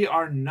 Literally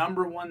our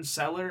number one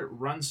seller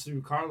runs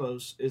through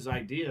Carlos'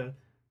 idea,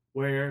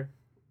 where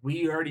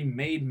we already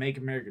made Make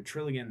America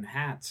Trill Again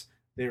hats.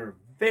 They were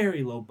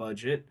very low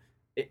budget.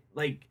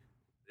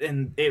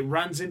 And it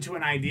runs into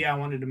an idea I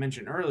wanted to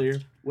mention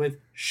earlier with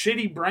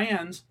shitty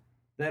brands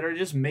that are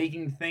just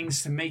making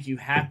things to make you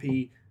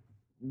happy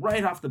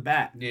right off the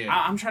bat. Yeah.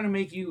 I'm trying to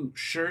make you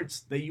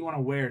shirts that you want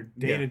to wear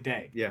day Yeah. to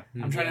day. Yeah.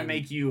 I'm trying Yeah. to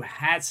make you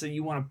hats that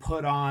you want to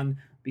put on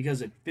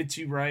because it fits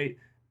you right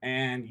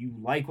and you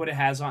like what it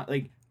has on.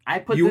 I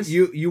put You this.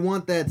 you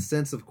want that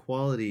sense of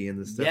quality in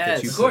the stuff Yes,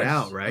 that you of put course,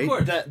 out, right? of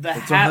course. the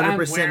It's hat I'm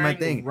 100% my wearing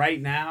thing.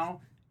 right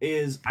now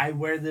is I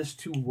wear this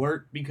to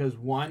work because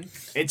one,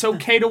 it's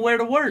okay to wear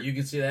to work. You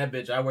can see that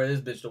bitch. I wear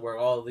this bitch to work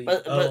all these.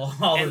 But- all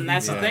of And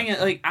that's these. the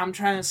thing. I'm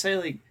trying to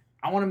say,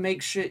 I want to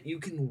make shit you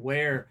can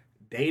wear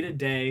day to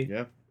day,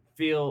 Yeah.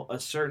 feel a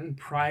certain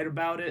pride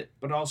about it,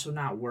 but also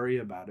not worry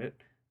about it.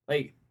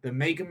 The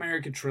Make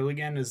America Trill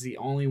Again is the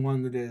only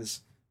one that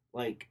is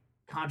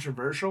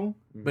controversial,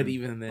 But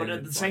even then, but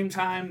at the it's same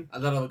time, I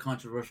thought of a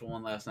controversial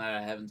one last night.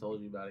 I haven't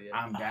told you about it yet.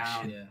 I'm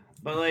down. Yeah.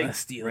 but let's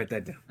steal Write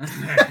it. that down.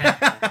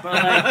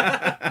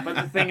 but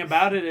the thing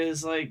about it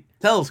is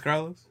Tell us,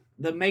 Carlos.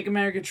 the Make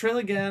America Trill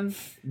Again,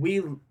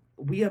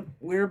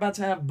 we're about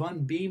to have Bun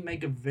B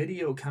make a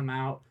video come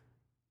out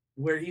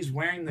where he's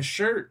wearing the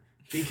shirt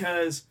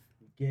because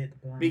Get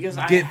I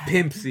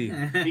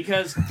Pimpsy.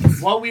 because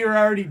what we were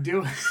already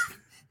doing.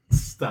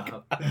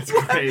 Stop. That's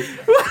great.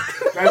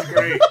 That's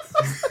great.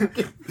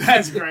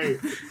 That's great.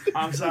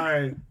 I'm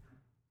sorry.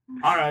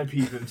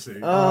 R.I.P. Pimsy.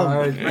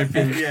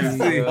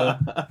 Yeah.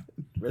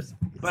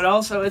 But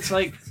also, it's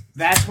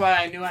that's why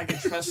I knew I could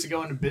trust to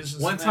go into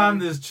business. One with time,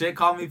 them. this chick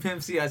called me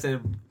Pimp C. I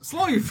said,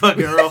 "Slow your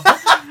fucking roll."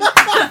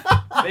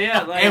 But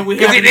yeah, and we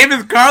Because had your name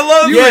is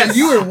Carlos? Yes.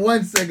 You were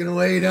 1 second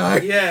away,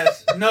 dog.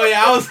 Yes. No.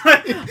 Yeah. I was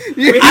like,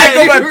 I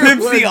go by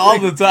Pimpsy all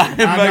the time.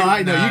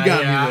 I know. You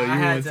got Nah, me, though. I You were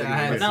had 1 to- second I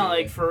had away.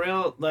 to. no, for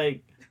real,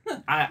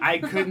 I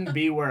couldn't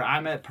be where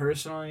I'm at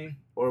personally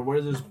or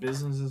where this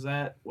business is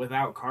at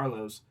without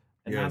Carlos,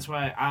 and Yeah. that's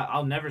why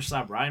I'll never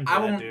stop riding for I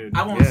that won't. dude.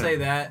 I won't Yeah. say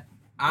that.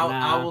 I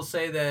Nah. will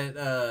say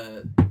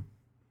that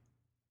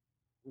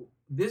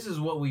this is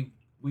what we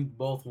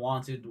both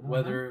wanted,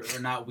 whether or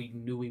not we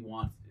knew we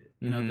wanted it.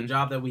 You know, the Mhm.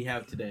 job that we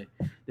have today.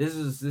 This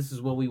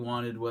is what we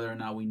wanted, whether or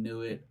not we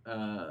knew it.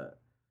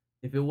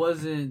 If it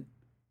wasn't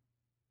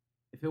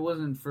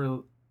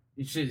for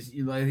shit,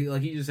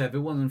 like he just said, if it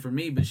wasn't for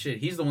me, but shit,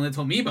 he's the one that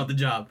told me about the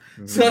job.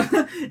 So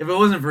if it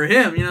wasn't for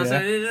him, you know, what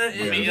I'm saying,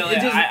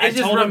 it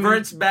just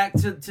reverts back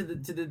to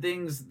the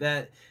things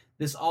that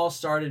this all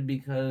started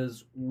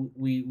because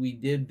we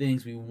did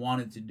things we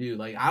wanted to do.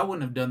 Like I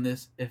wouldn't have done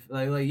this if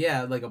like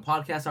a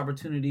podcast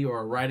opportunity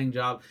or a writing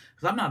job,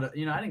 because I'm not I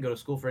didn't go to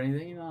school for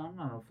anything. I'm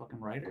not a fucking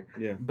writer.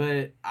 Yeah.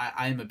 But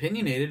I am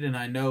opinionated and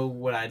I know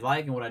what I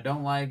like and what I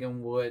don't like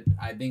and what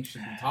I think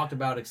should be talked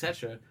about,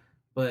 etc.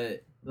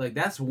 But like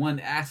that's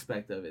one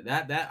aspect of it.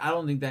 That I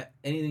don't think that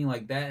anything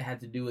like that had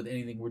to do with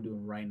anything we're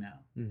doing right now.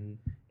 Mm-hmm.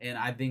 And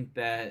I think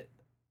that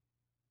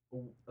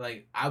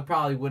like I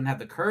probably wouldn't have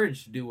the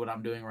courage to do what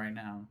I'm doing right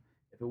now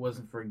if it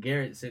wasn't for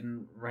Garrett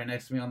sitting right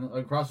next to me on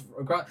across.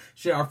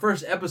 Shit, our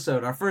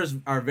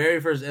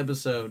very first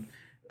episode.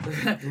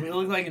 We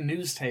look like a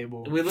news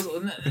table.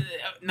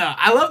 No,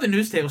 I love the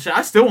news table. Shit,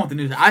 I still want the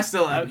news. I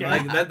still okay.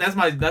 like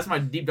that's my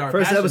deep dark.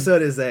 First passion.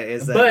 episode is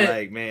that But-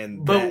 like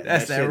man, but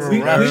that's that shit's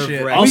rough nerve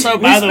shit. wracking. Also,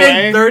 we by the spent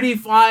way-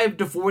 35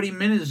 to 40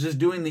 minutes just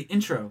doing the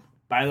intro.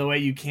 By the way,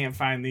 you can't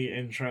find the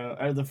intro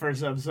or the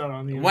first episode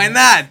on the Why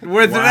internet. not?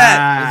 Where's it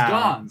at? It's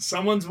gone.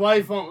 Someone's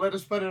wife won't let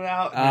us put it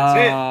out. That's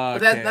it. Oh,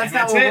 But okay. that's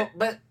That's not it. what.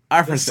 But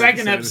Our The first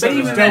second episode is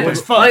was dope. dope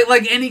as fuck.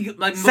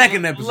 like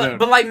Second episode.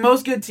 But like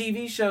most good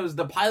TV shows,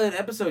 the pilot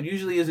episode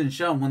usually isn't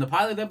shown. When the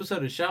pilot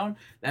episode is shown,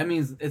 that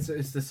means it's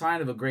the sign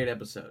of a great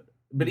episode.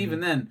 But even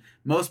then,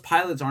 most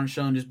pilots aren't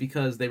shown just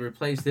because they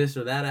replace this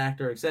or that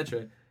actor,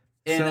 etc.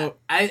 And So-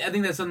 I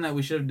think that's something that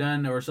we should have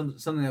done, or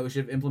something that we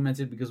should have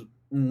implemented, because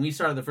when we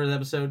started the first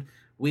episode,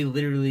 we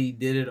literally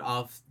did it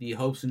off the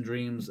hopes and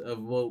dreams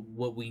of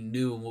what we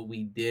knew and what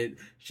we did.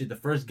 Shit, the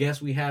first guest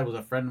we had was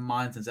a friend of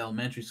mine since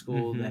elementary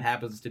school that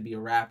happens to be a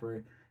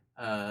rapper.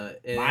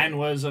 Mine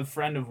was a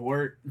friend of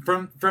work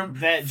from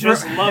that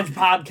just loved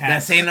podcasts.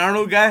 That St.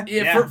 Arnold guy?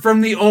 Yeah.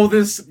 from the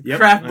oldest Yep,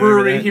 craft I remember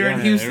brewery that. here in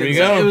Yeah, Houston. there we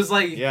So go. it was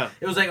like Yeah.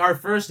 it was like our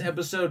first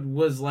episode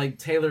was like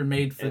tailor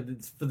made for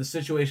the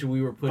situation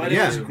we were put But in.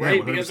 it was Yeah, great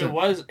yeah, because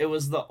 100%. it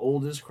was the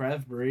oldest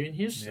craft brewery in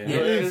Houston. Yeah.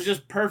 It was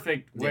just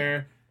perfect Yeah.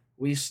 where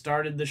we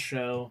started the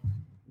show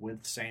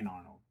with St.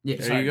 Arnold. Yeah.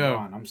 There Sorry, you go.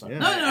 on. I'm sorry.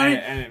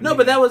 Yeah. No,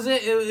 but that was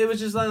it. It was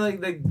just like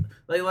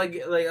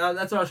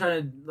that's what I was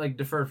trying to like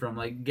defer from.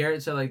 Like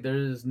Garrett said, like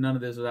there's none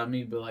of this without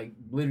me, but like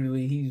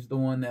literally he's the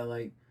one that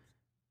like.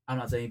 I'm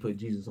not saying he put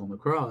Jesus on the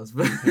cross,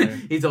 but Yeah.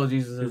 he told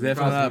Jesus He's the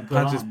cross definitely to not be put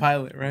Pontius on,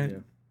 Pilate, right?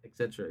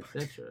 etc.,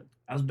 etc.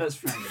 I was best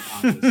friend with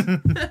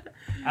Pontus.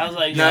 I was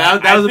like, No, yeah,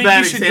 that was I a think bad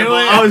you should example.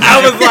 do it. I was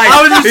like,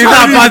 I was just he's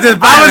trying not to be-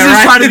 Pontius I was Pilate, just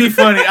right? trying to be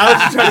funny. I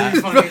was just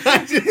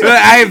trying to be funny.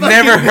 I have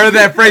never heard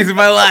that phrase in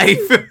my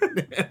life.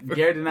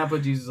 Garrett did not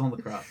put Jesus on the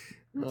cross.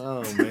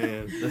 Oh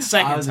man. The I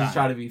second was time. just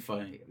trying to be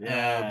funny.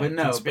 Yeah, But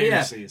no, but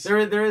yeah,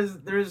 conspiracies.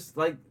 there's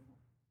like,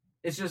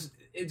 it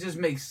just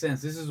makes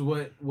sense. This is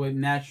what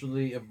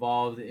naturally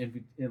evolved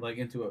into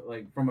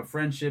from a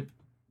friendship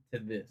to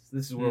this.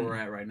 This is where we're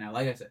at right now.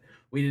 Like I said,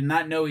 we did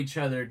not know each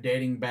other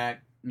dating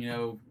back,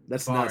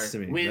 That's far. nuts to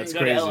me. We That's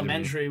didn't go to crazy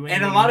elementary. We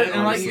And didn't a lot go of to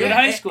and like middle,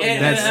 high school.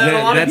 and That's-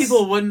 a lot of that's-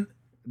 people wouldn't.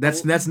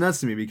 That's nuts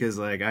to me because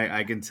like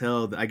I can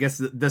tell. I guess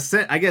the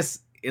set. I guess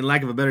in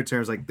lack of a better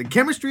terms, like the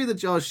chemistry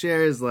that y'all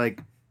share is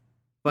like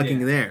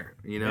fucking Yeah. there,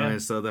 Yeah.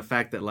 And so the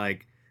fact that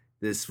like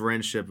this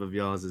friendship of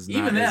y'all's is not,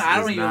 Even then, is- I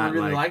is don't even not,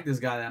 really like this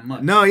guy that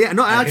much. No, yeah,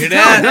 no, I I hear can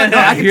tell. that. No,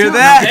 I I can hear tell.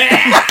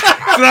 that.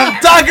 That's what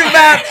I'm talking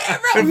about.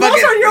 Bro,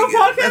 those are your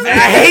podcasts.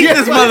 I hate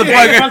this Yeah,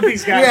 motherfucker. fuck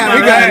these guys. Yeah, No, we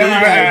no, got it. no, We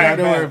no, got no, it. no,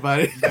 Don't no. worry about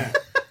it.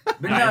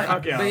 But, Alright,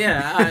 fuck y'all. but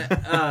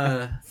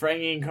yeah,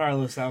 Frankie and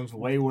Carlos sounds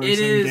way worse It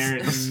than is-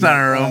 Garrett. Let's start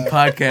our own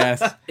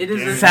podcast. it is.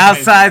 Yeah. A,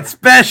 Southside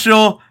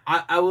Special.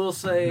 I will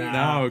say,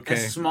 Nah. No, okay.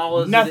 as small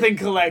as Nothing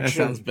That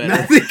collection. sounds better.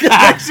 Nothing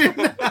action.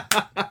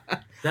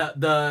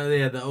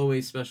 the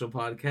always special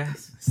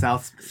podcast.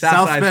 South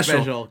Southside special.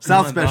 Special. Come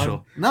South on, special.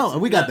 dog. No,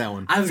 we got that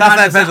one. I've Southside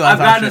gotten Special, I've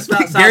that's gotten a our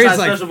shit. Southside Gary's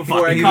like, special before.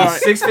 fuck It you.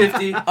 cost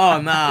 $6.50.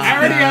 Oh, nah. I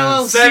already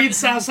nah. LLC'd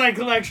Southside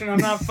Collection. I'm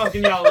not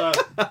fucking y'all up.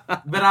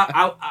 But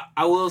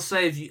I will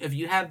say if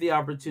you have the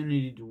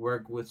opportunity to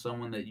work with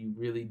someone that you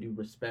really do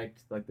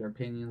respect like their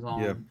opinions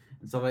on Yeah.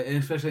 and stuff like, and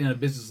especially in a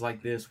business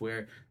like this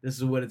where this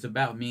is what it's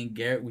about. Me and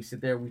Garrett, we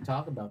sit there, we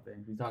talk about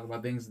things. We talk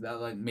about things that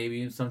like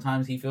maybe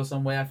sometimes he feels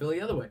some way, I feel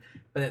the other way.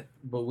 But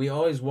we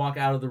always walk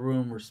out of the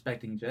room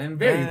respecting each other. And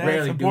very Yeah, that's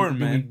rarely important,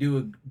 do we man.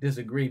 do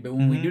disagree. But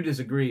when we Mhm. do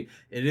disagree,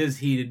 it is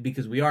heated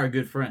because we are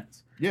good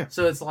friends. Yeah.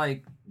 So it's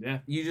like Yeah.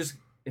 you just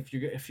if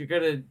you're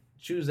gonna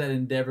choose that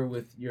endeavor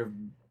with your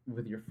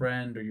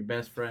friend or your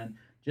best friend,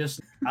 just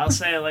I'll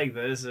say it like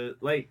this: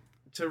 like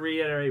to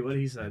reiterate what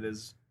he said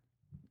is,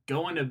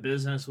 go into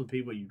business with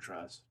people you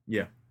trust.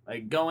 Yeah.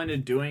 Like go into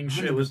doing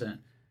shit with. 100%.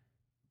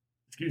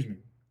 Excuse me.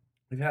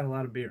 We've had a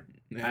lot of beer.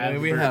 Yeah, the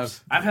we burps.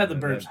 have. I've had the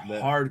burps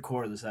That-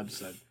 hardcore this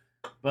episode,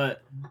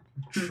 but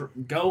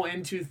go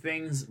into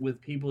things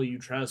with people you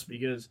trust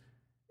because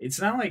it's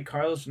not like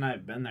Carlos and I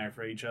have been there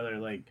for each other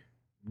like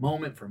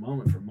moment for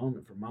moment for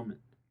moment for moment,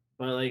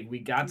 but like we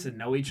got to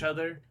know each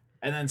other,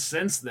 and then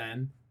since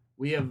then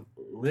we have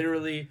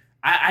literally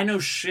I know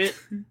shit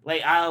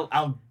like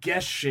I'll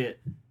guess shit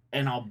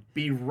and I'll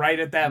be right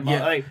at that Yeah.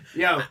 moment. Like,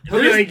 yo,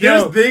 he'll be like,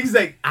 There's yo. things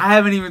like I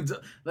haven't even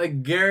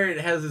like Garrett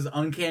has this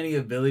uncanny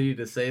ability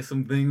to say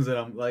some things that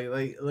I'm like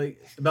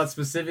about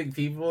specific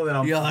people that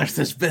I'm Y'all are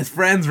such best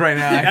friends right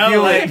now. I know, I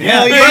feel like, like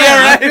Hell yeah,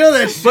 right? I feel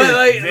that shit. but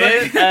like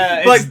This,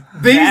 like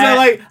it's things that-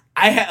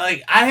 that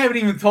like I haven't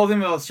even told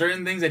him about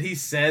certain things that he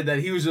said that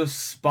he was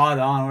just spot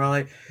on. We're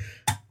like,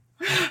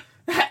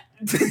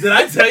 did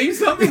I tell you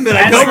something that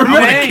I That's don't the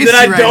remember? thing. That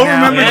I Right don't now.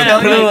 remember Yeah.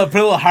 telling Put a you?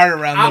 little heart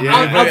around I'll, them.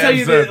 I'll tell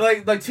you that.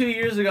 that, like 2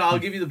 years ago, I'll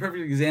give you the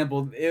perfect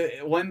example.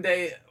 One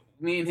day,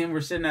 me and him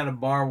were sitting at a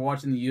bar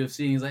watching the UFC,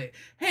 and he's like,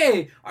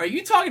 "Hey, are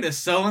you talking to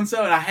so and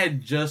so?" And I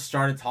had just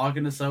started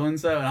talking to so and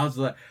so, and I was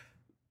like,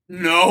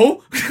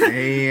 "No."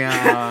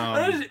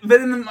 Damn.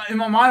 But in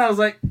my mind, I was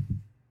like,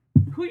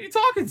 "Who are you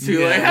talking to?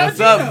 Yeah, like, how'd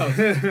what's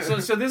you up?" know?"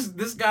 So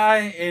this guy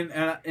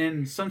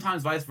and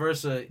sometimes vice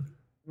versa.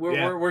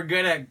 Yeah. We're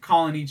good at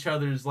calling each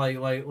other's like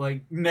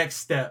next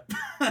step.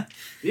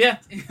 Yeah.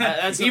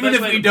 That's the Even best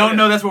if way we to don't put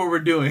know it. that's what we're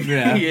doing.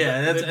 Yeah.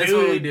 Yeah, The that's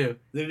what we dude- do.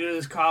 The dude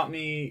has caught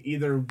me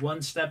either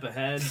one step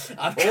ahead,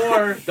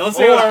 Or or don't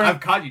say or, I've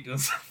caught you doing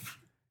something.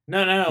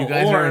 no, You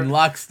guys or, are in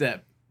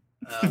lockstep.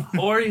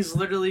 or he's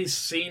literally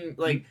seen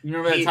like You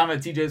remember that he- time at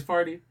TJ's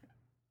party?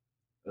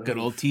 Good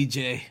old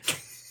TJ.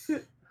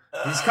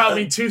 he's caught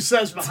me 2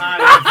 steps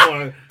behind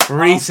before.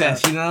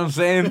 Recess, you know what I'm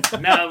saying?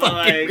 No, but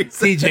like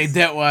TJ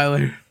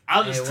Detweiler.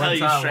 I'll just tell one you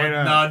time- straight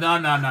one- up. No. All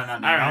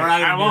right, We're not I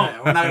gonna do won't.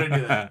 that. We're not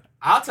gonna do that.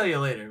 I'll tell you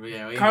later. But yeah, we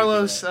ain't gonna do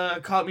Carlos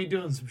that. caught me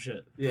doing some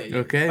shit. Yeah.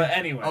 Okay. But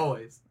anyway,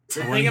 Always.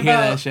 the I want thing to hear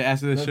that about shit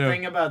after the the show.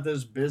 thing about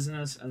this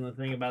business and the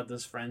thing about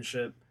this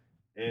friendship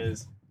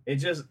is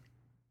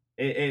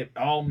it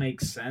all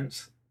makes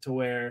sense to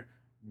where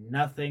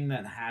nothing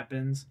that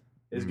happens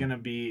is Mhm. gonna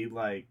be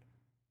like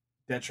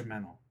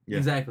detrimental. Yeah.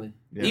 Exactly.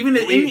 Yeah. Even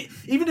We-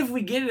 even if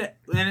we get it,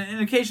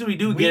 and occasionally we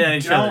do We get at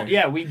each don't, other.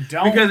 yeah, we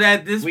don't. Because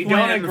at this we point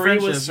don't in the agree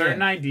with friendship, certain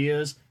yeah.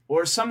 ideas,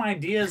 or some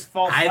ideas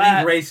fall I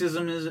flat. think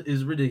racism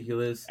is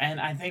ridiculous. And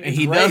I think And it's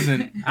he great.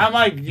 doesn't. I'm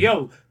like,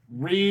 yo,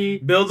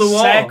 Build the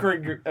wall.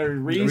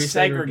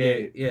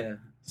 resegregate. Yeah.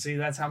 See,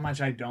 that's how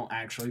much I don't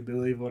actually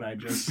believe what I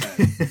just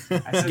said.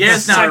 I said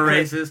Garrett's not a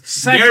segregate- racist.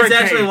 segregate. Garrett's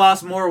actually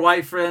lost more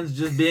white friends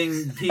just being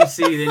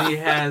PC than he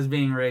has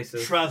being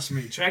racist. Trust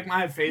me. Check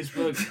my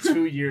Facebook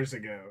 2 years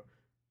ago.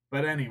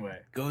 But anyway,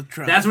 Go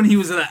Trump. That's when he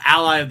was an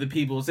ally of the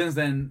people. Since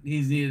then,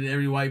 he's needed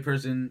every white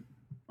person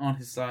on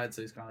his side,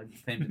 so he's kind of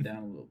like tamed it down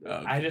a little bit.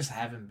 I just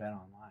haven't been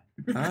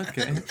online.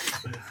 Okay.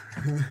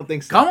 I don't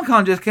think so. Comic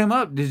Con just came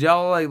up. Did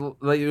y'all like?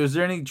 Was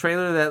there any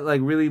trailer that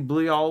like really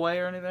blew y'all away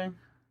or anything?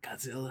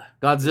 Godzilla.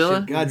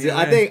 Godzilla. Godzilla.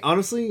 I think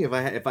honestly, if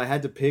I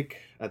had to pick,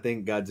 I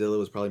think Godzilla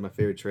was probably my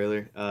favorite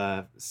trailer.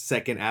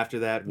 Second after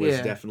that was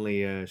Yeah. definitely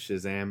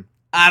Shazam.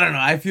 I don't know.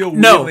 I feel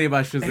No. weirdly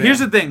about Shazam. Here's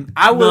the thing.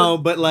 I will. No,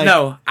 but like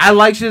no, I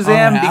like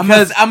Shazam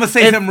because I'm gonna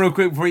say if- something real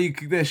quick before you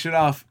kick that shit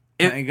off.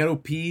 If- I gotta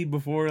pee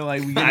before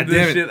like we get God into this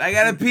damn it. shit. I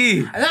gotta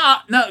pee.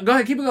 No, go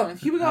ahead. Keep it going.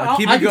 Keep it going.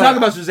 Keep I it can going. talk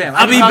about Shazam.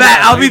 I'll be back.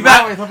 I'll be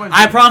back.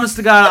 I promise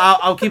to God,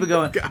 I'll keep it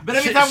going. But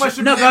every time I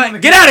should No, go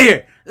ahead. Get out of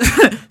here.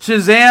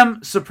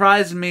 Shazam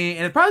surprised me,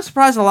 and it probably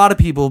surprised a lot of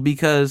people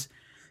because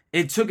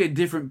it took a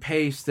different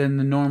pace than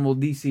the normal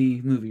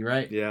DC movie,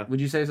 right? Yeah. Would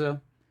you say so?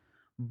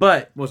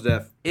 But most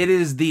def. it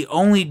is the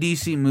only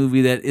DC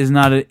movie that is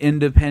not an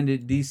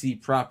independent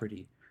DC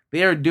property.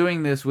 They are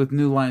doing this with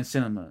New Line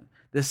Cinema.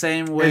 The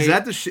same way.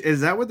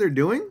 Is that what they're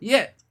doing?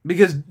 Yeah,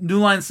 because New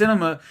Line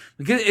Cinema,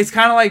 because it's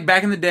kind of like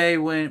back in the day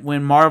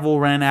when Marvel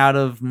ran out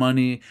of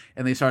money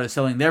and they started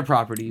selling their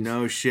properties.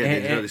 No shit.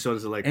 And- they showed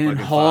us like and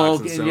fucking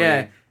Hulk, Fox and and Sony.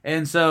 yeah,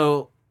 and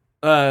so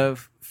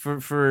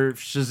for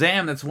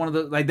Shazam, that's one of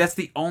the that's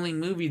the only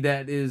movie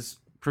that is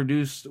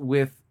produced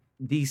with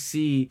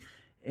DC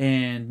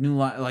and New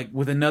Line, like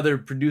with another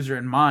producer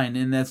in mind,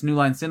 and that's New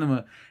Line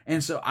Cinema.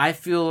 And so I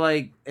feel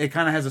like it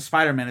kind of has a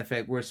Spider-Man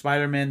effect, where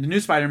Spider-Man, the new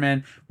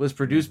Spider-Man, was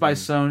produced by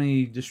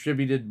Sony,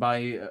 distributed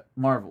by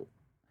Marvel.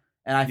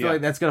 And I feel Yeah.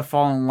 like that's gonna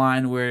fall in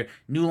line where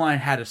New Line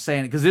had a say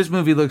in it, because this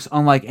movie looks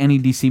unlike any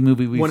DC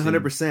movie we've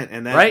 100%,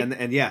 and that, Right?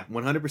 and yeah,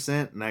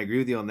 100%, and I agree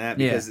with you on that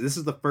Yeah. because this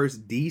is the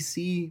first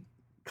DC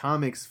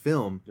Comics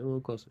film. seen. A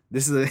little closer.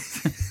 This is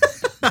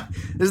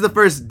this is the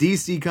first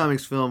DC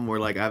Comics film where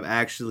like I've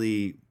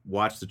actually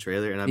watched the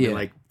trailer and I've Yeah. been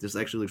like, this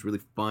actually looks really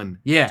fun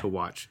Yeah. to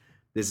watch.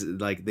 This is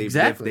like they've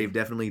Exactly. they've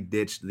definitely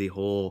ditched the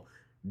whole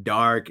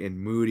dark and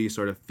moody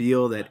sort of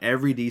feel that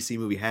every DC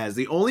movie has.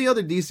 The only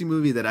other DC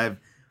movie that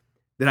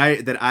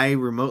I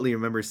remotely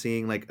remember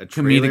seeing like a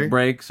trailer. Comedic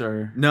breaks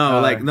or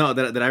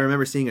that I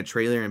remember seeing a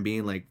trailer and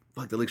being like,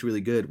 fuck, that looks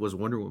really good, was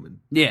Wonder Woman.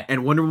 yeah,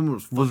 And Wonder Woman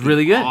was fucking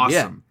really good, awesome.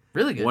 yeah.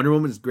 really good. Wonder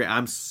Woman is great.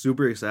 I'm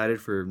super excited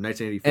for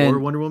 1984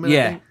 And- Wonder Woman. I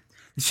yeah, think.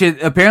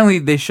 shit. Apparently,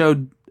 they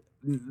showed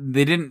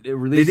they didn't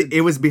release it.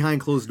 It was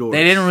behind closed doors.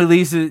 They didn't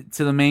release it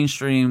to the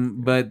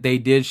mainstream, but they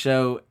did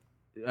show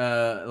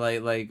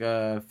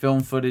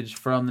film footage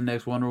from the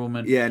next Wonder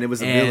Woman. Yeah, and it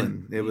was a And-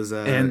 villain. It was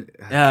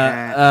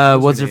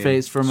what's her name?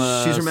 face from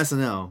She's from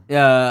SNL.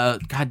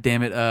 God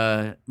damn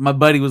it. My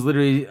buddy was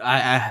literally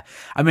I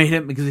made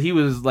him because he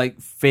was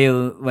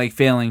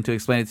failing to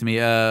explain it to me.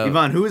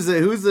 Yvonne, who's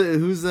the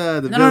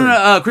no,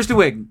 villain? Kristen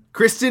Wiig.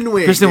 Kristen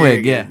Wiig. Kristen There Wiig,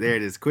 you go. yeah. There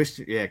it is.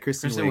 Kristen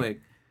Wiig.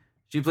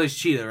 She plays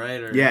Cheetah, right?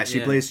 Or, Yeah,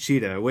 she plays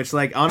Cheetah, which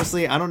like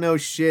honestly, I don't know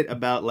shit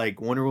about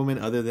like Wonder Woman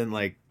other than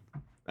like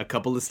a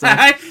couple of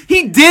stuff.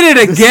 He did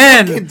it The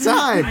again. second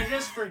time. I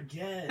just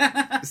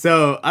forget.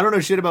 So I don't know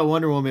shit about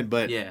Wonder Woman,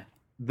 but Yeah.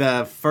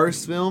 the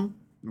first film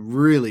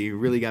really,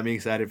 really got me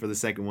excited for the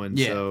second one.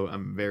 Yeah. So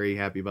I'm very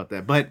happy about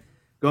that. But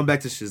going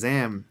back to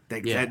Shazam,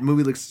 that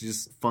movie looks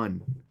just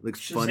fun.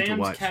 Looks fun to Shazam's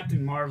watch.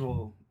 Captain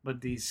Marvel, but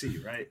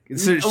DC, right?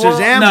 So Well,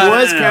 Shazam no,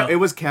 was no, no. it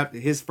was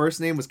his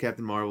first name was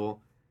Captain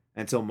Marvel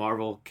until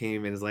Marvel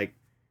came and is like,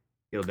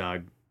 yo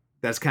dog,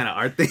 that's kind of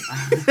our thing.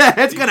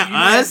 That's kind of You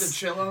might have to us.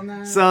 chill on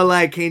that. So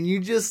like, can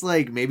you just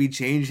like maybe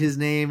change his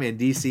name? And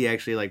DC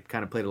actually like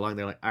kind of played along.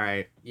 They're like, all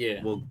right,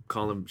 Yeah. we'll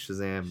call him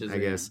Shazam, I Shazam.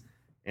 guess.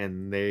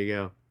 And there you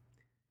go.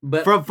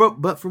 But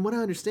But from what I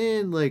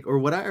understand, like, or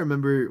what I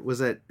remember was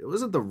that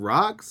wasn't The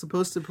Rock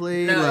supposed to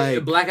play no,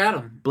 like Black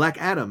Adam. Black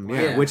Adam,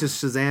 Yeah. which is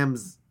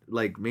Shazam's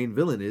like main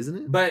villain, isn't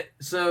it? But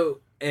so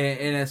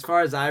and as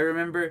far as I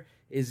remember,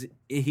 is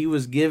he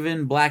was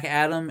given Black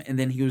Adam and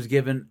then he was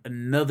given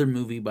another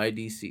movie by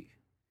DC.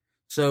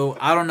 So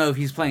I don't know if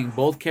he's playing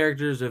both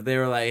characters or if they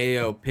were like, hey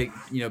yo, pick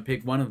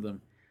one of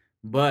them.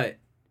 But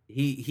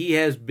he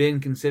has been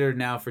considered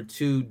now for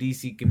two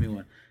DC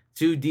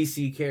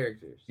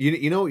characters.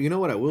 You know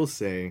what I will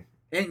say,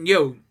 And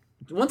yo,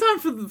 one time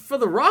for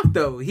the Rock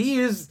though, he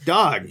is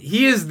dog.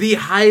 the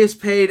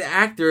highest paid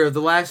actor of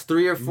the last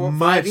 3 or 4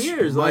 5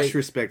 years. Much Like,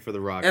 respect for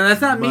The Rock, and that's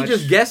not me Much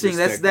just guessing.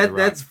 That's respect for The Rock.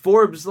 that's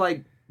Forbes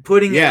like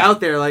putting it Yeah.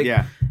 out there. Like,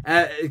 yeah,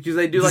 because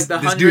they do like the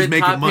This dude's 100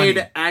 making top paid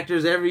money.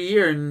 actors every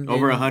year, and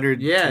over and,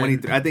 123. Yeah,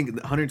 I think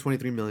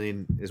 123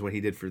 million is what he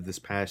did for this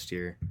past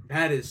year.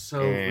 that is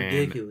so And-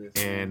 ridiculous.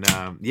 And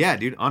yeah,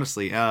 dude,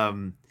 honestly,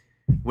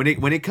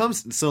 when it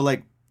comes to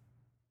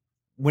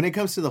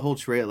the whole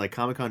trail, like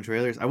Comic-Con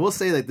trailers, I will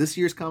say that this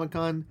year's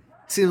Comic-Con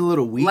seemed a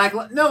little weak.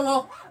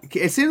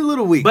 It seemed a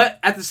little weak. But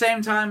at the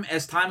same time,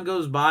 as time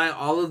goes by,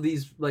 all of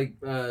these like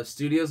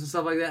studios and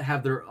stuff like that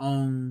have their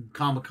own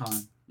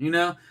Comic-Con. You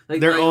know,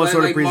 like Their own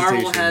sort of Marvel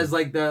presentation. has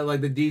like the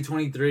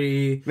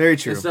D23. Very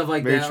true. And stuff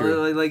like Very that.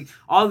 true. Like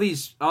all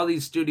these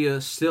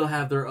studios still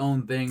have their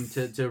own thing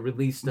to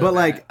release stuff. But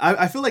like, at.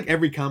 I feel like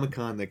every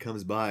Comic-Con that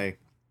comes by,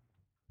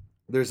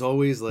 there's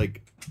always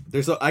like,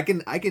 I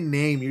can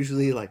name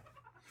usually like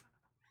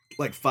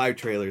 5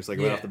 trailers like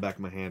right Yeah. off the back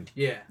of my hand.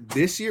 Yeah.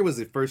 This year was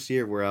the first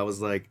year where I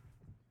was like,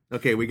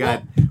 okay, we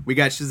got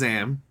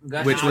Shazam,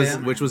 Got which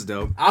Shazam. was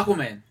dope.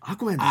 Aquaman.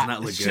 Aquaman does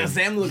not look good.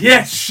 Shazam looks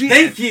Yes, shit.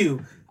 thank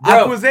you,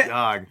 bro. Aquaman,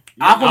 Dog.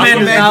 Aquaman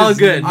does not look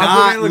good. Aquaman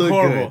Not look look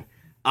horrible. good.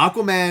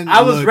 Aquaman.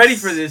 I was looks- ready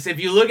for this. If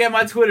you look at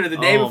my Twitter the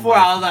day Oh before,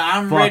 my I was like,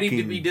 I'm ready to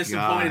fucking be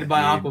disappointed God,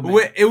 by dude.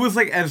 Aquaman. It was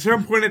like at a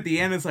certain point at the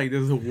end, it's like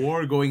there's a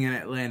war going in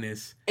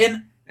Atlantis,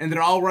 And and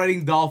they're all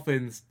riding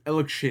dolphins. It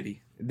looks shitty.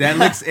 That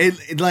looks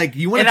it like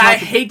you want and to I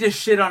talk. hate to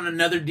shit on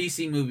another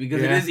DC movie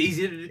because Yeah. it is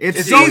easy to It's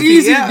to so do.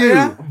 easy Yeah, to do.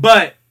 yeah.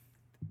 But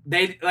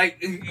they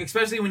like,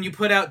 especially when you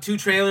put out 2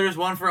 trailers,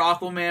 one for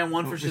Aquaman,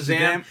 one for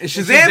Shazam.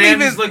 Shazam even-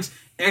 just looks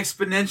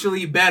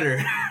exponentially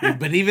better.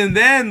 But even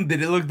then,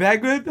 did it look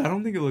that good? I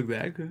don't think it looked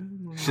that good.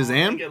 I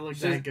Shazam. think it looked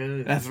that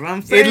good. That's what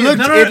I'm saying. It looked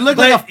No, it looked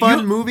like a but fun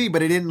you- movie,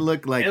 but it didn't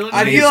look like. It looked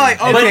I amazing. feel like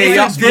But okay,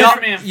 it's y'all,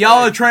 different.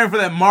 y'all are trying for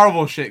that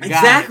Marvel shit.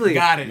 Exactly.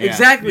 Got it. Yeah.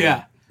 Exactly.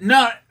 Yeah.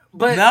 No,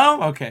 but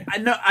No. Okay. I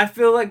know. I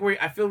feel like where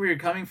you're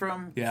coming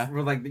from. Yeah.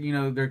 We're like, you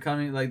know, they're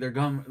coming. Like they're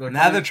coming.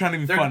 Now they're trying to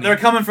be funny. They're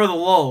coming for the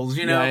lulls.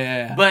 You know.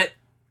 Yeah. But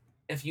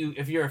if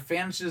you're a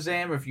fan of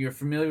Shazam or if you're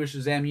familiar with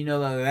Shazam, you know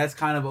that that's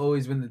kind of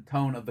always been the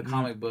tone of the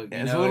comic book. Yeah,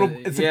 you it's know? a little-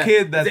 it's a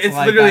kid that's it's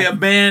like literally that. a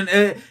man.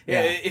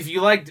 Yeah. If you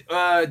liked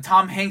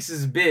Tom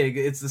Hanks's Big,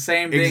 it's the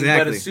same thing,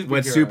 Exactly. but a superhero.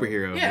 But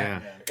superhero,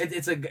 yeah.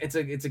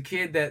 It's a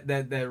kid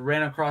that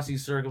ran across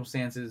these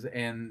circumstances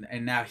and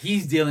now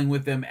he's dealing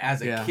with them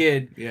as a Yeah.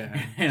 kid Yeah.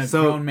 in a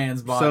So- grown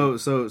man's body.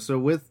 So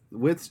with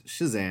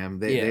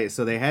Shazam,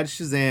 Yeah. they had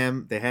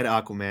Shazam, they had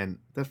Aquaman.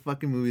 That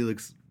fucking movie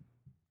looks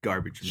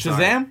garbage. I'm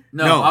sorry. Shazam?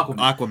 No, Aquaman.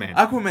 Aquaman.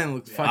 Aquaman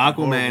looks fucking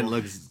Aquaman horrible.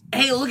 looks.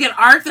 Hey, look at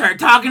Arthur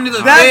talking to the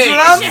That's fish. what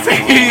I'm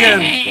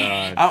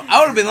saying. God. I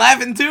would have been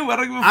laughing too. I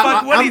don't give a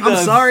fuck what he I'm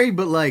does. sorry,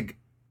 but like,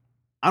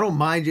 I don't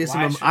mind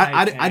Jason. Why Momoa. should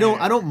I I don't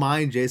care?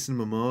 mind Jason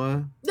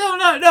Momoa,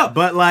 No.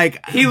 but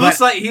like He looks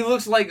like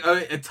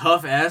a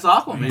tough ass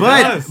Aquaman.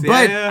 does,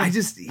 yeah, yeah.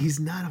 he's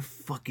not a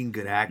fucking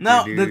good actor.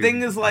 No, dude. the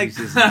thing is, like- he's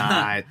just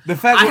not. The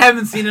fact I that-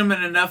 haven't seen him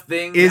in enough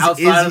things Is-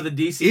 outside is- of the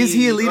DC. is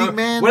he a leading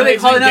man? What do they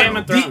He's call it in now? Game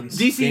of Thrones.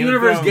 DC Game of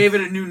Universe Thrones. gave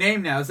it a new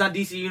name now. It's not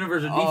DC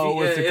Universe or DC. Oh,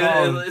 what's it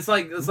called? It's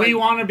like We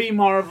want to be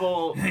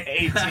Marvel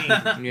 18.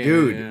 Yeah,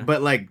 Dude, yeah.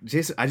 but like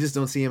Jason, I just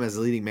don't see him as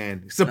a leading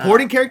man.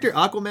 Supporting character,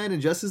 Aquaman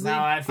and Justice League. No,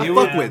 I I feel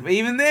fuck that. with. But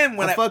even then,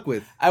 when I fuck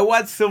with. I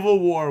watched Civil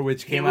War,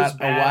 which came was out a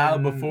bad while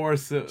in before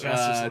Justice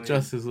League.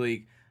 Justice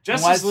League.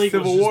 Justice watched League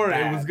Civil was just War.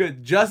 bad. It was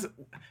good.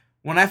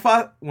 When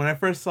I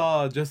first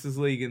saw Justice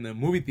League in the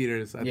movie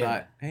theaters, I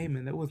thought, hey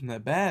man, that wasn't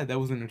that bad. That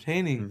was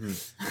entertaining.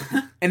 Mm-hmm.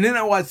 And then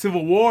I watched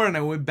Civil War, and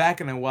I went back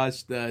and I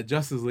watched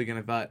Justice League, and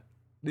I thought,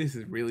 this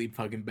is really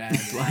fucking bad.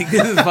 Like,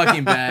 this is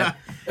fucking bad.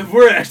 If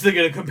we're actually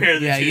gonna compare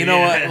the Yeah, two, you know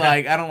what?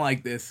 Like, I don't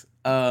like this.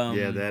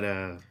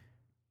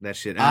 That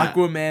shit.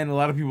 Aquaman, a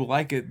lot of people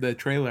like it. The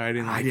trailer, I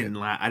didn't like it.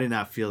 I did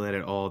not feel that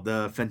at all.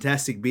 The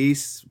Fantastic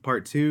Beasts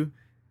Part 2.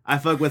 I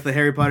fuck with the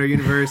Harry Potter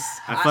universe.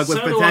 I fuck with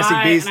So do Fantastic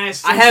I, Beasts. And I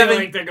still I haven't- feel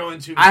like they're going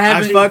too. I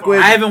haven't. fuck with-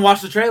 I haven't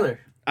watched the trailer.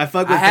 I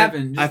fuck I with.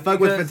 haven't, I just fuck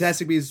with because-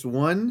 Fantastic Beasts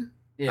 1.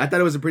 Yeah. I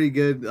thought it was a pretty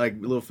good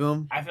little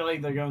film. I feel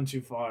like they're going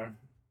too far.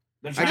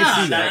 They're I trying can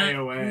to see that. stray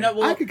away. No,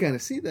 well, I could kind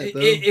of see that though.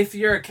 if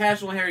you're a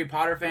casual Harry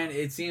Potter fan,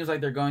 it seems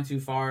like they're going too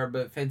far.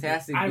 But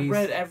Fantastic I Beasts,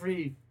 read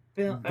every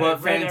film.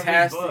 but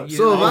Fantastic. Book. You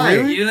So know, have I.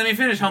 You didn't let me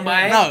finish,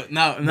 homeboy.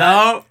 No.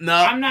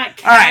 I'm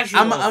not All right, casual.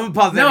 I'm gonna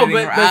pause No,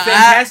 everything. but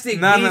Fantastic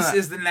No. Beasts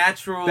is the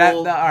natural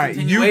All right,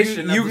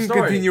 continuation you of the can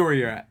story. continue where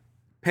you're at.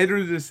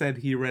 Pedro just said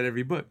he read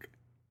every book.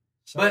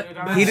 So but- did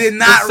I. but He did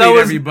But not so read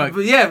is- every book.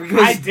 But yeah, because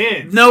I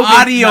did. no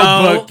Audio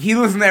no. book. He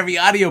listened to every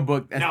audio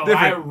book. That's No,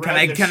 different. I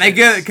read Can the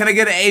shits. I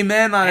get an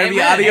amen on every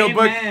Amen, audio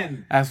book?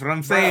 amen. That's what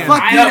I'm saying.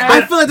 Fuck I you. never-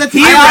 I feel like that's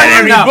He I read read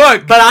every No,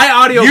 book. but I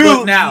audio You-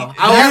 book now.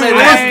 I will you say read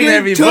that.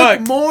 every took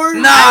book. more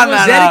No,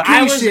 dedication.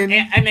 I was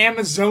an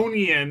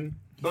Amazonian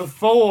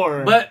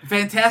before. But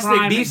Fantastic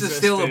Prime Beasts is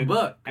still a existed,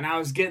 book. and I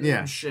was getting Yeah.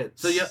 them shits.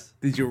 So you.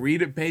 Did you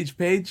read it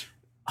page?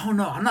 Oh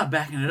no, I'm not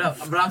backing it up.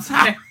 But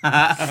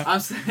I'm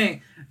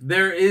saying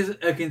there is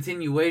a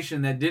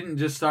continuation that didn't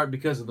just start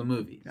because of the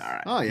movie. All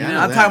right. Oh yeah, You I know, know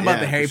I'm that. talking about Yeah,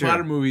 the Harry for sure.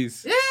 Potter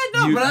movies. Yeah,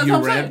 no, you but that's you what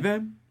I'm read saying.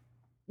 them?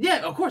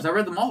 Yeah, of course, I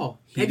read them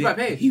all, He page by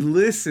did- page. He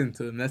listened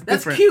to them. That's That's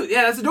different. cute.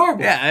 Yeah, that's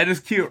adorable. Yeah, that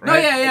is cute, No,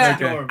 right? yeah. It's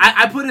Okay. adorable.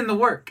 I put in the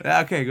work.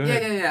 Okay, go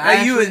ahead. Yeah.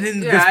 Hey, you actually-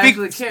 and yeah, I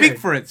actually speak cared.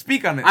 for it.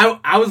 Speak on it.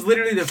 I was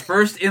literally the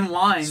first in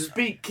line.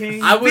 Speak,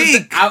 King. I was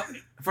Speak.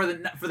 for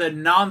the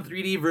non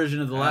 3D version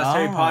of the last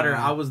Harry Ah. Potter.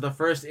 I was the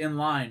first in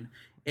line,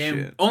 and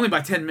Shit. only by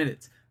 10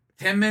 minutes.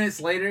 10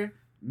 minutes later,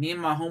 me and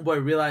my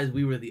homeboy realized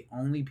we were the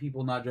only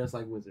people not dressed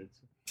like wizards,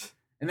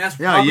 and that's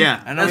Yeah, probably,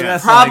 yeah. I know that's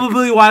that's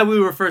probably why we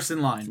were first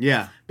in line.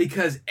 Yeah.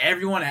 Because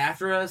everyone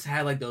after us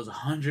had like those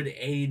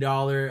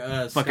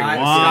 $180 Fucking Sky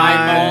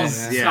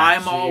wands. Mall, Yeah. Sky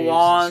Mall Jesus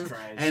wands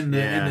Christ. and the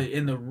Yeah.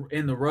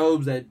 in the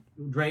robes that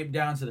draped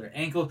down to their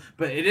ankles,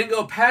 but it didn't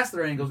go past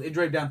their ankles. It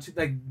draped down to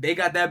like they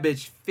got that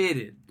bitch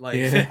fitted. Like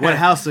Yeah. What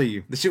house are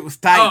you? The shit was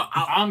tight. Oh,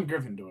 I'm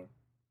Gryffindor.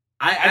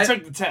 I I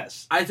took the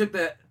test. I took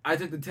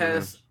the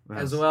test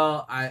Nice. as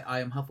well. I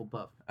am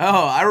Hufflepuff.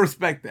 Oh, I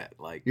respect that.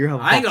 Like, You're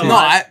I ain't gonna no,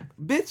 lie.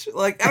 bitch.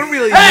 Like, I don't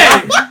really.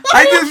 Hey! know.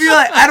 I just feel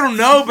like I don't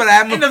know, but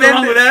I'm Ain't nothing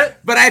wrong with offended.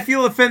 that. But I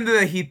feel offended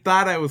that he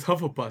thought I was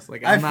Hufflepuff.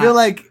 Like, I I'm feel not.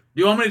 like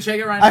Do you want me to check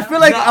it right now? I feel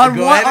like No, on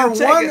go one ahead and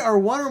check it. or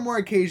one or more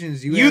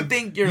occasions you you have,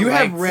 think you're you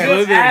like have read-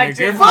 Slytherin or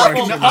Acting Gryffindor. Fuck,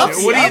 Well, or no, some I'm,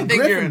 shit. What do you I'm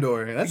think you're?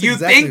 Gryffindor. That's You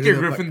exactly think you're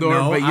who the fuck- Gryffindor,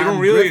 no, but you I'm don't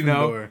really Gryffindor.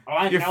 know. Oh,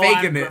 I You're know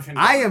faking I'm it. Gryffindor.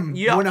 I am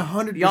Y'all-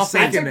 100%. y'all I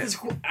faking took it. this.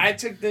 I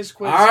took this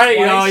quiz. All right,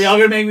 twice. y'all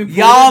gonna make me pull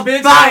Y'all this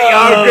bitch thought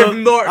y'all up.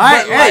 Gryffindor, All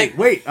right, but hey, like,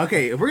 wait.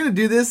 Okay, if we're gonna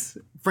do this,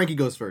 Frankie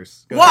goes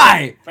first. Go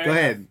why?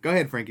 Ahead. Go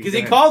ahead, Frankie. Because Go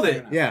he ahead. called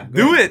it. Yeah,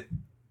 go Do ahead. it.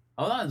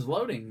 Hold on, it's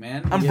loading,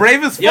 man. I'm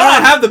brave as fuck. Y'all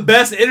don't have the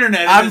best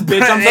internet in I'm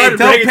this bitch. I'm hey, sorry to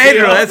tell break it to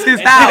Pedro, you. that's his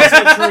It's house.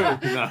 also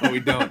true. No, we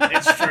don't.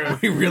 It's true.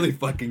 We really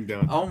fucking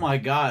don't. Oh my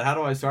god, how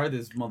do I start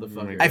this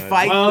motherfucker? Oh I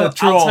fight Well, the I'll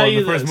troll tell in the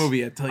you first this.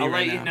 movie. I tell you I'll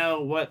right let now. you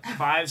know what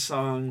 5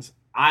 songs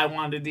I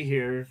wanted to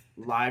hear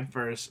live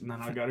first, and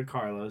then I'll go to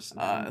Carlos. And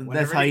then That's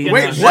whenever how he you. gets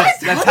Wait, done- what?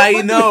 That's how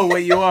you know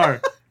what you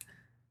are.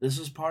 This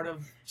is part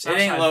of. It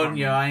Southside ain't loading, for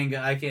yo. me.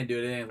 I can't do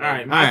it. It ain't All right,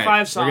 loading. my All right,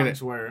 5 we're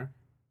songs were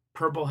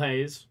 "Purple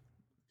Haze,"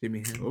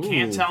 Jimmy Hill. Ooh,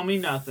 "Can't Tell Me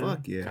Nothing,"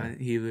 Fuck yeah.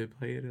 He would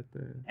play it at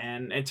the.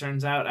 and it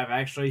turns out I've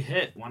actually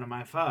hit one of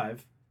my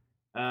 5.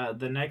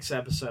 The next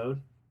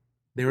episode,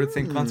 They were at the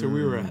same concert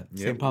we were at.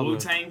 Yep. St. Pablo. Wu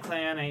Tang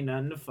Clan ain't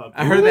nothing to fuck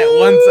I with. heard that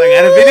once.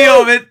 I got a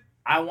video of it.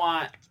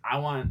 I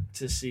want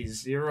to see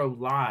Zero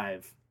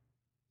live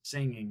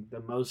singing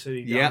the Mo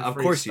City Dog Yeah, of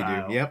course you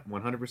freestyle. do. Yep,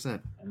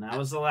 100%. And that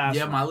was the last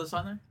You have my one. list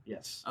on there?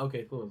 Yes.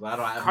 Okay, cool. I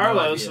don't have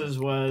Carlos's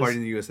was Party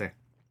in the USA.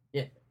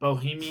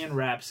 Bohemian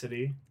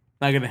Rhapsody,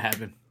 Not gonna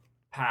happen.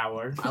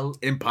 Power, I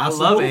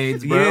Impossible. love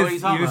AIDS, bro. What are you You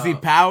talking didn't see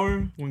about?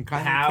 Power when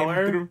Kanye Power?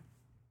 came through.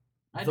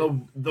 I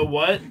do. the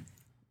what?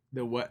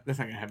 The what? That's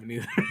not gonna happen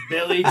either.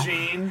 Billie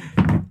Jean,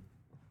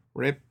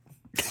 Rip.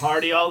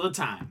 Party All the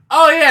Time.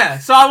 Oh yeah,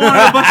 so I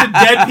wanted a bunch of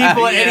dead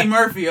people at Yeah. Eddie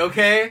Murphy.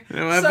 Okay.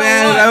 My So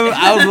bad. what?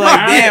 I was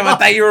like, damn, I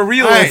thought you were a All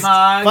realist.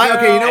 right. Fine,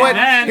 okay, you know what? And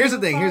then- Here's the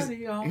thing. Here's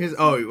you got,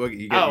 Oh, you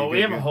we got- have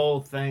you a got-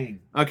 whole thing.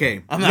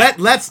 Okay. I'm not-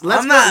 Let's I'm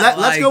go, not,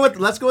 let's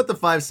like- go with the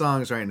 5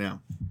 songs right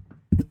now.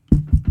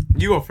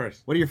 You go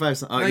first. What are your 5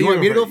 songs? No, you you want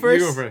go me to go first.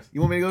 You first? go first. You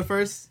want me to go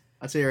first?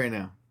 I'll tell you right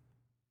now.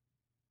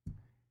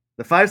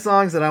 The 5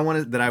 songs that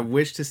I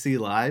wish to see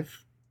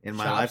live in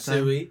my Chop lifetime,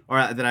 Suey. or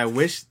that I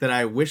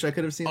wish I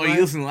could have seen. Oh, live.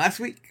 you listened last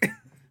week?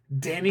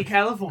 Danny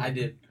California. I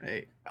did.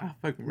 Hey, I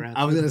fucking rap.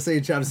 I was gonna say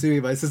Chop Suey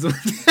by System.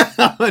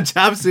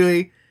 Chop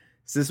Suey,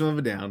 System of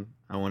a Down.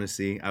 I want to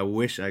see. I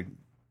wish I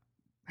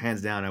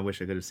hands down, I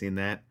wish I could have seen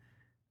that.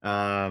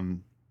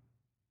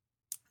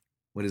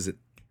 What is it?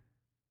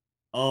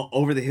 Oh,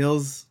 Over the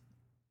Hills,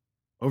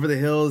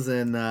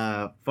 and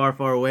Far,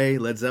 Far Away.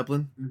 Led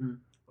Zeppelin. Mm-hmm.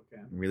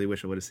 Okay. I really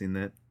wish I would have seen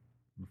that.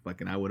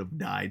 I would have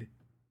died.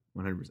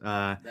 100%.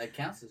 That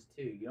counts as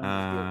 2. You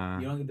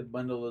don't get to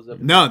bundle those up.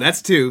 No,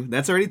 that's 2.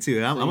 That's already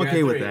 2. I'm So you're okay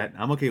at with 3. that.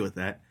 I'm okay with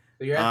that.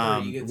 So you're at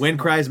 3. You get When 2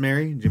 more. Cries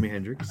Mary, Jimi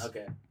Hendrix.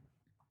 Okay.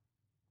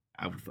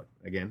 I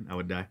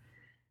would die.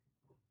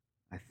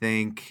 I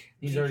think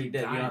He's already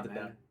dead. You don't have to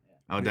die.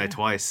 I would die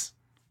twice.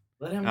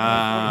 Let him I'm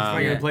not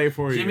Yeah. gonna play it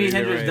for you. Jimi You're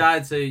Hendrix right.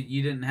 died, so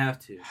you didn't have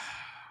to.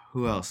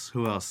 Who else?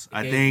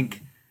 I Okay.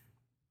 think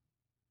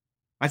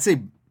I'd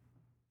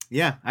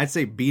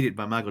say Beat It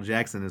by Michael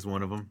Jackson is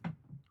one of them.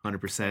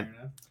 100%.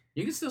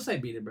 You can still say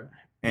beat it, bro. You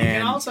can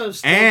And also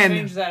still and-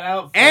 change that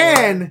out for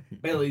and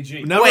Billie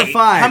Jean. number Wait,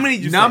 5. how many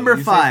did you say? Number You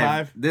said 5.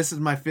 5? This is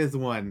my 5th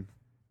one.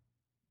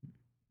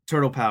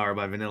 Turtle Power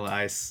by Vanilla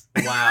Ice.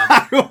 Wow.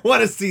 I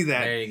want to see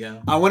that. There you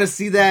go. I want to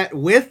see that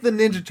with the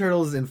Ninja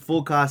Turtles in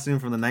full costume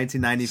from the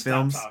 1990 Stop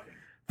films. talking.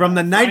 From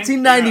the Frank,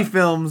 1990 you're up.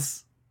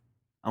 films.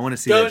 I want to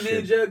see Go that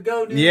shit. Ninja,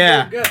 go Ninja,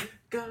 Yeah.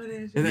 go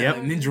Ninja. Is that Yep.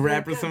 like Ninja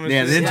Rap or something?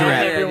 Yeah, Ninja Yeah,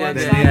 Rap. yeah, Everyone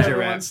The stop. Ninja Everyone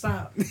Rap.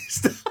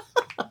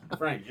 stop.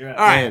 Frank, you're up.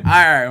 All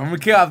right. I'm gonna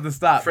kill off the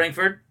stop.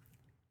 Frankfurt.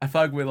 I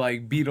fuck with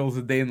like Beatles,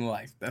 A Day in the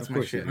Life. That's Of my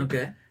course shit. you do.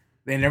 Okay.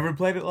 They never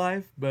played it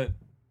live, but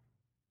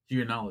To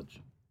your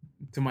knowledge.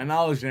 to my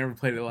knowledge, they never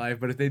played it live.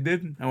 But if they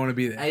did, I want to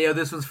be there. Hey, yo,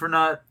 this one's for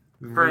not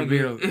For the Frankie.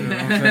 Beatles, you know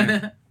what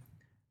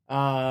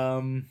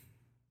I'm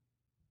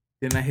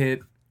saying?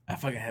 Then I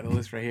fucking had a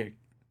list right here.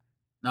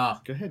 No.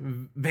 Go ahead.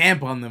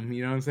 Vamp on them,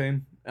 you know what I'm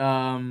saying?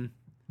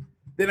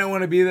 Then I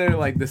want to be there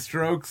like The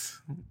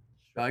Strokes.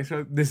 I like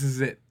Strokes. This Is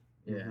It.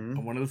 Yeah. Mhm.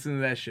 I want to listen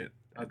to that shit.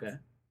 Okay.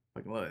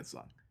 Fucking love that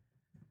song.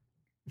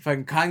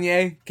 Fucking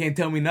Kanye, Can't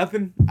Tell Me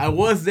Nothing. I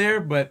was there,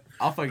 but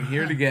I'll fucking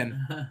hear it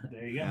again.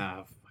 There you go.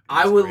 Ah,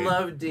 I that's would great.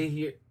 love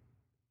to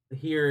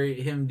hear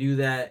him do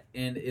that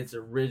in its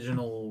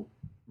original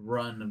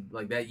run of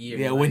like that year.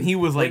 Yeah, when he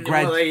was like,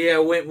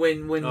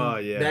 when Oh,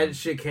 yeah. that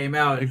shit came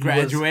out, The he was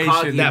graduation.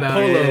 cocky That about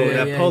polo- it.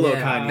 that polo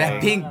Kanye.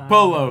 that pink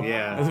polo.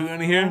 Yeah. That's what we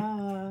want to hear.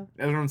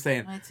 That's what I'm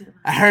saying.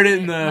 I heard it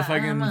in the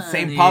fucking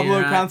St. Pablo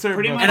Yeah. concert.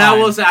 Pretty but much. And I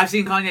will fine. say I've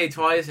seen Kanye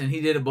twice, and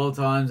he did it both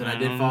times, and I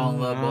did fall in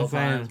love both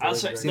times. I'll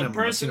say I've seen the him-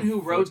 person I've seen him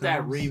who 4 wrote that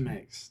times.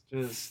 remix,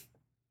 just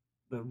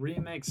the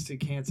remix to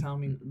Can't Tell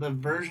Me, the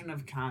version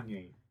of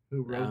Kanye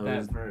who wrote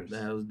that verse.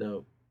 That was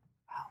dope.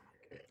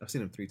 I've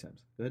seen him 3 times.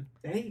 Good.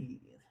 Hey.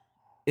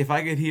 If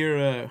I could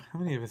hear, how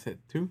many of us hit?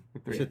 2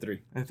 or 3? I said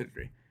 3. I said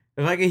 3.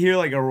 If I could hear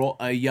like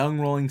a young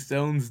Rolling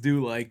Stones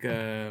do like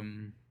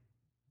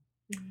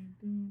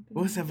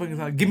what's that fucking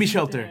song? Give Me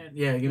Shelter.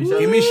 Yeah, give me shelter.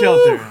 Give Me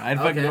Shelter. I'd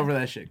fucking Okay. go over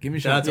that shit. Give Me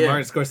Shout out Shelter. to Yeah.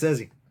 Martin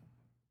Scorsese.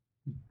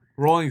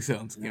 Rolling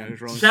Stones. Yeah, it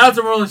was Rolling Shout out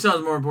to Rolling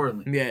Stones, more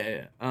importantly.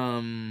 Yeah.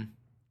 And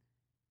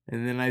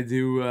then I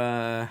do.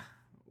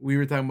 We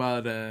were talking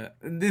about.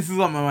 This is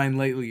on my mind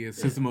lately. Is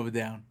System of a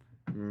Down.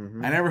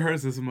 Mm-hmm. I never heard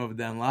System of a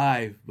Down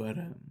live, but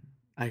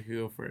I could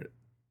go for it.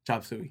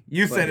 Chop Suey.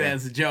 You said it yeah.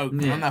 as a joke.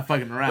 Yeah. I'm not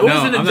fucking It around.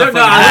 wasn't a I'm joke. not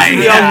No, I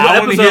listened to fucking- y'all's I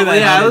wanna hear episode. that.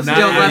 Yeah, I listened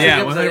to y'all's last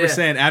Yeah, week's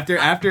episode.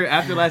 100%.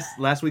 After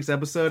last week's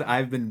episode,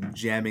 I've been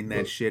jamming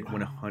that shit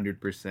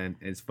 100%.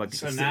 It's fucking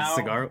So now-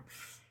 cigar.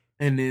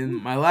 And then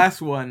my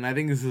last one, I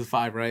think this is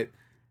 5, right?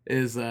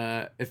 Is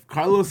if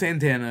Carlos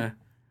Santana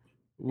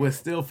was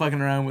still fucking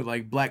around with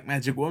like Black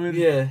Magic Woman,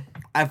 Yeah.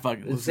 I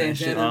fucking listen to that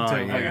shit. Santana? Oh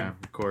too. yeah,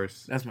 of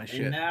course. That's my And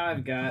shit. now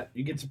I've got,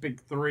 you get to pick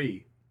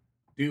 3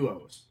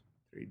 duos.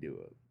 3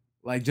 duos.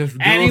 Like just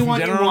duos Anyone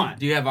in you general. want.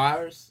 Do you have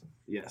ours?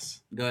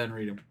 Yes. Go ahead and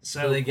read them.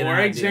 So, they get an for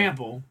idea.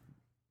 example,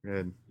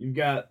 Good. you've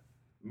got,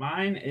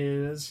 mine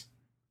is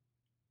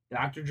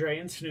Dr. Dre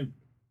and Snoop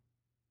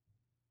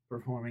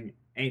performing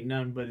Ain't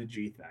None But a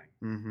G Thing.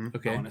 Mm-hmm. I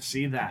Okay. want to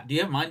see that. Do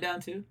you have mine down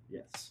too?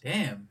 Yes.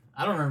 Damn,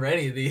 I don't remember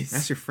any of these.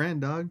 That's your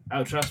friend, dog.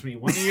 Oh, trust me.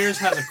 One of yours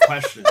has a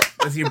question.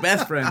 That's your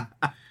best friend.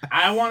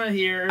 I want to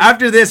hear.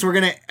 After this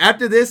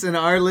in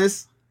our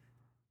list,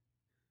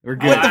 we're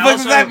good. What the I fuck also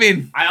does that have-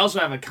 mean? I also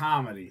have a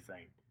comedy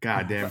thing.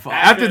 God damn. Fuck.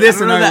 After this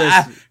I in don't our know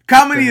that- list,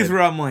 comedy Go is ahead.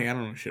 where I'm like, I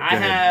don't know shit. I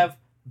ahead. have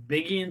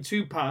Biggie and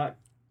Tupac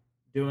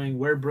doing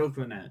Where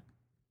Brooklyn At.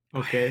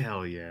 Okay.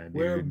 Hell yeah, dude.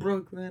 Where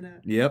Brooklyn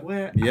At? Yep.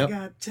 Where Yep. I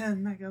got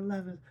 10, like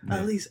 11, Yeah.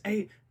 at least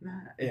 8,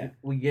 9. Yeah.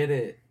 We get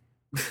it.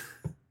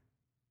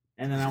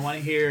 And then I want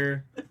to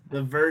hear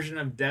the version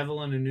of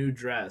Devil in a New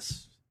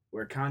Dress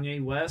where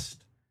Kanye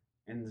West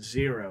and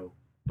Zero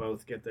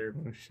both get their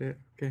Oh shit.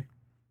 Okay.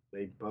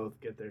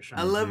 shine.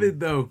 I love it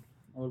though.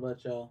 What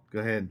about y'all? Go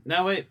ahead.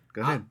 No, wait.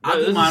 Go ahead. I'll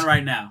this do is- mine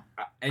right now.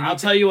 And I'll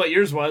tell you what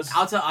yours was.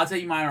 I'll tell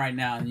you mine right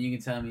now, and you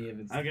can tell me if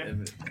it's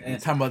Okay.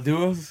 Talking about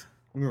duos.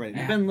 Let me write it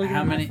I've down. been looking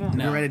How at my many? phone. Let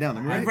me No. write it down.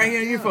 Let me write it Right down.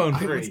 here on your phone.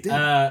 Okay, let's Three. do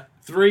it.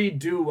 3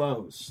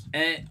 duos.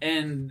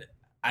 And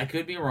I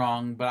could be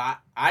wrong, but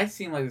I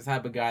seem like the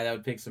type of guy that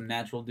would pick some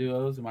natural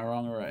duos. Am I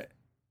wrong or right?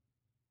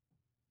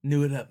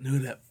 New it up.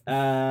 New it up.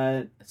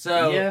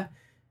 So yeah.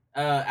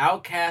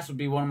 Outcast would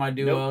be one of my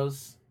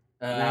duos.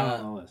 Not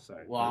on the list.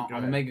 Sorry. Well, I'm Go gonna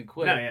ahead. make it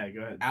quick. No, yeah,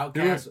 go ahead.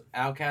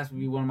 Outcast would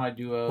be one of my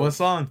duos. What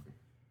song?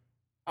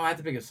 Oh, I have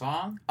to pick a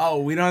song. Oh,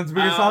 we don't have to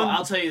pick a song.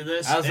 I'll tell you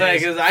this. I was like,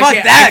 because I Fuck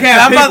can't, that! I can't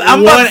 'Cause pick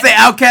I'm about one- to say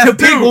Outkast to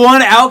pick too.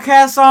 one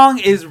Outkast song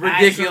is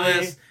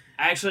ridiculous.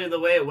 Actually, the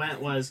way it went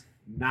was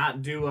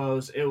not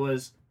duos. It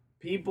was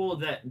people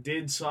that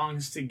did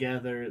songs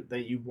together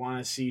that you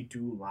want to see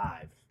do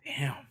live.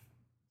 Damn,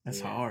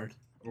 that's Yeah. hard.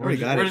 I already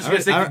got we're it. just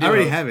gonna stick to I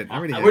already duos. have it. I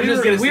already have We're it.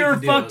 just gonna we stick were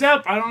to duos. fucked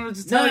up. I don't know what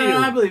to tell No, you.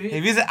 I believe If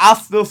you. you say, I'll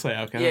still say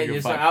Outkast. Yeah,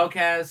 You're so fine.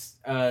 Outkast,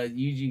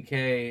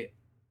 UGK.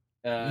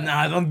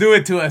 Nah, don't do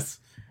it to us.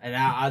 And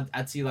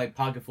I'd see like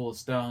Pocket Full of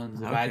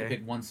Stones if I had to Okay.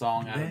 pick one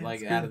song out of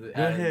That's out of good. the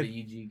Go out of the ahead.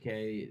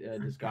 UGK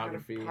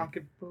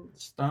discography.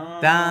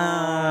 Stones.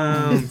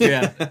 Down.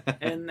 Yeah.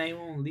 And they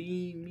won't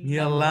leave me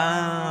You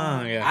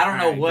alone. Yeah. I don't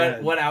know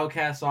Alright, what good.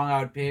 Outkast song I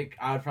would pick.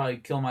 I would probably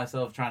kill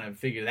myself trying to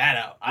figure that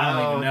out. I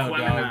don't even know, dog.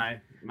 Quemini.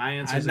 My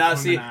answer I is now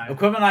see Quemini.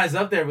 Equipmeni's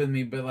up there with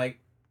me, but like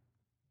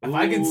if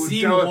I can Ooh,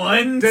 see don't-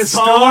 one the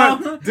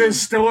song, the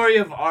story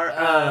of art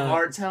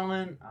Uh,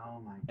 telling. Oh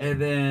my god.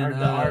 and then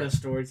The art of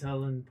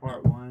storytelling,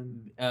 part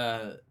 1.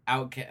 not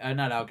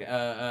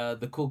Outkast,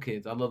 the Cool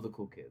Kids. I love the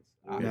Cool Kids.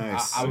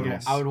 Nice. I would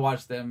Yes. I would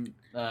watch them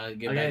get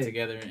back Okay.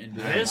 together and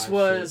do that This live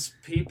was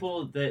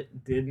people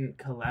that didn't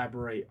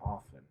collaborate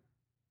often.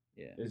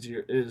 shit.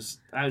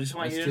 I just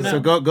want Let's you do to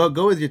that. know. So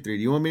go with your 3.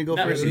 Do you want me to go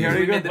No, first? you We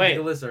already made Wait.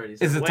 the list already.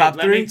 Is it Wait, top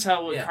let three? me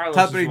tell what Yeah. Carlos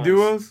Top 3 was.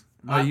 duos?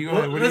 Oh, you go Well,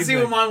 ahead. What do let's you see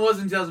think? what mine was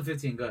in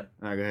 2015. Go ahead.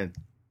 All right, go ahead.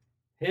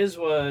 His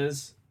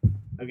was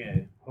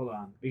okay. Hold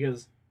on,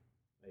 because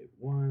wait,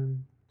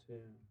 1, 2,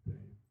 3.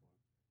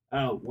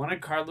 Oh, one of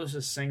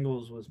Carlos's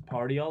singles was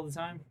 "Party All the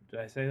Time." Did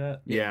I say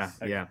that? Yeah,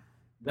 Okay. yeah.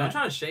 Don't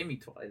try to shame me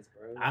twice,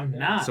 bro. I'm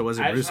not. So was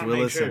it I Bruce just wanna make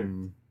Willis sure.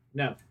 and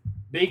No,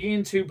 Biggie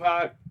and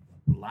Tupac,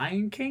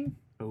 Lion King.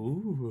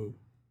 Ooh.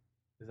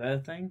 Is that a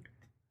thing?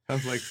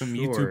 Sounds like some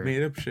Sure. YouTube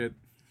made up shit.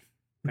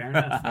 Fair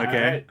enough. Okay.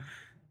 Alright.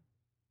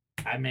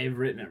 I may have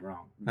written it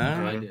wrong. Huh?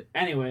 I did.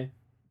 Anyway,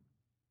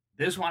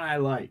 this one I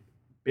like.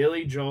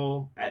 Billy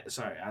Joel.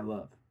 I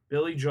love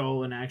Billy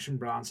Joel and Action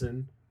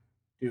Bronson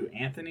do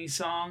Anthony's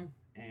song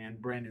and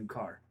Brand New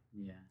Car.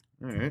 Yeah.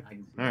 all right, I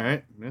can see all that.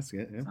 right. That's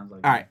good. Yeah. Sounds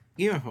like All right.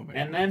 Give me a phone.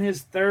 And then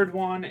his third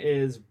one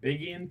is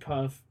Biggie and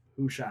Puff.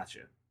 Who shot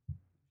you?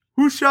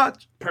 Who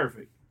shot?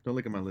 Perfect. Don't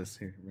look at my list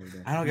here. Right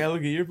there. I don't gotta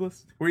look at your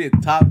list. We're your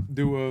top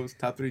duos,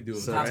 top 3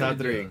 duos. So right? top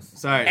three 3. duos.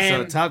 Sorry. So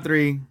And- top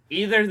 3.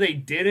 Either they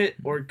did it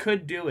or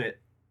could do it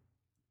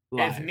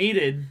Live. if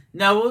needed.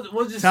 No,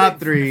 we'll just Top say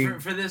three.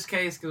 for this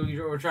case because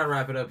we're trying to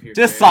wrap it up here.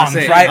 Just Trey. songs,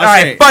 say- right? I'll All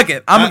say- right, fuck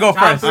it. I'm gonna go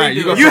top first. three All right,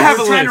 you duos. go You have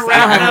first. a We're trying list. to I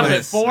wrap have it a up at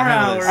list. 4 I have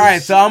a hours. list. All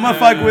right, so I'm gonna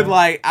fuck Uh, with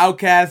like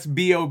Outkast,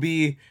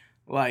 B.O.B.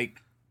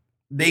 Like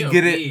they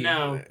get it.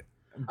 No.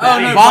 Oh,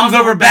 no, Bombs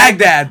over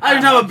Baghdad. I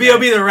didn't know about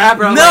B.O.B. the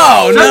rapper. I'm No,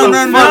 like, no, shut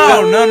no, the no, fuck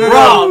up. no, no, no.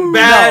 Wrong,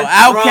 bad, No,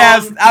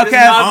 Outkast, wrong. Outkast. This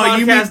is not Oh,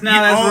 you podcast mean-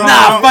 now, that's oh, wrong.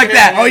 Nah, fuck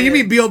that. Oh, you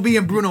mean B.O.B.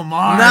 and Bruno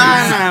Mars?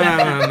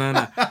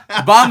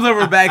 No. Bombs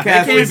over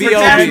Baghdad Can't with forget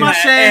pass B.O.B. my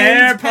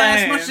shades,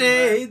 pass my Airplane.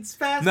 shades,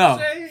 pass No,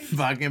 my shades.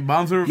 fucking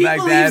Bombs over He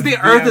Baghdad. believes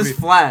the earth is B.O.B.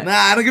 flat. Nah,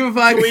 I don't give a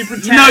fuck. We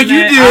pretend No, you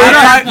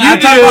that- do. I'm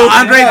talking about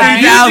Andre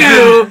You 3000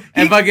 do.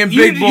 and fucking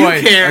You- Big you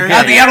Boy. care. Okay.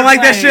 I think I don't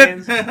like that shit.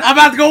 Airplanes. I'm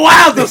about to go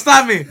wild. Don't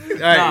stop me. All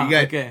right, you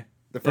got okay.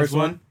 the first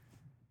one.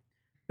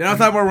 Then I'll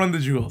talk about Run the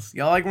Jewels.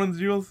 Y'all like Run the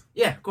Jewels?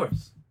 Yeah, of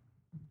course.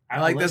 I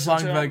like this listen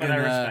song to him, but I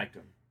fucking, respect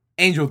him.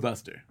 Angel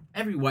Duster.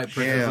 Every white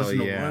person Hell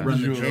listens yeah. to Run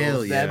the Jewels. Jewels.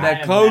 Hell yeah. That, I that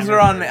have closer never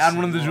on heard on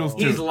Run the single-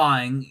 Jewels He's too.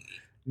 lying.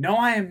 No,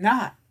 I am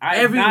not. I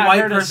have Every not white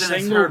heard a person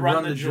has single heard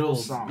Run the Jewels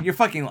Jewels. song. You're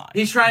fucking lying.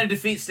 He's trying to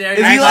defeat stereotypes.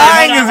 Is he Actually,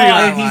 lying? hold Is on, he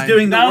hold on. lying? He's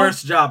doing the No,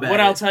 worst job at What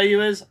it. I'll tell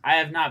you is, I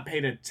have not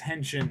paid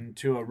attention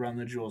to a Run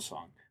the Jewels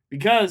song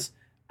because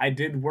I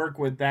did work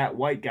with that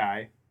white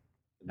guy.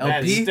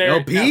 That LP?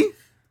 LP? no,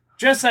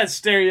 just that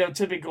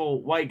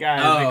stereotypical white guy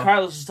Oh. that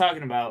Carlos was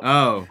talking about.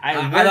 Oh. I I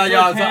worked thought with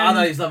y'all. I him.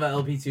 thought you was talking about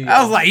LP too.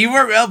 I was like, you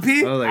work with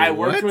LP? Oh, like, I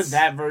worked what? with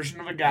that version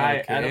of a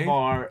guy at Okay. a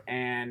bar,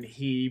 and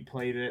he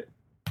played it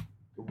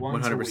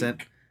once 100%. a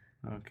week.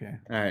 Okay.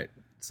 All right.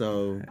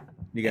 So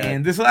you got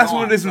And this last Go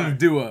one on, isn't sorry. a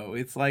duo.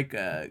 It's like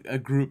a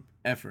group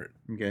effort.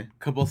 okay.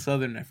 Couple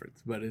Southern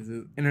efforts, but it's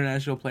an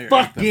international player.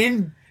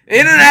 Fucking.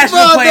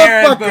 International player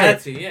Motherfucker. anthem.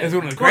 That's it, yeah. It's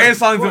one of the Of course, greatest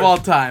songs of of all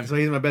time. So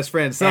he's my best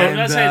friend. So So I was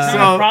gonna say it's And,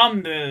 not so- a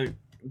problem to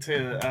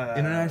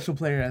International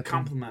player anthem.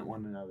 compliment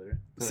one another.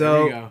 So-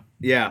 there you go.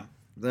 yeah.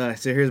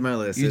 So here's my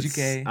list. It's-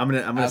 UGK, I'm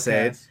gonna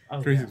say it. Outkast,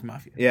 Oh, 36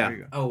 Mafia. Yeah. There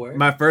you go. Oh, where?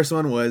 My first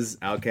one was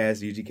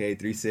Outkast UGK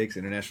 3-6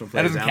 International That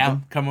Players doesn't Anthem.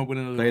 count. Come up with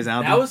another Players one.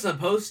 Anthem. That was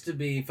supposed to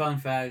be, fun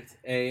fact,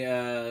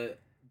 a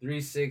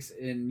 3-6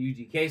 in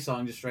UGK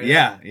song just straight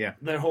yeah, up. yeah.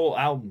 Their whole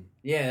album.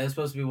 Yeah, that's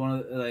supposed to be one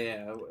of the,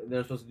 yeah,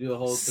 they're supposed to do a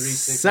whole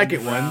 3-6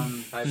 Second one.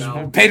 underground type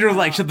album. Pedro's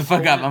like, shut the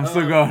fuck up. I'm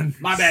still going.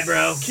 My bad,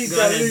 bro. Keep Go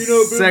that ahead. lean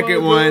up in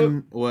Second my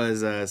one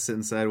was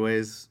Sitting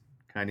Sideways,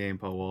 Kanye and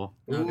Paul Wall.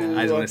 Okay.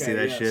 I just wanna see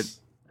that shit.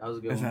 That was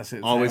a good That's one. not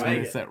it. Always Always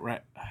been- it's that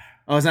right.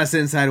 Oh, it's not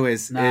Sitting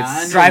Sideways. Nah, I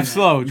it's know Drive that.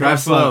 slow. Drive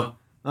Slow.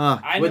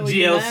 I With know what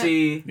you meant.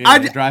 GLC. Yeah, I-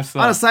 drive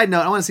slow. On a side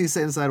note, I want to see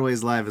Sitting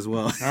Sideways live as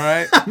well. All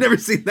right. I've never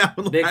seen that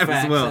one Big live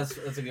facts. as well.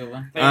 That's a good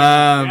one. Thanks.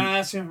 Um, You're not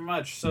asking for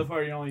much. So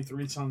far, you're only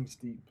 3 songs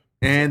deep.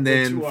 And For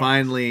then 2 hours.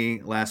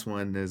 finally, last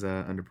one is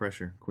Under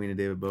Pressure, Queen of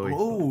David Bowie.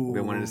 Oh,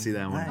 Been wanting to see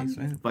that one. nice,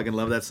 man. Fucking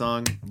love that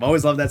song. I've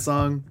always loved that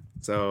song.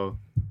 So,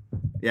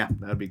 yeah,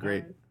 that would be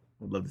great.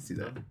 I'd love to see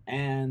that.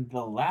 And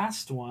the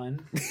last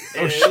one.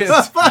 Oh is- shit!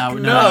 Fuck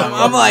No,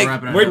 I'm like,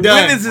 wrapping it We're up.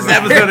 done. When is this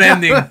episode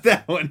ending?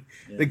 that one.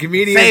 The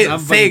comedians. Say I'm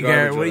it, say fucking it,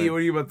 Garrett. garbage What on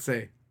are you about to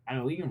say? I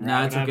mean, we can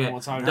Nah, wrap it's it up okay. and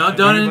we'll talk Don't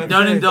about it.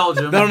 don't indulge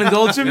him. Don't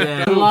indulge him.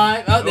 Yeah.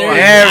 Live. Oh, there,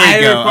 There I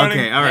we go. recording.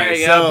 Okay, all There right.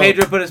 you go. So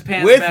Pedro put his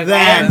pants with back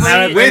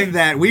that, on. with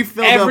that, we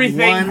filled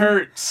Everything up one.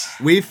 hurts.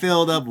 We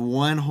filled up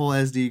one whole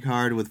SD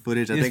card with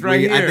footage. I It's think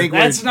right I here. think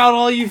That's not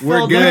all you we're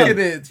filled good. Look up. at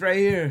it. It's right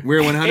here.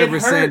 we're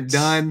 100% hurts.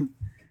 done.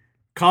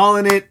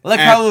 Calling it. Let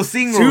at Carlos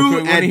sing real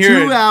quick. At Wanna hear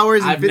 2 it?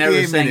 hours and I've never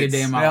 58 sang a minutes.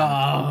 damn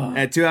album. Oh.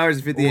 At 2 hours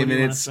and 58 What do you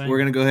wanna minutes, sing? we're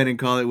gonna go ahead and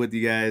call it with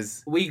you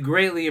guys. We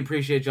greatly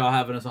appreciate y'all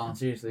having us on.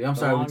 Seriously, I'm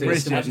sorry we took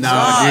longest too much. episode.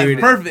 No, No, dude.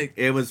 perfect.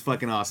 It was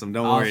fucking awesome.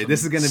 Don't Awesome. worry.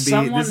 This is gonna be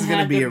Someone this is gonna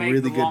had be to a make really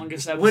the good.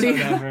 longest episode What do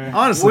you- ever.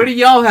 Honestly, What do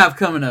y'all have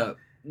coming up?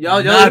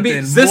 Y'all Nothing. be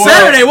this More-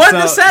 Saturday. What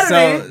So- this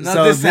Saturday?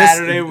 Not this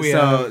Saturday, we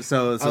so have-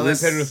 so I'll let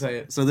this Pedro say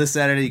it. so this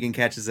Saturday you can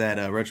catch us at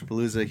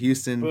Retropalooza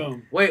Houston.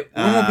 Boom. Wait,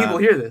 when will people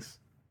hear this?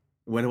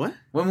 What?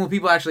 When will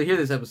people actually hear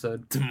this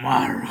episode?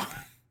 Tomorrow.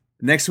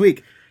 Next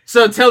week.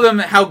 So tell them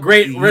how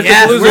great Retropalooza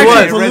Yes, was.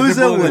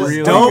 Retropalooza was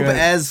really dope good.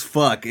 as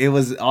fuck. It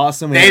was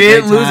awesome. We They had a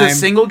didn't great lose a time.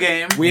 single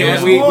game. We,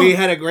 Yeah. we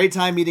had a great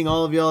time meeting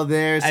all of y'all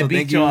there. So I thank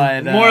beat you. you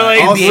at More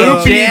like Also-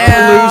 Groupie Jam.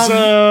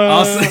 Palooza.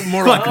 Also-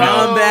 Mortal Fuck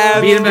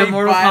Kombat. Beat him at Street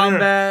Mortal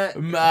Fighter,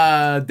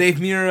 Kombat. Dave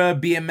Mira,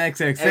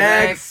 BMXXX.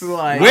 XX.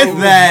 Like, With it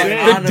was that, on The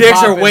and dicks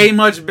are popping. way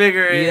much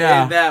bigger in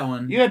Yeah. that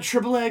one. You had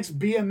Triple X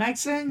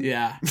BMXing?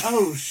 Yeah.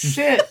 Oh,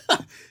 shit.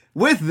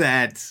 With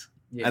that,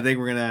 Yeah. I think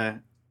we're gonna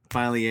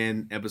finally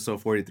end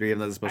episode 43 of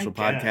another special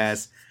I guess.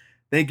 podcast.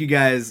 Thank you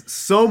guys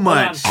so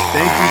much. on.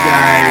 Thank you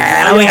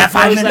guys. While I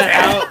close that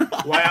out,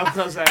 while I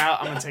close that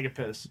out, I'm going to take a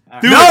piss.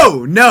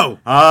 No.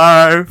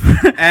 I've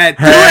At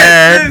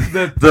had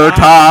the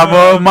time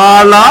of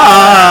my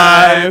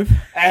life,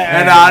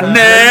 and I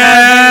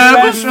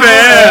never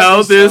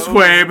felt this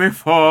way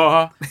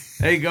before.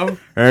 There you go.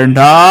 And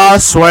I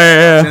It's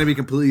swear gonna be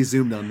completely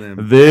zoomed on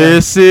them.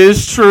 this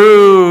is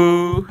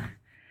true,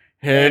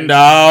 and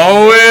I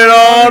owe it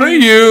all to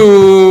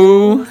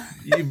you.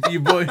 You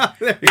boy.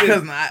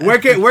 Because Where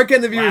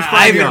can the viewers Wow.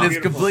 find Ivan you?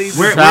 is complete.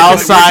 Where-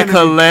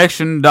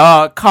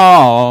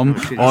 SouthsideCollection.com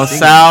shit, or you're singing.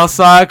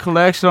 Southside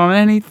Collection on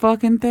any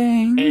fucking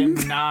thing. In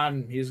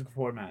non-musical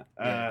format.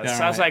 all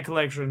Southside right.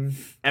 Collection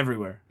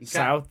everywhere.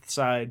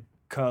 Southside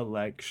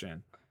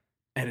Collection.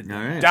 All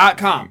right.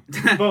 .com.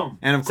 Boom.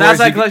 And of course,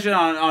 Southside you can- Collection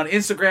on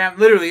Instagram,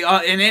 literally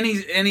in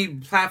any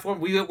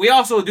platform. We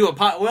also do a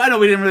pod. Well, I know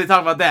we didn't really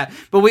talk about that,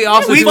 but we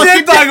also We do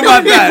did talk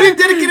about that. We've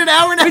dedicated an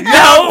hour and a half.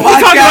 No, we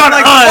talk about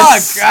like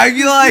us. fuck. I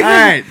feel like All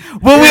right.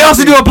 Well, we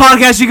also do a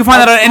podcast. You can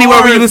find that on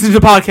anywhere where you listen to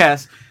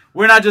podcasts.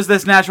 We're not just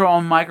this natural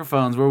on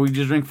microphones where we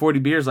just drink 40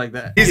 beers like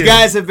that. These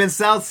guys have been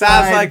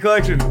Southside Southside.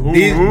 Collection.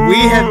 We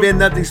have been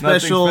Nothing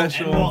Special.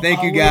 Special. And we'll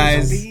Thank you always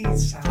guys. be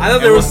Southside. I thought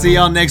And there we'll was see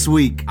y'all next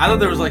week. I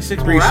thought there was like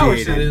 6 more Appreciate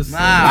hours to it. this. Nah.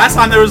 Last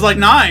time there was like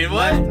 9.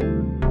 What?